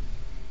صارت.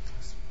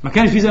 ما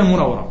كان في زي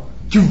المناورة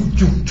شوف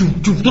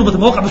ضربت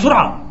المواقع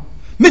بسرعة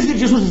مثل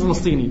الجاسوس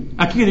الفلسطيني.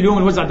 أكيد اليوم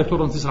الوزع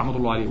الدكتور رنتيس رحمة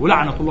الله عليه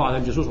ولعنة الله على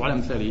الجاسوس وعلى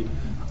مثاله،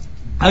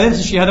 هذا نفس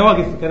الشيء، هذا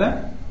واقف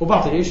كذا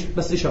وبعطي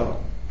بس إشارة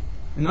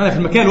إنه أنا في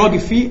المكان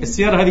الواقف فيه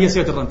السيارة هذه هي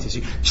سيارة الرنتيس،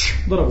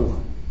 ضربوها.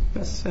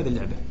 بس هذه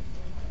اللعبة،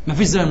 ما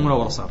فيش زي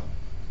المناورة، صار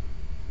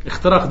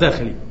اختراق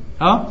داخلي.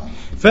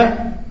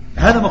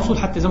 فهذا مقصود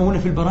حتى زي ما قلنا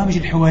في البرامج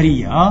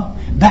الحوارية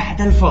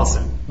بعد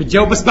الفاصل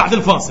بتجاوب، بس بعد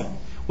الفاصل.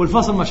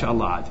 والفاصل ما شاء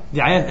الله عاد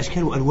دعايات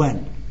أشكال وألوان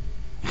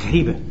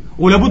غريبة،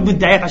 ولابد من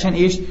الدعايات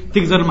عشان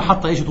تقدر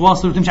المحطة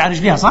تواصل وتمشي على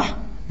رجليها صح.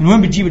 من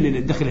وين بتجيب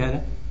الدخل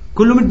هذا؟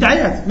 كله من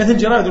الدعايات، مثل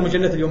الجرائد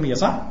والمجلات اليومية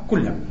صح،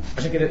 كلها.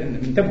 عشان كده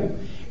انتبهوا،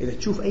 إذا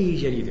تشوف أي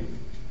جريدة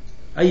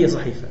أي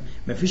صحيفة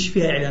ما فيش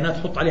فيها إعلانات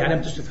حط عليها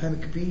علامة استفهام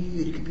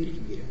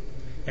كبيرة.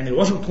 يعني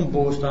الواشنطن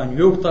بوست،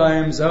 نيويورك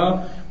تايمز،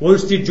 وول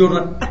ستريت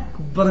جورنال،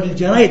 أكبر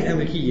الجرائد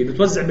الأمريكية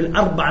بتوزع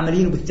بال4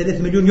 ملايين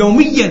وبال3 مليون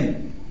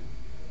يوميا،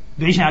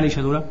 بعيش على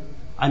هذولا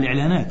على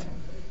الإعلانات.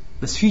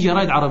 بس في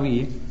جرائد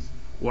عربية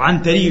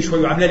وعن تاريخ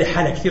شوي وعملها لي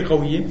حالة كثير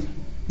قوية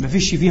ما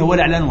فيش فيها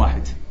ولا إعلان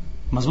واحد،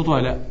 مظبوط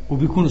ولا لا؟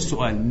 وبيكون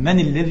السؤال من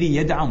الذي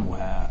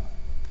يدعمها؟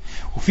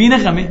 وفي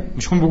نغمة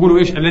مش هم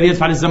بيقولوا الذي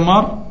يدفع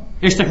للزمار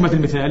تكمة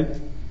المثال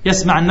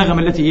يسمع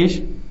النغمة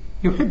التي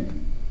يحب،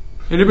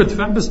 اللي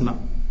بيدفع بسمع،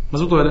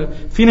 مظبوط ولا لا؟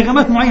 في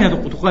نغمات معينة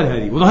تقال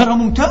هذه وظاهرها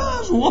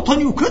ممتاز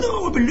ووطني وكذا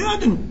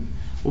وباللادن،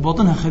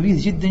 وباطنها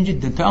خبيث جدا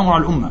جدا، تآمر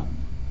على الأمة.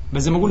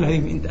 بس زي ما قلنا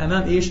هذه انت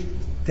امام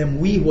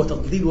تمويه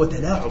وتضليل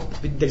وتلاعب،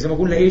 بدك زي ما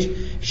قلنا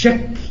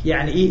شك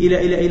يعني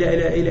الى الى الى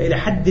الى الى, إلى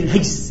حد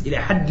الهجس، الى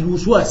حد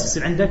الوسواس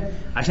يصير عندك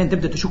عشان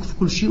تبدا تشك في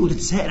كل شيء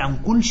وتتساءل عن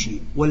كل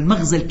شيء،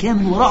 والمغزى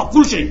الكامل وراء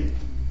كل شيء،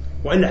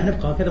 والا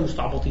حنبقى هكذا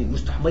مستعبطين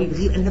مستحضرين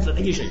غير ان نفهم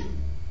اي شيء،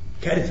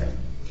 كارثه.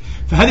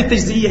 فهذه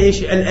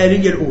التجزئيه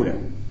الآلية الأولى،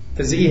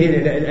 التجزئيه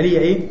هي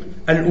الآلية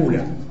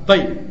الأولى.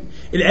 طيب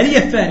الآلية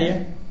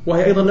الثانية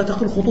وهي أيضا لا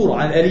تقل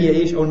خطورة عن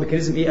الآلية أو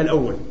الميكانيزم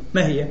الأول،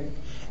 ما هي؟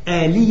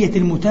 آلية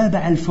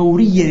المتابعة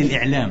الفورية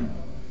للإعلام،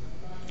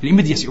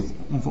 الإيميديسي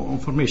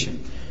انفورميشن،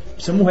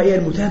 بسموها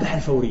المتابعة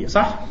الفورية،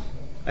 صح؟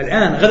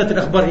 الآن غدت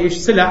الأخبار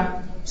سلع،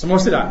 سموها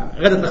سلع،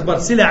 غدت الأخبار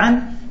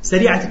سلعا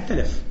سريعة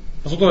التلف،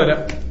 مظبوط ولا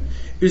لا؟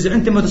 إذا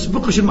أنت ما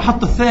تسبقش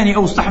المحطة الثانية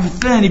أو الصحف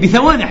الثاني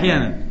بثواني،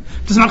 أحيانا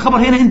تسمع الخبر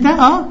هنا أنت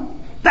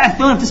بعد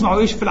ثواني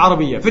بتسمعه في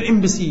العربية، في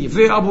الإمبسي،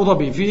 في أبو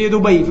ظبي، في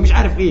دبي، في مش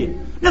عارف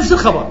نفس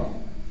الخبر.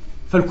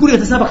 فالكل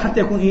يتسابق حتى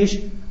يكون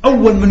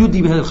أول من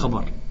يدري بهذا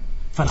الخبر.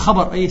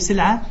 فالخبر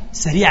سلعة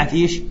سريعة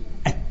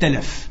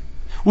التلف،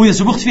 وإذا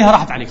سبقت فيها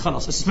راحت عليك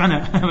خلاص،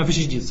 اسمعنا ما فيش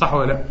جديد، صح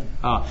ولا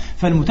لا؟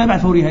 فالمتابعة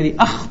الفورية هذه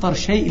أخطر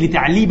شيء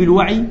لتعليب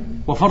الوعي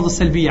وفرض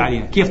السلبية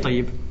علينا. كيف؟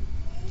 طيب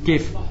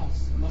كيف؟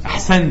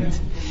 أحسنت،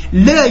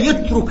 لا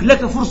يترك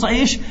لك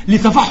فرصة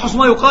لتفحص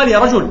ما يقال يا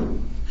رجل.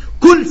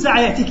 كل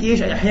ساعة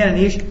يأتيك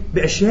أحيانا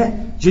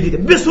بأشياء جديدة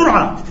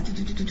بسرعة.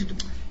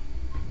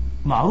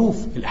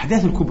 معروف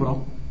الأحداث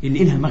الكبرى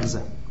اللي إلها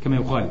مغزى كما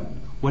يقال،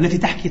 والتي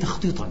تحكي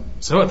تخطيطا،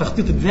 سواء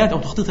تخطيط الذات أو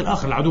تخطيط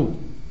الآخر العدو،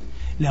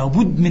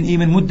 لابد من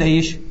من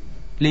مدة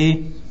ليه؟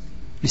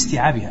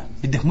 لاستيعابها.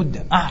 بدك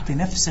مدة، أعطي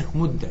نفسك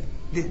مدة،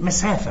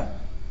 مسافة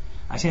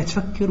عشان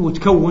تفكر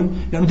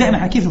وتكون، لأنه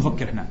دائما كيف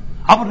نفكر إحنا؟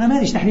 عبر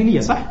نماذج تحليلية،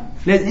 صح؟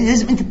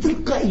 لازم أنت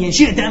تلقائيا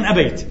شئت أم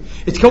أبيت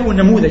تكون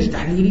نموذج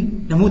تحليلي،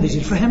 نموذج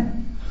الفهم،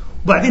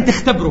 وبعدين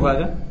تختبره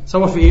هذا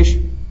سواء في إيش؟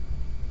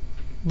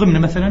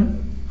 ضمن مثلا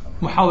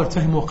محاولة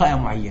فهم وقائع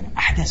معينة،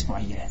 أحداث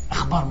معينة،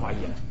 أخبار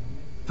معينة،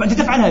 فأنت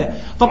تفعل هذا.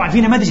 طبعا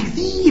في نماذج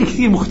كثير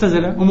كثير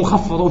مختزلة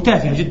ومخفضة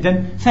وتافهة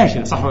جدا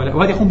فاشلة، صح ولا لا؟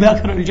 وهذا يقوم بها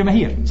أكثر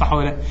الجماهير، صح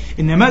ولا لا؟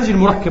 النماذج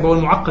المركبة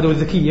والمعقدة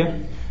والذكية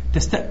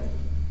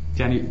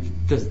يعني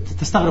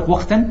تستغرق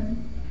وقتا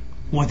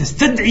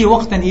وتستدعي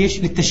وقتا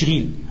إيش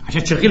للتشغيل.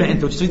 عشان تشغلها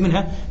أنت وتستفيد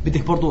منها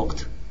بدك برضو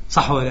وقت،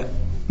 صح ولا لا؟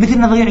 مثل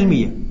النظرية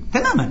العلمية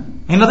تماما،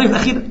 هي النظرية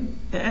الأخيرة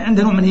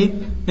عندها نوع من إيه؟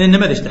 من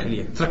النماذج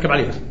التحليلية تركب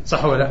عليها،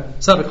 صح ولا لا؟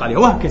 سابق عليها،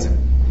 وهكذا.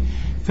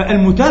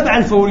 فالمتابعة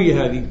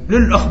الفورية هذه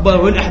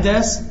للأخبار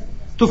والأحداث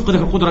تفقدك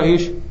القدرة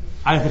إيش؟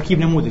 على تركيب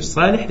نموذج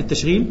صالح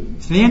للتشغيل،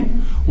 2،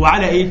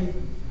 وعلى إيه؟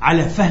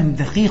 على فهم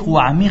دقيق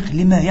وعميق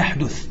لما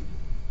يحدث،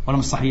 ولا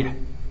مش صحيح؟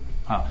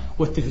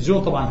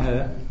 والتلفزيون طبعا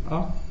هذا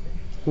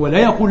هو لا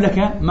يقول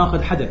لك ما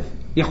قد حدث،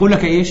 يقول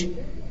لك إيش؟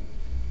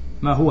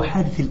 ما هو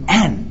حادث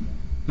الآن،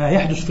 ما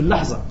يحدث في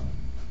اللحظة،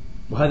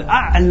 وهذا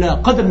أعلى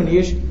قدر من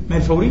إيش؟ من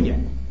الفورية.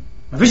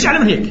 ما فيش أعلى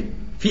من هيك،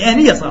 في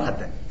آنية صار،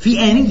 حتى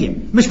في آنية،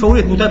 مش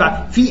فورية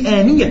متابعة،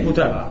 في آنية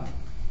متابعة.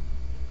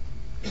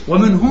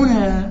 ومن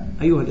هنا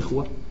أيها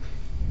الإخوة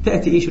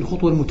تأتي إيش؟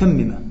 الخطوة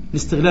المتممة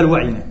لاستغلال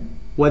وعينا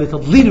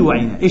ولتضليل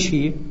وعينا. إيش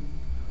هي؟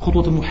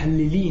 خطوة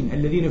المحللين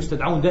الذين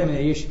يستدعون دائما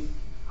إيش؟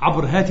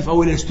 عبر هاتف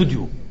أو إلى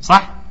الاستوديو،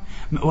 صح؟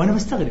 وأنا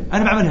بستغرب،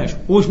 أنا بعملهاش،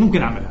 وإيش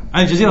ممكن أعملها؟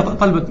 أنا الجزيرة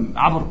طلبت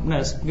عبر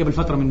ناس قبل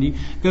فترة مني،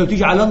 قالوا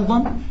تيجي على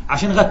لندن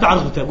عشان غاد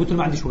تعرض كتاب، قلت له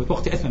ما عنديش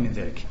وقت أثمن من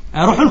ذلك،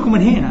 أروح لكم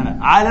من هنا أنا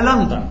على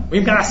لندن،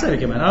 ويمكن على حسابي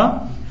كمان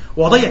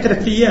وأضيع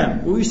 3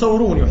 أيام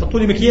ويصوروني ويحطوا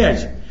لي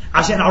مكياج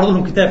عشان أعرض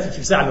لهم كتاب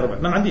في ساعة إلا ربع.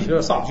 ما عنديش،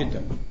 صعب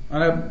جدا،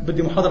 أنا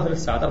بدي محاضرة 3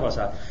 ساعات 4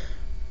 ساعات،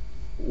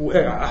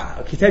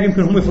 وكتاب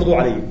يمكن هم يفرضوا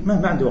علي،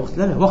 ما عندي وقت.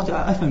 لا وقت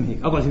أفهم هيك،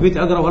 أقعد في بيتي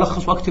أقرأ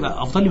وألخص وأكتب،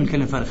 أفضل لي من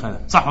الكلام فارغ هذا،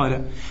 صح ولا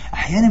لا؟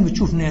 أحيانا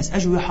بتشوف ناس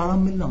أجوا يا حرام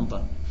من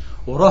لندن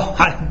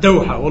وراح على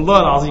الدوحة، والله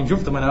العظيم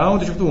شفتهم أنا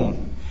وأنت شفتوهم،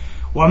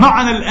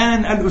 ومعنا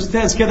الآن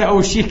الأستاذ كذا أو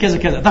الشيخ كذا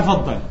كذا،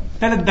 تفضل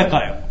 3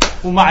 دقائق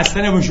ومع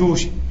السلامة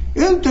مشوش.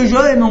 أنت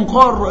جاي من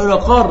قارة إلى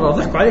قارة،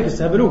 ضحكوا عليك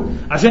استهبلوك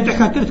عشان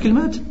تحكي 3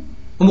 كلمات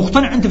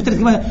ومقتنع أنت في 3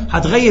 كلمات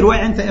هتغير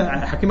وعي أنت،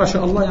 يعني حكي ما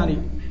شاء الله يعني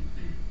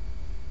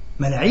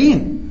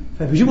ملايين.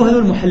 فبيجيبوا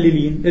هذول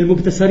المحللين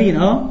المبتسرين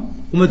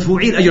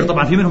ومدفوعين الأجر،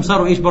 طبعا في منهم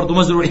صاروا إيش برضو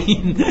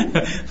مزروعين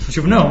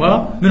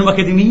شفناهم منهم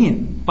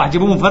أكاديميين، بعد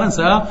جابوهم من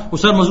فرنسا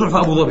وصار مزروع في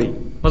أبو ظبي،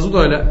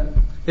 مزروع ولا لا؟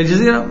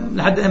 الجزيرة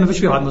لحد الآن ما فيش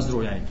فيها واحد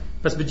مزروع يعني،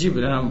 بس بتجيب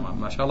لأنها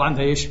ما شاء الله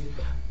عندها إيش؟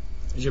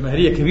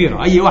 جماهيرية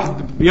كبيرة، أي واحد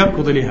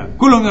يركض إليها،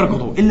 كلهم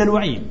يركضوا إلا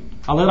الوعيين.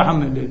 الله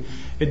يرحم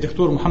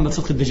الدكتور محمد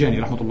صدق الدجاني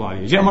رحمة الله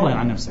عليه، جاء مرة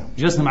عن نفسه،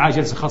 جلسنا معاه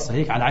جلسة خاصة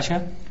هيك على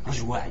العشاء،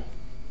 رجل واعي،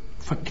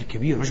 فكر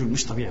كبير، رجل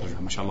مش طبيعي،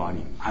 رجل ما شاء الله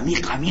عليه،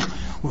 عميق،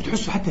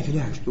 وتحسه حتى في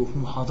لهجته وفي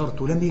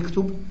محاضرته لما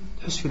يكتب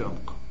تحس في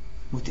العمق،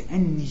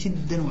 متأني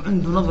جدا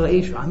وعنده نظرة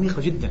إيش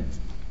عميقة جدا،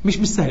 مش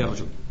سهل يا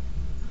رجل.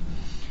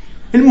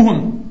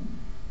 المهم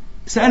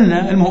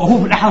سألنا، هو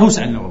في الأحرى هو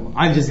سألنا والله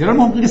عن الجزيرة،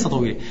 المهم قصة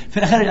طويلة. في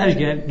الأخير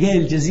قال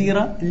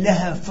الجزيرة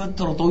لها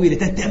فترة طويلة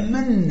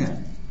تتمنى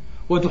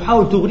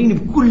وتحاول تغريني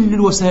بكل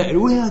الوسائل،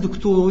 ويا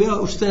دكتور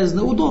ويا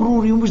أستاذنا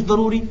وضروري ومش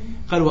ضروري،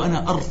 قال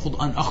وأنا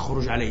أرفض أن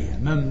أخرج عليها،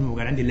 ممنوع،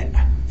 قال عندي لا.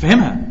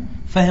 فهمها،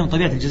 فهم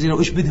طبيعة الجزيرة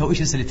وإيش بدها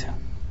وإيش رسالتها.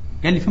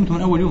 قال لي فهمت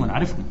من أول يوم، أنا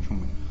عارفهم شو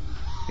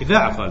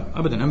إذاعة، قال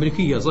أبدا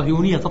أمريكية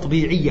صهيونية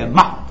تطبيعية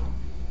محض،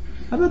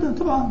 أبدا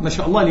طبعا ما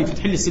شاء الله اللي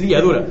فتح لي السرية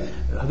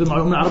هذول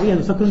معلومة عربية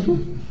نفكر أنتم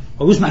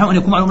أو يسمح أن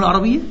يكون معلومة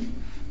عربية،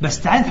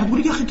 بس تعال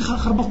حتقول لي يا أخي أنت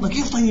خربطنا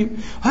كيف؟ طيب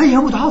هيا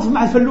متعاطف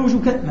مع الفلوج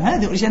وكذا، ما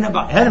هذا إيش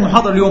أنا هذا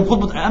المحاضرة اليوم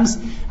خطبة أمس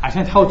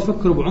عشان تحاول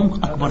تفكر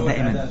بعمق أكبر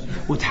دائما،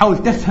 وتحاول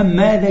تفهم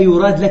ماذا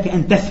يراد لك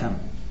أن تفهم،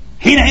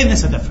 حينئذ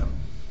ستفهم.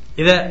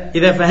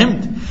 إذا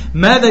فهمت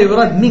ماذا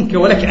يراد منك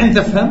ولك أن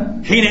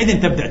تفهم،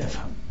 حينئذ تبدأ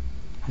تفهم،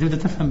 هتبدأ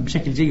تفهم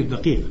بشكل جيد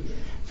ودقيق.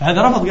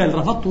 فهذا رفض، قال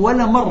رفضت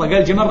ولا مرة،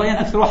 قال جمال ريان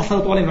أكثر واحد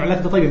سلطوا عليه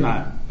علاقته طيبة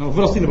معه،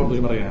 فلسطيني برضو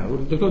جمال ريان،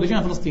 والدكتور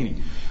دجان فلسطيني،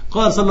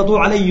 قال سلطوا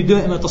علي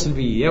دائما اتصل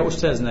بي يا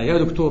أستاذنا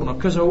يا دكتورنا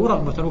كذا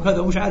ورغبة وكذا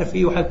ومش عارف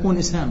إيه وحيكون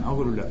إسهام.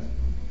 أقول له لا،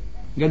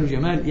 قال له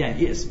جمال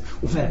يعني اسم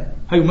وفاهم،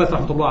 هاي مات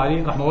رحمة الله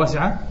عليه رحمة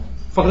واسعة،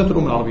 فقدت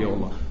الأمة العربية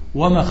والله،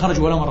 وما خرج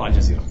ولا مرة على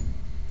الجزيرة.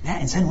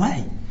 لا إنسان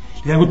واعي.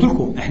 إذا قلت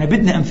لكم إحنا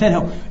بدنا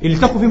أمثالها، اللي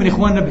تقوا فيه من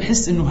إخواننا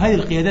بحس إنه هذه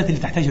القيادات اللي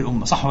تحتاجها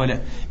الأمة، صح ولا لا؟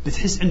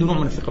 بتحس عنده نوع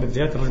من الثقة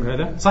بالذات الرجل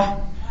هذا، صح؟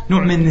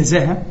 نوع من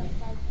النزاهة،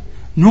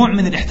 نوع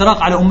من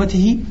الاحتراق على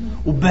أمته،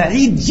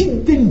 وبعيد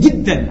جدا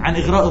جدا عن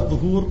إغراء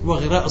الظهور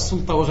وإغراء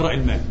السلطة وإغراء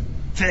المال.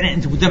 فعلا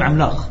أنت قدام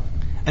عملاق،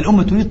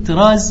 الأمة تريد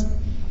طراز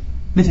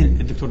مثل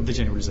الدكتور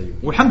الدجاني واللي زيه،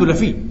 والحمد لله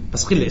فيه،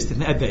 بس قلة،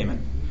 استثناءات دائما.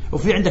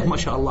 وفي عندك ما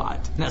شاء الله عاد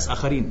ناس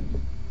آخرين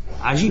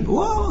عجيب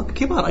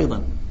وكبار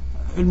أيضا،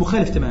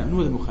 المخالف تماما،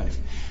 النموذج المخالف.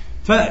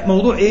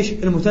 فموضوع إيش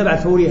المتابعة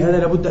الفورية هذا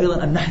لابد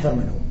أيضا أن نحذر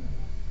منه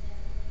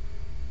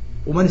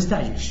وما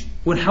نستعجلش،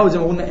 ونحاول زي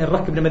ما قلنا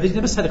نركب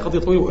نماذجنا، بس هذه قضية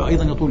طويلة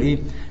وأيضا يطول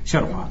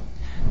شرحها.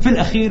 في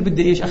الأخير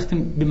بدي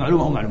أختم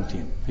بمعلومة أو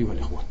معلومتين أيها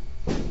الإخوة.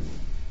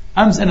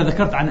 أمس أنا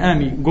ذكرت عن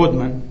آمي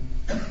جودمان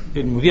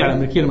المذيعة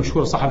الأمريكية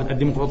المشهورة صاحبة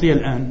الديمقراطية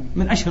الآن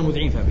من أشهر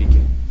المذيعين في أمريكا،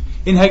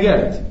 إنها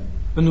قالت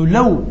أنه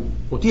لو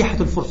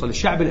أتيحت الفرصة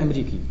للشعب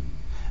الأمريكي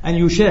أن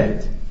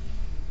يشاهد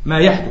ما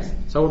يحدث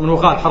سواء من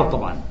وقاع الحرب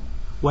طبعا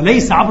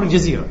وليس عبر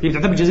الجزيرة، هي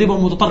تعتبر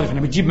الجزيرة متطرفة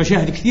أنها بتجيب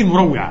مشاهد كثير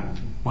مروعة،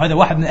 وهذا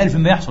واحد من 1000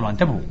 مما يحصل.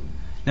 انتبهوا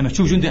لما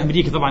تشوف جندي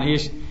أمريكي طبعا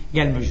إيش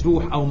قال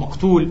مجروح أو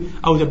مقتول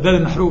أو دبابة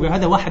محروقة،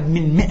 هذا واحد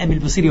من 100 من اللي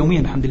بيصير يوميا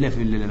الحمد لله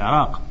في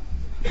العراق.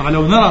 طبعا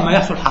لو نرى ما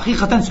يحصل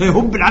حقيقة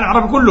سيهب العالم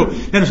العربي كله،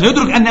 لأنه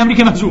سيدرك أن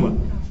أمريكا مهزومة،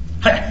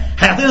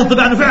 حيعطينا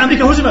انطباع أنه فعلا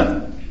أمريكا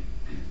هزمت.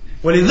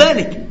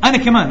 ولذلك أنا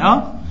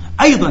كمان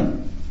أيضا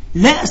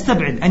لا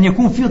أستبعد أن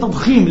يكون في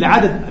تضخيم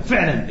لعدد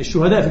فعلا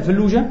الشهداء في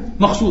الفلوجة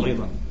مقصود،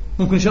 أيضا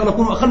ممكن إن شاء الله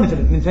يكونوا أقل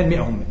من 300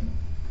 هم،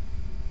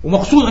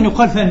 ومقصود أن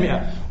يقال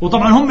 300.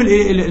 وطبعا هم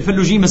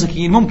الفلوجين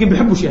مساكين ممكن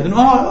بيحبوا شيء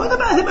إنه هذا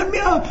بقى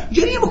 800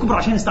 جريمة كبرى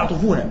عشان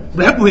يستعطفونا،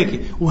 بيحبوا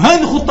هيك.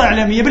 وهذه خطة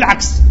إعلامية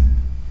بالعكس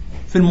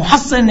في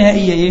المحصلة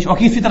النهائية إيش؟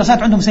 وأكيد في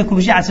دراسات عندهم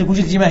سيكولوجية على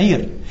سيكولوجية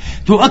الجماهير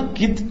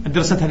تؤكد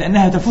الدراسات هذه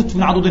أنها تفت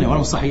من عضدها، ولا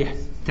مش صحيح؟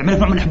 تعمل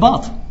نوع من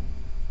الإحباط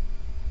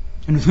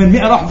إنه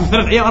 800 راحوا في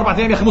 3 أيام 4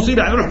 أيام يا أخي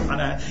مصيبة، يعني نروح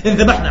معنا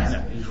انذبحنا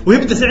إحنا،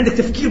 ويبدأ يصير عندك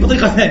تفكير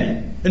بطريقة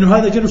ثانية إنه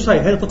هذا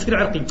جنوسايد، هذا تطهير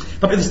عرقي.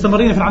 طب إذا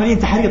استمرينا في العملية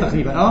انتحارية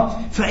تقريبا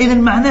فإذا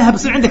معناها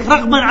بصير عندك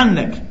رغما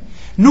عنك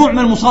نوع من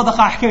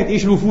المصادقة على حكاية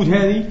إيش الوفود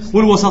هذه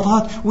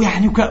والوساطات،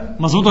 ويعني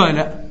مظبوط ولا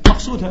لا؟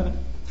 مقصود هذا.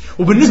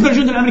 وبالنسبة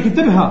للجند الأمريكي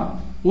انتبه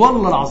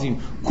والله العظيم،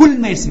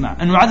 كل ما يسمع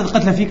أنه عدد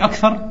القتلى فيك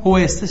أكثر هو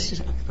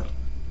يستشعر أكثر،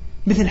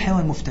 مثل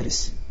الحيوان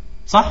مفترس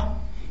صح؟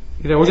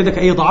 إذا وجدك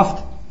أي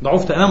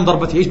ضعفت أمام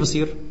ضربته إيش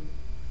بصير؟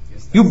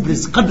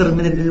 يبرز قدر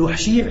من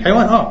الوحشية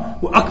الحيوان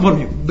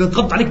وأكبر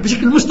بيضغط عليك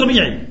بشكل مش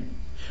طبيعي.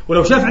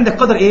 ولو شاف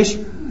عندك قدر إيش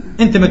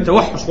أنت من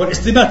التوحش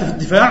والاستباتة في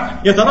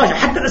الدفاع يتراجع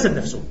حتى الأسد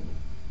نفسه.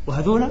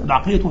 وهذولا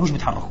بعقلية وحوش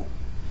بيتحركوا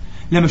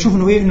لما يشوف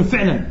إنه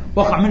فعلا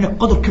وقع منك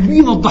قدر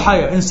كبير من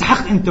الضحايا،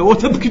 انسحقت أنت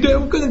وتبكي كده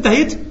وكذا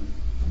انتهيت،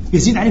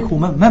 يزيد عليك هو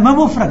ما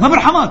مفرق، ما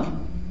برحمك،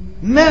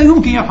 ما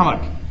يمكن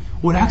يرحمك.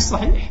 والعكس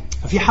صحيح.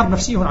 ففي حرب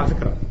نفسية هنا على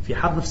فكرة، في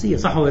حرب نفسية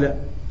صح ولا لا؟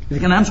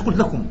 لذلك أنا أمس قلت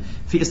لكم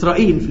في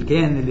إسرائيل في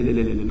الكيان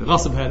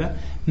الغاصب هذا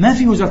ما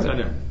في وزارة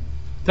إعلام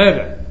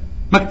تابع،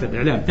 مكتب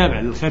إعلام تابع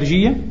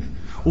للخارجية،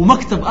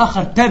 ومكتب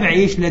آخر تابع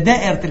إيش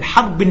لدائرة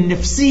الحرب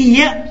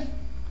النفسية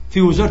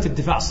في وزارة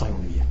الدفاع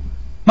الصهيونية.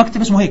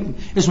 مكتب اسمه هيك،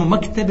 اسمه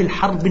مكتب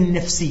الحرب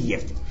النفسية،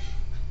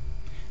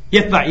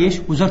 يتبع إيش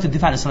وزارة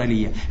الدفاع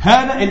الإسرائيلية.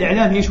 هذا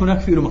الإعلام إيش هناك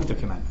فيه له مكتب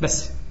كمان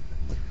بس.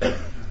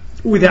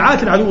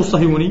 وإذاعات العدو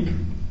الصهيوني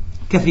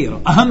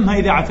كثيرة، أهمها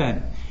إذاعتان: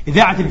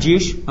 إذاعة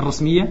الجيش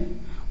الرسمية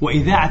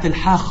وإذاعة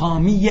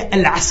الحاخامية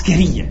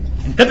العسكرية.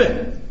 انتبه،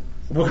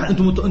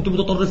 أنتم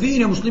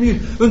متطرفين يا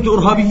مسلمين، أنتم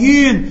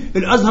إرهابيين،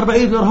 الأزهر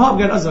بأيد الإرهاب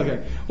قال الأزهر قال،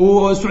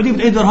 والسعودية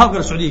بأيد الإرهاب قال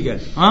السعودية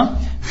قال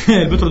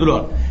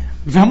البترو $.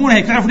 بفهمونا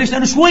هيك، تعرفوا ليش؟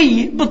 لأنه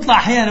شوي بيطلع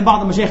أحيانا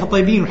بعض المشايخ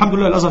الطيبين، والحمد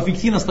لله الأزهر فيه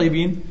كثير ناس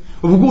طيبين،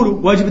 وبيقولوا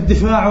واجب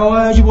الدفاع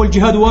وواجب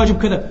والجهاد واجب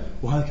كذا،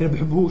 وهذا كلام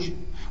بيحبوش.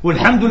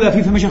 والحمد لله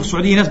في مشايخ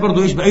السعودية ناس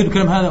برضو إيش بأيدوا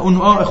كلام هذا،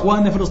 إنه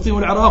إخواننا فلسطين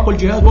والعراق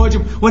والجهاد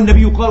واجب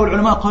والنبي قال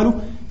والعلماء قالوا،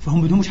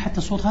 فهم بدهمش حتى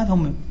الصوت هذا،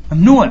 هم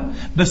ممنوع.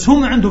 بس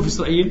هم عندهم في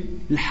إسرائيل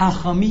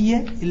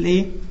الحاخامية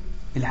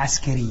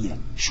العسكرية.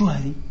 شو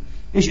هذه؟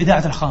 إيش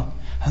إذاعة الحاخام؟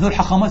 هذول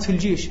حاخامات في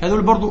الجيش،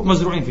 هذول برضو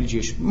مزروعين في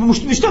الجيش، مش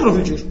بيشتغلوا في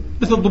الجيش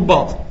مثل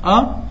الضباط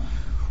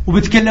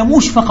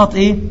وبتكلموش فقط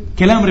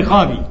كلام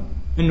رقابي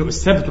إنه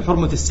السبت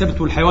وحرمة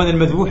السبت والحيوان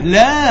المذبوح،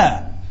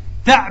 لا،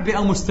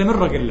 تعبئة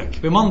مستمرة قال لك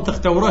بمنطق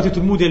توراة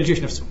تلمود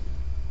الجيش نفسه،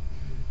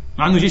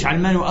 مع أنه جيش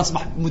علماني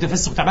وأصبح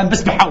متفسق تعبان،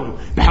 بس بيحاولوا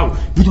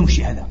بدون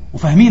شيء هذا،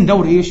 وفاهمين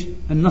دور إيش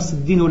النص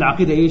الديني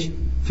والعقيدة إيش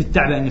في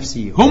التعبئة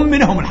النفسية. هم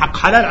منهم الحق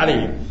حلال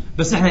عليه،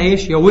 بس إحنا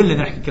إيش يا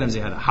ويلنا نحكي كلام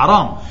زي هذا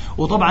حرام.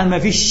 وطبعا ما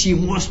فيش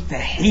شيء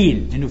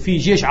مستحيل إنه في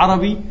جيش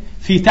عربي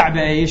في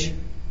تعبئة إيش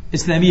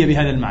إسلامية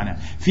بهذا المعنى.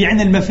 في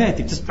عنا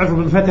المفاتي، تعرفوا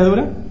المفاتي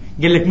هذولا؟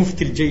 قال لك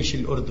مفتي الجيش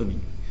الأردني،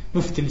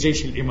 مفتي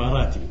الجيش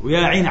الإماراتي، ويا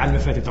عين على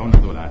المفاتي تاعون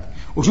هذولات،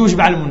 وشوش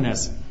بعلموا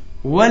الناس،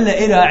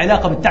 ولا إلها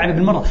علاقة بالتعبئة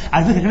بالمرة.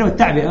 على فكرة كلمة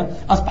التعبئة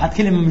أصبحت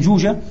كلمة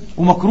ممجوجة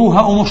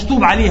ومكروهة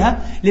ومشطوب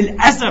عليها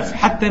للأسف،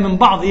 حتى من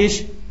بعض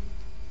إيش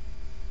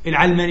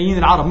العلمانيين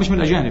العرب، مش من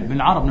الأجانب، من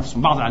العرب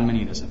نفسهم، بعض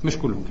العلمانيين للأسف مش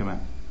كلهم كمان.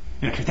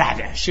 يعني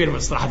تعبئة الشيء من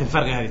الصراحة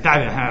الفرق هذه،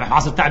 تعبئة إحنا في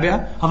عصر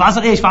التعبئة، هذا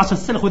عصر إيش؟ في عصر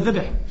السلخ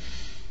والذبح.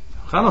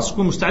 خلاص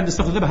تكون مستعد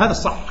للسلخ والذبح، هذا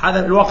الصح،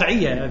 هذا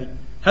الواقعية،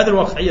 هذا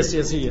الواقعية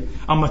السياسية.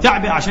 أما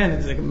تعبئة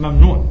عشان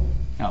ممنوع.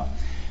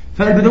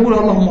 فبدي أقول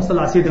اللهم صل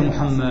على سيدنا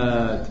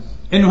محمد،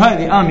 إنه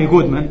هذه آمي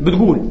جودمان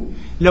بتقول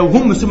لو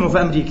هم سمعوا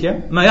في أمريكا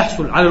ما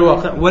يحصل على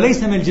الواقع،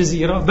 وليس من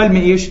الجزيرة بل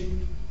من إيش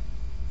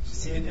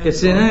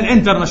CNN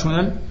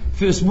الانترناشونال،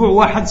 في أسبوع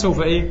واحد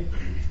سوف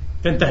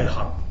تنتهي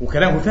الحرب.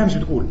 وكلامه فاهم شو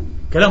بتقول،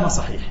 كلامها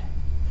صحيح.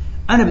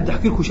 أنا بدي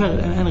أحكي لكم شغلة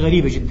الآن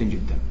غريبة جدا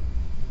جدا.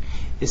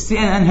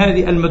 CNN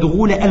هذه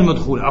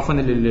المدغولة عفوا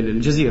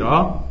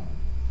الجزيرة،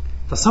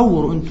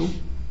 تصوروا أنتم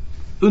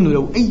أنه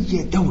لو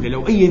أي دولة،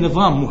 لو أي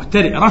نظام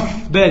محترئ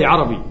رث بالي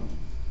عربي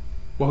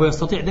وهو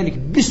يستطيع ذلك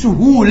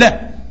بسهولة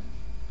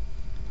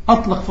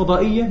أطلق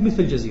فضائية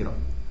مثل الجزيرة،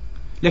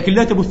 لكن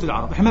لا تبث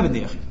العرب. إحنا ما بدنا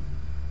يا أخي،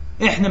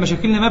 إحنا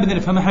مشاكلنا ما بدنا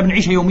نفهمها، إحنا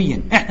بنعيشها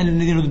يوميا، إحنا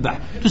الذين نذبح،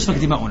 تسفك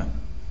دماؤنا،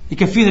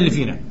 يكفينا اللي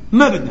فينا،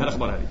 ما بدنا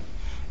هالأخبار هذه.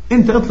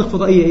 أنت أطلق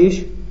فضائية إيش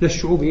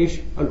للشعوب إيش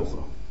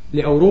الأخرى،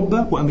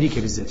 لأوروبا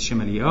وأمريكا بالذات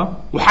الشمالية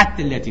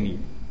وحتى اللاتينية،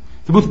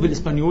 تبث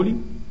بالإسبانيولي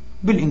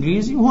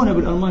بالإنجليزي وهنا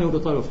بالألماني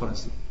والإيطالي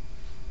والفرنسي.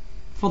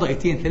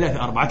 فضائيتين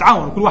 3 4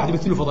 تعاونوا، كل واحد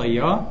يبث له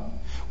فضائية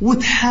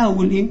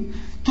وتحاول إيه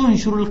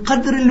تنشر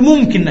القدر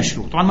الممكن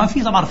نشره. طبعا ما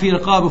في، طبعا في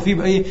رقابة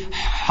وفي أي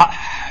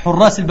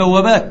حراس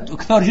البوابات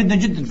كثار جدا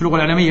جدا في اللغة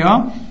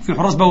الإعلامية، في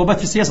حراس بوابات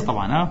في السياسة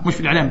طبعا، مش في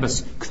الإعلام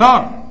بس،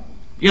 كثار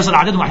يصل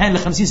عددهم أحيانا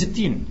ل50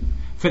 60.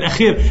 في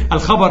الأخير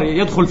الخبر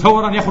يدخل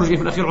فورا يخرج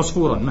في الأخير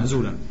عصفورا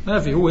مهزولا، ما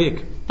في، هو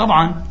هيك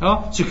طبعا.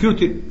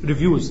 security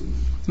reviews،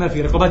 ما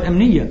في رقابات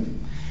أمنية.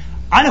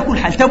 على كل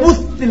حال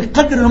تبث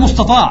القدر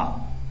المستطاع.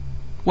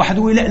 واحد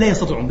يقول لا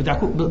يستطيعون. بدي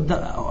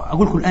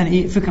أقول لكم الآن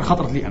إيه فكرة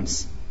خطرت لي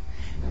أمس.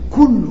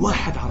 كل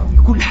واحد عربي،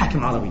 كل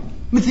حاكم عربي،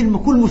 مثل ما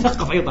كل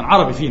مثقف أيضا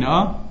عربي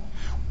فينا،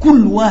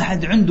 كل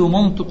واحد عنده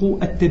منطقه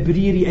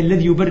التبريري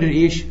الذي يبرر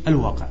إيش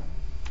الواقع.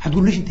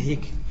 هتقول ليش أنت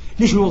هيك،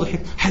 ليش الوضع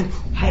هيك،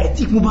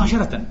 حيأتيك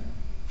مباشرة،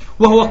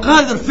 وهو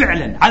قادر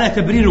فعلا على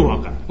تبرير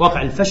الواقع،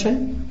 واقع الفشل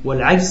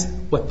والعجز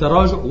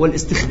والتراجع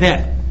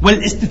والاستخذال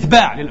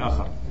والاستتباع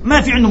للآخر،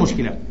 ما في عنده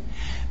مشكلة.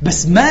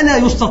 بس ما لا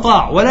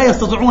يستطاع ولا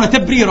يستطيعون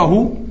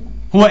تبريره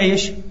هو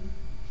إيش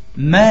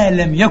ما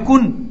لم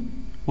يكن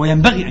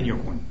وينبغي أن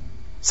يكون.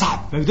 صعب،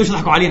 ما يقدرش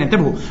يضحكوا علينا،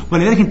 انتبهوا.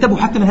 ولذلك انتبهوا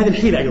حتى من هذه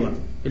الحيلة أيضا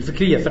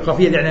الفكرية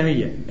الثقافية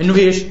الإعلامية، إنه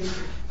إيش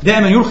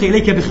دائما يلقي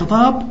إليك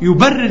بخطاب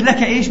يبرر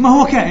لك إيش ما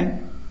هو كائن.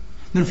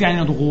 إنه في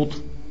علينا ضغوط،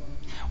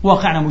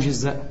 واقعنا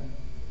مجزأ،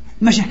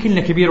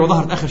 مشاكلنا كبيرة،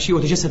 وظهرت آخر شيء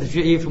وتجسدت في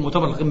إيه في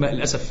مؤتمر القمة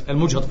للأسف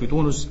المجهض في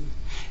تونس،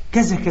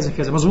 كذا كذا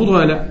كذا. مزبوط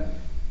ولا لا؟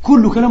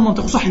 كله كلام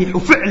منطق صحيح،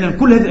 وفعلا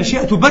كل هذه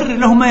الأشياء تبرر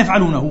لهم ما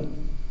يفعلونه.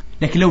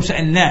 لكن لو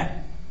سألناه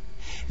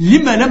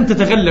لما لم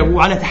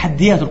تتغلبوا على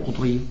تحديات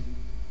القطرية،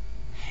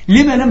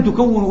 لما لم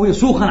تكونوا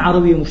سوقا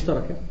عربية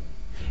مشتركة،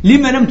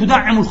 لما لم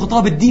تدعموا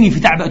الخطاب الديني في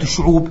تعبئة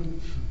الشعوب،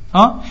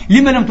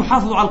 لما لم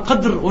تحافظوا على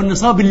القدر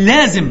والنصاب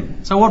اللازم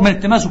صور من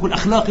التماسك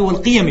الأخلاقي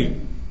والقيمي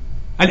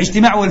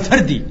الاجتماعي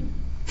والفردي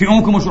في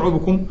أممكم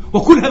وشعوبكم،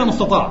 وكل هذا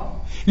مستطاع.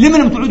 لما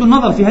لم تعيدوا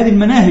النظر في هذه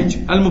المناهج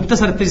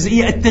المبتسرة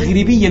التجزئية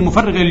التغريبية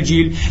المفرغة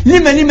للجيل؟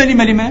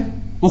 لما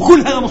وكل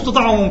هذا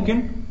مستطاع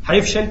وممكن،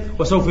 حيفشل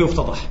وسوف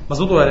يفتضح.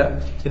 مظبوط ولا لا؟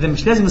 إذا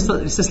مش لازم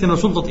نستسلم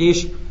لسلطة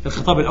إيش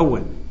الخطاب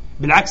الأول،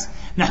 بالعكس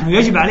نحن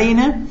يجب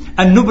علينا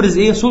أن نبرز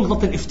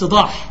سلطة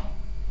الافتضاح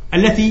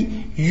التي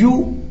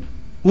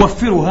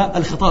يوفرها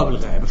الخطاب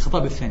الغائب،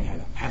 الخطاب الثاني.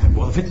 هذا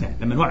وظيفتنا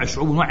لما نوعي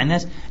الشعوب ونوعي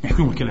الناس، نحكي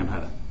لهم الكلام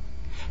هذا.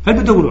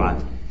 فبدأ أقولوا عاد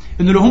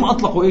إنه لو هم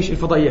أطلقوا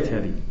الفضائيات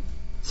هذه،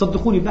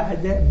 صدقوني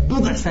بعد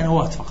بضع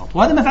سنوات فقط،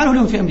 وهذا ما فعله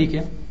اليهود في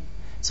أمريكا،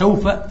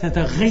 سوف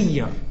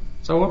تتغير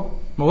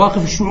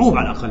مواقف الشعوب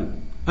على الأقل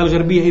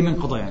الغربية من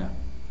قضايانا،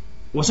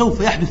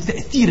 وسوف يحدث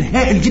تأثير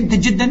هائل جدا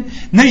جدا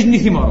نجني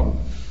ثماره،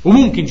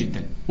 وممكن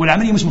جدا،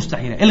 والعملية مش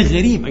مستحيلة.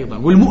 الغريب أيضا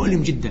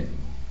والمؤلم جدا،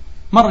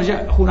 مرة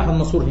جاء أخونا أحمد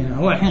منصور هنا،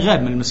 هو الحين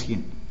غاب من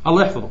المسكين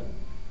الله يحفظه،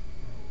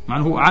 مع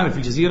أنه هو عامل في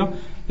الجزيرة،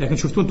 لكن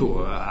شفتوا أنتم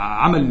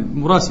عمل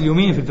مراسل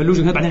يوميا في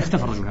الفلوجة كذا، بعدين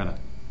اختفى الرجل هذا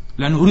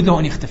لأنه أريد له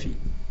أن يختفي.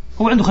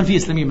 هو عنده خلفية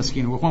إسلامية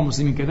مسكين، هو أخوان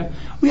مسلمين كذا،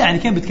 ويعني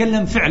كان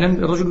بيتكلم فعلا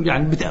الرجل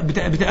يعني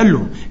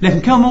بتألهم، لكن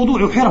كان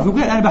موضوع وحرفي،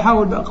 وقال أنا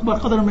بحاول بأكبر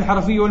قدر من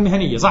الحرفية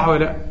والمهنية، صح ولا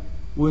لا؟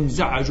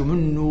 وانزعجوا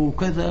منه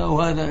كذا،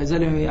 وهذا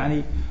زلمة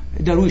يعني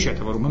درويش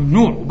يعتبروا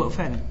ممنوع، وبقى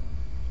فعلا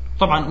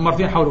طبعا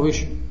مرتين حاولوا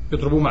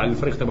يضربوه مع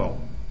الفريق تبعه،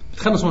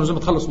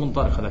 تخلصوا من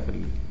طارق هذاك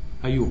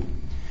أيوب.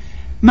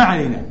 ما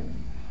علينا.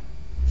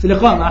 في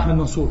لقاء مع أحمد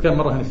منصور كان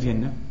مرة هنا في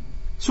فيينا،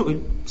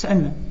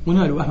 سألنا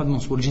ونالوا أحمد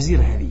منصور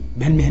الجزيرة هذه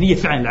بهالمهنية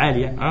فعلا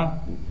العالية،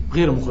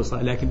 غير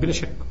مخلصة لكن بلا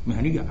شك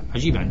مهنية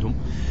عجيبة عندهم،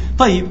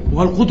 طيب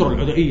وهالقدرة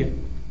العدائية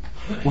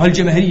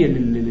وهالجماهيرية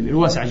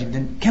الواسعة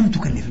جدا، كم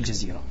تكلف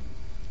الجزيرة؟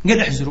 قال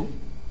احزروا.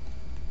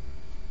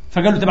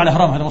 فقالوا تبع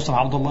الأهرام هذا مصطفى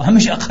عبد الله،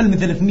 همش أقل من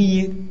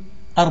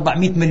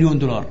 300-400 مليون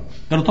دولار.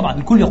 قالوا طبعا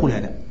الكل يقول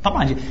هذا،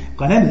 طبعا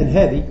قناة مثل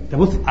هذه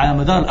تبث على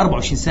مدار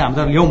 24 ساعة،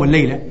 مدار اليوم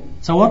والليلة،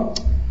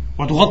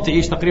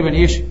 وتغطي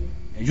تقريبا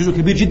جزء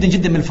كبير جدا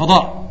جدا من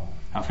الفضاء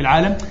في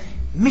العالم،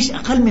 مش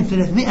أقل من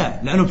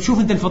 300. لأنه بتشوف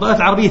أنت الفضاءات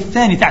العربية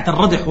الثانية تحت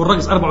الردح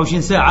والرقص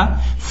 24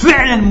 ساعة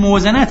فعلا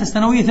موازناتها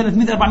السنوية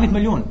 300-400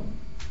 مليون،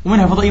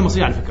 ومنها فضائية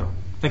مصرية على فكرة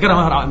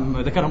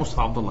ذكرها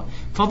مصطفى عبد الله.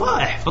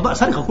 فضاء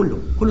سرقة،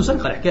 كله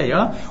سرقة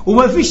الحكاية،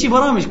 وما فيش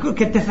برامج،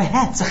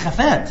 كالتفاهات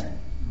سخافات.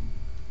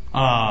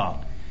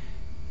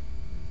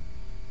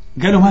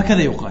 قالوا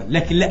هكذا يقال،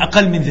 لكن لا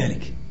أقل من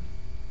ذلك.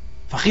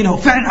 فقيل هو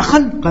فعلا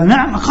أقل؟ قال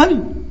نعم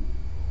أقل.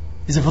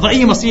 إذا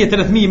فضائية مصرية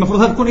 300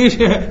 مفروض هذا تكون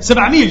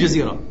 700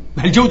 الجزيرة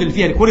بهالجودة اللي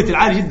فيها الكواليتي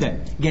العالي جدا.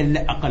 قال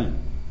لا أقل.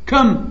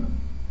 كم؟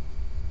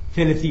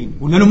 30.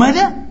 قلنا له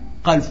ماذا؟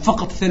 قال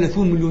فقط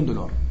 30 مليون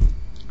دولار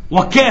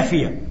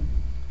وكافية.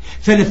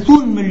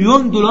 30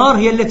 مليون دولار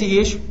هي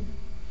التي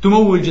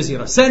تمول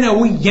الجزيرة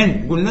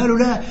سنويا. قلنا له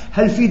لا،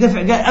 هل في دفع؟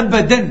 قال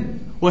أبدا،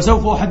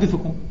 وسوف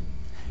أحدثكم.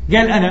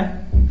 قال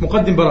أنا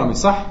مقدم برامج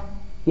صح،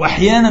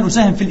 وأحيانا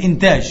أساهم في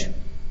الإنتاج.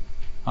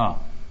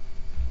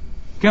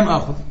 كم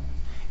آخذ؟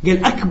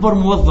 قال أكبر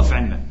موظف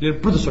عندنا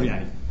للبروديسور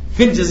يعني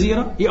في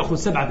الجزيرة يأخذ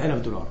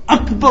 $7,000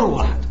 أكبر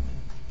واحد،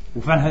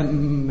 وفعلا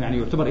يعني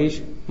يعتبر إيش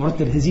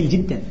مرتب هزيل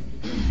جدا.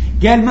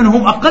 قال من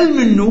هم أقل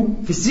منه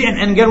في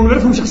CNN قالوا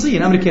نعرفهم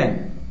شخصيا أمريكان،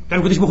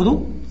 تعرفوا قديش بأخذوا؟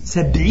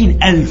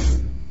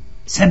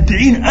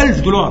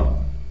 $70,000.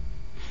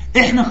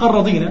 إحنا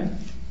قرضينا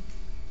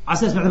على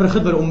أساس نعتبر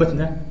خدمة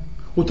لأمتنا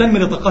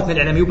وتنمية طاقاتنا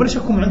الإعلامية، وبلا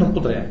شك هم عندهم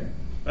قدرة يعني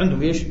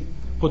عندهم إيش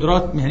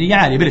قدرات مهنية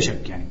عالية بلا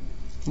شك يعني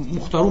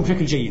مختارون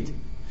بشكل جيد.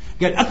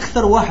 قال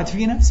أكثر واحد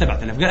فينا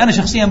 7,000. قال أنا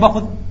شخصيا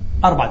باخذ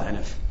 4,000،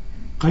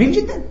 قليل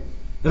جدا.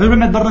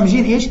 غير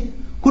برنامجين إيش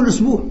كل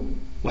أسبوع،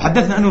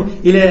 وحدثنا أنه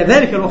إلى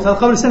ذلك الوقت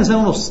قبل سنة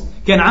ونص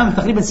كان عامل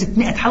تقريبا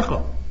 600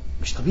 حلقة.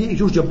 مش طبيعي،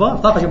 جوش جبار،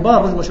 طاقة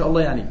جبار، رجل ما شاء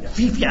الله يعني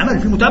في عمل،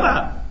 في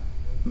متابعة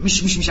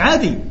مش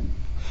عادي.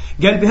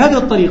 قال بهذه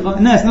الطريقة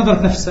الناس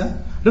نظرت نفسها،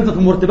 رضت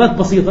مرتبات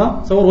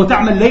بسيطة صور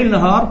وتعمل ليل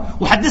نهار،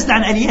 وحدثنا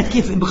عن آليات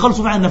كيف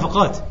بخلصوا فيها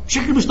النفقات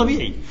بشكل مش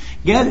طبيعي.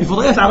 قال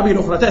الفضائيات العربية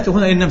الأخرى تأتي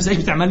هنا للنمسا إيش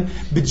بتعمل؟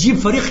 بتجيب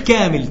فريق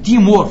كامل،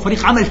 تيم وور،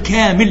 فريق عمل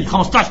كامل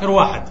 15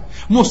 واحد،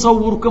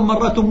 مصور وكم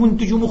مرات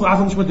ومنتج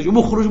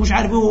ومخرج ومش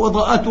عارف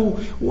وإضاءات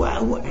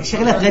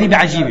وشغلات غريبة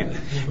عجيبة.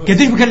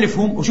 قديش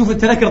بكلفهم؟ وشوف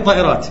التذاكر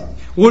الطائرات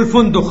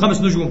والفندق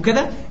 5 نجوم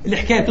كذا،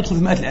 الحكاية بتدخل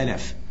في مئات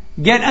الآلاف.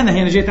 قال أنا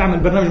هنا جيت أعمل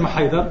برنامج مع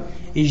حيدر،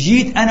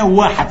 جيت أنا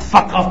وواحد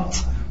فقط،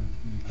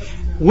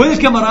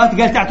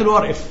 والكاميرات قال تعطي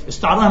الورف،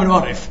 استعرضناها من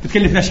الورف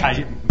بتكلفناش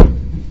حاجة.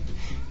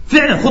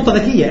 فعلا خطة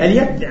ذكية،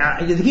 آليات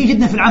ذكية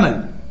جدا في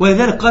العمل.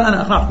 ولذلك قال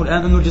أنا أقنعكم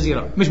الآن أنه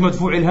الجزيرة مش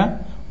مدفوع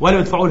لها ولا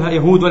يدفعوا لها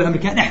يهود ولا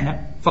أمريكان، إحنا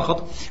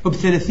فقط،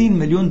 وب$30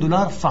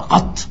 مليون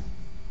فقط.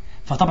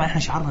 فطبعا إحنا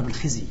شعرنا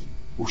بالخزي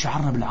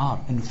وشعرنا بالعار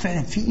أنه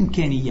فعلا في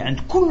إمكانية عند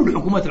كل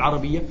الحكومات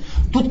العربية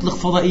تطلق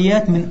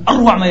فضائيات من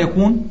أروع ما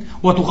يكون،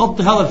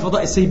 وتغطي هذا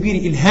الفضاء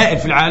السيبيري الهائل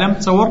في العالم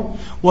تصور،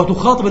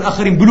 وتخاطب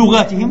الآخرين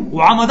بلغاتهم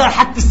وعمدار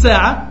حتى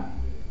الساعة.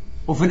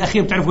 وفي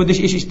الأخير بتعرفوا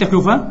قديش إيش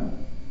التكلفة؟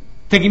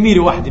 تجميرة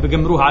واحدة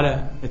بجمروها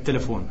على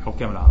التلفون.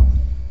 حكام العرب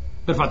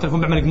برفع التلفون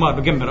بيعمل جمار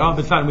بجمر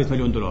بدفع له $100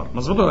 مليون،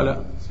 مظبوط ولا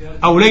لا؟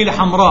 أو ليلة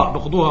حمراء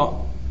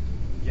بقضوها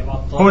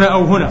هنا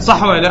أو هنا،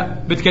 صح ولا لا؟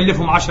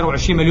 بتكلفهم 10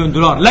 و20 مليون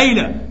دولار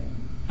ليلة.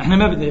 احنا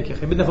ما بدنا هيك يا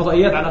اخي، بدنا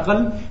فضائيات على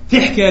الاقل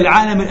تحكي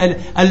العالم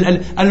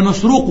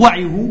المسروق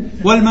وعيه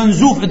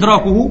والمنزوف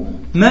ادراكه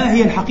ما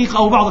هي الحقيقه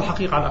او بعض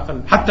الحقيقه على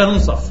الاقل حتى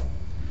ننصف.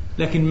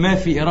 لكن ما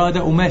في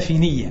اراده وما في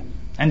نيه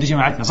عند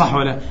جماعتنا، صح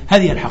ولا؟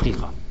 هذه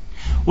الحقيقه.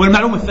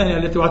 والمعلومه الثانيه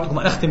التي وعدتكم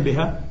ان اختم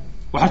بها،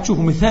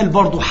 وحتشوفوا مثال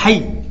برضو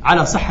حي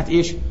على صحه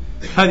ايش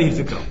هذه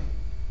الفكره.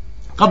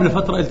 قبل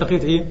فتره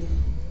التقيت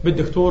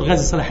بالدكتور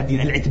غازي صلاح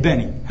الدين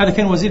العتباني، هذا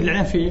كان وزير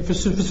الاعلام في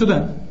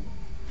السودان.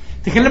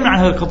 تكلمنا عن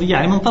هذه القضية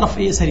يعني من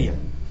طرف سريع.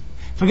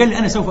 فقال لي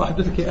أنا سوف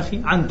أحدثك يا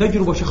أخي عن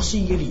تجربة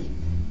شخصية لي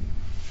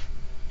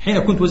حين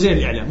كنت وزير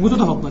الإعلام. قلت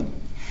تفضل.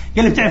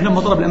 قال لي بتعرف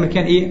لما طلب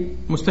الأمريكان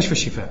مستشفى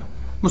الشفاء،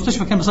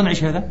 مستشفى كان بصنع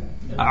إيش هذا؟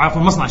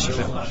 عفوا مصنع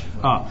الشفاء.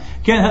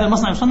 كان هذا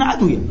المصنع يصنع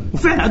أدوية،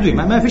 وفعلا أدوية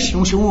ما فيش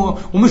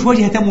ومش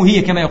وجهة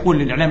تمويهية كما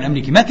يقول الإعلام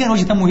الأمريكي، ما كان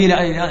وجهة تمويهية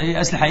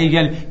لأسلحة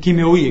قال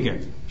كيميائية. قال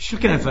شو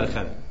الكلام الفارغ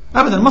هذا؟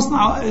 أبدا،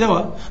 مصنع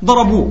دواء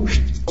ضربوه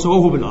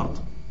سووه بالأرض.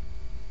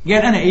 قال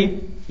أنا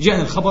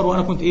جاءني الخبر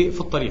وأنا كنت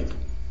في الطريق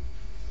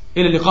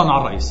إلى اللقاء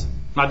مع الرئيس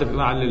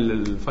مع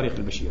الفريق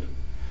البشير.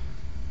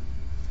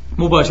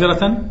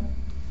 مباشرة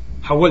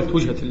حولت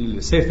وجهة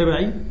السير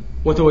تبعي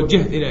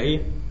وتوجهت إلى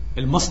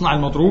المصنع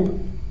المضروب،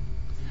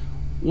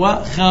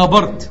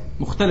 وخابرت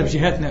مختلف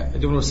جهاتنا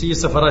الدبلوماسية،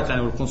 السفارات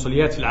يعني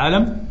والقنصليات في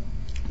العالم.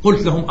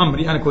 قلت لهم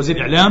أمري أنا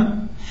كوزير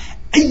إعلام،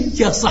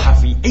 أي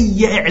صحفي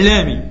أي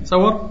إعلامي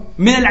صور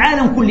من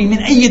العالم كله من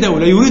أي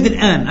دولة يريد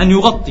الآن أن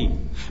يغطي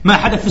ما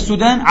حدث في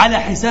السودان على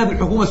حساب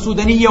الحكومة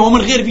السودانية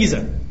ومن غير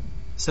فيزا،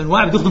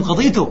 سنواعد يخدم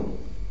قضيته،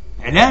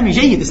 إعلامي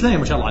جيد إسلامي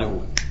ما شاء الله عليه هو.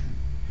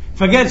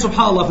 فقال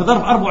سبحان الله في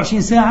ظرف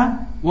 24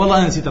 ساعة، والله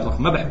أنا نسيت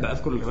الرقم، ما بحب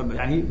أذكر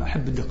يعني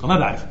أحب الدقة ما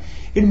بعرف،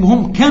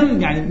 المهم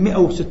كم يعني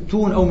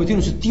 160 أو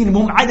 260،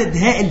 المهم عدد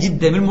هائل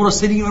جدا من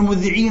المراسلين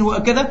والمذيعين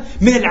وكذا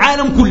من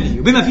العالم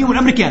كله بما فيهم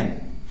الأمريكان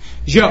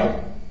جاءوا.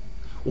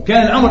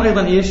 وكان الأمر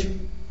أيضا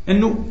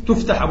إنه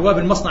تفتح أبواب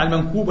المصنع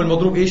المنكوب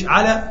والمضروب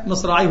على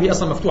مصراعيه وهي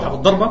أصلا مفتوحة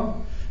بالضربة.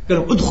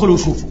 قالوا ادخلوا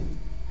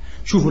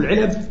شوفوا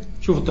العلب،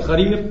 شوفوا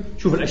التقارير،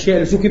 شوفوا الأشياء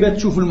اللي سكبت،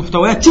 شوفوا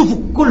المحتويات، شوفوا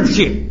كل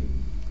شيء.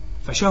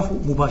 فشافوا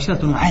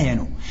مباشرة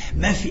وعاينوا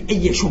ما في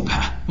أي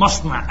شبهة،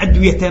 مصنع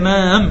أدوية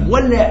تمام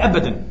ولا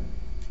أبدا.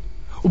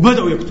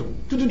 وبدأوا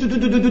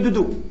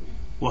يكتبوا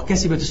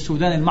وكسبت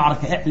السودان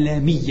المعركة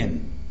إعلاميا،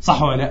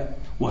 صح ولا لا؟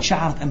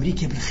 وشعرت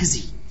أمريكا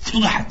بالخزي،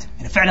 فضحت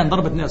يعني فعلا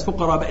ضربت ناس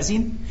فقراء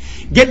بائسين.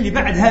 قال لي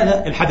بعد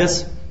هذا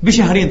الحدث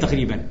بشهرين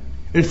تقريبا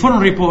الفورن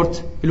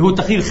ريبورت اللي هو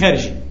التقرير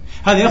الخارجي،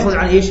 هذا يخرج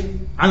عن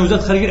عن وزارة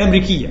الخارجية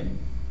الأمريكية،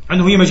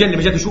 عنده هي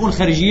مجلة الشؤون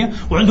الخارجية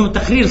وعندهم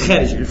التقرير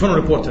الخارجي الفورن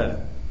ريبورت هذا.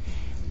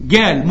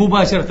 قال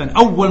مباشرة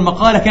أول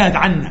مقالة كانت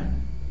عنا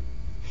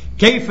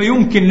كيف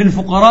يمكن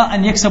للفقراء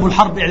أن يكسبوا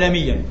الحرب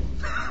إعلاميا.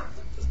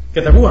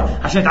 كتبوها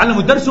عشان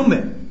يتعلموا الدرس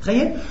هم.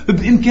 تخيل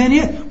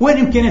بإمكانيات، وين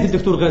إمكانيات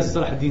الدكتور غازي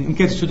صلاح الدين؟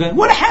 إمكانيات السودان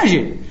ولا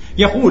حاجة.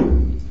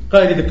 يقول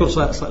قال لي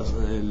الدكتور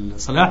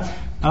صلاح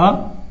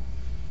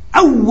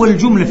أول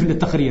جملة في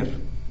التقرير: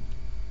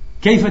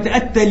 كيف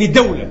تأتى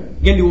لدولة،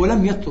 قال لي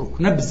ولم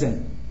يترك نبزا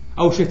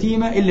أو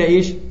شتيمة إلا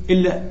إيش؟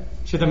 إلا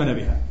شتمنا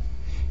بها.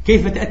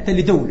 كيف تأتى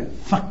لدولة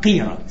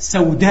فقيرة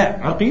سوداء،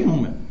 عرقيين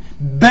هم،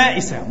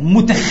 بائسة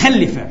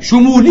متخلفة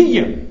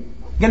شمولية،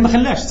 قال ما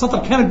خلاش سطر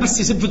كامل بس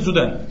يسب في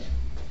السودان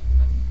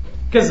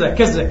كذا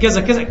كذا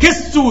كذا كذا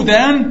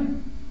كالسودان،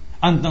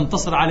 أن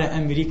تنتصر على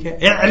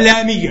أمريكا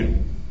إعلاميا،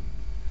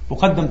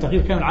 وقدم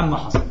تغيير كامل عما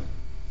حصل.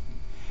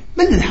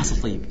 ما الذي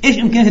حصل؟ طيب إيش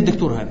إمكانيات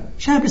الدكتور هذا؟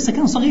 شاب لسه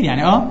كان صغير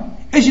يعني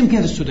إيش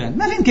إمكانيات السودان؟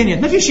 ما في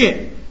إمكانيات، ما في شيء.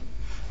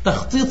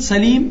 تخطيط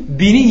سليم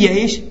بنية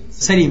إيش؟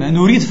 سليمة،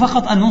 نريد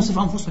فقط أن ننصف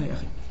أنفسنا يا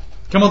أخي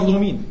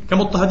كمظلومين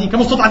كمضطهدين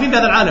كمستضعفين في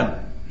هذا العالم.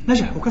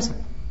 نجح وكسب.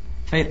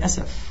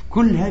 فللأسف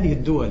كل هذه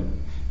الدول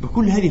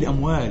بكل هذه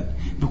الأموال،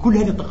 بكل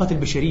هذه الطاقات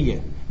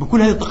البشرية،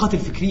 بكل هذه الطاقات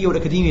الفكرية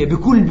والأكاديمية،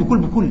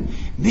 بكل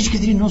مش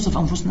قادرين نوصف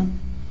أنفسنا،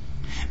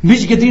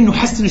 مش قادرين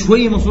نحسن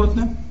شوية من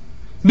صورتنا،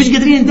 مش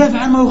قادرين ندافع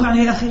عن ما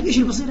وقعنا يا أخي. إيش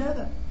البصير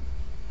هذا؟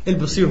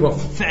 البصير هو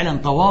فعلا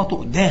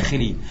تواطؤ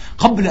داخلي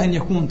قبل أن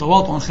يكون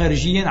تواطؤا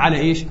خارجيا على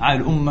إيش؟ على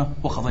الأمة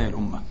وقضايا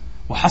الأمة.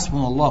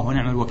 وحسبنا الله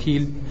ونعم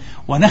الوكيل.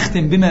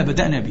 ونختم بما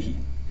بدأنا به،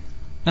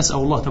 نسأل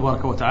الله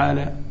تبارك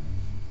وتعالى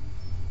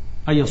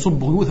أن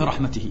يصب غيوث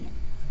رحمته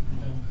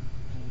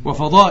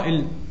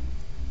وفضائل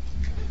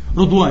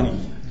رضوانه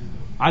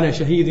على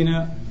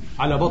شهيدنا،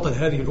 على بطل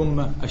هذه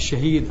الأمة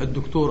الشهيد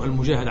الدكتور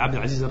المجاهد عبد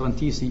العزيز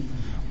الرنتيسي.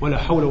 ولا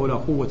حول ولا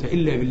قوة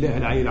إلا بالله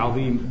العلي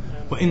العظيم،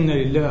 وإنا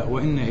لله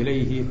وإنا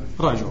إليه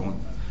راجعون.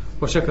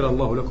 وشكر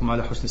الله لكم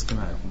على حسن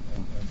استماعكم.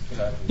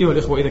 أيها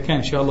الإخوة، إذا كان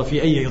إن شاء الله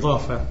في أي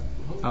إضافة،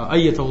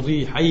 أي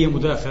توضيح، أي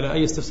مداخلة،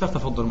 أي استفسار،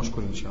 تفضل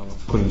مشكور إن شاء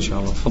الله. إن شاء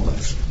الله تفضل.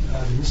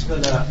 بالنسبة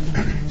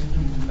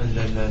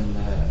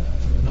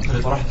للنقطة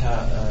اللي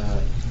طرحتها،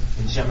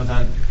 إنشاء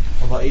مثلا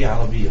فضائية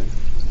عربية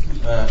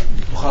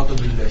تخاطب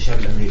الشعب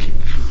الأمريكي،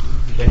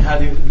 يعني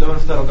هذه لو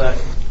نفترض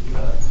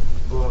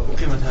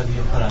أقيمت هذه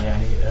القناة،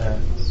 يعني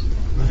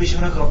ما فيش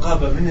هناك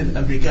رقابة من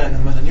الأمريكان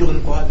أنهم مثلا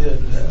يغلقوا هذه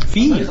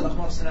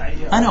الأقمار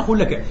الصناعية؟ أنا أقول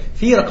لك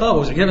في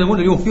رقابة، زي كما نقول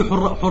اليوم في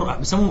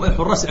بسموهم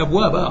حراس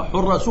الأبواب،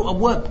 حراس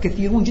أبواب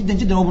كثيرون جدا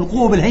جدا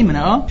وبالقوة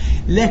بالهيمنة،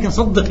 لكن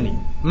صدقني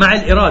مع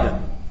الإرادة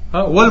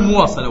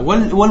والمواصلة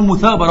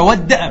والمثابرة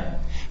والدأب،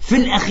 في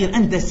الأخير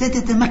أنت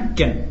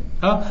ستتمكن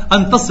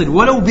أن تصل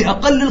ولو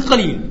بأقل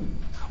القليل.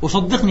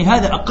 وصدقني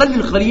هذا أقل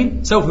القليل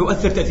سوف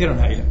يؤثر تأثيرا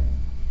هائلا.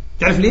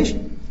 تعرف ليش؟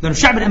 لأن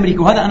الشعب الأمريكي،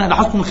 وهذا أنا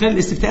لاحظته من خلال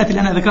الاستفتاءات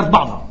اللي أنا ذكرت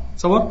بعضها،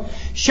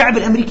 الشعب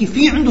الأمريكي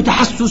في عنده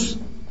تحسس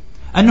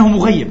أنه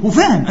مغيب، هو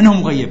فاهم أنه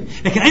مغيب،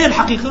 لكن أين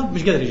الحقيقة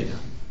مش قادر يجدها.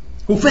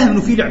 هو فاهم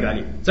أنه في لعب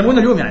عليه، زي ما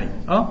قلنا اليوم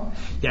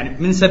يعني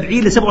من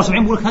 70 ل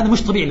 77 بقول لك هذا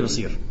مش طبيعي اللي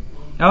بيصير.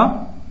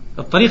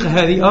 الطريقة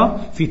هذه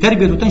في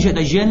تربية وتنشئة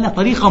أجيالنا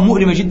طريقة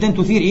مؤلمة جدا،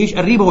 تثير إيش؟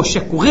 الريبة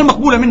والشك، وغير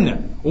مقبولة منا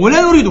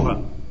ولا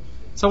نريدها،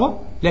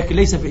 لكن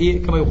ليس في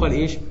كما يقال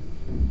إيش؟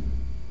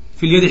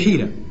 في اليد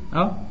حيلة.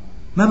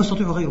 ما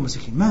بيستطيعوا غير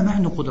مساكين، ما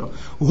عندهم قدرة،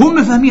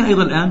 وهم فاهمين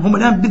أيضا هم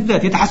الآن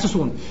بالذات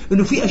يتحسسون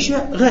أنه في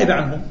أشياء غائبة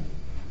عنهم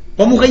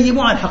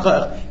ومغيبون عن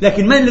الحقائق.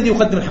 لكن من الذي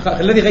يقدم الحقائق؟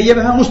 الذي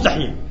غيبها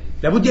مستحيل.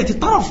 لابد يأتي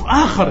طرف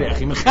آخر يا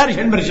أخي من خارج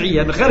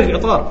المرجعية، من خارج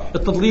الإطار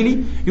التضليلي،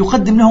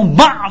 يقدم لهم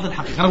بعض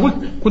الحقيقة. أنا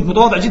كنت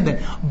متواضع جدا،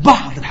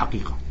 بعض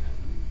الحقيقة،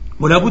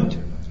 ولا بد.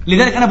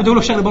 لذلك أنا بدي أقول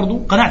لك شغله برضو،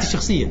 قناعتي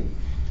الشخصية،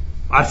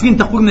 عارفين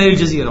تقولنا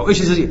للجزيرة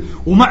وإيش الجزيرة،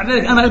 ومع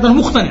ذلك أنا أيضا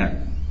مقتنع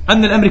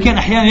أن الأمريكان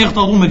أحيانا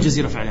يغتاظون من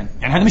الجزيرة فعلا.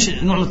 يعني هذا مش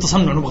نوع من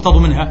التصنع أنه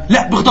بيغتاظوا منها،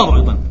 لا، بيغتاظوا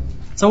أيضا،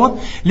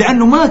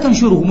 لأنه ما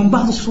تنشره من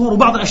بعض الصور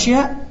وبعض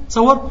الأشياء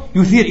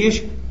يثير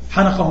إيش؟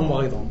 حنقهم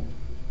وغيظهم.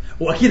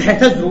 وأكيد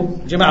حيتزروا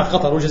جماعة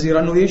قطر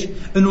والجزيرة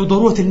إنه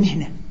ضرورة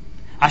المهنة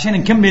عشان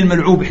نكمل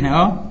الملعوب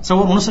إحنا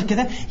ونصر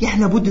كذا،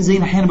 يعني لابد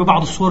زينا أحيانا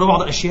ببعض الصور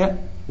وبعض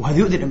الأشياء، وهذا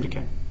يؤذي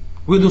الأمريكان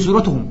ويؤذي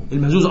صورتهم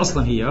المهزوزة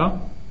أصلا هي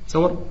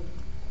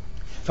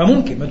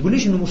فممكن ما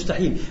تقوليش إنه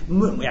مستحيل،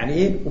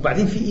 يعني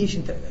وبعدين في إيش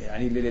أنت،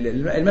 يعني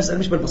المسألة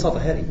مش بالبساطة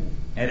هذه.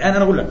 يعني الآن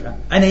أنا أقول لك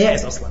أنا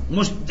يائس أصلا،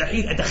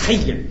 مستحيل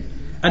أتخيل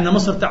أن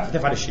مصر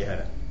تفعل الشيء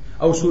هذا،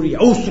 أو سوريا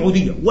أو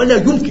السعودية، ولا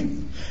يمكن،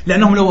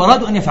 لأنهم لو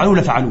أرادوا أن يفعلوا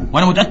لفعلوه.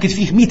 وأنا متأكد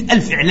فيه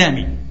 100,000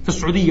 إعلامي في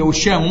السعودية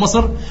والشام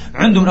ومصر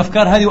عندهم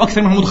الأفكار هذه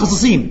وأكثر منهم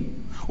متخصصين،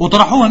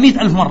 وطرحوها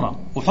 100,000 مرة،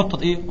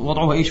 وحطت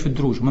وضعوها في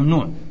الدروج،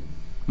 ممنوع،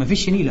 ما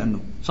فيش نية، لأنه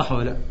صح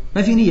ولا لا؟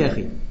 ما في نية يا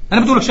أخي. أنا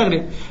بدي أقول لك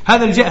شغلة،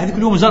 هذا اللي جاء هذيك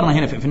اليوم زارنا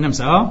هنا في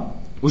النمسا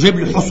وجاب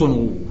لي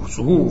حصن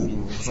وصهوف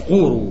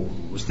وصقور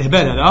واستهبال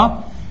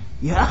هذا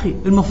يا أخي.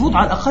 المفروض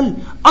على الأقل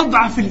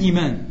أضعف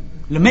الإيمان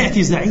لما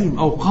يأتي زعيم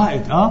أو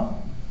قائد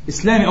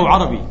إسلامي أو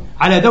عربي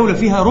على دولة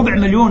فيها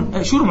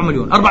 400,000، شو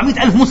 400,000؟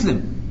 400,000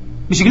 مسلم،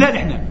 مش قلال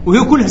إحنا،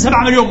 وهي كلها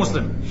 7 مليون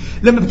مسلم.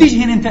 لما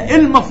بتيجي هنا أنت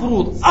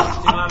المفروض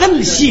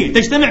أقل شيء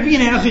تجتمع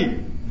بينا يا أخي،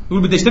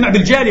 يقول بدي اجتمع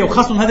بالجالية،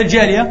 وخاصة هذا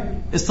الجالية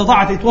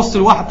استطاعت توصل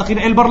واحد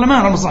تقريبا إلى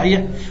البرلمان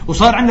المصرية،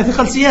 وصار عندنا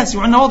ثقل سياسي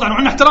وعندنا وضع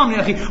وعندنا احترام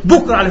يا أخي.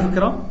 بكرة على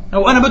فكرة،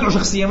 أو أنا بدعو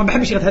شخصيا، ما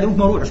بحبش هذا، ممكن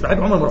ما أروحش،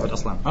 بحب عمر ما رحت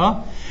أصلا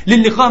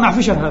للقاء مع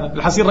فيشر هذا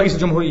اللي حصير رئيس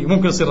الجمهورية،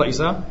 ممكن يصير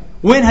رئيس.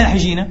 وين هذا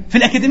حيجينا؟ في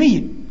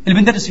الأكاديمية اللي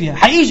بندرس فيها،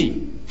 حيجي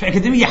في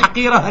أكاديمية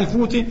حقيرة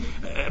هالفوتة،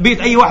 بيت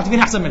أي واحد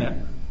فينا أحسن منها،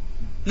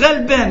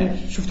 غلبان،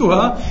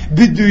 شفتوها؟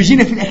 بده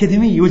يجينا في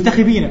الأكاديمية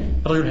ويلتقي بينا،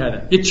 الرجل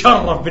هذا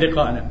يتشرف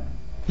بلقائنا.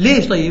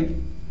 ليش طيب؟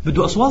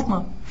 بده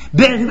أصواتنا،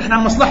 بيعرف إحنا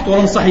عن مصلحته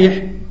ولا مش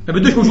صحيح؟ ما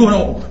بدوش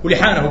وجوهنا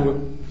ولحانا، هو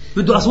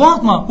بده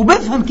أصواتنا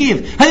وبفهم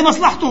كيف هذه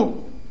مصلحته.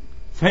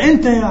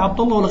 فأنت يا عبد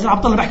الله ولا غير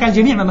عبد الله، بحكي عن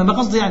الجميع، ما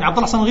قصدي يعني عبد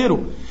الله أحسن من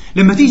غيره،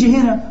 لما تيجي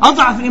هنا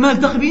أضعف الإيمان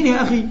التقي بيني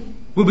يا أخي،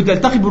 وبدي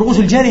التقي برؤوس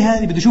الجاري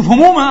هذه، بدي أشوف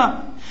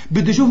همومها،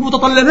 بدي أشوف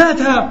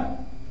متطلباتها.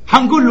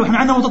 حنقول له إحنا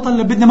عندنا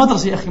متطلب، بدنا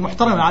مدرسة يا أخي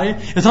محترمة عليه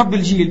يتربي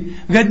الجيل.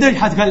 قديش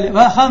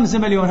حتكلم؟ 5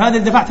 مليون، هذا اللي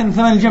دفعت من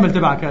ثمن الجمل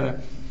تبعك هذا،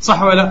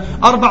 صح ولا؟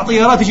 4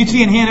 طيارات جيت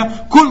فين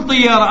هنا، كل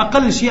طيارة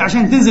أقل شيء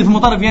عشان تنزل في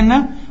مطار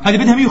فيينا هذه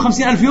بدها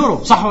 150,000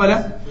 يورو، صح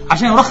ولا؟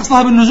 عشان يرخص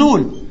لها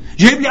بالنزول.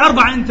 جايب لي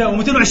 4 أنت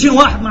و220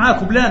 واحد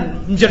معاك وبلان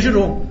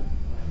مجرجرهم،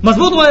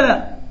 مضبوط ولا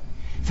لا؟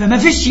 فما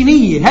فيش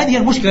نية. هذه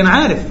المشكلة، أنا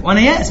عارف وأنا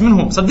يائس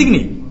منهم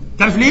صدقني.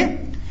 تعرف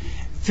ليه؟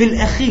 في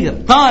الأخير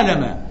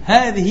طالما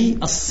هذه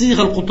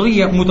الصيغة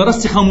القطرية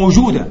مترسخة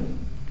موجودة،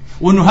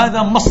 وأنه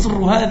هذا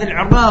مصر وهذا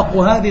العراق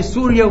وهذه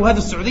سوريا وهذه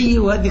السعودية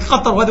وهذه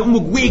قطر وهذه أم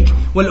قويك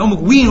ولا أم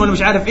قوين ولا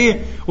مش عارف إيه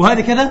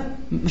وهذه كذا،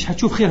 مش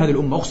هتشوف خير هذه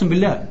الأمة، أقسم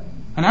بالله.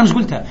 أنا أمس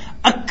قلتها،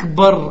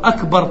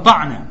 أكبر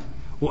طعنة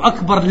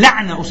وأكبر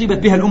لعنة أصيبت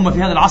بها الأمة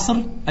في هذا العصر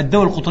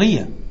الدولة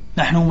القطرية.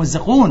 نحن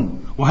ممزقون،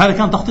 وهذا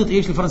كان تخطيط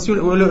إيش الفرنسيين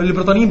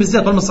والبريطانيين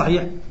بالذات، والله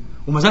صحيح،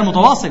 وما زال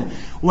متواصل.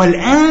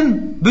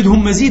 والآن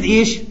بدهم مزيد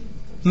إيش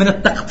من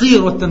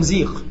التقطير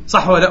والتمزيق،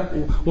 صح ولا؟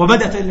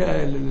 وبدأت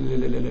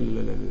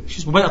شو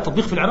اسمه، بدأ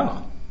التطبيق في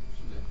العراق.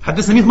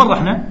 حدثنا 100 مرة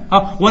احنا،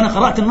 وانا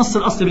قرأت النص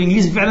الأصلي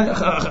بالإنجليزي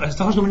فعلا،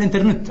 استخرجته من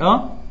الإنترنت،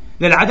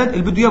 للعدد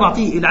اللي بده اياه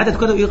بعطيه العدد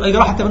كذا،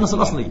 يقرأ حتى بالنص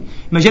الأصلي،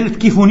 مجلة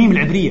كيفونيم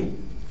العبرية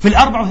في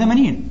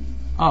 84.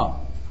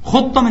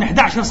 خطة من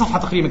 11 صفحة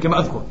تقريبا كما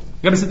أذكر،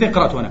 قبل 2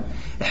 قرأته أنا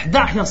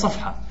 11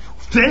 صفحة.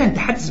 فعلا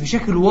تحدث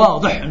بشكل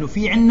واضح أنه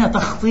في عنا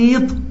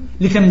تخطيط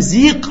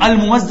لتمزيق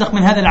الممزق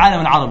من هذا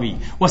العالم العربي.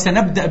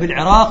 وسنبدأ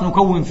بالعراق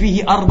نكون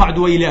فيه 4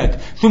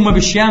 دويلات، ثم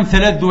بالشام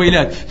 3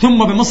 دويلات،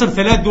 ثم بمصر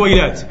 3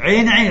 دويلات.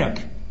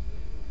 عينك.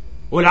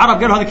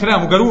 والعرب قالوا هذا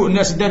الكلام، وقالوا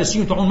الناس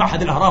الدارسين يطلعون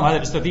معهد الأهرام هذا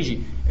الاستراتيجي،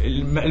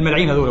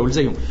 الملاعين هذول واللي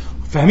زيهم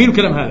فاهمين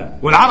الكلام هذا،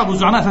 والعرب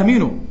والزعماء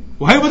فاهمينه،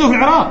 وهي بدوا في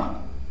العراق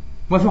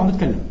ما فيهم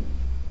يتكلم،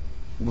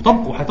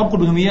 وطبقوا حيطبقوا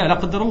بدهم إياه لا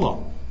قدر الله.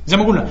 زي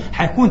ما قلنا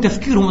حيكون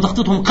تفكيرهم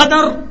وتخطيطهم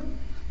قدر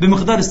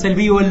بمقدار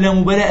السلبية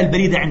واللامبالاة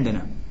البليدة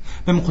عندنا،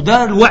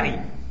 بمقدار الوعي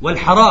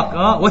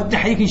والحراك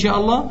والتحريك إن شاء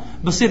الله.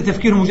 بصير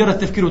تفكيرهم مجرد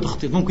تفكير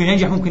وتخطيط، ممكن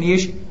ينجح ممكن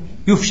إيش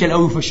يفشل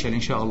أو يفشل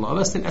إن شاء الله.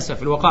 بس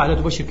للأسف الوقائع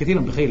لا تبشر كثيرا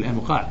بخير الآن،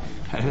 وقائع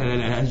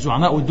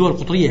الزعماء والدول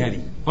القطرية هذه،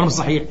 ولا مش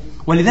صحيح؟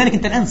 ولذلك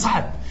أنت الآن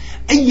صعب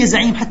أي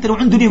زعيم حتى لو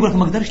عنده نية يقول لك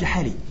ما أقدرش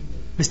لحالي،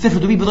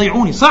 بيستفردوا بي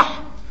بيضيعوني،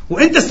 صح؟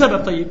 وأنت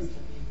السبب. طيب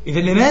إذا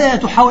لماذا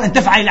تحاول أن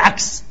تفعل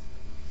العكس؟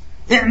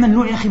 اعمل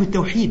نوع يا أخي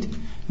بالتوحيد،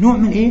 نوع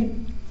من إيه؟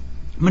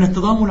 من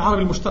التضامن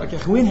العربي المشترك. يا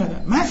أخي وين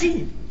هذا؟ ما في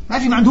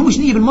ما عندهمش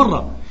نية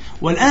بالمرة.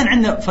 والآن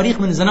عندنا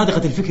فريق من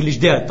زنادقة الفكر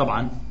الجداد،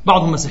 طبعا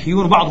بعضهم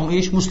مسيحيون وبعضهم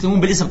إيش مسلمون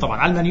بالاسم، طبعا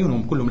علمانيون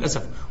هم كلهم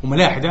للأسف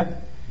وملاحدة.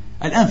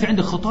 الآن في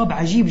عندك خطاب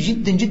عجيب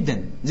جدا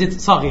جدا، زي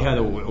صاغي هذا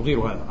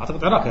وغيره، هذا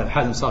أعتقد عراقي هذا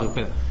حازم صاغي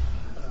وكذا،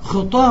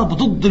 خطاب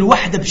ضد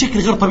الوحدة بشكل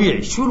غير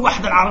طبيعي. شو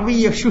الوحدة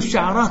العربية؟ شو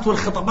الشعارات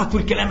والخطابات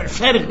والكلام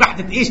الفارغ؟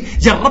 وحدة إيش؟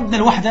 جربنا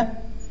الوحدة؟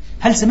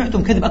 هل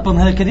سمعتم كذب أكبر من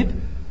هذا الكذب؟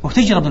 وقت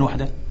جربنا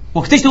الوحدة؟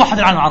 وقت توحد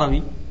العالم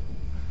العربي؟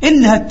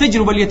 إنها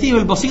التجربة اليتيمة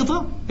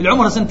البسيطة اللي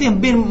عمرها 2 سنين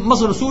بين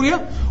مصر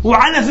وسوريا،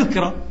 وعلى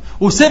فكرة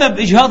وسبب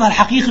إجهاضها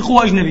الحقيقي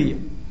قوى أجنبية،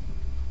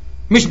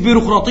 مش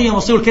بيروقراطية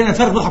مصير الكلام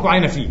الفارغ بيضحكوا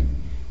علينا فيه.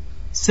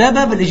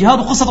 سبب الإجهاض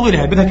وقصة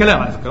طويلة بدها كلام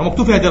على فكرة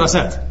ومكتوب فيها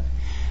دراسات.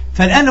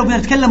 فالآن لو بدنا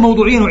نتكلم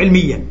موضوعيا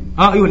وعلميا،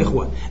 أيها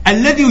الإخوة،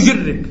 الذي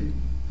يجرب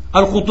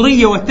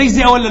القطرية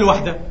والتجزئة ولا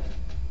الوحدة؟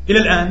 إلى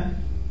الآن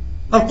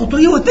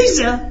القطرية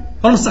والتجزئة،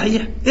 ولا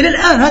صحيح؟ إلى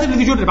الآن هذا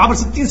الذي يجرب عبر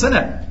 60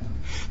 سنة.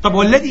 طب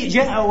والذي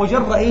جاء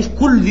وجر إيش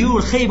كل ذيول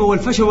الخيبة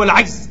والفشل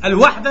والعجز؟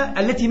 الوحدة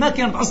التي ما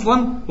كانت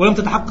أصلا ولم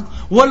تتحقق،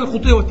 ولا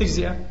القطرية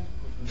والتجزئة؟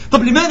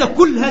 طب لماذا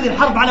كل هذه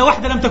الحرب على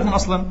وحدة لم تكن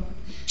أصلا؟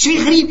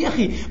 شيء غريب يا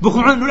أخي،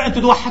 بيقولون أنه لا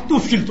أنتم توحدتوا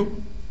وفشلتوا،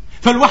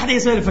 فالوحدة هي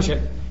سبب الفشل.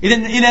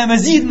 إذن إلى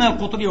مزيد من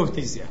القطرية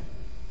والتجزئة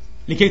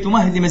لكي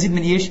تمهد لمزيد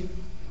من إيش؟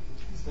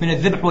 من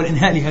الذبح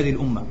والإنهاء لهذه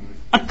الأمة.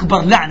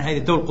 أكبر لعنة هذه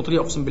الدولة القطرية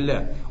أقسم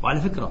بالله.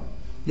 وعلى فكرة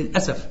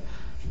للأسف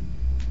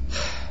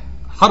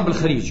حرب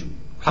الخليج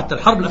حتى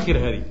الحرب الأخيرة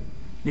هذه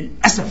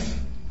للأسف،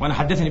 وأنا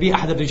حدثني به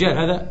أحد الرجال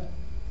هذا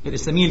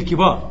الإسلاميين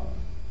الكبار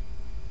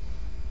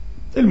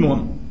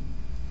المهم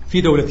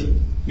في دولتي،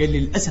 قال لي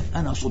للأسف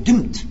أنا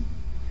صدمت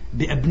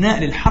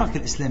بأبناء للحركة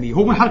الإسلامية.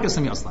 هو من الحركة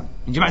الإسلامية أصلا،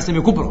 من جماعة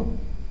إسلامية كبرى،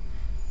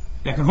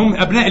 لكن هم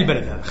أبناء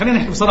البلد هذا. خلينا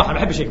نحكي بصراحة، ما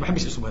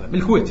بحبش الأسلوب هذا، من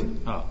الكويت.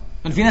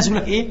 يعني في ناس يقول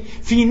لك إيه،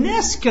 في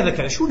ناس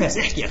كذا شو ناس؟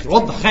 احكي يا أخي،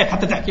 وضح، خايف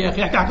حتى تحكي يا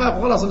أخي، احكي حقائق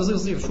وخلاص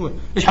يصير شو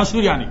إيش حصل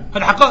يعني؟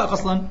 هذا حقائق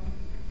أصلا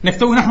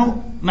نكتوي نحن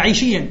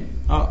معيشيا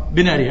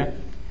بنارها.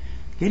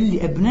 قال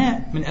لي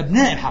من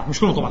أبناء الحركة، مش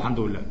كلهم طبعا الحمد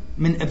لله،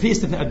 في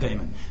استثناءات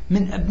دائما،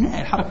 من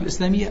أبناء الحركة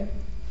الإسلامية،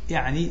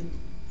 يعني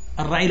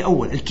الرعي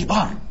الأول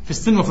الكبار في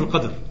السن وفي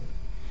القدر.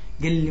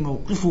 قال لي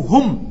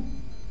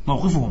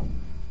موقفهم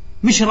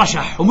مش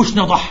رشح ومش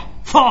نضح،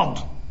 فاض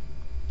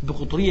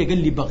بقطرية قال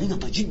لي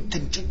بغيضة جدا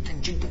جدا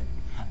جدا،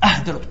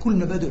 أهدرت كل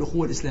مبادئ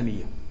الأخوة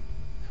الإسلامية،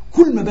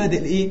 كل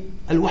مبادئ إيه؟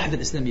 الوحدة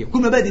الإسلامية،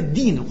 كل مبادئ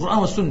الدين القرآن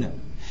والسنة،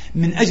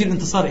 من أجل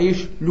انتصار إيش؟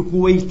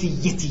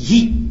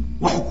 لكويتيته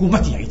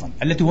وحكومته أيضا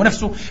التي هو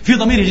نفسه في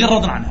ضميره غير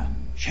راض عنها.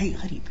 شيء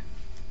غريب.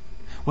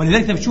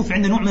 ولذلك بتشوف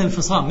عندنا نوع من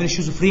الفصام، من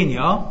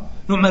الشيزوفرينيا،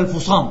 نوع من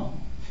الفصام،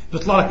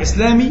 بيطلع لك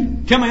إسلامي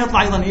كما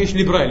يطلع أيضا إيش؟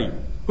 ليبرالي،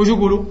 وش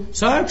يقولوا؟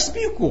 سايكس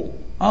بيكو،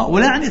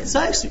 ولا عنيت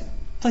سايكس.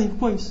 طيب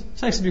كويس،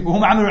 سايكس بيكو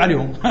هم عملوا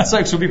عليهم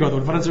سايكس بيكو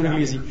هذول الفرنسي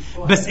والإنجليزي.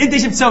 بس أنت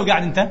إيش بتسوي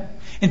قاعد؟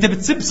 أنت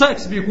بتسب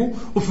سايكس بيكو،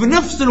 وفي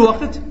نفس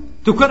الوقت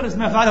تكرس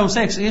ما فعله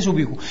سايكس إيش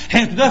وبيكو،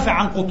 حين تدافع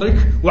عن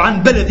قطرك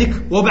وعن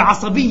بلدك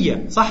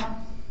وبعصبية صح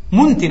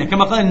منتنة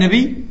كما قال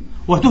النبي،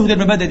 وتهدر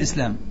مبادئ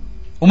الإسلام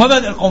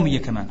ومبادئ القومية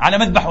كمان على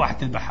مذبح واحد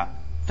تذبحها.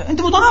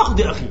 أنت متناقض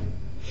يا أخي.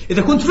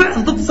 إذا كنت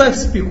فعلا ضد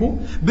سايكس بيكو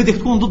بدك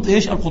تكون ضد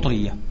إيش؟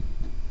 القطرية.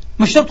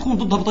 مش شرط تكون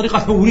ضدها بطريقة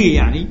ثورية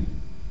يعني،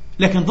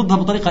 لكن ضدها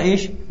بطريقة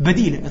إيش؟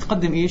 بديلة.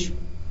 تقدم إيش؟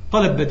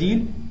 طلب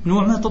بديل،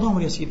 نوع من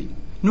التضامن يا سيدي،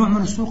 نوع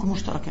من السوق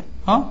المشتركة،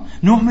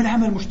 نوع من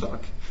العمل المشترك،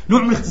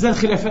 نوع من اختزال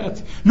الخلافات،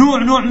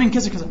 نوع من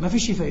كذا كذا. ما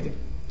فيش شيء فائدة.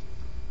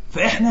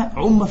 فإحنا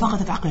أمة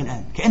فقدت عقلها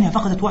الآن، كأنها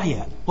فقدت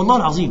وعيها والله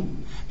العظيم.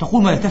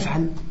 تقول ما لا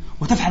تفعل،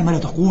 وتفعل ما لا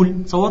تقول،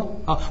 تصور،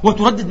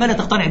 وتردد ما لا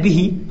تقتنع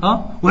به،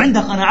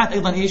 وعندها قناعات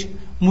أيضا إيش؟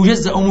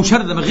 مجزأة أو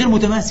مشرذمة غير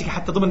متماسكة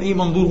حتى ضمن أي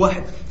منظور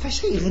واحد.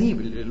 فشيء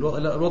غريب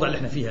الوضع اللي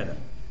احنا فيه هذا.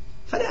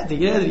 فلا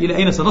أدري إلى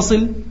أين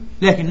سنصل،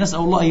 لكن نسأل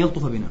الله أن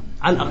يلطف بنا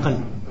على الأقل.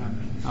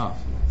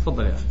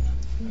 تفضل يا أخي.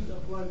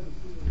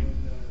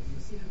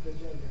 المسيح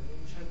الدجال يعني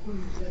مش هيكون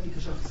يأتي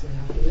كشخص،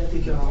 يعني يأتي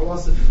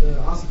كعواصف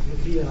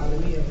فكرية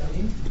عالمية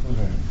يعني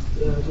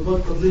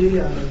تضاد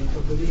قضية على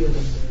القضية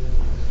العالمية.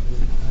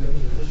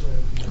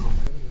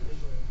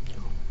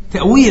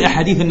 تأويل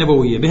الأحاديث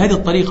النبوية بهذه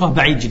الطريقة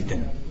بعيد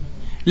جدا،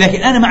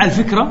 لكن أنا مع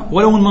الفكرة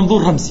ولو من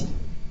منظور رمزي.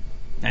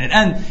 يعني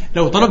الآن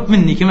لو طلبت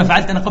مني كما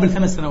فعلت أنا قبل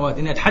 5 سنوات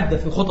أني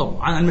أتحدث في خطب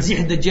عن المسيح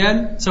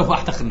الدجال سوف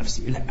أحتقر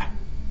نفسي. لا،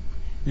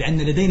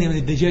 لأن لدينا من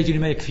الدجاجل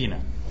ما يكفينا،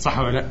 صح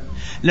ولا لا؟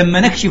 لما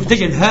نكشف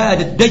دجل هذا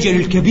الدجل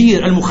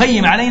الكبير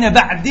المخيم علينا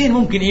بعدين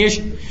ممكن إيش؟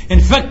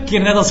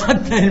 نفكر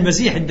نتصدى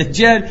المسيح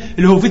الدجال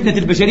اللي هو فتنة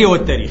البشرية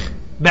والتاريخ.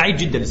 بعيد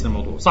جدا لسه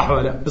الموضوع، صح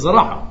ولا لا؟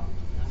 بصراحة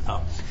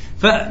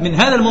فمن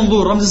هذا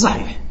المنظور رمزي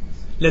صحيح،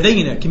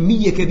 لدينا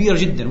كمية كبيرة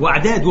جدا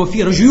وأعداد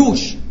وفيرة،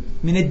 جيوش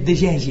من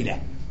الدجاجلة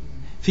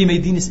في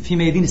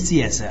ميادين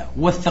السياسة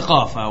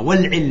والثقافة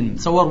والعلم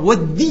تصور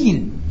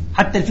والدين،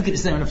 حتى الفكر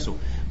الإسلامي نفسه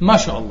ما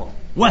شاء الله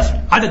وافر،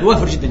 عدد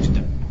وافر جدا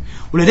جدا.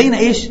 ولدينا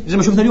إيش؟ زي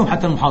ما شفنا اليوم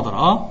حتى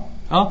المحاضرة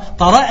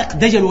طرائق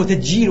دجل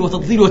وتدجيل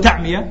وتضليل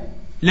وتعمية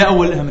لا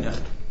أول لها من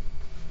آخر.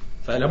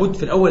 فلابد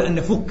في الأول أن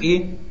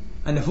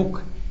نفك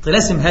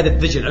طلاسم هذا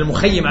الدجل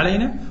المخيم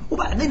علينا،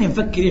 وبعدين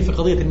نفكر في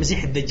قضية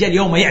المسيح الدجال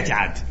يوم يأتي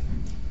عاد.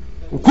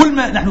 وكل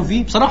ما نحن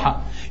فيه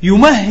بصراحة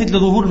يمهد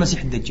لظهور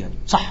المسيح الدجال،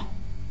 صح،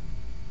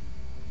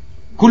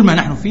 كل ما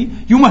نحن فيه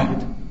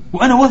يمهد.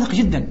 وأنا واثق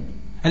جدا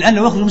الآن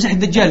لو يخرج المسيح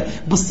الدجال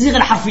بالصيغة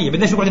الحرفية،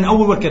 بدناش نقعد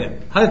نأول وكذا.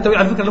 هذا التأويل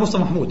على فكرة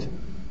لمصطفى محمود.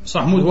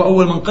 مصطفى محمود هو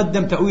أول من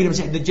قدم تأويل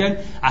المسيح الدجال،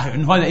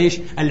 إنه هذا إيش؟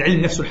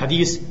 العلم نفسه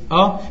الحديث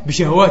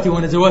بشهواته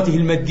ونزواته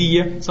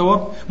المادية،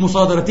 صور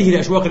مصادرته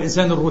لأشواق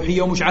الإنسان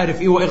الروحية ومش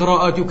عارف إيه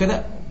وإغراءاته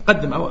وكذا.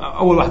 قدم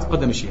أول واحد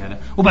قدم الشيء هذا،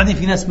 وبعدين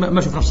في ناس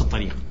ما شوف نفس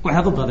الطريق،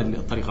 وإحنا ضد هذه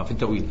الطريقة في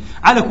التأويل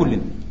على كل.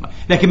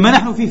 لكن ما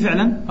نحن فيه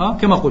فعلا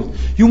كما قلت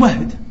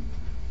يمهد.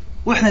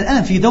 وإحنا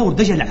الآن في دور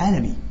دجل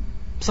عالمي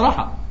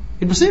بصراحة.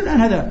 بيصير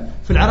الآن هذا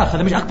في العراق،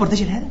 هذا مش أكبر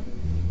دجل هذا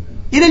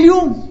إلى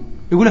اليوم.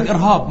 يقول لك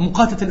إرهاب،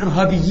 مقاتلة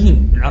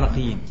الإرهابيين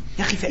العراقيين.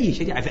 يا أخي في أي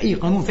شريعة، في أي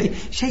قانون، في أي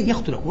شيء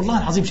يقتلك والله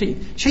العظيم.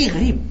 شيء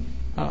غريب.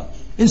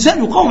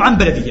 إنسان يقاوم عن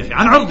بلدي يا أخي،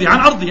 عن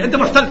عرضي أنت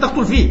محتل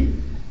تقتل فيه.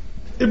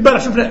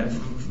 امبارح شفنا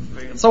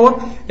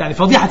تصور يعني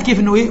فضيحة كيف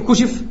إنه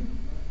كشف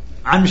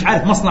عن مش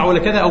عارف مصنع ولا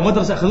كذا أو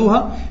مدرسة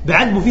أخذوها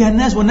بعلموا فيها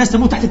الناس، والناس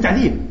تموت تحت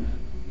التعذيب.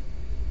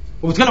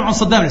 وبتكلم عن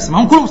صدام لسه،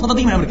 ما هم كلهم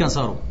صدادين من الأمريكان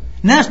صاروا.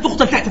 ناس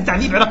تقتل تحت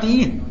التعذيب،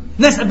 عراقيين،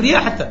 ناس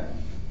أبرياء حتى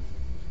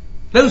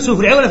لا يسوا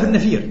في العيا ولا في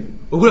النفير،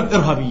 ويقول لك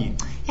إرهابيين.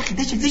 يا أخي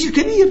دجل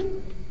كبير.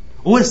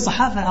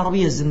 والصحافة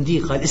العربية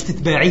الزنديقة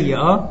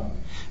الاستتباعية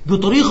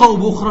بطريقة أو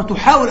بأخرى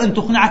تحاول أن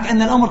تقنعك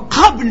أن الأمر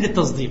قابل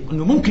للتصديق،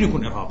 أنه ممكن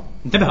يكون إرهاب.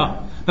 انتبه،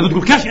 ما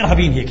بتقول كاش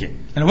إرهابيين هيك،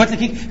 أنا قلت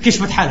لك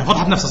كشفت حالها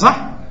فضحت نفسها،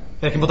 صح؟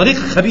 لكن بطريقة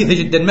خبيثة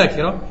جدا،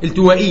 ماكرة،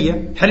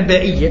 التوائية،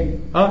 حربائية.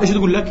 إيش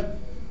تقول لك؟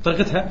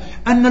 طريقتها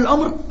أن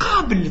الأمر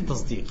قابل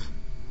للتصديق.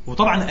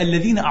 وطبعا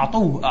الذين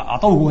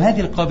أعطوه هذه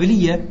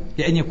القابلية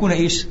لأن يكون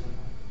إيش؟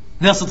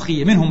 لا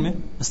صدقية، منهم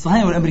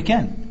الصهاينة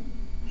والأمريكان.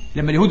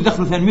 لما اليهود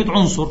دخلوا 800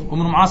 عنصر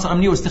ومنهم عناصر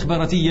أمنية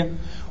واستخباراتية،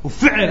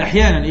 وفعلا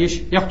أحيانا إيش؟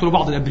 يقتلوا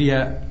بعض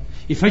الأبرياء،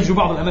 يفجروا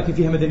بعض الأماكن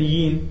فيها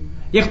مدنيين،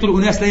 يقتلوا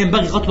أناس لا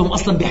ينبغي قتلهم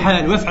أصلا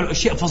بحال، ويفعلوا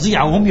أشياء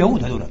فظيعة وهم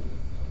يهود هذولا،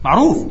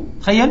 معروف.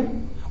 تخيل.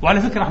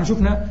 وعلى فكرة احنا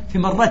شفنا في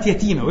مرات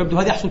يتيمة، ويبدو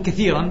هذا يحصل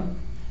كثيرا،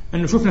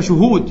 أنه شفنا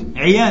شهود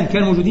عيان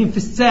كانوا موجودين في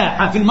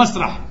الساحة في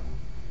المسرح،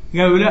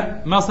 قالوا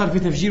لا ما صار في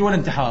تفجير ولا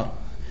انتحار،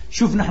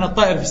 شفنا احنا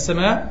الطائرة في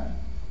السماء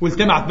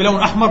والتمعت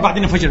بلون أحمر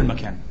بعدين انفجر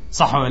المكان،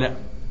 صح ولا لا؟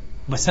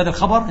 بس هذا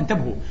الخبر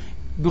انتبهوا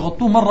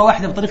بيغطوه مرة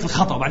واحدة بطريق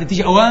الخطأ، وبعدين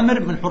تيجي أوامر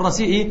من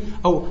حراسي إيه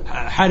أو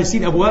حارسي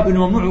الأبواب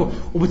إنه ممنوع،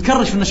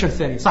 وبتكرش في النشر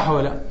الثاني، صح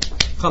ولا لا؟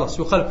 خلاص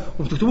يقال،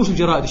 وبتكتبوش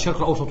الجرائد الشرق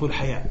الأوسط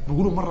والحياة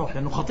بيقولوا مرة واحدة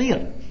إنه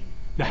خطير،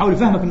 بيحاول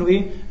يفهمك إنه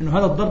إيه، إنه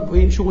هذا الضرب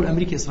إيه شغل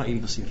أمريكي إسرائيلي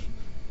بصير،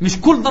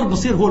 مش كل ضرب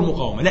بصير هو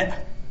المقاومة، لا.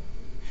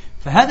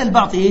 فهذا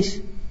البعض إيش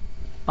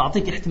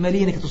أعطيك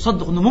احتمالية إنك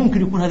تصدق إنه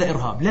ممكن يكون هذا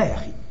إرهاب. لا يا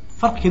أخي،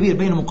 فرق كبير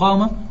بين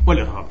المقاومة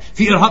والإرهاب.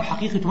 في إرهاب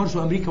حقيقي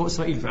تمارسه أمريكا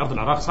وإسرائيل في أرض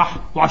العراق، صح،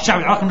 وعلى الشعب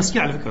العراقي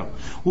المسكين على فكرة،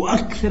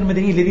 وأكثر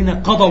المدنيين الذين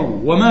قضوا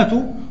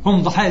وماتوا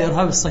هم ضحايا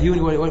الإرهاب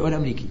الصهيوني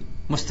والأمريكي.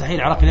 مستحيل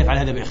العراقي لا يفعل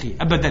هذا بأخيه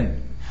أبدا.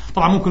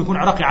 طبعا ممكن يكون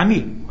عراقي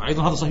عميل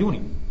وأيضا هذا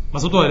صهيوني،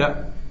 مظبوط ولا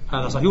لا؟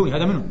 هذا صهيوني،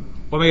 هذا منهم،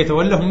 وما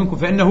يتولهم منكم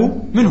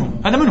فإنه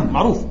منهم، هذا منهم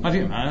معروف، ما في،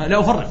 لا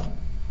أفرق.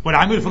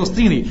 والعميل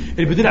الفلسطيني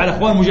اللي بيدل على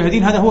إخوان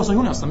المجاهدين هذا هو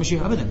صهيوني أصلا، مش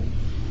أبدا.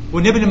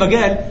 والنبي لما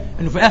قال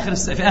انه في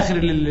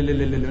اخر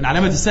من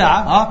علامات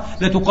الساعه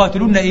لا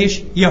تقاتلون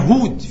ايش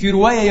يهود، في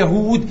روايه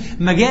يهود،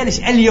 ما قالش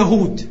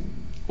اليهود.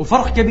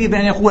 وفرق كبير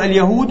بين يقول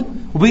اليهود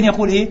وبين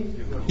يقول ايه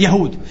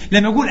يهود.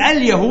 لما يقول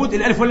اليهود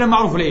الالف واللام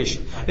معروف ليش،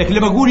 لكن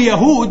لما يقول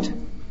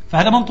يهود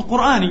فهذا منطق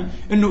قرآني،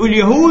 انه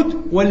اليهود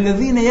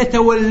والذين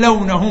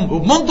يتولونهم،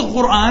 وبمنطق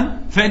قرآن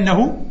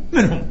فانه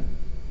منهم.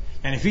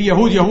 يعني في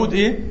يهود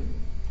ايه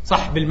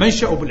صح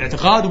بالمنشأ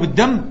وبالاعتقاد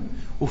وبالدم،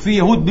 وفي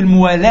يهود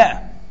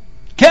بالموالاة،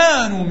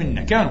 كانوا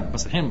منا، كانوا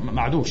بس الحين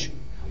ما عادوش،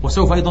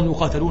 وسوف أيضا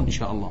يقاتلون إن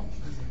شاء الله،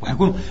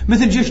 وحيكونوا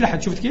مثل جيش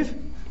لحد. شفت كيف؟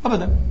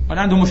 أبدا.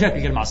 وأنا عندهم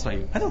مشاكل مع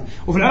إسرائيل هذا.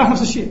 وفي العراق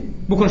نفس الشيء،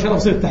 بكرة إن شاء الله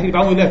بصير التحرير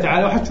بعون الله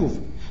تعالى، وحتشوف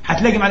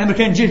حتلاقي مع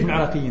الأمريكان جيش من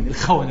العراقيين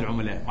الخونة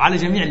العملاء وعلى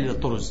جميع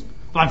الطرز.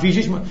 طبعا في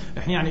جيش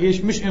إحنا يعني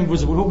إيش مش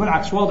انفيزبل، هو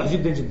بالعكس واضح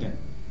جدا جدا،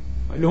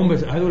 اللي هم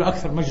هذول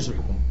أكثر مجلس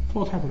الحكومة،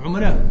 واضح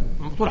العملاء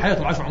طول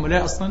حياتهم عاشوا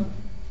عملاء أصلا،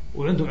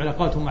 وعندهم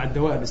علاقاتهم مع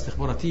الدوائر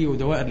الاستخباراتية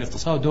ودوائر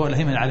الاقتصاد ودوائر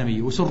الهيمنة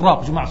العالمية،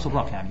 وسراق، جماعة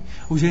سراق يعني،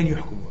 وجايين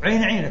يحكموا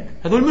عينك.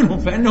 هذول منهم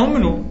فإنهم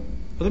منهم،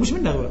 هذول مش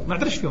منا، هذول ما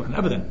نعترفش فيهم احنا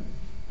أبدا،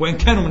 وإن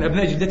كانوا من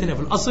أبناء جلدتنا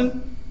في الأصل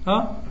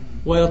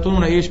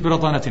ويطلون إيش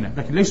برطانتنا،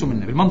 لكن ليسوا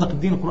منا بالمنطق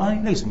الدين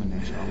القرآني، ليسوا منا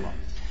إن شاء الله.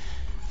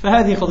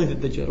 فهذه قضية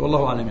الدجال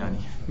والله أعلم، يعني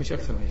مش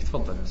أكثر من هيك.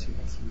 تفضل يا سيدي.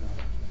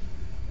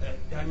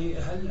 يعني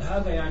هل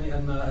هذا يعني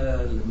أن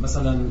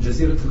مثلا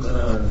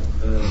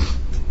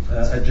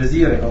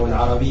الجزيرة أو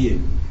العربية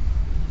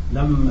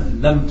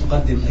لم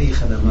تقدم أي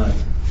خدمات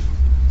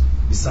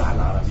بالساحة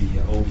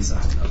العربية أو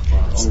بساحة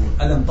الأخبار،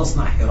 أو ألم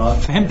تصنع حراك؟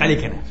 فهمت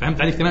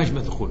عليك تمام ايش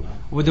بتقول،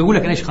 وبدي أقول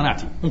لك أنا ايش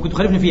قناعتي، ممكن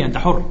تخالفني فيها، أنت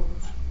حر.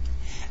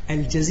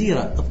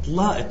 الجزيرة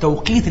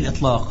توقيت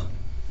الإطلاق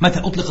متى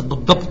أطلقت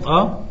بالضبط؟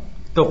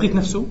 التوقيت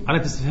نفسه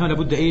على استفهام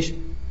لابد ايش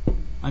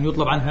أن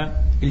يطلب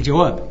عنها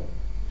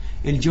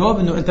الجواب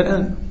إنه أنت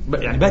الآن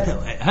يعني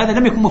هذا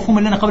لم يكن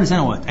مفهوما لنا قبل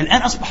سنوات،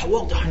 الآن أصبح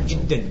واضحا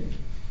جدا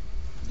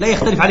لا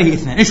يختلف عليه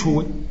اثنان. إيش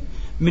هو؟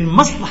 من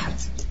مصلحة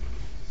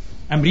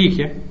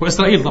أمريكا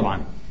وإسرائيل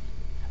طبعا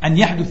أن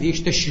يحدث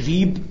إيش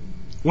تشغيب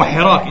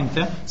وحراك،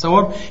 أنت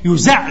تصور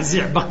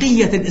يزعزع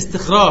بقية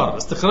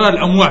استقرار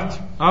الأموات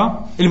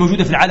اللي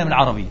موجودة في العالم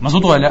العربي،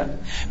 مظبوط ولا لا؟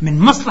 من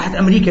مصلحة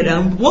أمريكا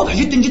الآن واضح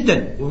جدا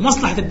جدا،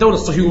 ومصلحة الدولة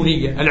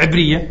الصهيونية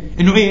العبرية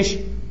إنه إيش؟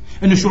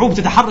 إنه الشعوب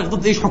تتحرك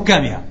ضد إيش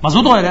حكامها،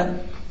 مظبوط ولا لا؟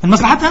 من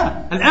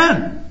مصلحتها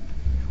الآن،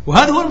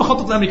 وهذا هو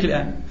المخطط الأمريكي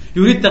الآن،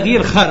 يريد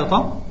تغيير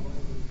الخارطة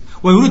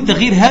ويريد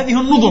تغيير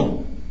هذه النظم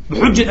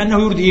بحجة أنه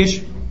يريد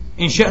إيش؟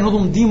 إنشاء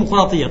نظم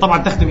ديمقراطية،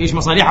 طبعا تخدم إيش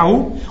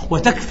مصالحه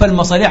وتكفل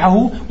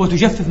مصالحه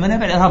وتجفف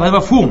منابع الإرهاب، هذا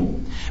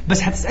مفهوم.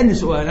 بس حتسألني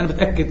سؤال، أنا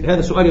بتأكد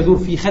هذا سؤال يدور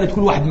في خالد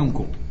كل واحد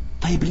منكم،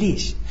 طيب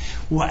ليش؟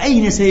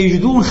 وأين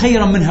سيجدون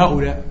خيرا من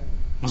هؤلاء؟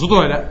 مظبوط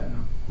ولا لا؟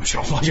 ما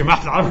شاء الله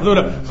جماعة العرب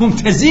هذول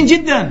ممتازين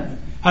جدا،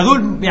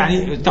 هذول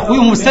يعني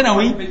تقويمهم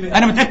السنوي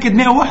أنا متأكد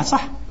 101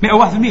 صح؟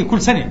 101%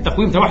 كل سنة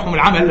تقويم تبعهم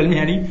العمل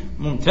المهني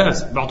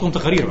ممتاز، بعطوهم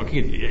تقارير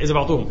أكيد إذا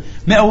بعطوهم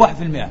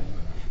 101%.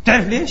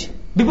 تعرف ليش؟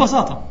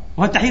 ببساطة،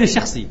 وهذا التحليل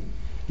الشخصي،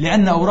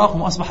 لأن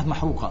أوراقهم أصبحت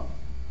محروقة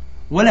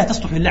ولا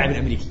تصلح للعب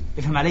الأمريكي.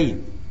 افهم علي؟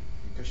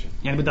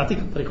 يعني بدي أعطيك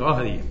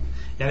الطريقة هذه.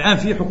 يعني الآن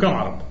في حكام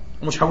عرب،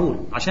 ومش هقول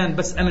عشان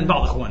بس أمن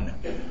بعض إخواننا،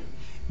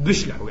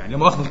 بيشلحوا، يعني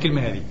لما أخذ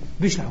الكلمة هذه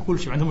بيشلحوا كل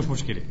شيء، ما عندهم مش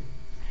مشكلة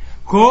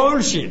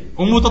كل شيء،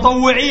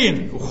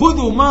 ومتطوعين،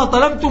 وخذوا ما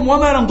طلبتم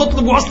وما لم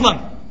تطلبوا أصلا،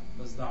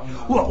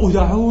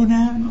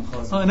 ودعونا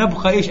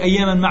نبقى إيش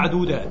أياما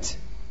معدودات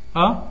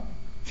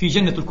في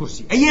جنة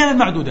الكرسي، أياما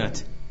معدودات.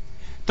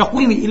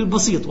 تقويمي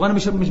البسيط، وأنا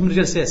مش من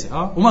رجال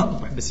سياسة وما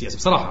كنت أحب السياسة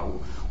بصراحة،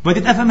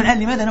 وبدأت أفهم الآن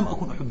لماذا لم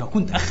أكن أحبها.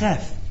 كنت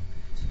أخاف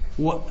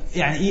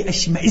ويعني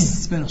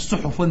أشمئز من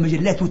الصحف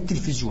والمجلات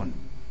والتلفزيون،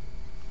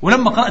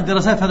 ولما قرأت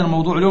دراسات هذا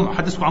الموضوع اليوم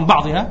أحدثكم عن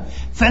بعضها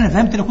فعلا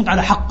فهمت أن كنت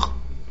على حق.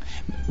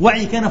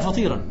 وعي كان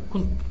فطيرا،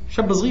 كنت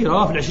شاب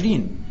صغير في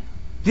 20،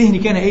 ذهني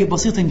كان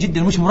بسيطا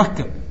جدا مش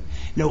مركب.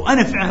 لو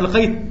أنا فعلا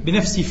لقيت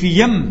بنفسي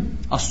في يم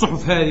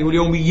الصحف هذه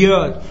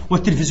واليوميات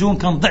والتلفزيون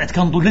كان ضعت،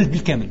 كان ضللت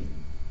بالكامل،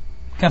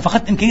 كان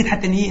فقدت إمكانية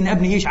حتى إن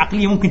أبني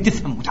عقلية ممكن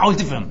تفهم وتحاول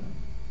تفهم.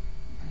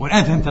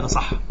 والآن فهمت هذا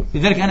صح.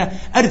 لذلك أنا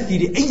أرثي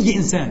لأي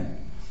إنسان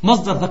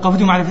مصدر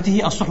ثقافته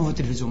ومعرفته الصحف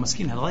والتلفزيون.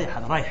 مسكين هذا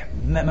رايح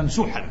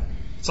ممسوح، هذا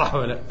صح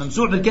ولا لا؟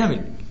 ممسوح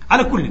بالكامل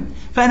على كل.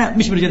 فأنا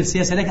مش برجال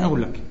السياسة، لكن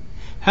أقول لك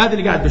هذا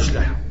اللي قاعد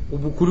بيشلح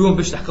وكل يوم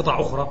بيشلح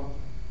قطع أخرى،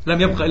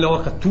 لم يبقى إلا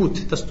ورقة توت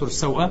تستر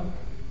السوء،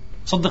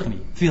 صدقني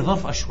في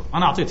ظرف أشهر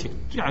أنا أعطيت هيك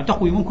يعني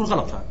تقويم ممكن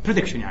غلط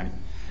بريدكشن يعني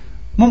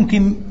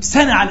ممكن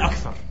سنة على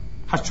الأكثر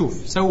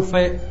حتشوف سوف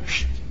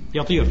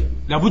يطير،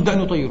 لابد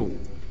أن يطيروه.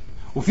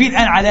 وفي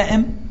الآن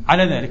علائم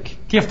على ذلك.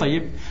 كيف؟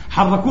 طيب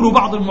حركوا له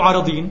بعض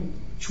المعارضين.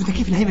 شوف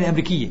كيف الهيمنة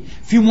الأمريكية.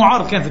 في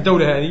معارض كان في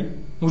الدولة هذه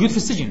موجود في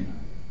السجن،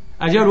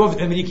 أجال وفد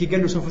أمريكي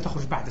قال له سوف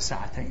تخرج بعد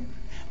ساعتين.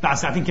 بعد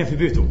ساعتين كان في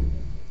بيته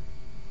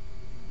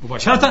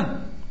مباشرة.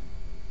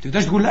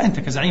 تقدرش تقول لا أنت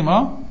كزعيم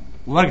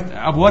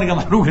أبو ورقة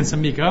محروقة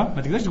نسميك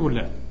ما تقدرش تقول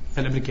لا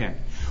الأمريكان.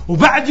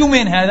 وبعد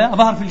يومين هذا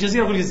ظهر في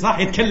الجزيرة يقول صح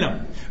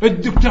يتكلم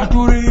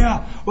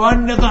الدكتاتورية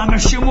والنظام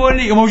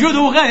الشمولي وموجود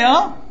هو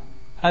غاية.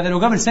 هذا لو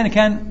قبل سنة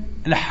كان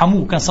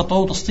لحموه كان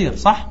سطوه تسطير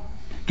صح،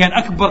 كان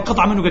أكبر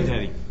قطعة منه قد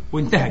هذه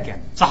وانتهى كان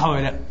صح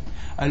ولا لا.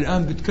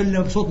 الآن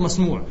بتكلم بصوت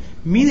مسموع.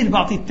 مين اللي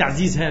بعطيه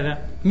التعزيز هذا؟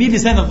 مين اللي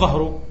ساند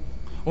ظهره؟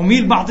 ومين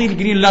اللي بعطيه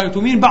الجرين لايت؟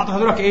 ومين بعطيه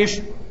هذولك إيش؟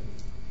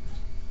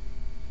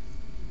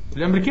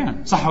 الأمريكان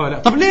صح ولا لا.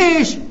 طب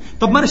ليش؟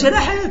 طب ما أنا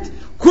شرحت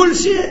كل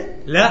شيء.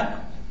 لا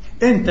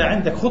أنت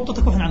عندك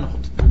خطتك وإحنا عندنا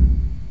خطتنا.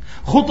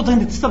 خطتك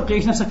أنت تستبقي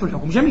إيش نفسك في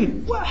الحكم جميل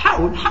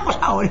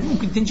وحاول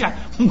ممكن تنجح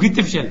ممكن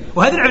تفشل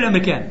وهذا العب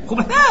الأمريكان.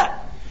 لا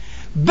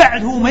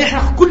بعد هو ما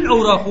يحرق كل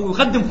أوراقه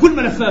ويقدم كل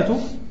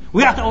ملفاته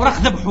ويعطي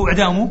أوراق ذبحه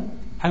وإعدامه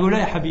هيقول لا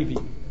يا حبيبي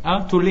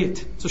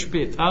توليت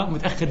سوشبيت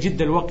متأخر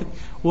جدا الوقت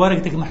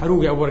ورقتك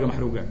محروقة أو ورقة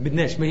محروقة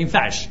بدناش ما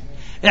ينفعش.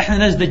 إحنا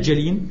ناس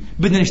دجالين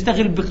بدنا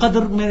نشتغل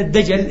بقدر من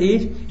الدجل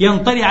إيش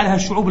ينطلي على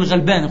هالشعوب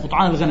الغلبانة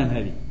قطعان الغنم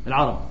هذه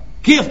العرب.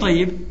 كيف؟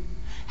 طيب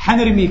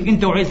حنرميك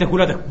أنت وعيلتك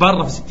أولادك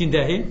برا في 60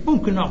 داهية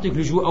ممكن نعطيك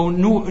لجوء أو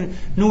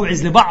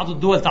نوعز لبعض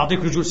الدول تعطيك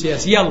لجوء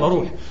سياسي يلا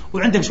روح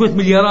وعندك شوية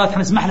مليارات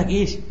حنسمح لك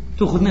إيش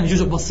تأخذ منها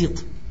جزء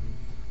بسيط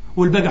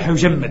والباقي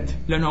حيجمد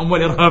لأنه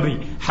أموال إرهابي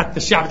حتى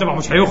الشعب تبعه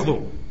مش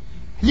حيأخذه.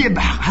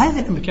 لعبة هذا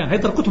الأمريكان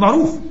هذا طريقته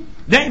معروف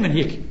دائما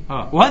هيك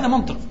وهذا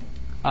منطق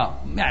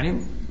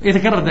يعني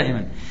يتكرر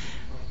دائما.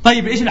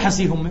 طيب إيش اللي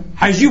حيصير؟ هم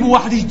حيجيبوا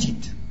واحد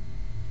جديد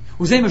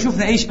وزي ما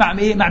شفنا إيش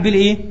مع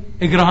بالإيه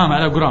إجراهام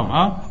على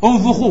جرام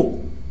انفخوه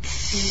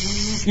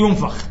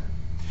ينفخ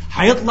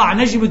حيطلع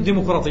نجم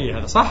الديمقراطية.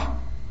 هذا صح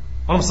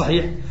ولا مش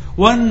صحيح؟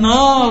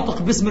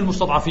 والناطق باسم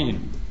المستضعفين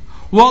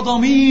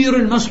وضمير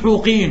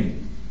المسحوقين.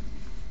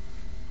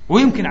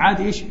 ويمكن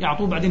عادي إيش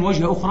يعطوه بعدين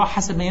وجهة أخرى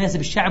حسب ما يناسب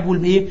الشعب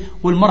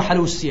والمرحلة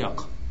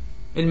والسياق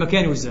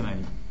المكاني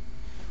والزماني.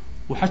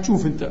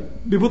 وحتشوف أنت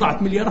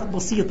ببضعة مليارات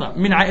بسيطة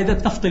من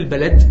عائدات نفط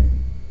البلد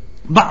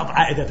بعض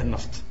عائدات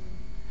النفط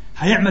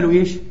هيعملوا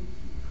إيش؟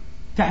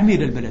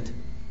 تعمير البلد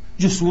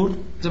جسور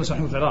زي ما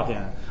سمعنا في العراق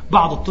يعني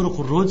بعض الطرق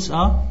والرودز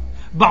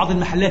بعض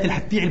المحلات اللي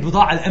حتبيع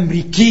البضاعة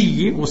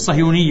الأمريكية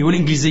والصهيونية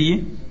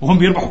والإنجليزية وهم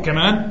بيربحوا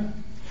كمان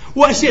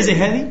وأشياء زي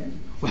هذه.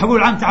 وحقول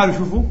العام تعالوا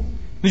شوفوا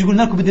مش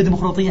قلنا لكم بدنا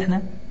ديمقراطية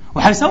إحنا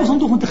وحيساوي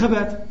صندوق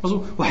انتخابات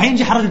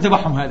وحينجح الرجل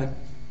تبعهم هذا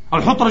أو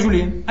يحط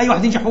رجلين أي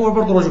واحد ينجح هو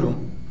برضه رجلهم.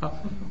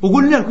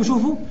 وقلنا لكم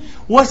شوفوا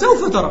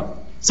وسوف ترى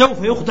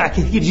سوف يخضع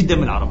كثير جدا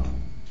من العرب.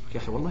 يا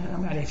أخي والله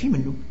يعني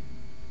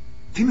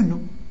في منه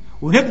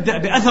ونبدأ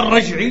بأثر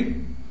رجعي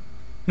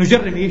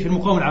نجرب إيش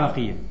المقاومة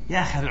العراقية.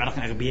 يا أخي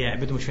العراقيين أغبياء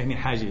بدهم مش فاهمين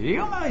حاجة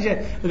يوم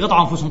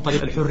قطعوا أنفسهم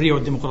طريق الحرية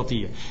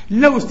والديمقراطية.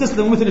 لو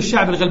استسلموا مثل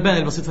الشعب الغلبان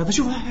البسيط هذا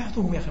شوف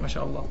يعطوهم يا أخي ما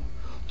شاء الله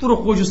طرق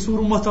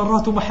وجسور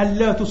ومطارات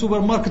ومحلات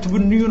وسوبر ماركت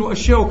وبنيون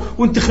وأشياء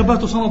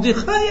وانتخابات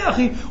وصناديق يا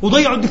أخي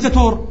وضيعوا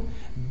الدكتاتور.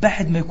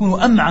 بعد ما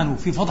يكونوا أمعنوا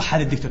في فضح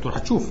هذا الدكتاتور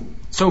هتشوف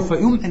سوف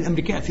يمعن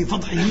الأمريكان في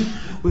فضحه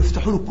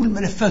ويفتحوا له كل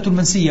ملفاته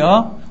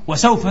المنسية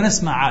وسوف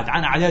نسمع عاد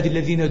عن أعداد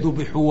الذين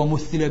ذبحوا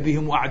ومثل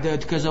بهم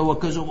وأعداد كذا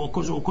وكذا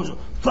وكذا وكذا.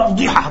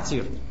 فضيحة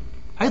حتصير.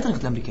 هاي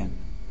طريقة الأمريكان.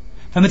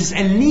 فما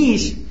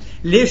تسألنيش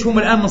ليش هم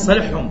الآن من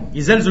صالحهم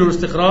يزلزلوا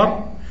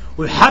الاستقرار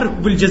ويحركوا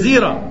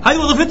بالجزيرة. هاي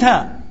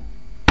وظيفتها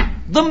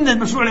ضمن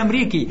المشروع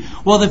الأمريكي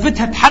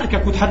وظيفتها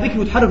تحركك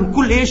وتحرك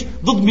الكل إيش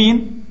ضد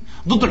مين؟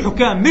 ضد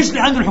الحكام. مش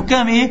لأن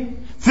الحكام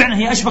إيه فعلا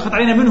هي أشفقت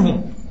علينا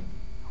منهم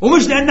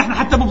ومش لأن احنا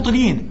حتى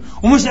مبطلين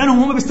ومش لأنهم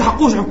هم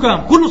بيستحقوش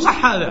الحكام كله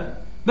صح هذا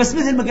بس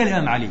مثل ما قال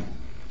الإمام علي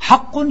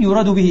حق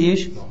يراد به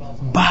إيش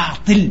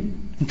باطل.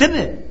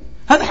 انتبه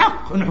هذا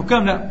حق إن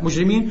الحكام لا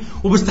مجرمين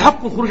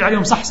وبيستحقوا الخروج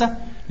عليهم صحصة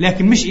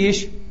لكن مش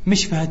إيش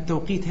مش في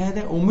هالتوقيت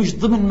هذا ومش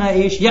ضمن ما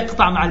إيش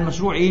يقطع مع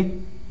المشروع إيه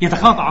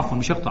يتقاطع عفوا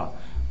مش يقطع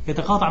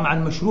يتقاطع مع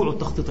المشروع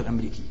والتخطيط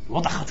الأمريكي.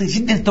 وضع خطير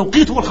جدا.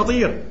 التوقيت هو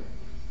الخطير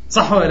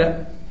صح ولا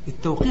لا؟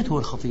 التوقيت هو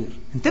الخطير.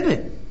 انتبه.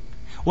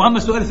 وأما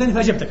السؤال الثاني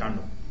فأجبتك عنه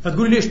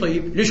فتقول ليش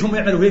طيب ليش هم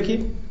يعملوا هيك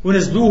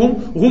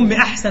ونزلوهم وهم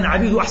أحسن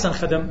عبيد وأحسن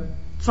خدم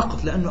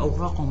فقط لأنه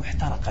أوراقهم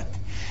احترقت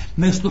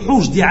ما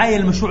يصلحوش دعاية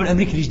للمشروع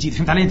الأمريكي الجديد.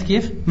 فهمت علي أنت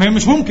كيف؟ ما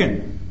مش ممكن.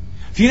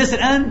 في ناس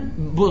الآن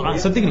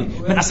صدقني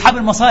من أصحاب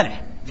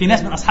المصالح في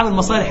ناس من أصحاب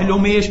المصالح اللي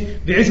هم إيش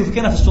بيعيشوا في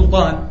كنف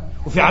السلطان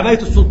وفي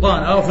عباية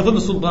السلطان أو في ظل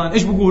السلطان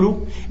إيش بيقولوا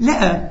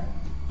لا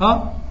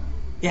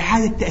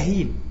إعادة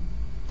تأهيل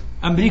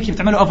أمريكي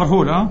بتعمله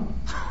أفرهول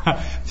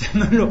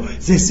بتعمله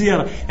زي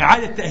السيارة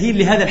إعادة تأهيل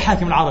لهذا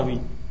الحاكم العربي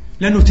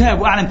لأنه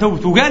تاب وأعلن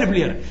توبته وقال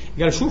لي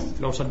قال شوف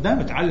لو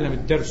صدام تعلم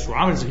الدرس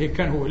وعمل زي هيك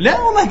كان هو لا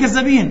والله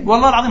كذابين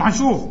والله العظيم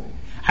حنشوف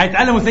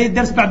حيتعلموا ثاني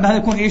الدرس بعد ما هذا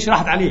يكون إيش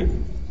راحت عليه.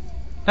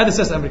 هذا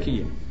السياسة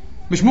الأمريكية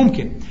مش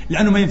ممكن،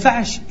 لأنه ما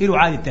ينفعش له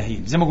عادة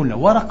التأهيل زي ما قلنا،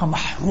 ورقة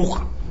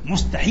محروقة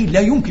مستحيل لا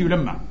يمكن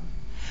يلمع،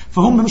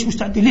 فهم مش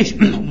مستعدين. ليش؟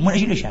 من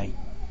أجل إيش هاي؟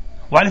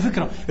 وعلى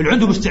فكرة اللي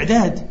عنده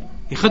استعداد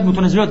يخدموا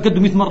تنازلات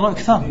قدوا 100 مرة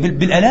أكثر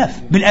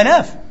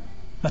بالآلاف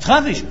ما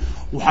تخافش.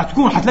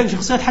 حتلاقي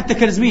شخصيات حتى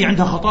كاريزمية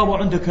عندها خطابة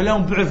وعندها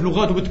كلام وبيعرف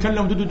لغات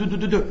وبتكلم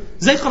دو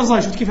زي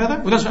قرزاي. شفت كيف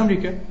هذا؟ ودرس في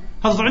أمريكا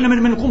هذا طلع لنا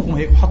من القمقم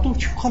هيك وحطوه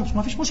خلص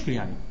ما فيش مشكلة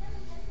يعني.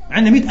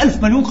 عندنا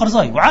 100,000 مليون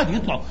قرزاي وعادي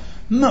يطلعوا.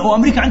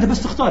 وأمريكا عندها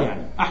بس تختار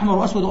يعني أحمر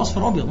وأسود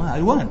وأصفر وأبيض ما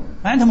ألوان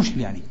ما عندها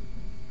مشكلة يعني.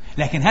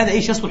 لكن هذا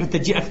إيش يصلح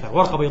للتجزئة أكثر،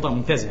 ورقة بيضاء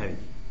ممتازة هذه،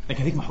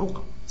 لكن هذيك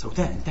محروقة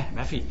سوداء انتهى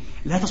ما في،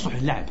 لا تصلح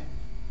للعب.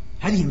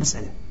 هذه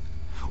المسألة،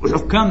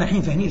 وحكامنا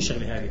الحين فاهمين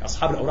الشغلة هذه،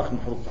 أصحاب الأوراق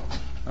المحروقة.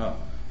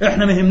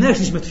 إحنا ما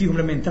يهمناش نثبت فيهم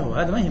لما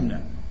ينتهوا، هذا ما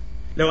يهمنا.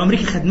 لو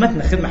أمريكا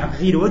خدمتنا خدمة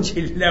حقيقية لوجه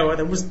الله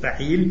وهذا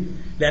مستحيل،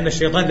 لأن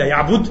الشيطان لا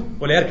يعبد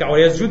ولا يركع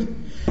ولا يسجد،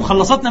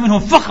 وخلصتنا منهم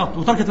فقط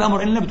وتركت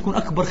الأمر إلنا، بتكون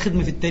أكبر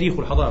خدمة في التاريخ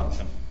والحضارة.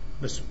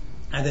 بس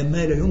هذا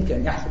ما لا يمكن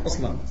أن يحصل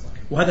أصلا،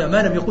 وهذا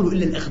ما لم يقوله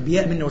إلا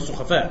الأغبياء منا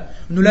والسخفاء،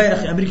 إنه لا يا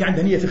أخي أمريكا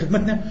عندها نية في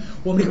خدمتنا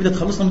وأمريكا بدها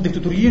تخلصنا من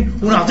الدكتاتوريين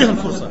ونعطيها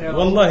الفرصة.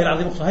 والله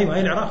العظيم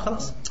هاي العراق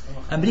خلاص.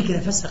 أمريكا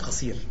نفسها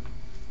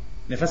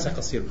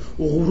قصير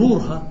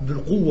وغرورها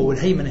بالقوة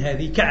والهيمنة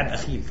هذه كعب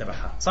أخيل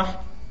تبعها، صح؟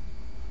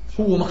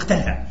 هو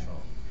مقتلها،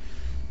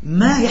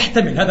 ما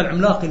يحتمل هذا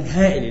العملاق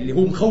الهائل اللي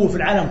هو مخوف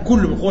العالم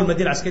كله بالقوة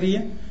المادية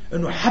العسكرية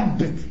إنه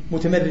حبة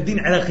متمردين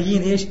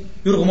عراقيين إيش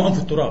يرغموا أنف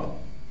التراب،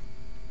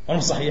 أنا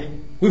صحيح،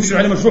 ويفشلوا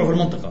على مشروع في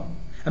المنطقة.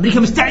 أمريكا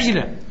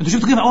مستعجلة. أنتوا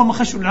شفتوا كيف أول ما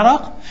خشوا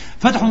العراق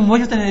فتحوا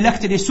مواجهة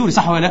الاكتل السوري،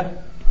 صح ولا لا؟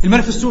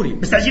 الملف السوري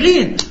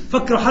مستعجلين،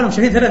 فكروا حالهم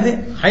شهيد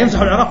ثلاثة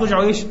حيمسحوا العراق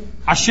ويرجعوا إيش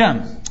على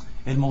الشام.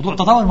 الموضوع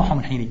تطاول معهم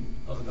الحين،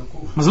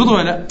 مزبوط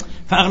ولا لا؟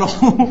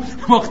 فأغلقوه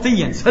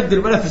وقتيا، سدوا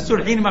الملف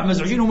السوري الحين مع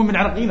مزعوجين هم من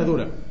العراقيين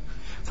هذولا.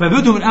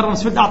 فبدهم من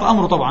أرنس فد أعطى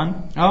أمره طبعا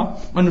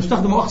وأنه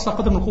استخدموا أقصى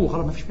قدر من القوة.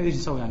 خلاص ما فيش فايدة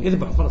يسوي يعني،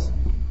 يذبحوا خلاص،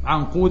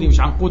 عنقودي مش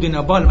عنقودي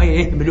نابال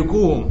أي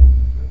ملكوهم،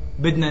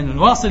 بدنا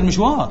نواصل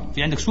المشوار.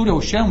 في عندك سوريا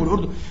والشام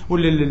والأردن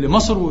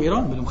ومصر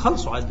وإيران بدهم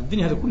خلصوا على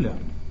الدنيا هذا كلها،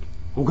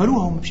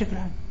 وقالوها هم بشكل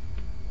عام.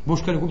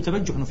 بوش كان يقول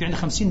بتبجح إنه في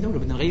عندنا 50 دولة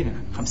بدنا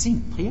نغيرها.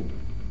 50 تخيل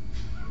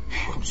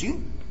 50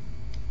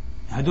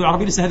 هدول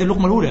العربيين لسه هذه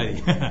اللقمة الأولى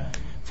هذه.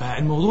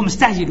 فالموضوع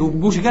مستعجل،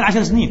 وبوش قال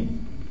 10 سنين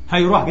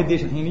هاي يروح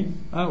قديش الحين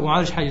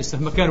وعايش حاجة لسه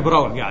مكانه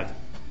براوح قاعد.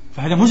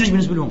 فهذا مزعج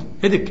بالنسبة لهم،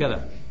 هدك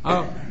كذا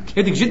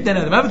هدك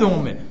جدا، هذا ما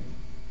بدهم هم.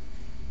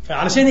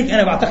 فعلشان هيك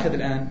أنا بعتقد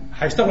الآن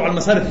حيشتغلوا على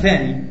المسار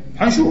الثاني،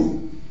 حنشوف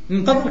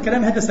ننتظر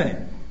الكلام هذا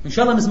سنة إن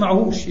شاء الله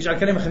نسمعوهوش، يجعل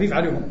كلامه خفيف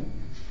عليهم.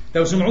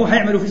 لو سمعوه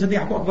هيعملوا في صديق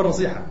حكوا أكبر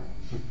نصيحة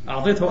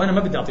أعطيتها وأنا ما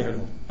بدي أعطيها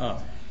لهم.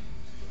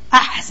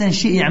 أحسن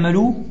شيء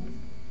يعملوه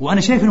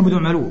وأنا شايف إنهم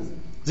بدهم يعملوه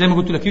زي ما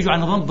قلت لك، يجوا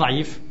على نظام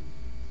ضعيف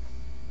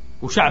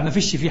وشعب ما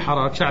فيش فيه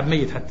حراك، شعب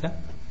ميت حتى،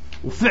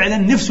 وفعلا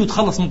نفسه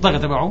يتخلص من الطاقة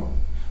تبعه،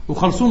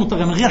 وخلصوه من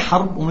الطاقة من غير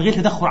حرب ومن غير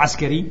تدخل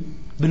عسكري،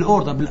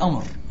 بالأوردر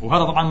بالأمر.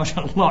 وهذا طبعا ما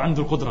شاء الله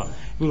عنده القدرة،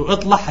 يقولوا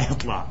اطلع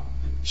هيطلع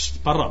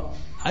برا،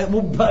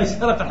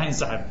 مباشرة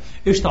حينسحب.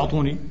 ايش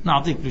تعطوني؟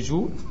 نعطيك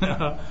لجوء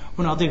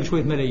ونعطيك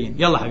شوية ملايين،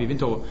 يلا حبيبي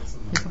انت.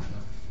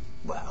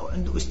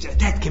 عنده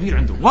استعداد كبير،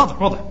 عنده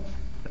واضح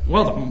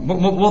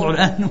وضعه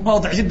الآن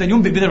واضح جدا،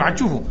 ينبئ بذلك بعد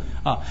تشوفه.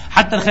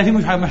 حتى الخايفين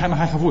ما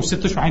حيخافوش،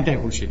 6 أشهر حينتهي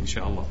كل شيء إن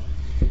شاء الله.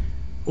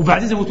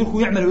 وبعدين زي ما قلت لكم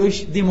يعملوا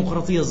إيش؟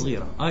 ديمقراطية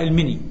صغيرة،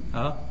 الميني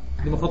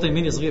ديمقراطية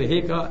ميني صغيرة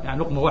هيك،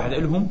 يعني لقمة واحدة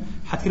لهم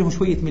حتكلهم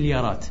شوية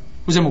مليارات،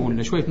 وزي ما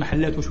قلنا شوية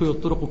محلات وشوية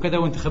طرق وكذا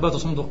وانتخابات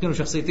وصندوقين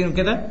وشخصيتين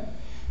وكذا.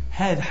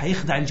 هذا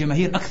حيخدع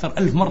الجماهير أكثر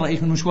 1000 مرة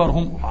إيش من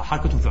مشوارهم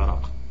وحركتهم في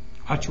العراق.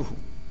 وحتشوفوا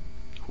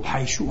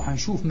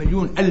وحنشوف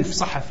 1,000,000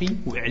 صحفي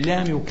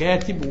وإعلامي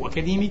وكاتب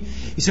وأكاديمي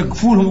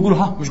يسقفوا لهم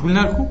ويقولوا مش قلنا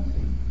لكم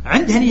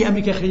عندها نية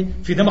أمريكا أخي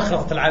في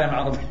دمخرطة العالم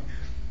العربي،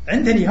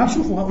 عندها نية،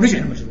 شوفوا ونجح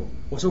المشروع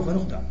وسوف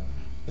نخدع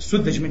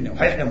السذج منا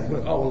وحيحلم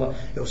ويقول والله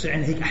لو صير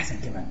عندنا هيك أحسن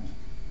كمان،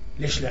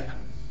 ليش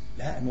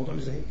لا الموضوع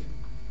مش زي هيك.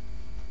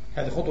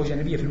 هذه خطوة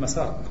جانبية في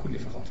المسار الكلي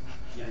فقط.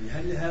 يعني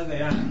هل هذا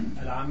يعني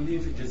العاملين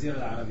في الجزيرة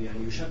العربية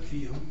يعني يشك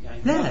فيهم؟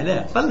 يعني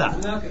لا طلع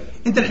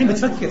أنت الحين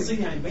بتفكر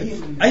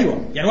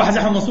أيوة، يعني واحد زي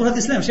أحمد منصور هذا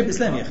إسلام، شاب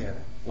إسلامي يا أخي هذا،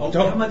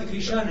 أو محمد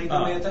كريشان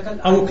عندما يتكلم،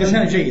 أو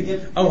كريشان جيد،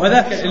 أو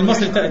هذاك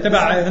المصري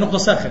تبع نقطة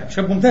ساخنة،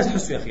 شاب ممتاز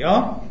تحسه يا أخي.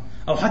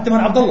 أو حتى من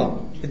عبد الله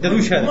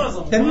الدرويش،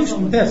 هذا درويش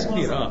ممتاز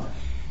كثير.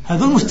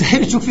 هذول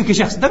مستحيل تشوف فيك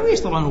شخص درويش،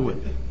 طبعا هو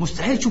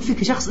مستحيل تشوف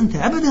فيك شخص أنت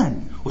أبدا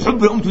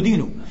وحب الأم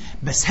تدينه،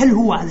 بس هل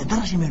هو على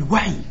درجة من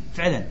الوعي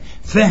فعلا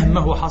فاهم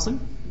ما هو حاصل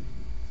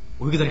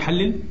ويقدر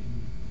يحلل؟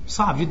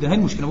 صعب جدا. هاي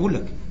المشكلة بقول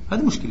لك،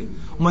 هذه مشكلة.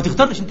 وما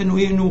تختارش أنت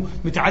إنه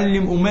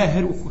متعلم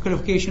وماهر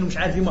وكواليفيكيشن ومش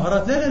عارف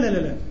مهارات،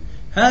 لا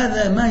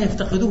هذا ما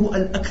يفتقده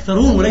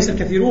الأكثرون وليس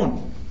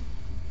الكثيرون.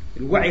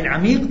 الوعي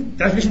العميق،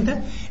 تعرف ليش أنت؟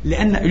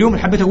 لأن اليوم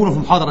اللي حبيت أقوله في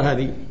المحاضرة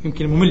هذه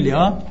يمكن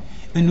مملة،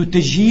 إنه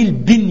التسجيل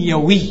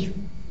بنيوي.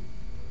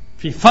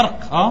 في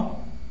فرق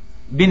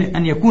بين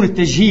أن يكون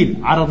التسجيل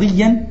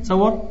عرضيا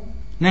تصور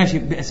ناشئ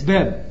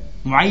بأسباب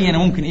معينة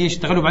ممكن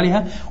التغلب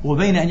عليها،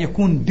 وبين أن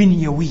يكون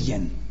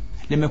بنيويا.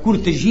 لما يكون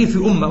التجهيل في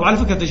أمة، وعلى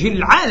فكرة التجهيل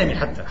العالمي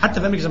حتى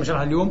في أمريكا زي ما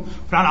شرحنا اليوم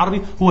في العالم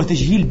العربي هو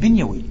تجهيل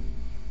بنيوي،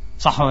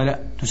 صح ولا لا؟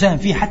 تساهم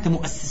فيه حتى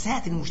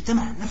مؤسسات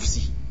المجتمع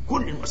نفسه،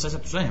 كل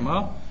المؤسسات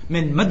تساهم،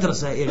 من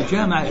مدرسة إلى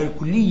الجامعة إلى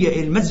الكلية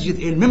إلى المسجد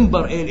إلى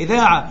المنبر إلى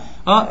الإذاعة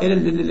إلى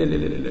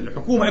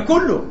الحكومة،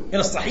 كله، إلى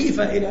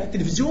الصحيفة إلى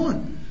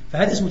التلفزيون.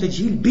 فهذا اسمه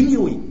تجهيل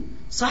بنيوي،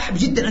 صعب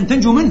جدا أن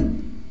تنجو منه،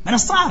 من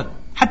الصعب.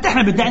 حتى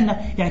احنا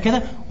بدعنا يعني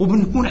كذا،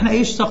 وبنكون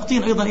احنا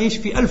ساقطين ايضا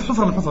في 1000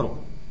 حفرة من حفره،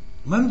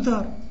 ما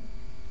نقدر،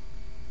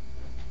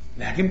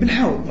 لكن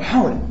بنحاول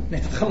محاولة انك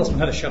تتخلص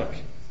من هذا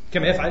الشرك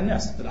كما يفعل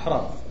الناس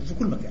الأحرار في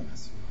كل مكان.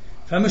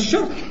 فمش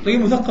شرط تلاقيه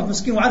مثقف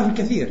مسكين وعارف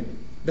الكثير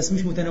بس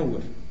مش متنور.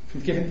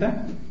 كيف انت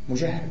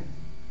مجهل،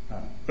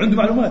 عنده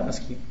معلومات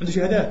مسكين، عنده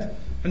شهادات،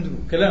 عنده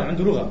كلام،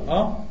 عنده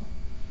لغة،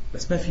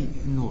 بس ما في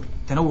النور،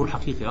 التنور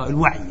الحقيقي،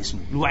 الوعي اسمه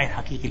الوعي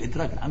الحقيقي،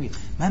 الإدراك العميق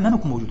ما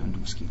بيكون موجود عنده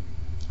مسكين.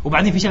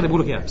 وبعدين في شغله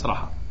بقول لك اياها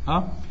بصراحه،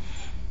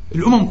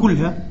 الامم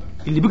كلها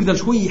اللي بيقدر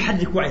شوي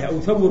يحرك وعيها او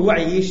يثور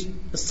وعي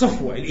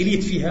الصفوه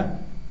الاليت فيها،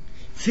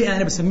 فئه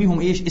انا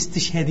بسميهم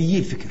استشهاديي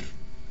الفكر.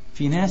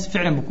 في ناس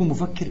فعلا بيكون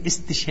مفكر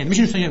استشهاد،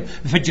 مش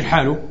بفجر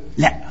حاله،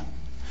 لا،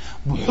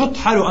 بحط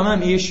حاله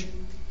امام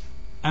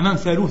امام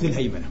ثالوث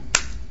الهيمنه.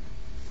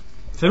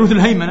 ثالوث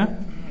الهيمنه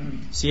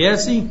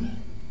سياسي،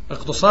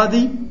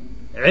 اقتصادي،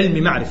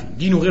 علمي، معرفي،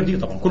 دين وغير دين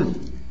طبعا كله.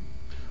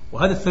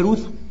 وهذا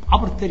الثالوث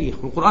عبر التاريخ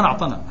والقرآن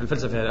أعطانا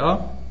الفلسفة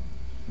هذا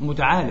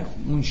متعالف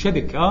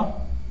منشبك،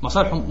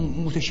 مصالح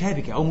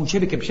متشابكة أو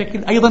منشبكة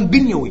بشكل أيضا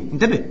بنيوي.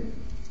 انتبه،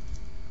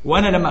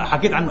 وأنا لما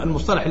حكيت عن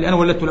المصطلح اللي أنا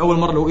ولدته لأول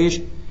مرة هو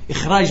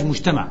إخراج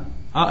مجتمع،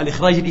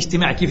 الإخراج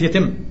الاجتماعي كيف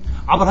يتم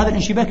عبر هذا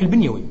الانشباك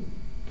البنيوي،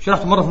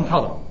 شرحته مرة في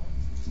المحاضرة،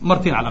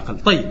 مرتين على الأقل.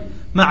 طيب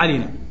ما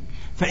علينا.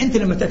 فأنت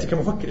لما تأتي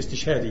كمفكر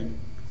استشهادي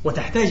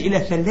وتحتاج إلى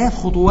 3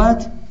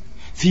 خطوات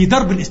في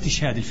درب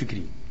الاستشهاد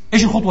الفكري.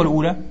 إيش الخطوة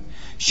الأولى؟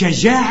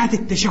 شجاعة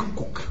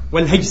التشكك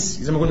والهيس،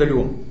 زي ما قلنا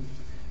اليوم.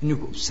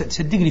 إنه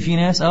صدقني في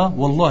ناس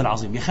والله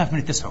العظيم يخاف من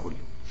التساؤل،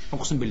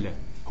 أقسم بالله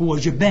هو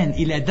جبان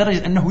إلى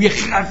درجة أنه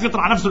يخاف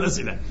يطرح نفسه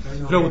الأسئلة.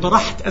 لو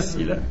طرحت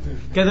أسئلة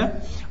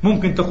كذا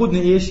ممكن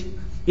تأخذني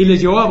إلى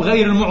جواب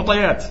غير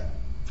المعطيات،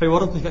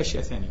 فيورطني في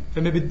أشياء ثانية،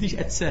 فما بديش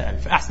أتساءل.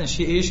 فأحسن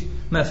شيء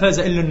ما فاز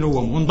إلا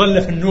النوم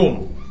ونضل في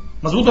النوم.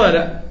 مزبوط ولا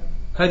لا؟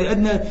 هذه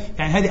أدنى،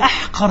 يعني هذه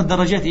أحقر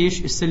درجات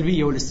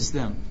السلبية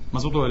والاستسلام.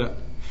 مزبوط ولا لا؟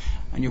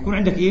 أن يكون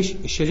عندك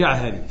الشجاعة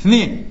هذه.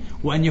 2،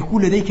 وأن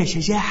يكون لديك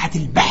شجاعة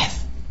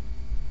البحث.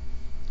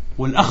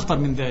 والأخطر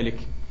من ذلك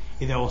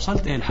إذا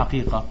وصلت إلى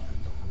الحقيقة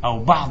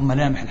أو بعض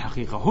ملامح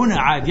الحقيقة، هنا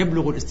عاد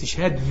يبلغ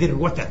الاستشهاد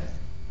ذروته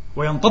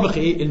وينطبق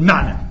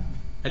المعنى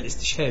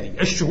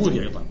الاستشهادي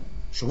الشهودي، أيضا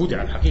شهودي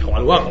على الحقيقة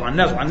وعلى الواقع وعلى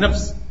الناس وعلى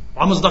النفس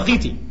وعلى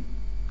مصداقيتي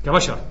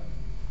كبشر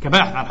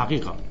كباحث عن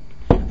الحقيقة.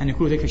 أن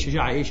يكون لديك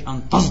الشجاعة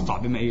أن تصدع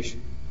بما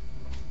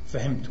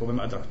فهمت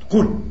وبما أدركت.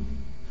 قل،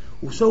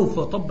 وسوف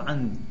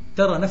طبعا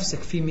ترى نفسك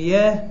في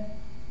مياه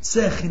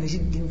ساخنة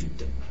جدا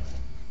جدا.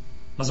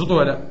 مظبوط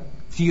ولا؟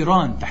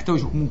 ثيران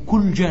تحتوجك من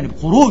كل جانب،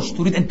 قروش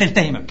تريد أن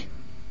تلتهمك،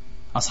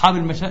 أصحاب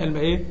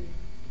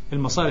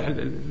المصالح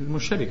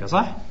المشتبكة،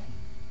 صح؟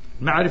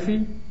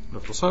 المعرفي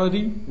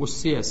الاقتصادي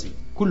والسياسي،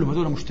 كلهم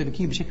هذول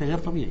مشتبكين بشكل غير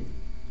طبيعي.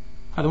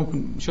 هذا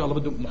ممكن إن شاء الله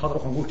بده محاضرة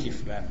أخرى نقول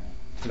كيف الآن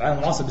في العالم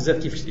المعاصر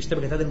بالذات كيف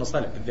اشتبكت هذه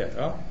المصالح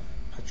بالذات.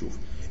 هتشوف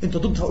أنت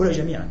ضد هؤلاء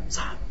جميعا،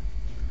 صح؟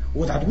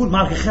 وأنت هتقول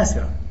معركة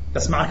خاسرة،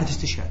 بس معركة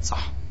استشهاد،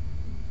 صح؟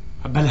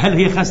 بل هل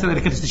هي خاسرة إذا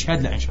كانت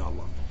استشهاد؟ لا إن شاء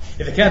الله.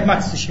 إذا كانت معك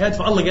استشهاد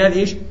فالله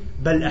قال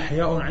بل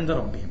أحياء عند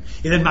ربهم،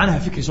 إذا معناها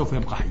فكري سوف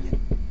يبقى حيا.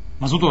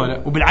 مظبوط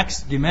ولا؟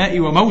 وبالعكس دمائي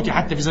وموتي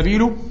حتى في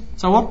سبيله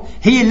صور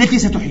هي التي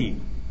ستحيي.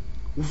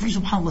 وفي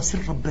سبحان الله سر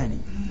رباني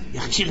يا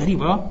أخي، شيء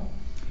غريب.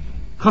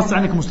 خاصة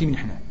عنك مسلمين،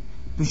 إحنا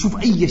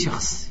بنشوف أي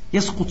شخص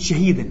يسقط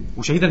شهيدا،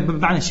 وشهيدا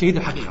بمعنى الشهيد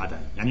الحقيقة عادة،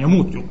 يعني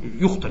يموت،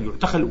 يقتل،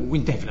 يعتقل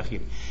وينتهي في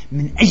الأخير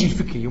من أجل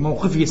فكره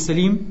وموقفه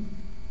السليم.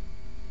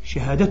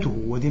 شهادته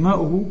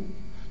ودماؤه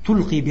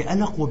تلقي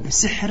بألق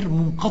وبسحر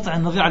منقطع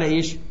النظير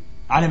على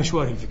على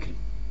مشواره الفكري.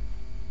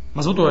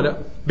 مظبوط ولا؟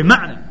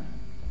 بمعنى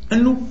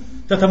أنه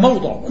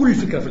تتموضع كل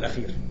فكرة في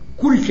الأخير،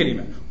 كل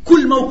كلمة،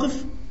 كل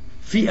موقف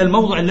في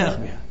الموضع اللائق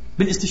بها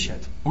بالاستشهاد.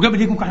 وقبل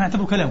هيك ممكن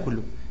نعتبره كلام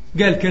كله،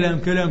 قال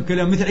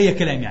كلام مثل أي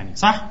كلام يعني،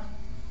 صح؟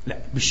 لا،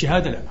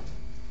 بالشهادة لا،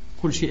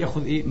 كل شيء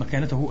يأخذ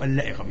مكانته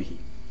اللائقة به.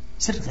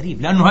 سر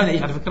غريب، لأنه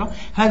هذا على فكرة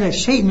هذا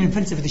شيء من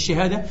فلسفة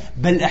الشهادة،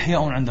 بل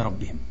أحياء عند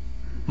ربهم.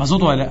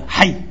 مظبوط ولا؟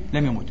 حي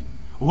لم يموت.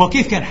 وهو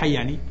كيف كان حي؟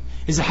 يعني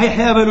إذا حي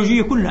حياة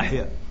بيولوجية كلنا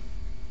أحياء،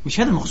 مش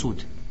هذا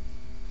المقصود.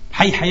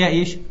 حي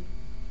حياة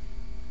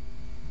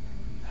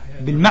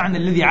بالمعنى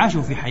الذي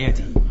عاشه في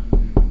حياته،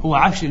 هو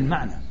عاش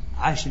المعنى،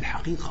 عاش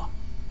الحقيقة.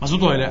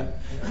 مظبوط ولا؟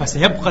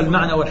 فسيبقى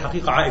المعنى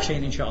والحقيقة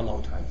عايشين إن شاء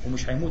الله تعالى،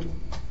 ومش هيموتوا،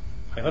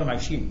 هيظلوا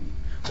عايشين.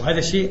 وهذا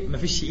الشيء ما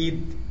فيش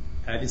إيد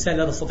الإنسان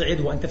لا تستطيع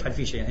يده أن تفعل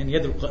فيه شيئا، يعني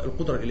يد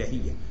القدرة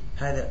الإلهية،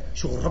 هذا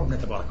شغل ربنا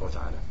تبارك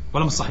وتعالى.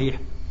 ولا مش صحيح؟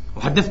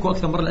 وحدثكم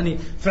أكثر مرة لأني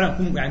فعلا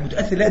أكون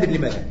متأثر، لا أدري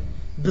لماذا،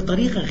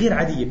 بطريقة غير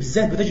عادية،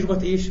 بالذات بتجربة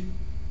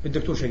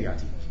الدكتور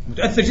شريعتي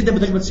متأثر جدا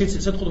بترجمة السيد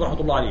سيد قطب رحمة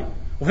الله عليه،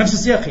 وفي نفس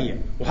السياق هي،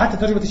 وحتى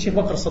ترجمة الشيخ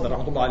بكر الصدر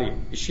رحمة الله عليه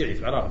الشيعي في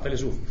العراق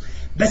الفيلسوف.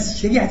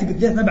 بس شريعتي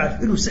بالذات ما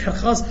بعرف له سحر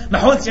خاص، ما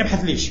حاولتش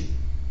أبحث ليش.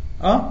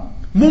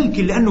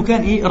 ممكن لأنه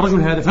كان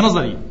الرجل هذا في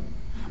نظري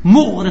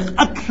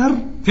مغرق أكثر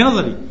في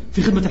نظري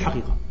في خدمة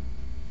الحقيقة.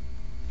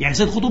 يعني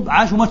سيد قطب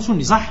عاش ومات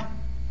سني صح،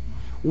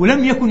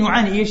 ولم يكن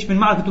يعاني من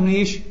معركة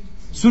من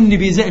سني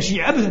بإزاء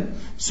الشيعة أبدا.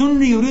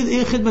 سني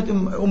يريد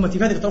خدمة أمتي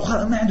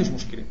فهذه ما عندوش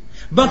مشكلة.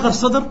 بكر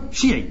الصدر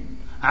شيعي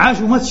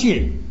عاش ومات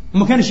شيعي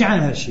وما كانش يعاني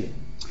من هذا الشيء.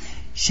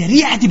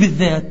 شريعتي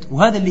بالذات،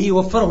 وهذا اللي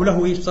وفره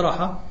له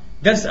بصراحة،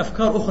 درس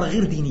أفكار أخرى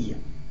غير دينية،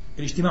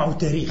 الاجتماع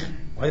والتاريخ،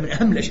 وهذا من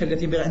أهم الأشياء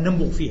التي ينبغي أن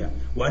ننبغ فيها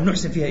وأن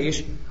نحسن فيها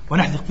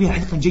ونحذق فيها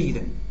حذقا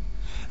جيدا.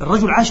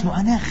 الرجل عاش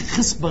معاناة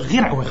خصبة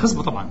غير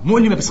خصبة طبعا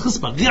مؤلمة، بس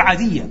خصبة غير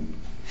عادية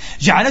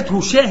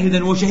جعلته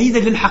شاهدا وشهيدا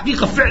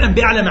للحقيقة فعلا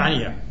بأعلى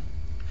معانيها.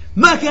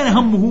 ما كان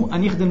همه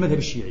أن يخدم المذهب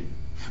الشيعي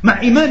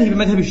مع إيمانه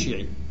بالمذهب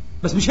الشيعي،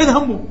 بس مش هذا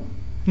همه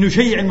أنه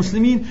يشيع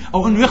المسلمين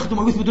أو أنه يخدم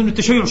أو يثبت أن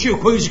التشيع شيء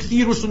كويس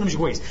كثير والسنة مش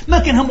كويس. ما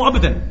كان همه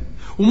أبدا،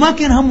 وما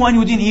كان همه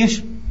أن يدين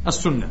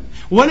السنة،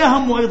 ولا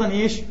همه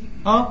أيضا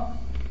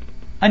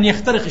أن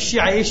يخترق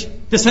الشيعة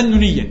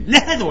تسننيا،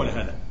 لا هذا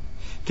ولا هذا.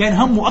 كان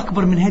همه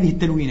أكبر من هذه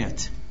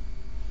التلوينات،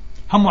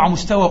 همه على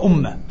مستوى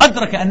أمة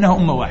أدرك أنها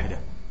أمة واحدة.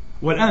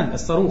 والآن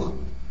الصاروخ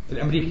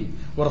الأمريكي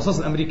والرصاص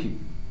الأمريكي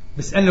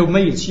بسألنا لو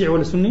يميز شيعي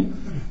ولا سني؟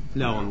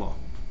 لا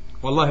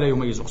والله لا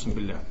يميز، أقسم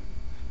بالله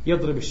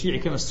يضرب الشيعي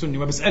كما السني،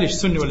 ما بسألش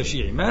سني ولا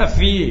شيعي، ما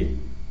في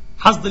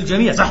حصد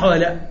الجميع صح ولا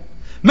لا.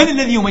 من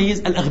الذي يميز؟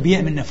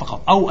 الأغبياء منا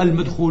فقط أو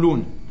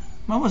المدخولون.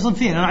 ما هو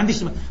صنفين، أنا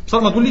عنديش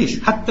بصراحة، ما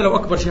تقوليش حتى لو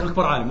أكبر شيخ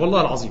أكبر عالم،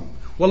 والله العظيم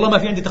والله ما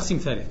في عندي تقسيم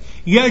ثالث.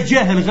 يا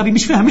جاهل غبي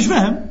مش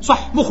فاهم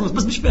صح، مخلص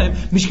بس مش فاهم،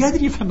 مش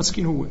قادر يفهم،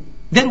 مسكين هو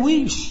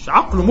درويش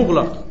عقله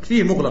مغلق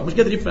كثير مغلق مش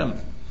قادر يفهم،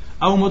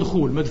 أو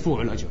مدخول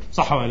مدفوع الأجر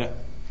صح ولا لا.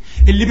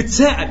 اللي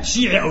بتساءل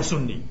شيعي أو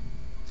سني،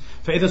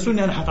 فإذا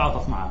سني أنا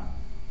حتعاطف معه،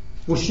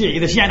 والشيعي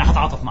إذا شيعي أنا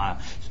حتعاطف معه،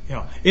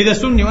 إذا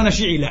سني وأنا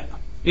شيعي لا،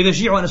 إذا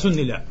شيعي وأنا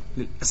سني لا.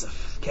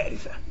 للأسف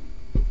كارثة.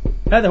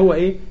 هذا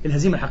هو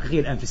الهزيمة الحقيقية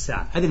الآن في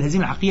الساعة، هذه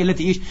الهزيمة الحقيقية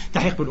التي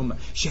تحيق بالأمة.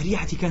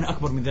 شريعتي كان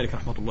أكبر من ذلك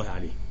رحمة الله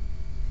عليه،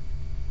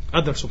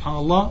 أدرك سبحان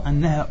الله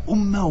أنها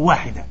أمة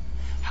واحدة،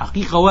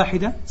 حقيقة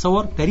واحدة،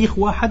 تصور تاريخ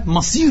واحد،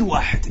 مصير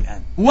واحد،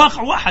 الآن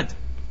واقع واحد.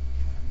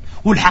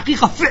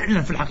 والحقيقة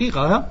فعلا في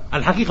الحقيقة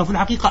الحقيقة في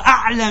الحقيقة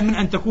أعلى من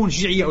أن تكون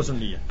شيعية أو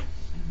سنية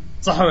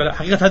صح ولا لا.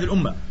 حقيقة هذه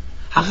الأمة،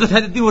 حقيقة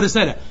هذا الدين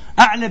والرسالة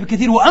أعلى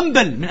بكثير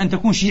وأنبل من أن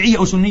تكون شيعية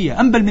أو سنية،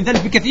 أنبل من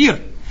ذلك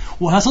بكثير.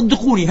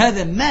 وصدقوني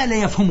هذا ما لا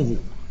يفهمه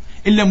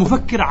إلا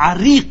مفكر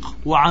عريق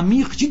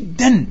وعميق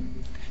جدا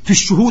في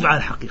الشهود على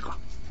الحقيقة.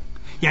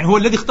 يعني هو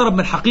الذي اقترب من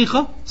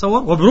الحقيقة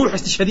صور وبروح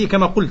استشهادية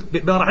كما قلت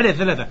بمراحلها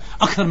ثلاثة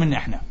أكثر منا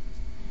إحنا.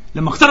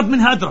 لما اقترب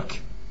منها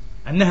أدرك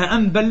أنها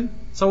أنبل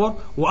صور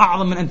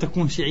وأعظم من أن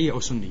تكون شيعية أو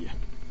سنية.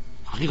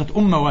 حقيقة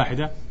أمة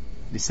واحدة،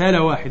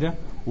 رسالة واحدة،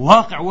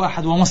 واقع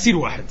واحد، ومصير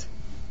واحد.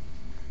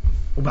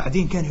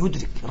 وبعدين كان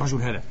يدرك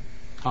الرجل هذا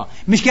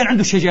مش كان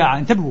عنده شجاعة،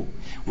 انتبهوا،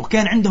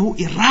 وكان عنده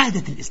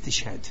إرادة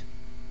الاستشهاد.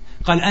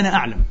 قال أنا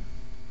أعلم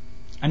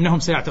أنهم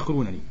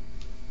سيعتقلونني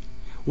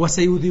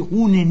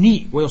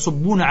وسيذيقونني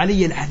ويصبون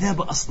علي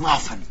العذاب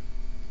أصنافا،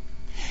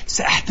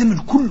 سأحتمل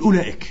كل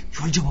أولئك.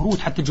 شوف الجبروت،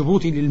 حتى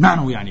الجبروت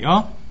للمعنى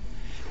يعني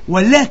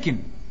ولكن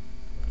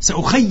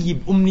سأخيب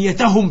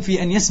أمنيتهم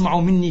في أن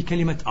يسمعوا مني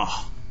كلمة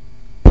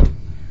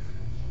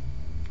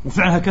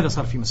وفعلا هكذا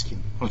صار في مسكين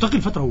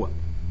اعتقل فترة، هو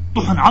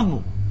طحن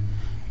عظمه،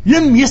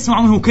 لم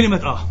يسمع منه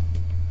كلمة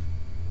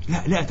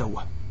لا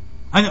أتوه.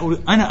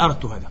 أنا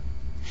أردت هذا،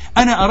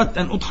 أنا أردت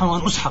أن أطحن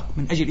وأن أسحق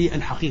من أجل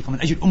الحقيقة،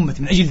 من أجل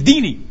أمتي، من أجل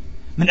ديني،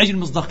 من أجل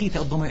مصداقيتي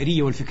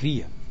الضمائرية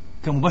والفكرية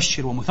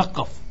كمبشر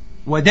ومثقف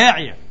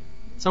وداعية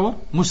سواء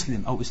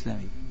مسلم أو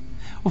إسلامي.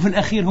 وفي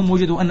الأخير هم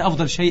وجدوا أن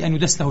أفضل شيء أن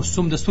يدس له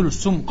السم، دسوا له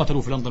السم،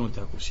 قتلوا في لندن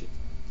وانتهى كل شيء.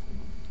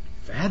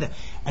 فهذا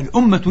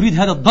الأمة تريد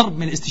هذا الضرب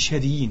من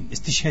الاستشهاديين،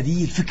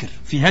 استشهاديي الفكر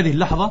في هذه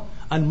اللحظة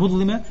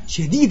المظلمة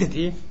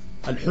شديدة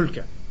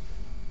الحلكة.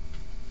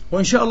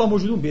 وإن شاء الله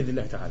موجودون بإذن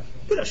الله تعالى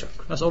بلا شك،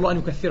 نسأل الله أن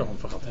يكثرهم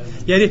فقط.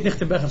 يا ريت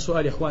نختم بآخر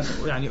سؤال يا إخوان،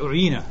 يعني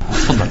أعينا.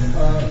 تفضل.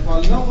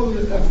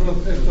 فلنقل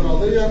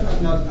افتراضيا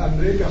أن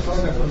أمريكا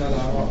خرجت من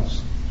العراق،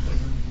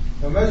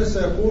 فماذا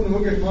سيكون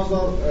وجهة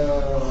نظر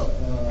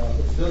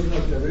أستاذنا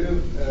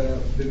الكبير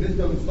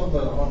بالنسبة لمستقبل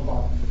العراق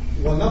بعد؟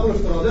 ولنقل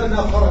افتراضيا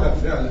أنها خرجت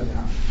فعلا،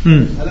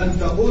 يعني هل أن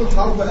تكون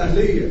حرب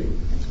أهلية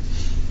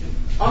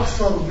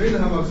أكثر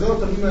منها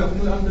مجزرة مما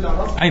يكون الآن في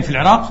العراق؟ أي في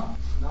العراق؟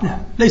 لا،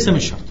 ليس من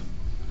شرط.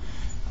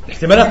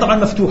 الاحتمالات طبعا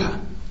مفتوحة،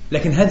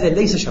 لكن هذا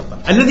ليس شرطا.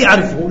 الذي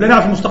أعرفه، لا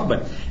نعرف المستقبل،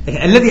 لكن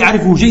الذي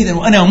أعرفه جيدا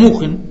وأنا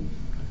موقن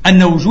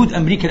أن وجود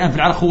أمريكا الآن في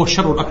العراق هو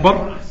الشر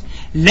الأكبر،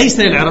 ليس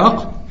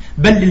للعراق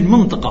بل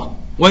للمنطقة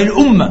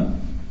وللأمة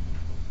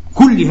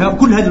كلها،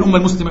 كل هذه الأمة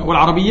المسلمة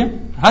والعربية.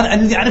 هذا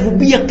الذي أعرفه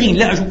بيقين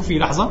لا أشك فيه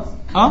لحظة.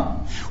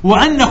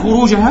 وأن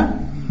خروجها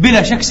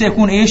بلا شك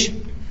سيكون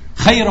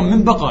خيرا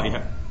من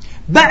بقائها.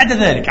 بعد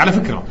ذلك على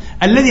فكرة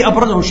الذي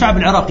أبرزه الشعب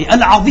العراقي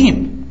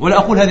العظيم، ولا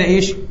أقول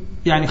هذا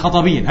يعني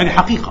خطابيا، هذه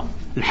حقيقة،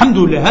 الحمد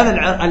لله هذا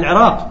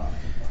العراق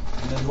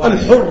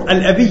الحر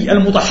الأبي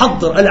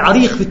المتحضر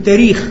العريق في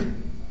التاريخ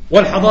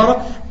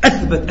والحضارة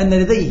أثبت أن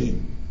لديه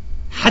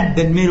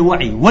حدا من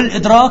الوعي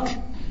والإدراك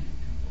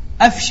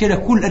أفشل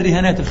كل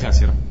الرهانات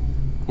الخاسرة،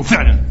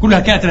 وفعلا كلها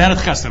كانت رهانات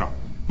خاسرة.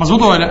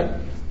 مظبوط ولا؟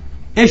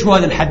 إيش هو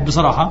هذا الحد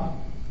بصراحة؟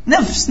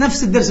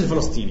 نفس الدرس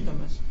الفلسطيني.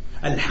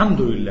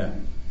 الحمد لله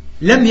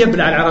لم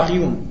يبلع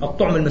العراقيون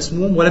الطعم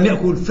المسموم ولم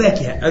يأكلوا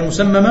الفاكهة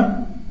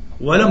المسممة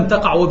ولم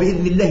تقع،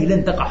 وبإذن الله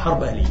لن تقع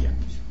حرب أهلية.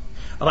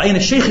 رأينا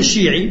الشيخ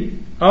الشيعي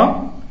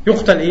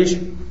يقتل إيش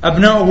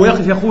أبناؤه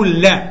ويقف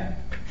يقول لا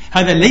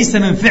هذا ليس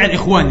من فعل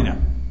إخواننا،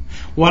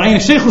 ورأينا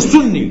الشيخ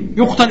السني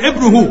يقتل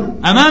ابنه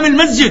أمام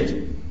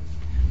المسجد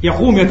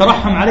يقوم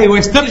يترحم عليه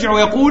ويسترجع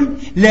ويقول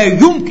لا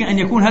يمكن أن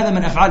يكون هذا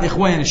من أفعال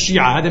إخواننا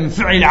الشيعة، هذا من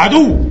فعل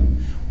العدو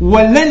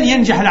ولن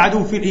ينجح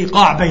العدو في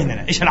الإيقاع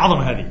بيننا. إيش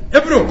العظمة هذه؟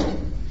 ابنه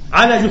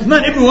على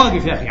جثمان ابنه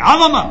واقف يا أخي،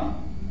 عظمة.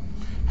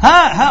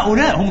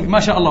 هؤلاء هم ما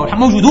شاء الله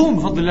موجودون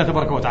بفضل الله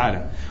تبارك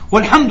وتعالى،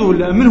 والحمد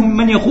لله منهم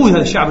من يقود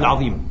هذا الشعب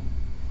العظيم.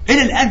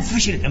 إلى الآن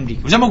فشلت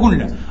أمريكا، وزي ما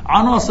قلنا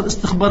عناصر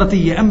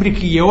استخباراتية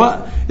أمريكية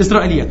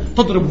وإسرائيلية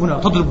تضرب هنا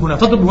تضرب هنا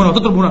تضرب هنا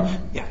تضرب هنا.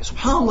 يعني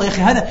سبحان الله يا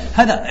أخي،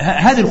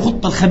 هذه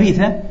الخطة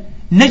الخبيثة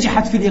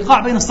نجحت في الإيقاع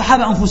بين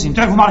الصحابة أنفسهم.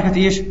 تعرفوا معركة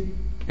إيش؟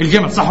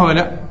 الجمل، صح ولا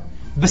لا؟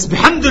 بس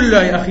بحمد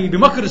الله يا أخي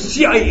بمكر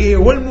CIA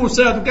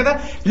والموساد وكذا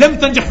لم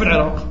تنجح في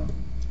العراق،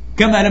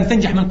 كما لم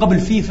تنجح من قبل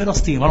في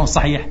فلسطين. ولا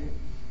صحيح؟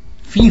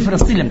 في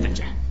فلسطين لم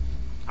تنجح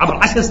عبر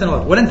 10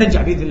 سنوات ولن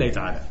تنجح بإذن الله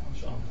تعالى.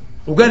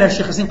 وقالها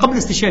الشيخ حسين قبل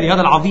استشاري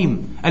هذا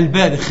العظيم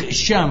البالغ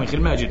الشامخ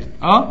الماجد،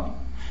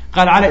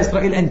 قال على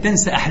إسرائيل أن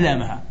تنسى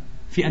أحلامها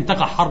في أن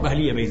تقع حرب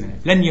أهلية بيننا،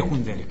 لن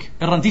يكون ذلك.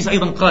 الرنتيس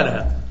أيضا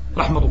قالها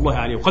رحمة الله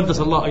عليه وقدس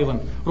الله أيضا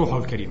روحه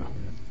الكريمة.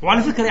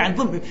 وعلى فكرة يعني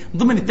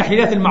ضمن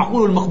التحليلات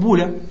المعقولة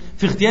والمقبولة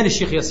في اغتيال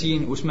الشيخ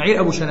ياسين وإسماعيل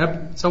أبو شنب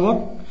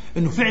تصور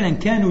أنه فعلا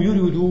كانوا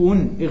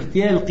يريدون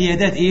اغتيال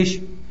القيادات إيش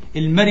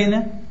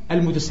المرنة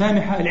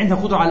المتسامحة اللي عندها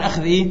قدرة على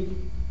الأخذ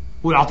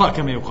والعطاء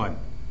كما يقال.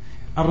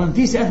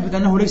 الرنتيسي أثبت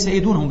أنه ليس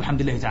يدونهم بحمد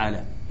الله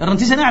تعالى.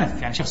 الرنتيسي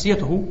نعرف يعني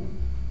شخصيته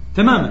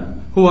تماما،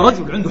 هو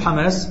رجل عنده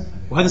حماس،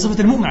 وهذا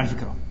صفة المؤمن على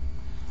فكرة.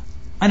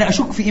 أنا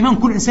أشك في إيمان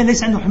كل إنسان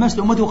ليس عنده حماس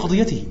لأمته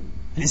وقضيته.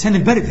 الإنسان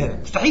البارد هذا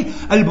مستحيل.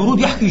 البرود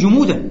يحكي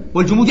جمودا،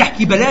 والجمود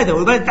يحكي بلادة،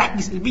 والبلد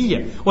تحكي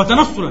سلبية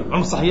وتنصلا.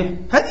 عم صحيح؟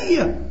 هذه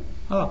هي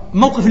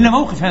موقف إلا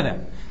موقف هذا.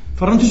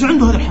 فالرنتيسي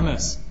عنده هذا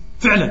الحماس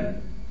فعلا،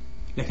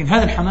 لكن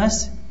هذا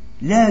الحماس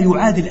لا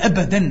يعادل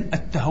أبدا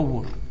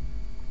التهور،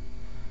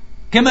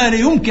 كما لا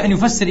يمكن أن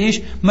يفسر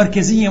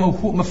مركزية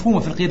مفهومة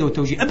في القيادة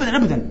والتوجيه أبدا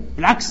أبدا.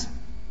 بالعكس،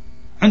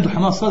 عنده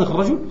حماس صادق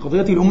الرجل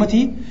قضيته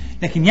لأمته،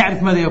 لكن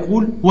يعرف ماذا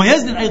يقول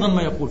ويزن أيضا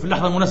ما يقول في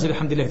اللحظة المناسبة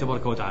الحمد لله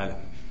تبارك وتعالى.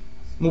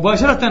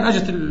 مباشرة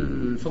أجت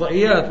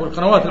الفضائيات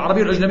والقنوات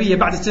العربية والأجنبية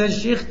بعد استشهاد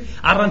الشيخ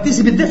على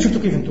الرنتيسي بالذات.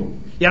 شفتوا كيف أنتم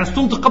يعني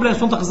استنطق قبل أن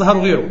يستنطق الزهر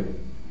وغيره.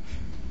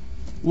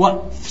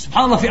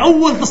 وسبحان الله في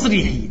أول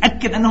تصريحه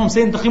أكد أنهم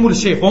سينتقموا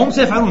للشيخ، وهم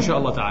سيفعلون إن شاء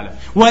الله تعالى،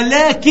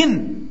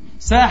 ولكن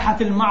ساحة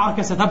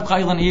المعركة ستبقى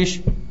أيضا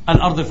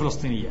الأرض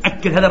الفلسطينية.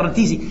 أكد هذا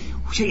الرنتيسي،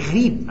 وشيء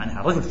غريب يعني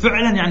الرجل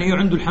فعلا يعني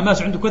عنده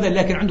الحماس عنده كذا،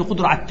 لكن عنده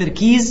قدرة على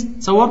التركيز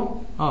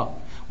تصور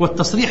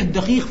والتصريح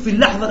الدقيق في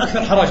اللحظة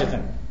الأكثر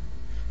حراجة.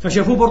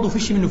 فشافوه برضو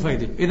فيش منه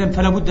فايدة، إذن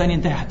فلا بد أن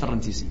ينتهي حتى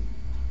الرنتيسي.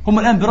 هم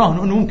الآن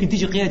براهنوا أنه ممكن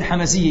تيجي قيادة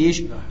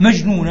حماسية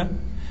مجنونة،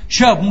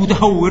 شاب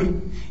متهور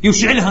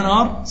يشعلها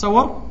نار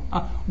تصور،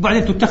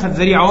 وبعدين تتخذ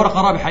ذريعة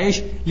ورقة رابحة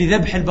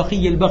لذبح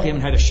البقية الباقية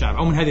من هذا الشعب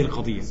أو من هذه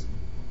القضية.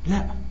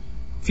 لا،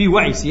 في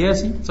وعي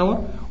سياسي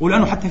تصور،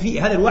 ولأنه حتى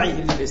في هذا الوعي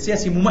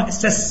السياسي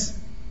ممأسس،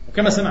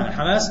 وكما سمعنا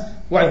حماس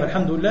وعي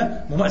الحمد لله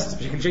ممأسس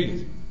بشكل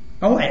جيد،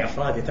 ما وعي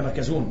أفراد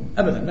يتمركزون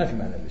أبدا، ما في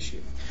معنى هذا الشيء.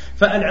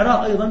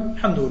 فالعراق أيضا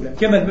الحمد لله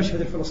كما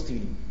المشهد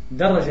الفلسطيني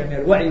درجة من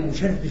الوعي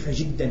مشرفة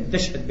جدا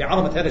تشهد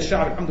بعظمة هذا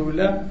الشعب الحمد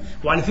لله.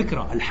 وعلى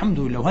فكرة الحمد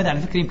لله، وهذا على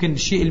فكرة يمكن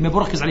الشيء اللي ما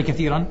بركز عليه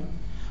كثيرا،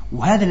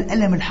 وهذا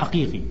الألم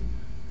الحقيقي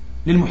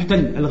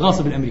للمحتل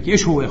الغاصب الأمريكي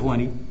إيش هو يا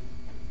إخواني؟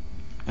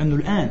 أنه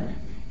الآن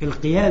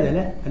القيادة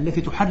له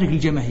التي تحرك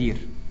الجماهير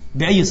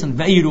بأي صنف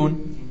بأي لون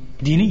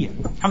دينية،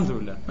 الحمد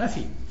لله ما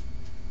في.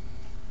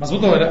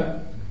 مظبوط ولا؟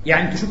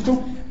 يعني أنتوا شفتوا،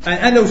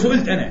 أنا لو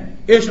سئلت أنا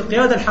إيش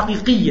القيادة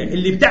الحقيقية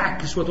اللي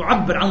بتعكس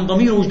وتعبر عن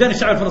ضمير وجدان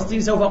الشعب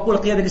الفلسطيني، سوف أقول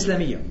القيادة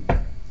الإسلامية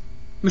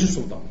مش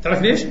السلطة.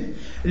 تعرف ليش؟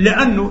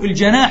 لأنه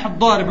الجناح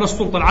الضارب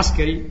للسلطة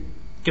العسكري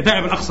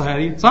كتائب الأقصى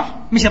هذه صح؟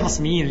 مش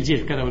الرسميين الجيش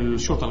كذا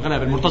والشرطة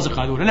الغلابة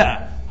المرتزقة هذول،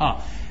 لا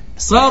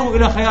صاروا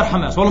إلى خيار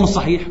حماس، ولا مش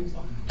صحيح؟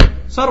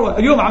 صاروا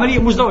اليوم عملية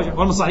مزدوجة،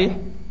 ولا مش صحيح؟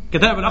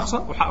 كتائب الأقصى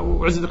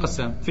وعزة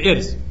القسام في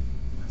إيرس،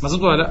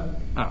 مظبوط ولا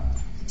لا؟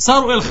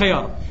 صاروا إلى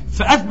الخيار،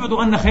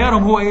 فأثبتوا أن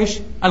خيارهم هو إيش؟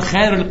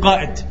 الخيار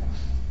القائد،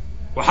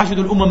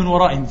 وحشدوا الأمة من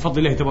ورائهم بفضل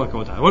الله تبارك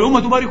وتعالى، والأمة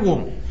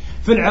تباركهم.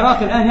 في العراق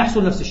الآن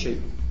يحصل نفس الشيء،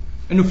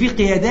 أنه في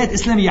قيادات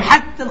إسلامية،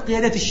 حتى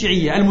القيادات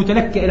الشيعية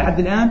المتلكة إلى حد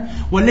الآن،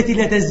 والتي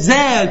لا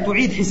تزال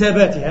تعيد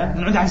حساباتها،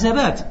 من عندها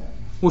حسابات،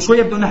 وشوية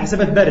يبدو أنها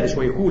حسابات باردة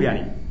شوية يقول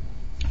يعني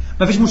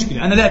ما فيش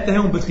مشكلة، أنا لا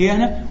أتهمهم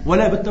بالخيانة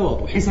ولا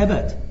بالتواطؤ،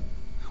 حسابات.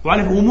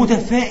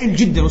 ومتفائل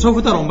جدا،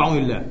 وسوف ترون بعون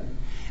الله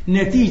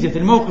نتيجة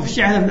الموقف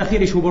الشيعي هذا في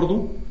الأخير إيش هو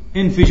برضو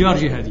انفجار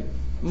جهادي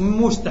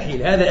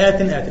مستحيل، هذا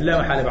آت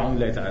لا محالة بعون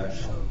الله تعالى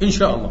إن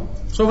شاء الله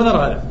سوف نرى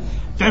هذا.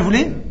 تعرفوا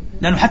ليه؟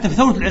 لأنه حتى في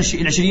ثورة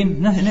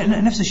العشرين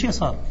نفس الشيء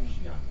صار.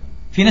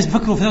 في ناس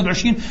بفكروا في ثورة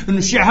العشرين إنه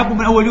الشيعة هبوا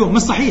من أول يوم،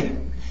 مش صحيح.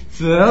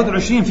 في ثورة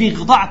العشرين في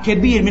قطاع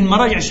كبير من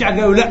مراجع الشيعة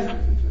قالوا لا،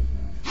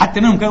 حتى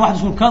منهم كان واحد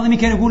اسمه الكاظمي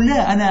كان يقول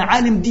لا أنا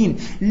عالم دين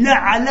لا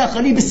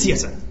علاقة لي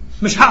بالسياسة،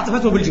 مش هعطي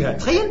فتوى بالجهاد.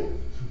 تخيل.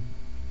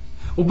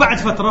 وبعد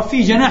فترة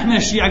في جناح من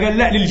الشيعة قال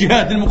لا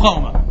للجهاد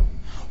للمقاومة،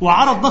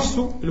 وعرض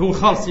نفسه اللي هو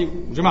الخالصي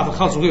وجماعة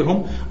الخالص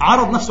وغيرهم،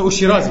 عرض نفسه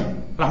والشيرازي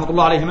رحمة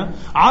الله عليهما،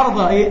 عرض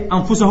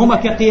أنفسهما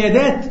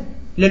كقيادات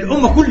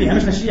للأمة كلها،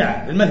 مش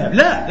للشيعة المذهب،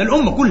 لا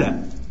للأمة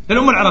كلها،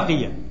 للأمة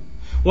العراقية،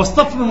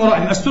 واصطف من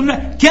ورائهم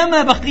السنة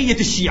كما بقية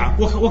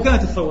الشيعة.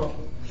 وكانت الثورة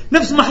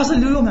نفس ما حصل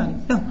اليوم، يعني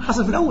لا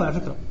حصل في الأول على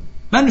فكرة،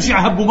 ما أنه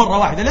الشيعة هبوا مرة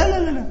واحدة، لا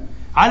لا لا لا،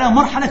 على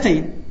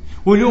مرحلتين.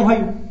 واليوم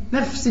هي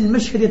نفس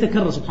المشهد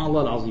يتكرر سبحان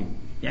الله العظيم.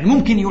 يعني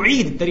ممكن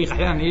يعيد التاريخ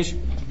أحيانا إيش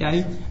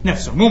يعني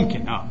نفسه،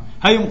 ممكن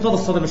هاي مقتضى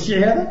الصدم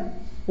الشيعي هذا،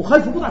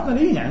 وخلفه بضعة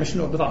ملايين، يعني مش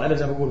بضعة آلاف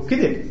زي ما بيقولوا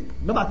كذب،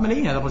 بضعة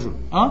ملايين هذا الرجل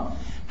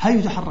هاي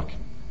يتحرك.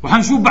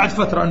 وحنشوف بعد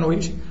فترة أنه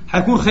إيش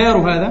حيكون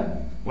خياره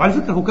هذا. وعلى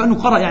فكرة هو كأنه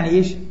قرأ يعني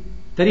إيش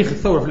تاريخ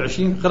الثورة في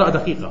العشرين قراءة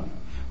دقيقة.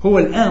 هو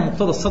الآن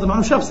مقتضى الصدم، مع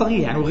أنه شاب صغير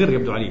يعني وغير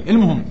يبدو عليه،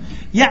 المهم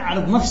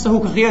يعرض نفسه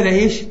كقيادة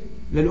إيش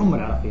للأمة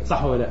العراقية،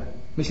 صح ولا لا؟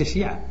 مش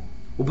الشيعة.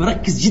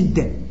 وبركز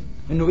جدا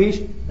أنه إيش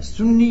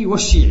السني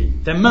والشيعي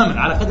تماما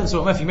على قدر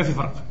سواء، ما في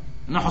فرق،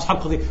 نحص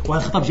حلقة دي.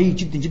 وهذا خطاب جيد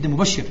جدا جدا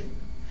مبشر،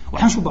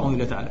 وحنشوف بعون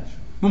الله تعالى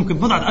ممكن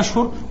بضعة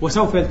أشهر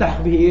وسوف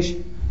يلتحق به إيش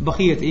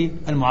بقية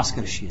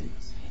المعسكر الشيعي.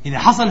 إذا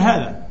حصل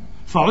هذا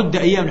فعد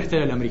أيام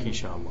الاحتلال الأمريكي إن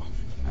شاء الله،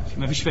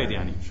 ما فيش فايدة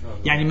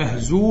يعني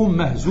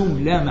مهزوم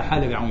لا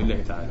محالة بعون الله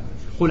تعالى.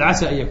 قل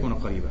عسى أن يكون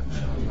قريبا.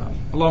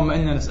 اللهم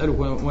إنا نسألك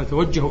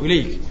ونتوجه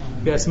إليك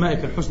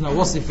بأسمائك الحسنى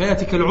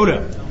وصفاتك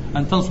العلى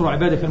أن تنصر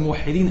عبادك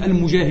الموحدين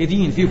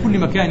المجاهدين في كل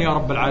مكان يا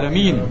رب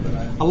العالمين.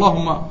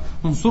 اللهم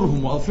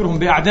انصرهم وأظفرهم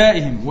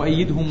بأعدائهم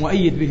وأيدهم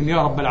وأيد بهم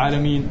يا رب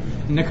العالمين،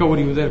 إنك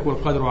ولي ذلك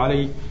والقادر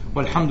عليه.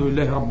 والحمد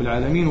لله رب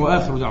العالمين،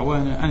 وآخر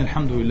دعوانا أن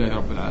الحمد لله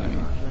رب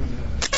العالمين.